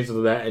 So they changed it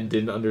to that and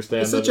didn't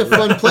understand It's such a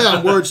fun play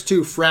on words,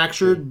 too.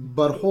 Fractured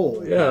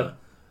Butthole. Yeah.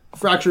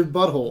 Fractured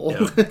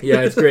Butthole.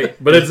 Yeah, it's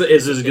great. But it's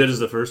as good as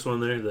the first one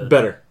there?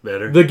 Better.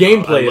 The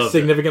gameplay is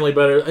significantly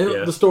better.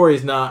 Yeah. The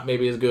story's not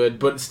maybe as good,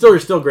 but the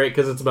story's still great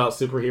because it's about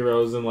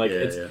superheroes and like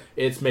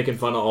it's making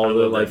fun of all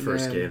the like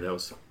first game. That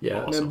was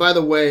awesome. And by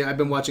the way, I've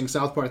been watching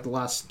South Park the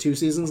last 2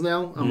 seasons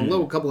now. I'm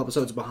a couple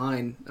episodes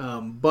behind,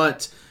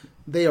 but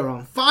they are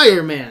on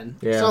fire, man.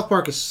 Yeah. South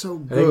Park is so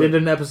good. I think they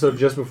did an episode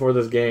just before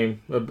this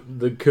game.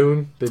 The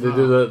Coon. They did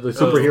the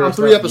superhero. I'm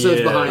 3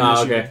 episodes behind.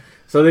 This okay. year.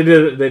 So they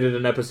did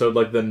an episode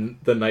like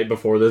the night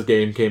before this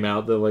game came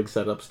out. They like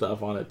set up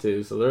stuff on it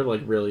too. So they're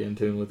like really in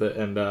tune with it,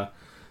 and the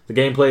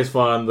gameplay is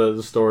fun.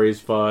 The story is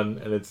fun,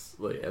 and it's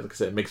like I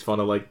said, it makes fun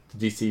of like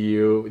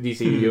DCU and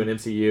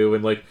MCU,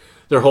 and like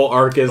their whole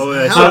arc is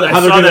I saw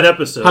that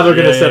episode. How they're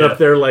going to set up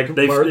their like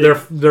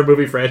their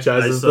movie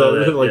franchises.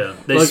 You're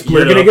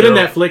going to get a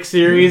Netflix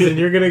series, and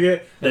you're going to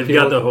get. They've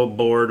got the whole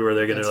board where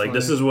they're going to like,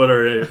 this is what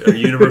our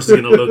universe is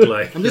going to look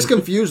like. I'm just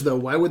confused though.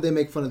 Why would they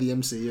make fun of the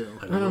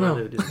MCU? I don't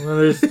know.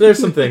 Well, there's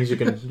some things you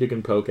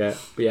can poke at,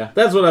 but yeah,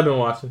 that's what I've been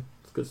watching.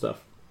 It's good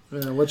stuff.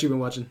 What you been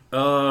watching?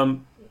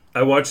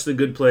 I watched The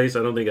Good Place.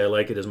 I don't think I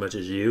like it as much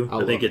as you.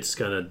 I think it's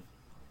kind of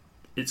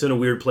it's in a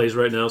weird place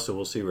right now, so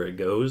we'll see where it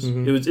goes.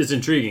 It's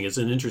intriguing. It's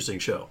an interesting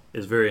show.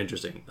 It's very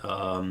interesting.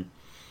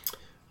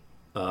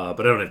 But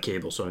I don't have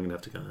cable, so I'm going to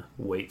have to kind of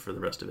wait for the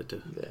rest of it to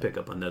pick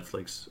up on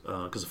Netflix,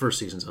 because the first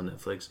season's on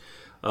Netflix.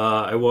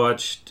 I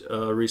watched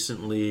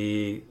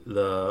recently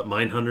the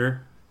Mindhunter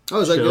Oh,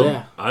 is that show. good?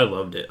 Yeah. I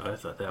loved it. I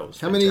thought that was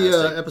How fantastic.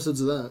 many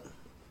episodes of that?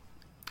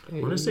 I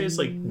want to say it's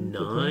like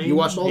 9. You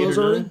watched all 8 or those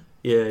already? 9.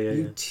 Yeah.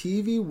 You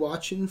TV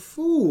watching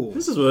fool.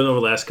 This is one over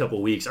the last couple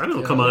of weeks. I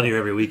don't come on here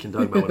every week and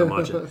talk about what I'm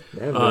watching.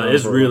 Yeah,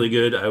 It's really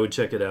good. I would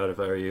check it out if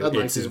I were you. I'd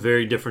like It's to. a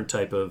very different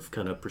type of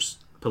kind of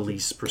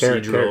police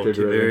Character procedural,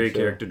 driven, very sure.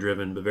 character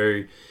driven, but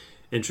very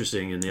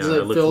interesting. And Is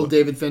it Phil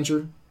David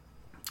Fincher?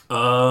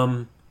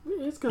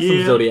 It's got some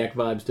Yeah. Zodiac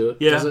vibes to it.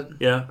 Does it?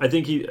 Yeah. I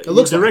think he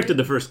looks like directed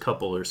the first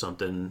couple or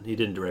something. He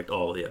didn't direct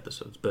all of the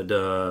episodes, but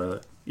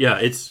yeah,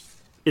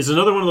 it's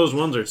another one of those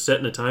ones where it's set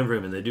in a time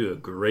frame, and they do a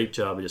great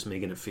job of just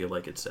making it feel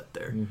like it's set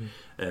there.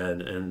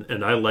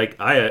 And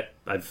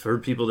I've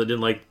heard people that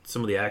didn't like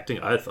some of the acting.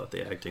 I thought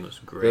the acting was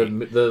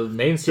great. The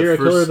main serial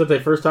killer that they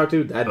first talked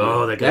to, that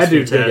that guy's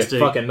dude's gonna get fantastic.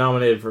 fucking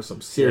nominated for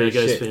some serious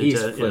Yeah, that guy's shit. He's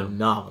fantastic, yeah.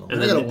 phenomenal.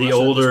 And I gotta then the watch that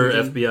older this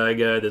weekend. FBI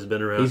guy that's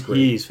been around, He's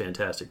he's great.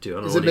 fantastic too. I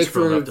don't Does know it what he's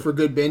make from. for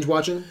good binge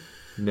watching?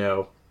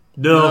 No,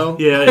 No, No?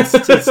 yeah,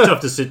 it's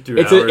tough to sit through.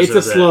 it's hours a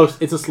of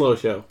that. slow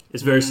show.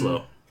 It's very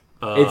slow.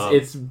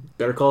 It's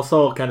Better Call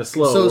Saul kind of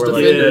slow. So is where,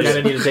 like, Defenders. you kind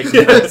of need to take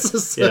some time. It's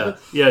just-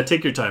 Yeah.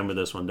 Take your time with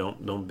this one.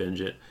 Don't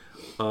binge it.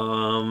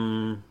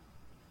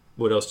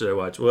 What else did I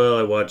watch? Well,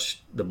 I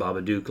watched the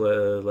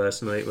Babadook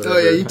last night. Oh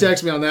yeah, you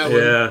text me on that one.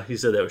 Yeah, he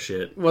said that was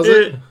shit. Was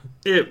it?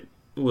 It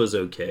was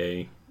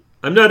okay.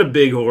 I'm not a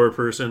big horror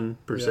person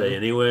per se. Yeah.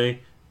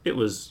 Anyway, it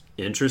was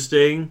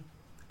interesting.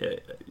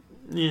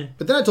 Yeah.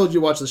 But then I told you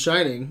to watch The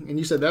Shining, and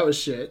you said that was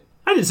shit.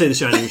 I didn't say The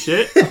Shining was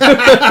shit.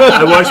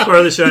 I watched part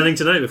of The Shining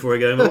tonight before I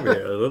got him over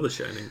here. I love The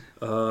Shining.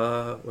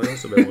 What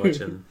else have I been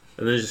watching?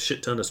 And there's a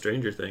shit ton of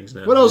Stranger Things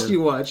now. What else man. do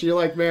you watch? You're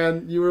like,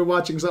 man, you were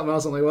watching something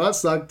else. I'm like, well, that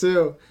sucked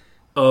too.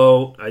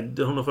 Oh, I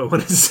don't know if I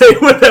want to say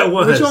what that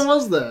was. Which one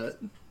was that?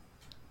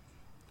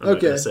 I'm not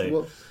Okay. gonna say.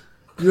 Well,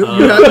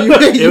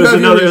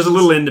 It was a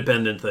little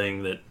independent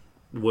thing that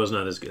was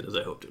not as good as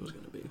I hoped it was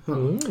going to be.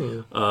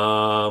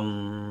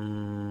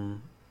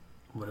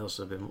 What else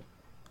have I been?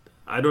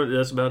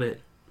 That's about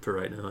it for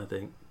right now. I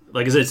think.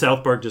 Like I said,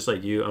 South Park, just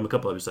like you, I'm a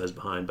couple episodes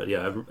behind, but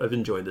yeah, I've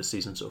enjoyed this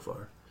season so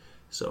far.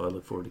 So I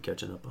look forward to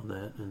catching up on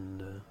that.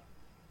 And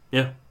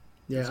yeah.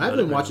 Yeah, That's I've about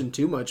been it, watching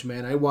too much,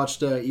 man. I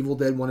watched Evil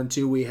Dead 1 and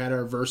 2. We had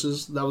our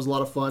verses. That was a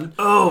lot of fun.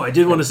 Oh, I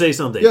did want to say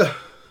something. Yeah.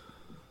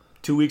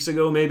 2 weeks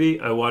ago, maybe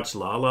I watched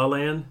La La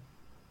Land.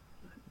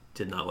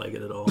 Did not like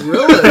it at all.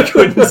 Really? I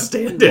couldn't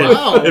stand it.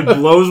 Wow. It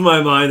blows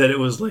my mind that it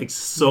was like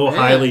so Man.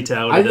 highly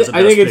touted I as a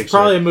think best it's picture.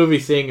 probably a movie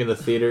seeing in the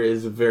theater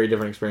is a very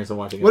different experience than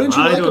watching it. What didn't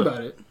you I like don't-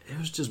 about it? It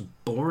was just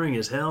boring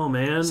as hell,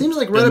 man. Seems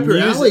like right up your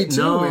alley,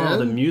 too, no, man.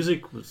 the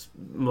music was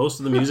most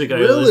of the music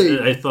Really?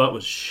 I thought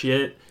was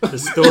shit. The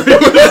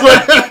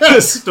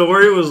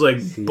story was like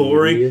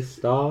boring. Serious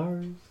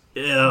stars.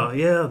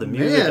 Yeah. The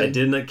music, Man. I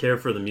did not care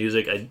for the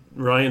music.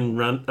 Ryan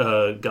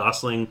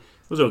Gosling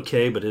was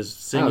okay, but his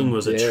singing How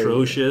was dare you.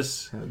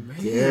 atrocious. How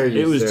dare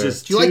you, It was sir.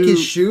 just Do you like too-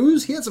 his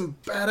shoes? He had some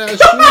badass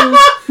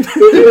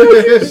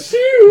shoes.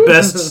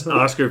 best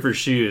Oscar for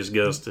shoes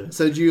goes to.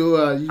 So did you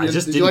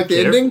just did you like the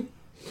didn't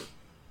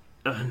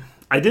care. ending?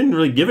 I didn't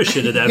really give a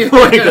shit at that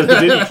point because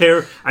I didn't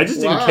care. I just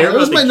didn't Wow, care that about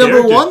was the my number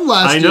character. one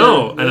last I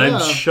know, year. and Yeah.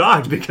 I'm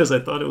shocked because I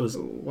thought it was a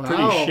pretty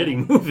Wow.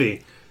 shitty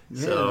movie.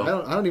 Man,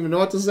 So I don't even know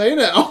what to say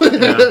now.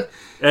 yeah.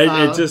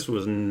 It just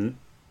was.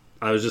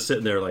 I was just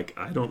sitting there like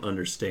I don't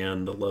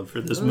understand the love for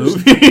this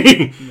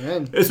movie,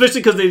 Man.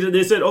 especially because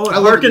they said, "Oh, it I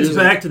love the harkens music.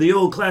 back to the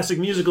old classic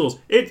musicals."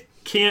 It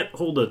can't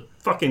hold a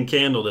fucking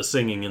candle to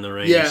Singing in the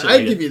Rain. Yeah, or shit I'd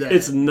like give you that.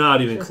 It's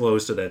not even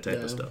close to that type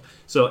Yeah. of stuff.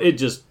 So it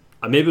just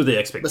maybe the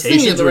But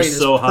Singing in expectations the were Rain is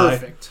so high.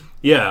 perfect.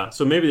 Yeah,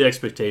 so maybe the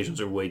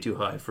expectations are way too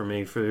high for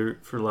me for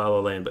La La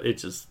Land, but it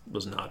just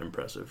was not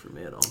impressive for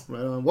me at all.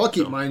 Right on. Well, I'll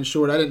keep mine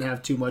short. I didn't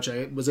have too much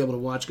I was able to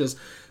watch because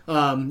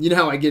you know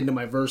how I get into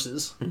my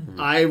verses.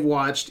 I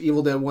watched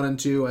Evil Dead 1 and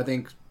 2, I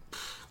think,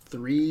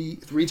 three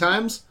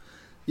times.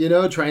 You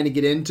know, trying to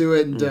get into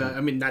it, and I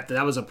mean, not that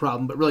that was a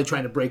problem, but really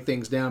trying to break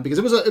things down because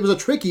it was a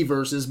tricky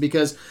verses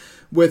because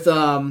with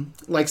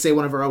like say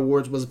one of our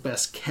awards was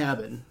best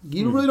cabin.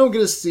 You really don't get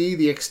to see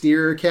the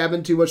exterior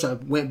cabin too much. I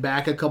went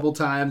back a couple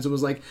times and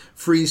was like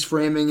freeze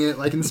framing it,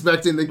 like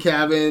inspecting the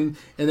cabin,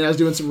 and then I was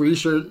doing some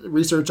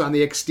research on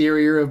the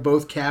exterior of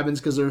both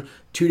cabins because they're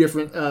two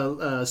different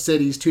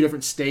cities, two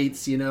different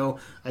states, you know,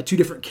 two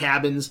different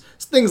cabins,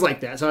 things like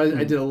that. So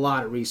I did a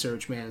lot of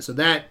research, man. So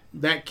that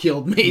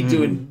killed me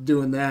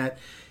doing that.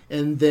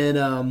 And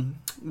then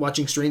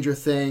watching Stranger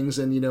Things,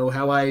 and you know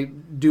how I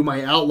do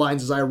my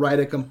outlines is I write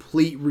a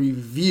complete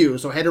review.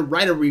 So I had to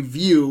write a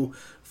review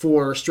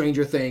for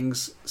Stranger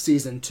Things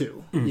season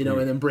 2, Mm-hmm. you know,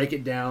 and then break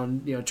it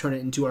down, you know, turn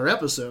it into our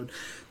episode.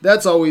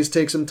 That's always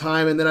takes some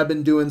time, and then I've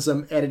been doing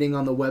some editing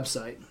on the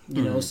website,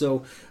 you know,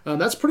 so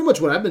that's pretty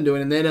much what I've been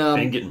doing. And then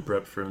and getting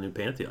prepped for a new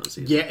Pantheon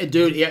season. yeah,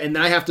 dude, yeah, and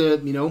then I have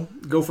to, you know,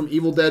 go from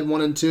Evil Dead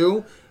 1 and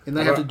 2, and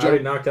then I have to I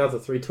already jump. knocked out the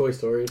 3 Toy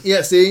Stories.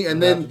 Yeah, see, and I'll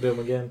then have to do them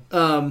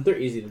again. They're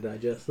easy to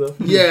digest, though.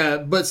 yeah,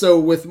 but so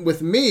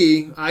with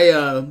me,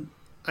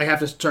 I have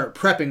to start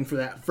prepping for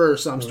that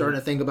first. So I'm starting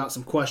to think about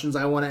some questions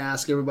I want to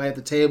ask everybody at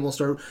the table.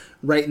 Start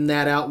writing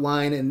that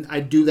outline, and I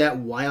do that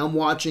while I'm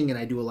watching, and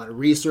I do a lot of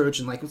research.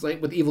 And like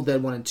with Evil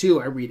Dead 1 and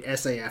 2, I read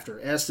essay after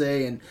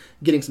essay and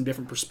getting some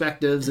different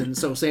perspectives. And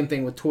so same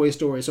thing with Toy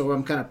Story. So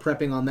I'm kind of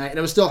prepping on that. And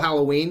it was still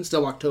Halloween,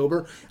 still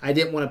October. I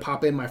didn't want to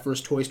pop in my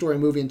first Toy Story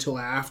movie until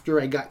after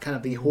I got kind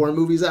of the horror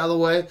movies out of the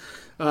way.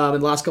 In the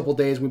last couple of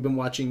days, we've been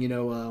watching, you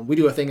know, we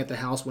do a thing at the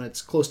house when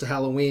it's close to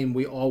Halloween.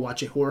 We all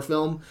watch a horror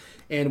film,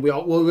 and we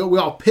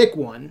all pick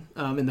one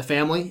in the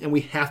family, and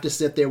we have to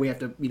sit there. We have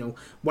to, you know,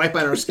 wipe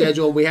out our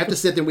schedule. We have to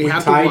sit there. We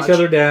have to tie watch. each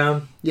other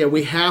down. Yeah,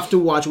 we have to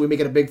watch it. We make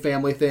it a big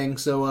family thing.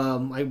 So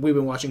we've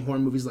been watching horror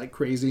movies like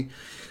crazy.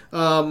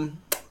 Other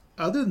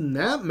than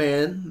that,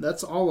 man,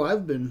 that's all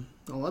I've been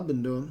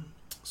doing.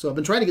 So I've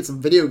been trying to get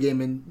some video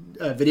game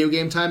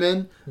time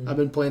in. I've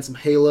been playing some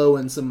Halo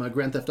and some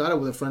Grand Theft Auto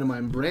with a friend of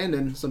mine,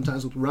 Brandon,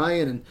 sometimes with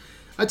Ryan. And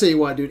I tell you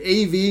what, dude,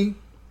 AV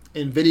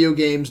and video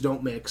games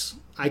don't mix.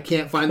 I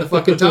can't find the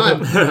fucking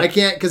time. I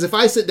can't, because if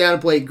I sit down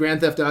and play Grand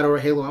Theft Auto or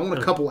Halo, I want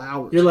a couple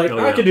hours. You're like,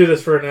 I could do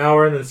this for an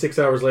hour, and then 6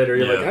 hours later,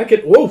 you're like, I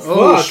could. Whoa, fuck!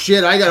 Oh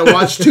shit! I gotta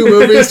watch 2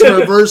 movies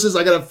for versus.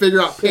 I gotta figure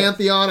out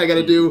Pantheon. I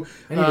gotta do.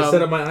 I need to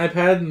set up my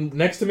iPad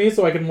next to me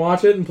so I can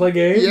watch it and play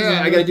games.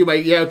 Yeah, I gotta do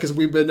because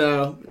we've been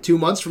 2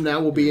 months from now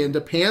we'll be into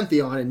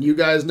Pantheon, and you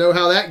guys know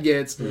how that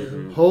gets.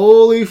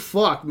 Holy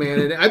fuck, man!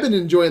 And I've been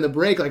enjoying the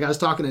break. Like I was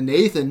talking to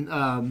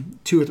Nathan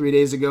 2 or 3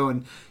 days ago,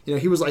 and you know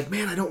he was like,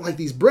 "Man, I don't like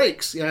these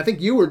breaks." Yeah, I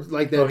think you were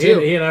like that too.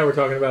 He and I were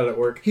talking about it at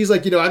work. He's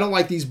like, you know, I don't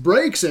like these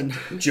breaks, and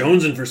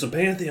Jonesing for some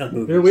Pantheon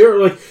movies. Yeah, we were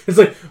like, it's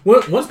like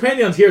once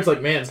Pantheon's here, it's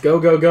like, man, it's go,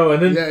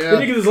 and then Yeah.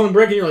 then you get this long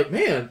break, and you're like,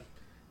 man,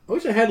 I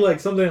wish I had like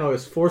something I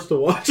was forced to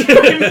watch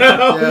right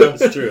now. Yeah.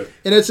 That's true.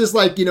 And it's just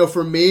like, you know,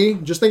 for me,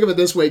 just think of it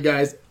this way,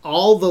 guys.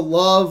 All the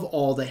love,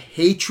 all the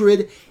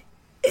hatred,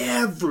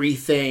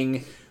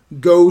 everything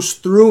goes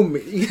through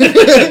me.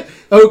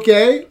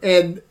 Okay?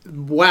 And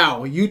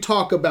wow, you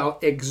talk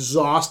about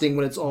exhausting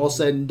when it's all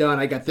said and done.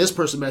 I got this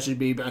person messaging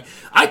me back,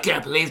 I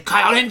can't believe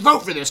Kyle didn't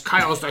vote for this.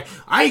 Kyle's like,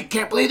 I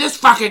can't believe this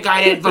fucking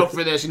guy didn't vote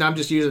for this. You know, I'm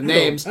just using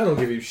names. I don't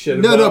give you shit.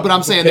 No, about but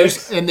I'm saying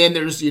picks.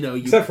 there's, you know,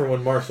 Except for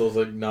when Marshall's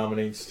like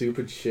nominating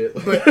stupid shit.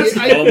 but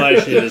All my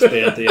shit is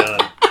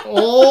Pantheon.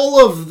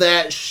 all of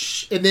that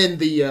and then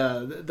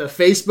the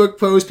Facebook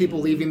post, people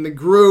leaving the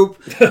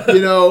group,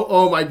 you know,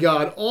 oh my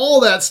god,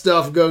 all that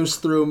stuff goes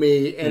through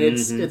me, and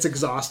it's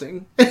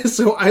exhausting.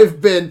 So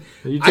I've been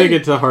You take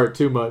it to heart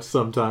too much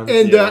sometimes.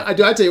 and I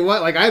tell you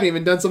what, like I haven't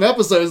even done some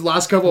episodes the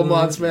last couple of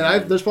months,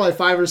 man. There's probably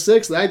 5 or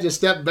 6 that I just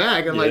stepped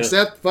back and like,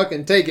 Seth,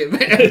 fucking take it,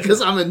 man,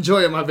 because I'm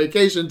enjoying my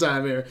vacation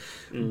time here.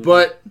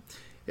 But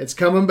it's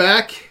coming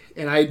back.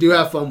 And I do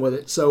have fun with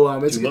it. So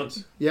it's 2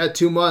 months. Yeah,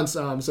 2 months.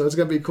 So it's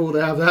gonna be cool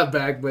to have that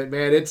back. But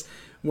man, it's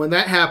when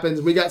that happens,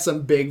 we got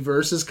some big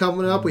verses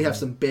coming up. We have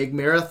some big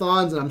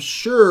marathons, and I'm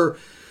sure.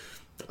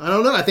 I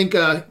don't know. I think,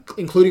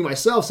 including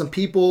myself, some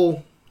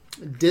people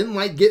didn't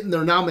like getting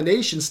their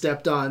nomination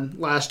stepped on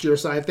last year.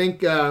 So I think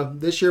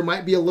this year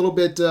might be a little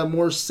bit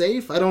more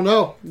safe. I don't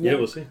know. Yeah,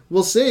 we'll see.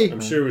 We'll see. I'm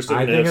sure we're still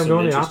I going to think have I'm some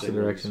going the interesting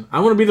opposite ones. direction. I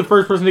want to be the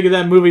first person to get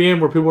that movie in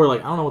where people are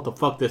like, I don't know what the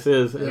fuck this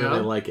is, and then they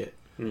like it.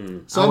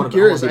 So I'm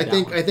curious. I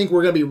think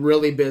we're gonna be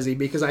really busy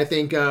because I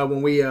think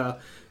when we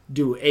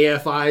do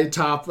AFI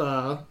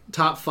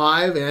top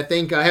 5, and I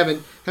think I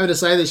haven't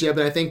decided this yet,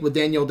 but I think with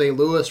Daniel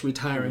Day-Lewis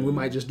retiring, we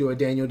might just do a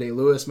Daniel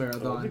Day-Lewis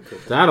marathon.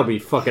 That'll be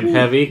fucking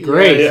heavy.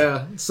 Great.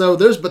 Yeah. So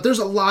there's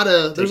a lot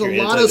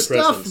of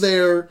stuff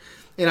there.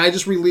 And I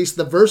just released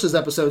the Versus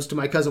episodes to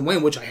my cousin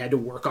Wayne, which I had to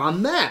work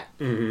on that.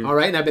 All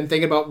right, and I've been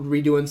thinking about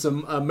redoing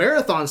some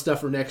marathon stuff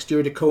for next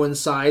year to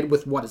coincide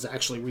with what is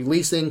actually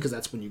releasing, because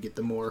that's when you get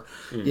the more,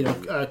 you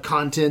know,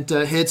 content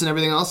hits and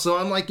everything else. So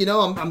I'm like, you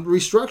know, I'm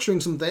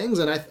restructuring some things,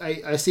 and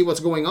I see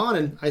what's going on,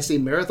 and I see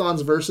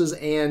marathons, Versus,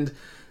 and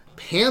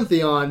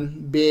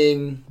Pantheon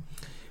being.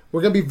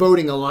 We're going to be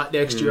voting a lot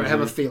next year. I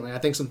have a feeling. I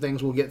think some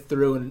things will get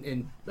through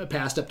and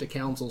passed up to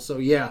council. So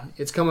yeah,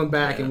 it's coming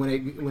back, and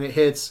when it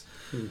hits.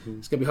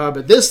 It's going to be hard,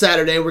 but this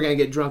Saturday we're going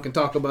to get drunk and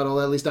talk about all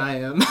that. At least I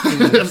am.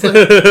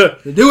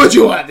 Do what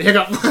you want.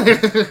 Hiccup.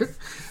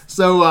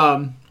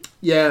 So,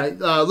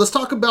 let's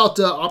talk about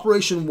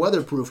Operation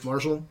Weatherproof,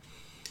 Marshall.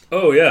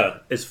 Oh, yeah.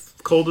 It's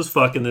cold as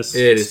fuck in this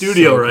It is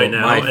studio so right cold.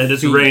 now, My and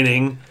it's feet.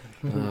 raining.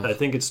 I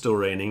think it's still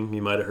raining.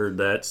 You might have heard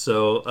that.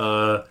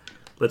 So,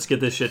 let's get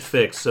this shit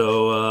fixed.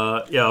 So,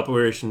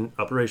 Operation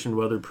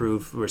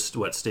Weatherproof. We're,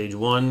 stage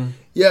 1?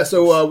 Yeah,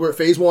 so we're at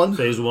phase 1.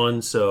 Phase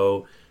 1,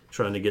 so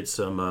trying to get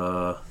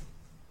some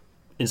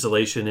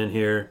insulation in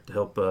here to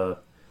help, like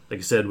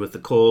I said, with the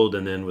cold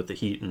and then with the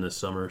heat in the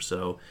summer.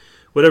 So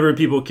whatever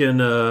people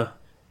can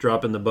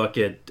drop in the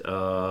bucket,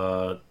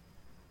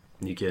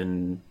 you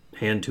can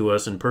hand to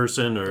us in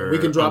person or we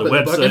can drop on the it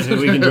in the website. bucket.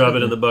 We can drop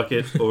it in the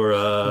bucket or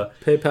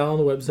PayPal on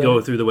the website.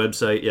 go through the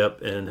website,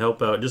 and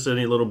help out. Just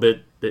any little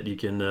bit that you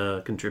can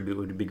contribute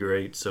would be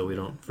great, so we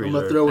don't freeze I'm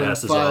our gonna throw in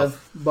asses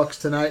off. $5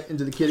 tonight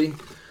into the kitty.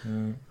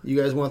 You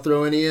guys want to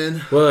throw any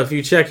in? Well, if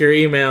you check your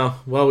email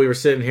while we were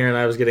sitting here and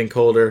I was getting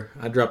colder,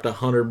 I dropped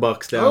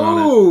 $100 down on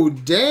it. Oh,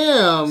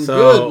 damn.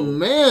 So, good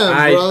man,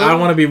 I brother.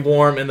 want to be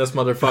warm in this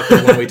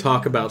motherfucker when we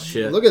talk about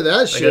shit. Look at that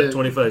I shit. got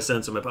 25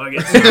 cents in my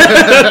pocket.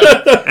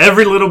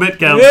 Every little bit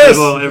counts. Yes.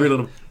 Well, every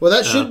little. Well,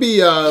 that should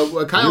be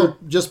Kyle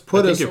just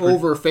put I us think you're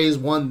over phase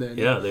 1 then.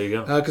 Yeah, there you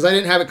go. Because I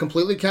didn't have it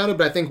completely counted,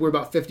 but I think we're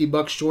about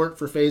 $50 short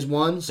for phase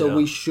 1, so Yeah.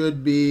 we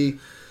should be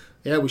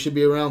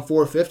around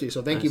 $450.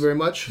 So thank you Nice. very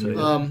much.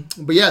 Yeah.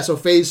 But yeah, so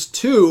phase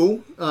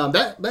 2,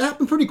 that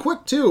happened pretty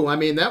quick too. I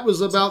mean, that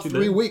was about too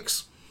 3 bad.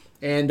 weeks,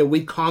 and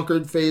we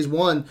conquered phase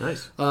 1.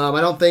 Nice.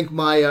 I don't think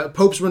my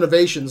Pope's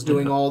Renovations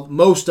doing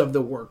most of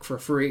the work for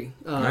free.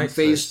 Nice,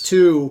 phase nice.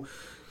 2.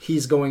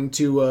 He's going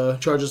to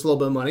charge us a little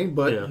bit of money,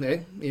 but Yeah.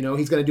 hey,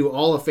 he's going to do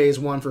all of phase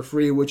 1 for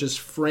free, which is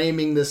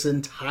framing this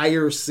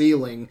entire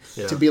ceiling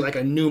Yeah. to be like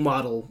a new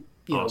model,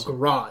 Awesome.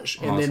 garage,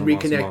 and then Awesome,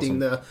 reconnecting awesome.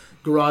 the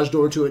garage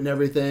door to it and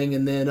everything,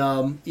 and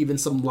then even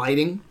some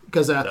lighting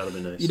because That'll be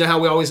nice. you know how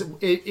we always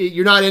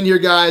you're not in here,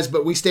 guys,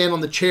 but we stand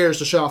on the chairs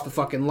to shut off the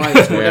fucking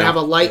lights. We're Yeah. gonna have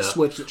a light Yeah.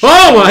 switch. That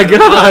Oh my I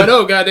god!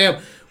 know, goddamn.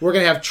 We're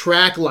gonna have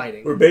track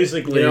lighting. We're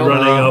basically You know,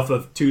 running uh, off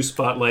of 2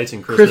 spotlights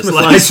and Christmas Christmas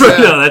lights lights. right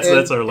now. That's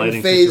And- our lighting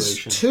and phase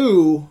situation.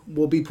 2,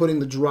 we'll be putting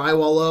the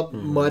drywall up,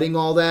 Mm-hmm. mudding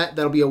all that.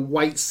 That'll be a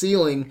white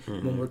ceiling.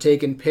 When we're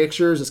taking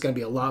pictures, it's going to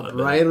be a lot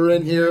brighter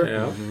in here.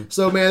 Yeah.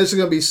 So, man, this is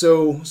going to be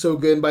so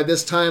good. And by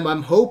this time,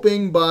 I'm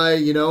hoping by,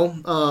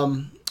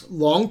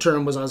 long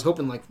term I was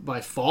hoping like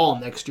by fall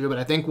next year, but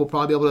I think we'll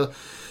probably be able to,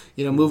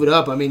 move it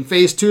up. I mean,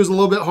 phase 2 is a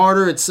little bit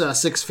harder. It's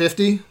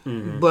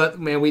 $650, but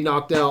man, we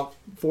knocked out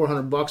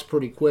 $400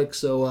 pretty quick.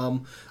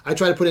 So I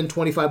try to put in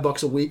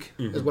 $25 a week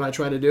is what I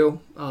try to do.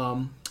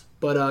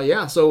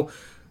 Yeah, so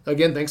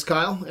again, thanks,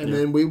 Kyle, and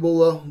then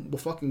we'll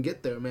fucking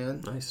get there,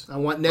 man. Nice. I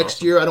want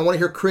next year. I don't want to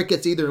hear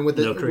crickets either. And with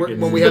No crickets.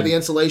 when we have the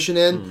insulation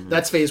in,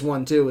 that's phase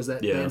 1 too. Is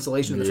that Yeah. the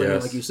insulation in the frame,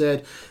 Yes. like you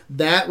said,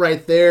 that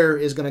right there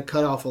is going to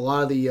cut off a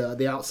lot of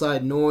the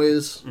outside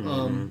noise.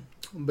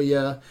 But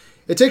yeah.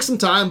 It takes some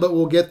time, but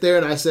we'll get there.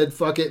 And I said,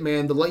 fuck it,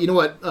 man. You know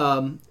what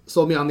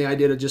sold me on the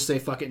idea to just say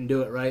fuck it and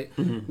do it, right?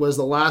 Was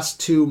the last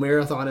 2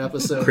 marathon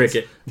episodes.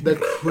 Cricket. The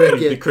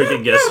cricket. The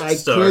cricket guest I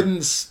star.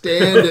 couldn't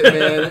stand it,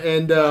 man.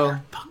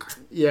 And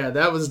yeah,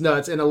 that was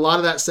nuts. And a lot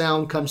of that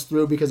sound comes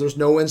through because there's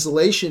no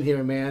insulation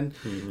here, man.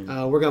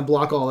 We're going to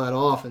block all that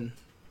off and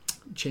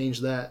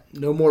change that.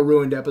 No more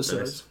ruined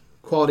episodes. Nice.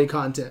 Quality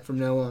content from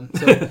now on.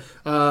 So,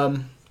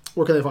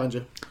 where can they find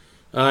you?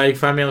 You can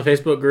find me on the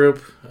Facebook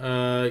group,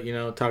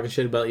 talking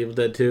shit about Evil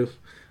Dead 2.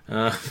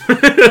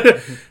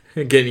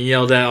 Getting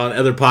yelled at on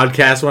other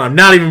podcasts when I'm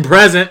not even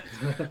present.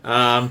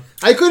 I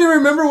couldn't even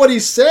remember what he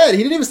said. He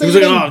didn't even say He was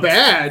anything like, "Oh,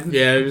 bad.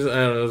 Yeah, he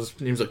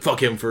was like,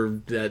 fuck him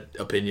for that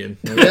opinion.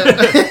 And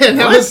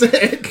that was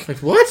it. Like,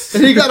 what?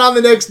 And he got on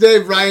the next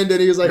day, Brian did.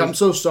 He was like, I'm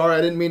so sorry.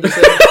 I didn't mean to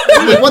say that.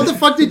 I'm like, what the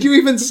fuck did you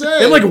even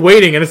say? I'm like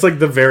waiting, and it's like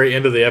the very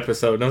end of the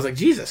episode, and I was like,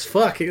 Jesus,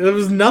 fuck, it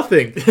was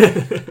nothing.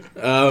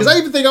 Because I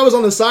even think I was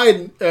on the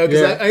side. Because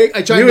Yeah.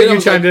 I chimed in. I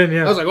was chimed like, in,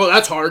 yeah. I was like, oh,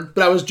 that's hard.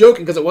 But I was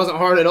joking because it wasn't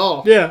hard at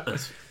all. Yeah.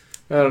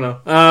 I don't know.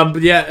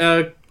 But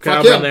yeah,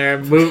 Kyle him. on there.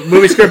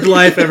 Movie Script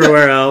Life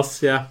everywhere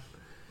else. Yeah.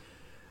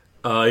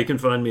 You can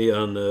find me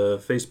on the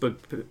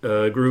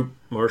Facebook group,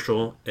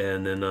 Marshall,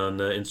 and then on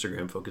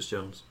Instagram, Focus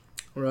Jones.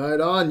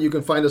 Right on. You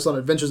can find us on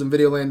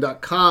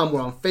adventuresinvideoland.com. We're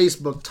on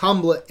Facebook,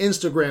 Tumblr,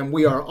 Instagram.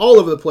 We are all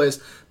over the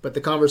place. But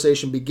the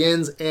conversation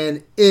begins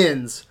and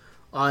ends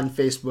on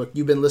Facebook.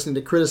 You've been listening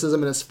to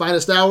Criticism in its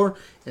finest hour.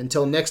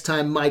 Until next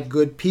time, my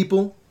good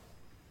people,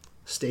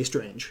 stay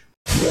strange.